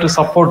we have to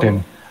support him,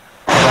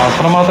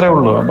 അത്ര മാത്രമേ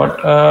ഉള്ളൂ. But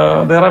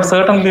there are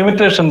certain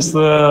limitations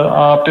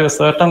after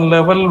certain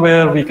level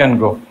where we can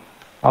go.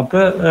 അത്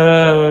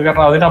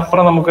കാരണം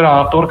അതിനപ്പുറം നമുക്കൊരു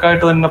ആർട്ട്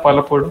വർക്കായിട്ട് തന്നെ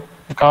പലപ്പോഴും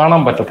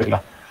കാണാൻ പറ്റത്തില്ല.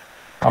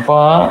 അപ്പൊ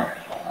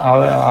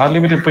ആ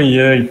ലിമിറ്റ്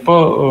ഇപ്പൊ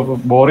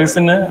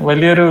ബോറിസിന്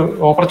വലിയൊരു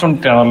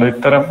ഓപ്പർച്യൂണിറ്റി ആണല്ലോ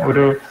ഇത്തരം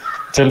ഒരു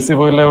ചെൽസി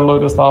പോലെയുള്ള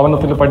ഒരു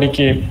സ്ഥാപനത്തിൽ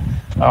പഠിക്കുകയും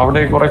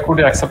അവിടെ കുറെ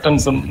കൂടി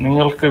അക്സെപ്റ്റൻസും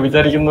നിങ്ങൾക്ക്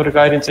വിചാരിക്കുന്ന ഒരു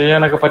കാര്യം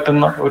ചെയ്യാനൊക്കെ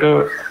പറ്റുന്ന ഒരു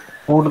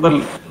കൂടുതൽ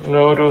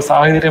ഒരു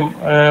സാഹചര്യം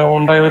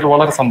ഉണ്ടായതിൽ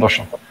വളരെ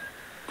സന്തോഷം.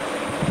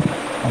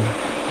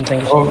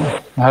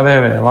 അതെ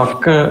അതെ,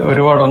 വർക്ക്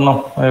ഒരുപാടെണ്ണം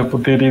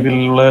പുതിയ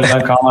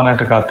രീതിയിലുള്ളതെല്ലാം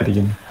കാണാനായിട്ട്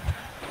കാത്തിരിക്കുന്നു.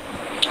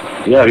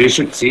 Yeah, we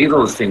should see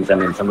those things. I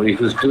mean, somebody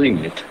who's doing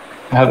it.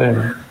 അതെ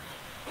അതെ.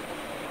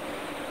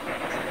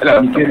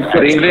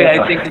 Really, I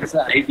think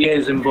the idea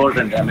is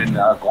important. I mean,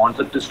 our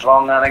concept is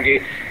strong, and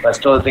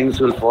rest of the things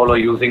will follow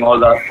using all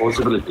the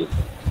possibilities.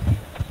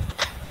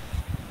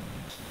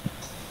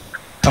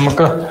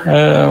 നമുക്ക്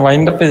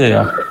wind up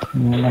ചെയ്യാം.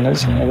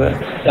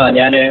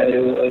 ഞാൻ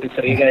ഒരു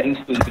ചെറിയ കാര്യം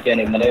സൂചിപ്പിക്കാൻ,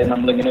 ഇന്നലെ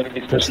നമ്മളിങ്ങനെ ഒരു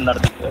ഡിസ്കഷൻ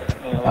നടത്തിയിട്ട്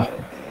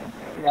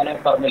ഞാൻ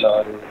പറഞ്ഞല്ലോ,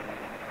 ഒരു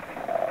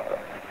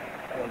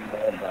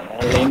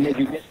ഓൺലൈൻ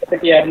എഡ്യൂക്കേഷനെ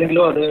പറ്റി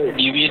ആയിരുന്നെങ്കിലും അത്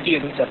ഡീവിയേറ്റ്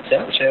ചെയ്തു ചർച്ച.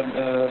 പക്ഷെ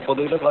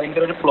പൊതുവിൽ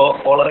ഭയങ്കര ഒരു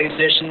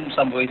പോളറൈസേഷൻ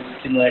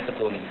സംഭവിക്കുന്നതായിട്ട്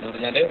തോന്നി. എന്ന്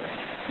പറഞ്ഞാൽ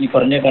ഈ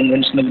പറഞ്ഞ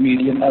കൺവെൻഷണൽ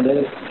മീഡിയം അത്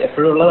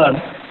എപ്പോഴും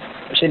ഉള്ളതാണ്.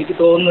 പക്ഷെ എനിക്ക്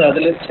തോന്നുന്നത്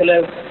അതിൽ ചില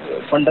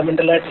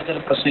ഫണ്ടമെൻ്റലായിട്ട് ചില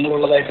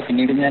പ്രശ്നങ്ങളുള്ളതായിട്ട്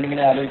പിന്നീട്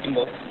ഞാനിങ്ങനെ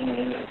ആലോചിക്കുമ്പോൾ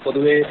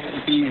പൊതുവേ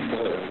ഈ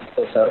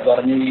സാർ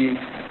പറഞ്ഞ ഈ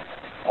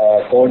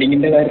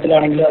കോഡിങ്ങിൻ്റെ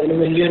കാര്യത്തിലാണെങ്കിലും അതിന്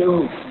വലിയൊരു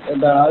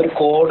ആ ഒരു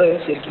കോഡ്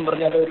ശരിക്കും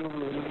പറഞ്ഞാൽ ഒരു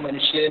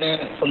മനുഷ്യന്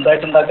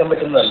സ്വന്തമായിട്ട് ഉണ്ടാക്കാൻ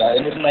പറ്റുന്നതല്ല,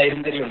 അതിനൊരു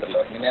നൈരന്തര്യം ഉണ്ടല്ലോ.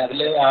 അങ്ങനെ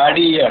അതിൽ ആഡ്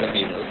ചെയ്യുകയാണ്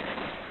ചെയ്യുന്നത്.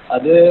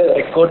 അത്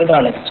റെക്കോർഡഡ്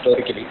ആണ്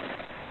ഹിസ്റ്റോറിക്കലി.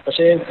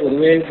 പക്ഷേ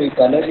പൊതുവേ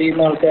കല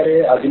ചെയ്യുന്ന ആൾക്കാർ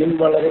അതിനും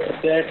വളരെ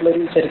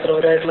കൃത്യമായിട്ടുള്ളൊരു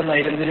ചരിത്രപരമായിട്ടുള്ള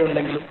നൈരന്തര്യം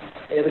ഉണ്ടെങ്കിലും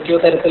ഏതൊക്കെയോ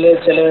തരത്തിൽ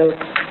ചില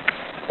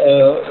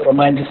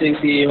റൊമാൻറ്റിസൈസ്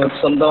ചെയ്യുകയും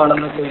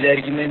സ്വന്തമാണെന്നൊക്കെ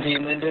വിചാരിക്കുന്നതും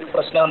ചെയ്യുന്നതിൻ്റെ ഒരു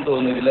പ്രശ്നമാണെന്ന്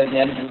തോന്നുന്നു. ഇതിൽ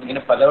ഞാൻ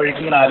ഇങ്ങനെ പല വഴിക്ക്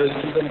ഇങ്ങനെ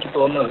ആലോചിക്കുമ്പോൾ എനിക്ക്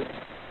തോന്നുന്നത്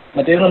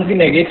മറ്റേത് നമുക്ക്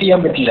നെഗേറ്റ് ചെയ്യാൻ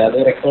പറ്റില്ല. അത്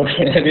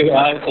റെക്കോർഡ്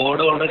ആ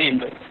കോഡ് ഓൾറെഡി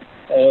ഉണ്ട്.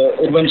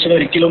 ഒരു മനുഷ്യന്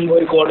ഒരിക്കലും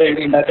ഒരു കോഡ്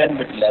എഴുതി ഉണ്ടാക്കാനും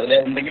പറ്റില്ല, അതിൽ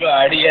എന്തെങ്കിലും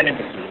ആഡ് ചെയ്യാനേ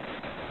പറ്റുള്ളൂ.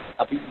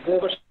 അപ്പം ഇത്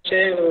പക്ഷേ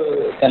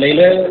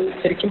കലയിൽ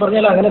ശരിക്കും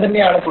പറഞ്ഞാൽ അങ്ങനെ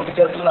തന്നെയാണ്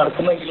കൂട്ടിച്ചേർക്കൽ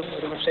നടത്തുന്നെങ്കിലും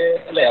ഒരു പക്ഷേ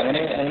അല്ലേ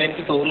അങ്ങനെ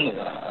എനിക്ക് തോന്നുന്നു.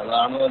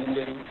 അതാണ്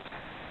അതിൻ്റെ ഒരു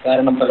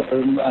കാരണം.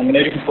 പലപ്പോഴും അങ്ങനെ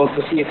ഒരു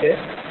ഹിപ്പോക്രസിയൊക്കെ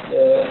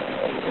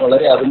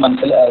വളരെ അത്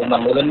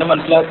നമ്മൾ തന്നെ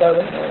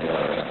മനസ്സിലാക്കാതെ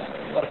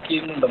വർക്ക്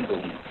ചെയ്യുന്നുണ്ടെന്ന്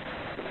തോന്നുന്നു.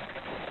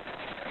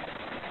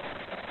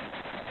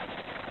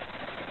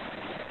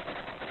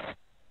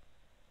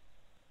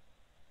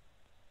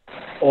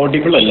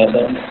 ഓഡിബിൾ അല്ല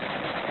സാർ?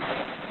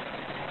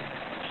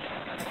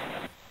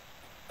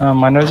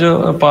 മനോജ്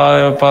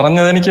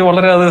പറഞ്ഞത് എനിക്ക്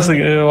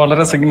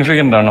വളരെ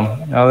സിഗ്നിഫിക്കൻ്റ് ആണ്.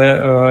 അത്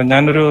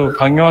ഞാനൊരു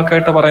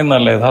ഭംഗിവാക്കായിട്ട്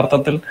പറയുന്നതല്ല.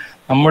 യഥാർത്ഥത്തിൽ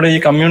നമ്മുടെ ഈ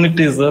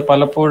കമ്മ്യൂണിറ്റീസ്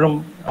പലപ്പോഴും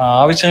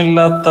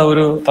ആവശ്യമില്ലാത്ത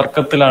ഒരു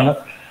തർക്കത്തിലാണ്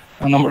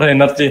നമ്മുടെ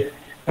എനർജി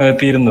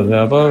തീരുന്നത്.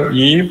 അപ്പോൾ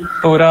ഈ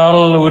ഒരാൾ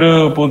ഒരു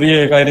പുതിയ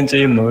കാര്യം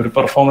ചെയ്യുന്നു, ഒരു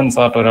പെർഫോമൻസ്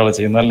ആർട്ട് ഒരാൾ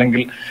ചെയ്യുന്നു,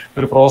 അല്ലെങ്കിൽ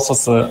ഒരു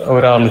പ്രോസസ്സ്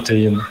ഒരാൾ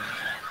ചെയ്യുന്നു.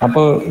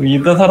 അപ്പോൾ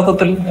ഇത്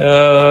യഥാർത്ഥത്തിൽ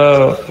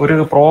ഒരു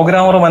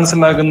പ്രോഗ്രാമർ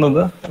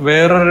മനസ്സിലാക്കുന്നത്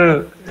വേറൊരു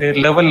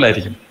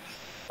ലെവലിലായിരിക്കും.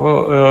 അപ്പോൾ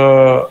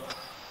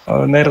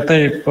നേരത്തെ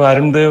ഇപ്പോൾ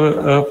അരുൺദേവ്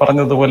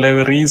പറഞ്ഞതുപോലെ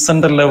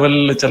റീസെൻ്റ്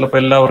ലെവലിൽ ചിലപ്പോൾ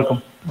എല്ലാവർക്കും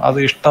അത്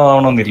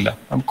ഇഷ്ടമാവണമെന്നില്ല.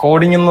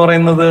 കോഡിംഗ് എന്ന്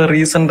പറയുന്നത്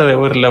റീസെൻ്റ്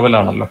ഒരു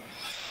ലെവലാണല്ലോ.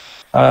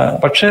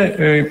 പക്ഷേ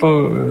ഇപ്പോൾ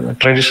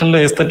ട്രഡീഷണൽ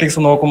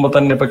എസ്തറ്റിക്സ് നോക്കുമ്പോൾ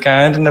തന്നെ ഇപ്പോൾ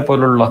കാന്റിനെ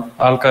പോലുള്ള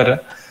ആൾക്കാർ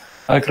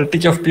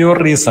ക്രിട്ടിക് ഓഫ് പ്യുവർ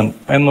റീസൺ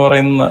എന്ന്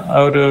പറയുന്ന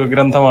ഒരു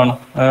ഗ്രന്ഥമാണ്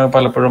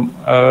പലപ്പോഴും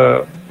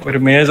ഒരു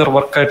മേജർ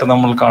വർക്കായിട്ട്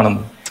നമ്മൾ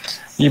കാണുന്നത്.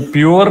 ഈ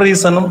പ്യുവർ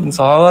റീസണും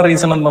സാധാ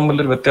റീസണും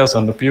തമ്മിലൊരു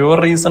വ്യത്യാസമുണ്ട്. പ്യുവർ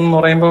റീസൺ എന്ന്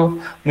പറയുമ്പോൾ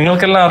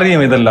നിങ്ങൾക്കെല്ലാം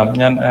അറിയും ഇതെല്ലാം.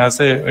 ഞാൻ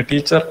as A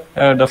teacher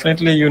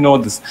definitely you know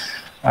this.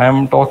 I am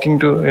talking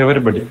to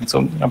everybody. So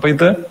അപ്പോൾ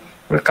ഇത്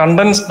ഒരു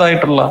കണ്ടൻസ്ഡ്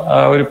ആയിട്ടുള്ള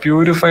ഒരു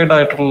പ്യൂരിഫൈഡ്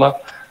ആയിട്ടുള്ള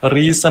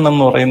റീസൺ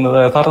എന്ന് പറയുന്നത്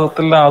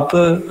യഥാർത്ഥത്തിൽ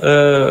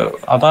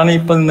അതാണ്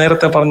ഇപ്പം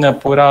നേരത്തെ പറഞ്ഞ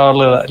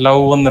ഒരാള്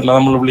ലവ് എന്നല്ല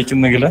നമ്മൾ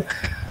വിളിക്കുന്നെങ്കിൽ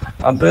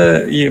അത്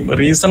ഈ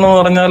റീസൺ എന്ന്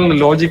പറഞ്ഞാൽ,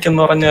 ലോജിക്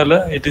എന്ന് പറഞ്ഞാൽ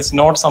it is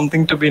not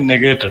something to B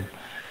നെഗേറ്റഡ്.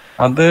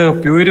 അത്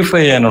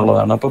പ്യൂരിഫൈ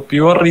ചെയ്യാനുള്ളതാണ്. അപ്പൊ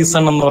പ്യുവർ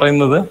റീസൺ എന്ന്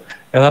പറയുന്നത്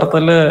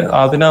യഥാർത്ഥത്തിൽ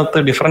അതിനകത്ത്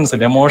ഡിഫറൻസ്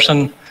ഇല്ല. എമോഷൻ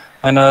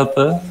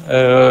അതിനകത്ത്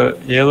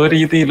ഏതോ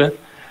രീതിയിൽ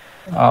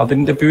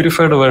അതിന്റെ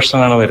പ്യൂരിഫൈഡ്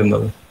വേർഷനാണ്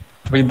വരുന്നത്.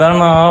 അപ്പൊ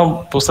ഇതാണ് ആ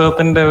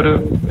പുസ്തകത്തിന്റെ ഒരു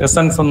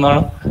എസൻസ്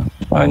എന്നാണ്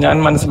ഞാൻ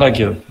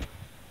മനസ്സിലാക്കിയത്.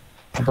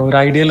 അപ്പൊ ഒരു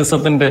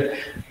ഐഡിയലിസത്തിന്റെ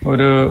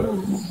ഒരു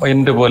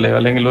എൻഡ് പോലെ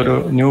അല്ലെങ്കിൽ ഒരു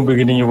ന്യൂ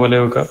ബിഗിനിങ്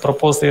പോലെയൊക്കെ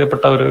പ്രപ്പോസ്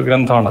ചെയ്യപ്പെട്ട ഒരു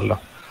ഗ്രന്ഥമാണല്ലോ.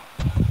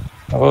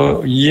 അപ്പോൾ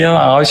ഈ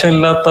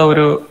ആവശ്യമില്ലാത്ത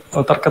ഒരു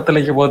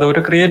തർക്കത്തിലേക്ക് പോകാതെ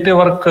ഒരു ക്രിയേറ്റീവ്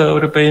വർക്ക്,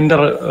 ഒരു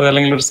പെയിന്റർ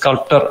അല്ലെങ്കിൽ ഒരു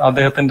സ്കൾപ്റ്റർ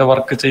അദ്ദേഹത്തിന്റെ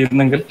വർക്ക്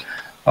ചെയ്യുന്നെങ്കിൽ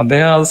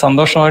അദ്ദേഹം അത്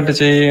സന്തോഷമായിട്ട്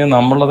ചെയ്യുകയും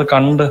നമ്മളത്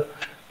കണ്ട്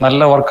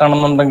നല്ല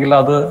വർക്കാണെന്നുണ്ടെങ്കിൽ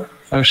അത്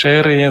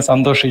ഷെയർ ചെയ്യുകയും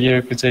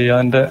സന്തോഷിക്കുകയൊക്കെ ചെയ്യുക,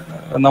 അതിന്റെ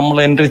നമ്മൾ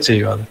എൻട്രി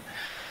ചെയ്യുക. അത്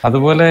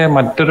അതുപോലെ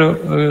മറ്റൊരു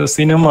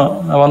സിനിമ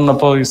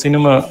വന്നപ്പോൾ ഈ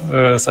സിനിമ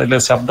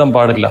ശബ്ദം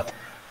പാടില്ല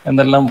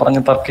എന്നെല്ലാം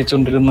പറഞ്ഞ്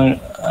തർക്കിച്ചുകൊണ്ടിരുന്ന്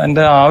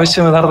അതിന്റെ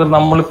ആവശ്യം യഥാർത്ഥത്തിൽ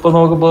നമ്മളിപ്പോൾ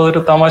നോക്കുമ്പോൾ ഒരു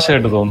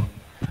തമാശയായിട്ട് തോന്നും.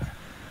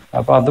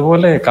 അപ്പൊ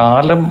അതുപോലെ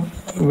കാലം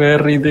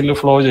വേറെ രീതിയിൽ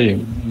ഫ്ലോ ചെയ്യും.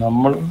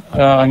 നമ്മൾ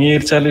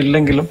അംഗീകരിച്ചാലും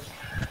ഇല്ലെങ്കിലും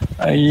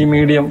ഈ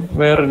മീഡിയം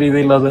വേറെ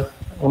രീതിയിൽ അത്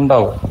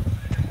ഉണ്ടാവും.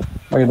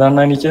 അപ്പൊ ഇതാണ്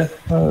എനിക്ക്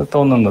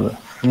തോന്നുന്നത്.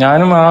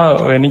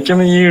 എനിക്കും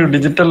ഈ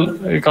ഡിജിറ്റൽ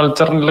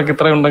കൾച്ചറിലൊക്കെ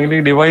ഇത്ര ഉണ്ടെങ്കിൽ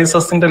ഈ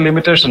ഡിവൈസസിന്റെ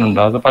ലിമിറ്റേഷൻ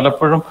ഉണ്ട്. അത്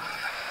പലപ്പോഴും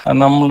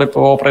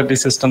നമ്മളിപ്പോൾ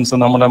ഓപ്പറേറ്റിംഗ് സിസ്റ്റംസ്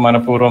നമ്മളെ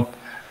മനഃപൂർവ്വം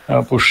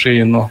പുഷ്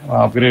ചെയ്യുന്നു,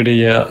 അപ്ഗ്രേഡ്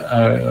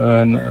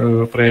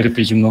ചെയ്യുക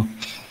പ്രേരിപ്പിക്കുന്നു,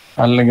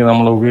 അല്ലെങ്കിൽ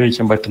നമ്മൾ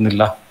ഉപയോഗിക്കാൻ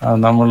പറ്റുന്നില്ല,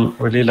 നമ്മൾ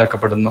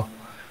വെളിയിലാക്കപ്പെടുന്നു.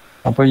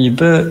 അപ്പൊ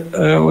ഇത്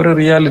ഒരു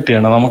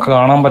റിയാലിറ്റിയാണ്. നമുക്ക്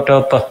കാണാൻ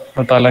പറ്റാത്ത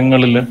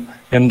തലങ്ങളിൽ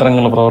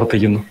യന്ത്രങ്ങൾ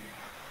പ്രവർത്തിക്കുന്നു.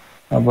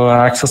 അപ്പോൾ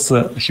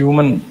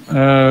ഹ്യൂമൻ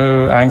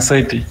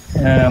ആങ്സൈറ്റി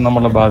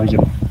നമ്മളെ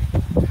ബാധിക്കുന്നു.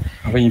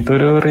 അപ്പൊ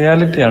ഇതൊരു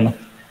റിയാലിറ്റിയാണ്.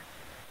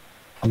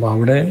 അപ്പൊ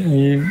അവിടെ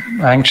ഈ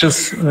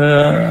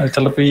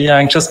ചിലപ്പോൾ ഈ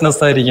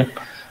ആങ്ഷ്യസ്നെസ് ആയിരിക്കും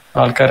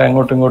ആൾക്കാരെ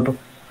അങ്ങോട്ടും ഇങ്ങോട്ടും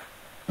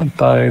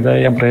ഇത്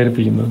ചെയ്യാൻ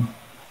പ്രേരിപ്പിക്കുന്നത്.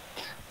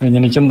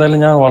 എനിക്കെന്തായാലും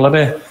ഞാൻ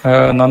വളരെ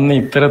നന്ദി.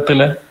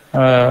 ഇത്തരത്തില്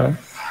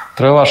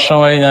എത്രയോ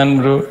വർഷമായി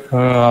ഞാനൊരു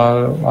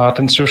ആർട്ട്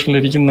ഇൻസ്റ്റിറ്റ്യൂഷനിൽ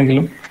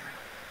ഇരിക്കുന്നെങ്കിലും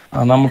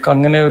നമുക്ക്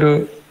അങ്ങനെ ഒരു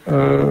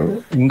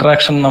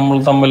ഇന്ററാക്ഷൻ നമ്മൾ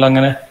തമ്മിൽ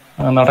അങ്ങനെ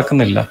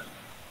നടക്കുന്നില്ല.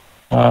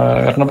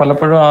 കാരണം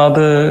പലപ്പോഴും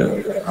അത്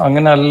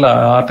അങ്ങനെ അല്ല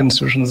ആർട്ട്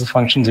ഇൻസ്റ്റിറ്റ്യൂഷൻസ്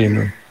ഫങ്ഷൻ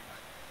ചെയ്യുന്നത്.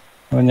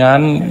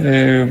 ഞാൻ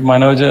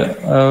മനോജ്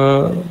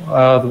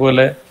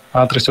അതുപോലെ ആ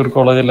തൃശ്ശൂർ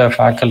കോളേജിലെ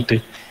ഫാക്കൽറ്റി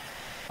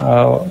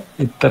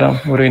ഇത്തരം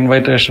ഒരു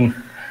ഇൻവൈറ്റേഷൻ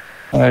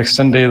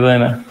എക്സ്റ്റെൻഡ്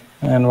ചെയ്തതിന്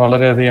ഞാൻ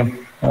വളരെയധികം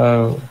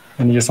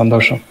എനിക്ക്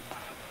സന്തോഷം.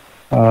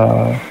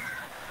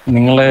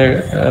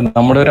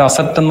 നമ്മുടെ ഒരു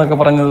അസറ്റ് എന്നൊക്കെ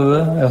പറഞ്ഞത്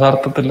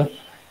യഥാർത്ഥത്തിൽ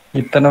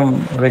ഇത്തരം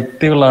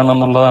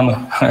വ്യക്തികളാണെന്നുള്ളതാണ്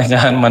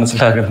ഞാൻ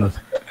മനസ്സിലാക്കുന്നത്.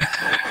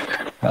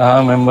 ആ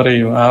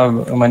മെമ്മറിയും ആ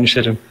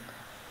മനുഷ്യരും.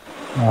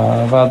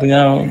 അപ്പൊ അത്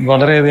ഞാൻ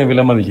വളരെയധികം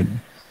വിലമതിക്കുന്നു.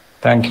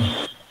 Thank you.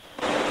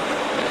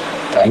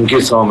 Thank you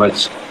so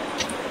much.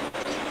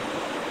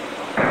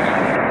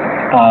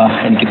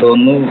 എനിക്ക്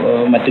തോന്നുന്നു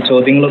മറ്റു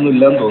ചോദ്യങ്ങളൊന്നും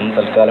ഇല്ലെന്ന് തോന്നുന്നു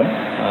തൽക്കാലം.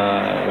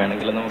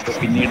 വേണമെങ്കിൽ നമുക്ക്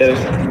പിന്നീട്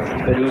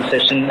ഒരു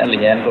സെഷൻ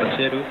ഞാൻ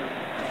കുറച്ച്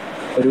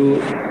ഒരു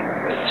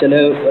ചില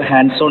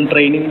ഹാൻഡ്സ് ഓൺ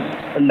ട്രെയിനിങ്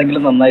ഉണ്ടെങ്കിൽ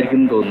നന്നായിരിക്കും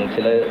എന്ന് തോന്നുന്നു.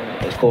 ചില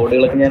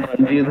കോഡുകളൊക്കെ ഞാൻ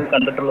റൺ ചെയ്ത്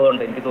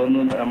കണ്ടിട്ടുള്ളതുകൊണ്ട് എനിക്ക്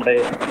തോന്നുന്നു നമ്മുടെ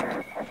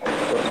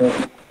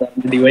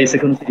ഡിവൈസ്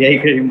ഒക്കെ ഒന്ന് ശരിയായി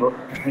കഴിയുമ്പോൾ.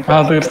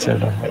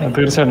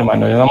 തീർച്ചയായിട്ടും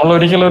മനോജ്, നമ്മൾ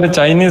ഒരിക്കലും ഒരു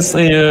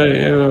ചൈനീസ്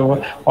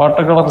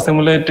വാട്ടർ കളർ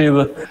സിമുലേറ്റ്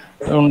ചെയ്ത്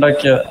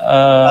ഉണ്ടാക്കിയ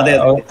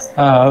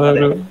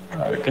അതൊരു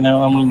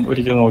നമ്മൾ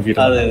ഒരിക്കലും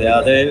നോക്കിയിരുന്നു.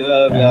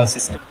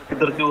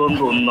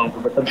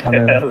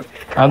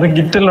 അത്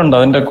ഗിറ്റിലുണ്ട്,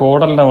 അതിന്റെ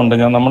കോഡെല്ലാം ഉണ്ട്.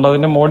 നമ്മൾ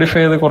അതിനെ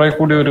മോഡിഫൈ ചെയ്ത് കുറെ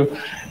കൂടി ഒരു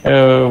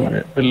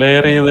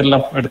ലെയർ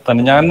ചെയ്തെല്ലാം എടുത്താണ്.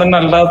 ഞാൻ തന്നെ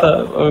അല്ലാതെ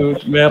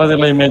വേറെ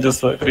ചില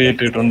ഇമേജസ്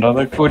ക്രിയേറ്റ് ചെയ്തിട്ടുണ്ട്.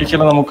 അതൊക്കെ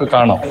ഒരിക്കലും നമുക്ക്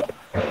കാണാം.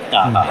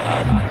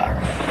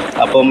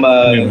 അപ്പം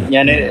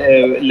ഞാൻ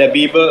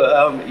ലബീബ്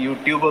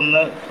യൂട്യൂബ്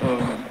ഒന്ന്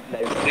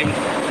ലൈവ് സ്ട്രീം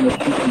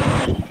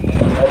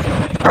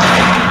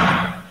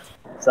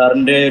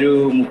സാറിൻ്റെ ഒരു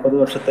 30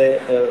 വർഷത്തെ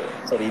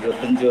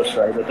 25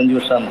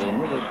 വർഷമാണെന്ന്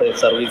തോന്നുന്നു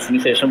സർവീസിന്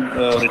ശേഷം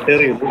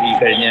റിട്ടയർ ചെയ്തു. ഈ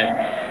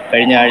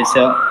കഴിഞ്ഞ ആഴ്ച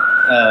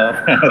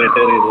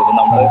റിട്ടയർ ചെയ്തു.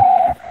 നമ്മൾ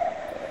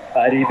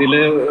ആ രീതിയിൽ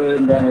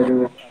എന്താണ്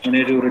അങ്ങനെ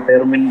ഒരു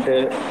റിട്ടയർമെന്റ്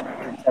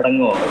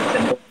ചടങ്ങോ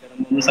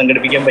ഒന്നും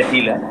സംഘടിപ്പിക്കാൻ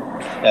പറ്റിയില്ല.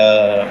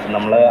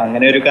 നമ്മൾ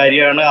അങ്ങനെ ഒരു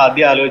കാര്യമാണ്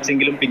ആദ്യം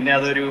ആലോചിച്ചെങ്കിലും പിന്നെ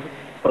അതൊരു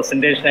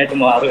പ്രസന്റേഷനായിട്ട്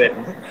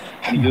മാറുമായിരുന്നു.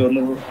 എനിക്ക്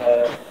തോന്നുന്നു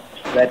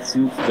ദാറ്റ്സ്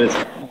യു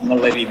ബെസ്റ്റ്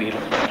എന്നുള്ള രീതിയിൽ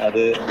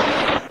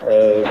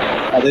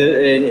അത്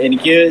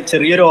എനിക്ക്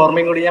ചെറിയൊരു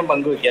ഓർമ്മയും കൂടി ഞാൻ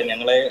പങ്കുവയ്ക്കാം.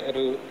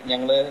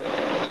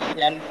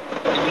 ഞാൻ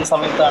പഠിക്കുന്ന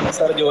സമയത്താണ്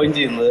സാർ ജോയിൻ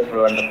ചെയ്യുന്നത്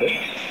ട്രിവാൻഡ്രത്ത്.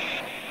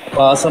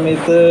 അപ്പോൾ ആ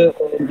സമയത്ത്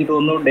എനിക്ക്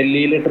തോന്നുന്നു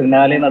ഡൽഹിയിൽ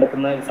ട്രിനാലെ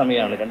നടക്കുന്ന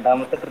സമയമാണ്.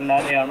 2ാമത്തെ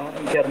ട്രിനാലെയാണോ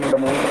എനിക്ക്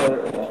അറിഞ്ഞിടുന്നത്,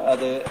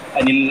 അത്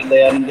അനിൽ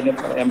ദയാനന്ദിനെ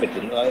പറയാൻ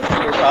പറ്റുന്നു.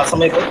 ആ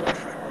സമയത്ത്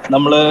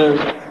നമ്മൾ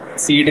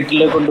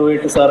സീഡിറ്റിൽ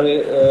കൊണ്ടുപോയിട്ട് സാറ്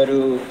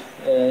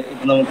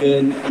ഇത് നമുക്ക്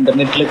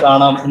ഇന്റർനെറ്റിൽ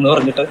കാണാം എന്ന്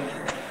പറഞ്ഞിട്ട്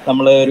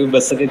നമ്മൾ ഒരു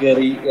ബസ്സൊക്കെ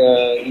കയറി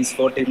ഈ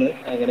സ്പോട്ടിൽ നിന്ന്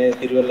അങ്ങനെ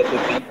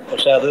തിരുവല്ലത്തെത്തി.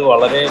 പക്ഷെ അത്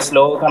വളരെ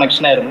സ്ലോ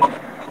കണക്ഷനായിരുന്നു.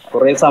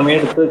 കുറേ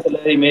സമയമെടുത്ത് ചില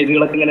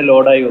ഇമേജുകളൊക്കെ ഇങ്ങനെ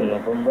ലോഡായി വന്നു.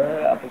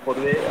 അപ്പോൾ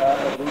പൊതുവെ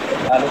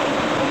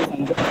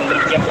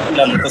സങ്കല്പിക്കാൻ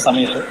പറ്റില്ല അന്നത്തെ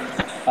സമയത്ത്.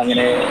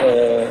 അങ്ങനെ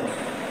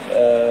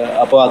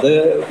അപ്പോൾ അത്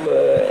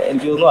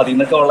എനിക്ക് തോന്നുന്നു അതിൽ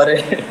നിന്നൊക്കെ വളരെ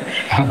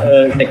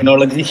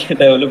ടെക്നോളജി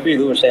ഡെവലപ്പ്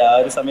ചെയ്തു. പക്ഷെ ആ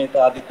ഒരു സമയത്ത്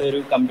ആദ്യത്തെ ഒരു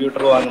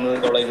കമ്പ്യൂട്ടർ വാങ്ങുന്നത്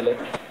കോളേജിൽ,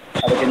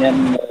 അതൊക്കെ ഞാൻ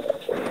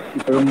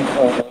ഇപ്പോഴും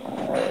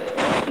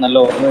നല്ല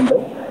ഓർമ്മയുണ്ട്.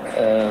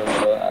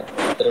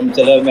 അത്തരം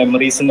ചില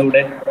മെമ്മറീസും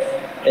കൂടെ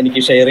എനിക്ക്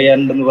ഷെയർ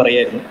ചെയ്യാനുണ്ടെന്ന്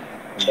പറയായിരുന്നു.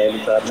 എന്തായാലും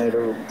സാറിന്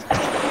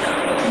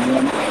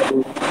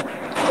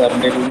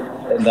സാറിൻ്റെ ഒരു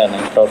എന്താണ്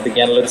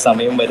പ്രവർത്തിക്കാനുള്ളൊരു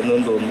സമയം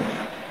വരുന്നതെന്ന് തോന്നുന്നു.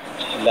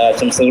 എല്ലാ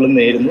ആശംസകളും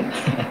നേരുന്നു.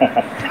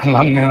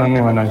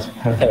 നന്ദി മനോജ്.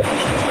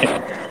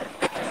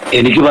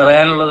 എനിക്ക്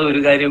പറയാനുള്ളത് ഒരു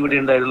കാര്യം കൂടി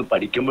ഉണ്ടായിരുന്നു.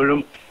 പഠിക്കുമ്പോഴും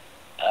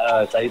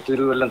സജിത്ത്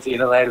ഒരു കൊല്ലം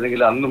സീനിയർ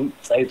ആയിരുന്നെങ്കിൽ അന്നും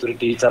സജിത്ത് ഒരു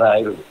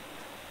ടീച്ചറായിരുന്നു.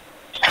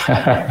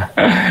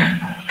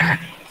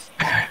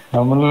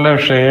 നമ്മളുടെ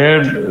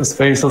ഷെയർഡ്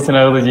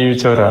സ്പേസസിനകത്ത്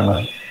ജീവിച്ചവരാണ്.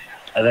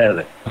 അതെ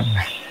അതെ,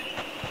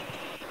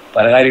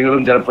 പല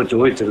കാര്യങ്ങളും ചിലപ്പോൾ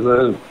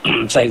ചോദിച്ചിരുന്നത്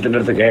സജിത്തിന്റെ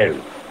അടുത്ത്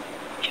കേൾക്കും.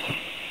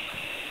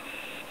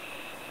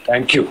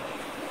 Thank you.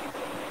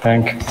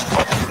 Thank you.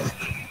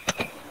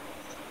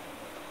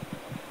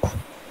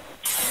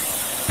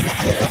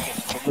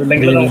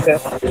 നമുക്ക്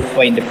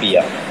വൈൻഡപ്പ്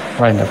ചെയ്യാം.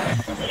 വൈൻഡപ്പ്.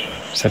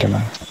 ശരി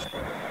മാം.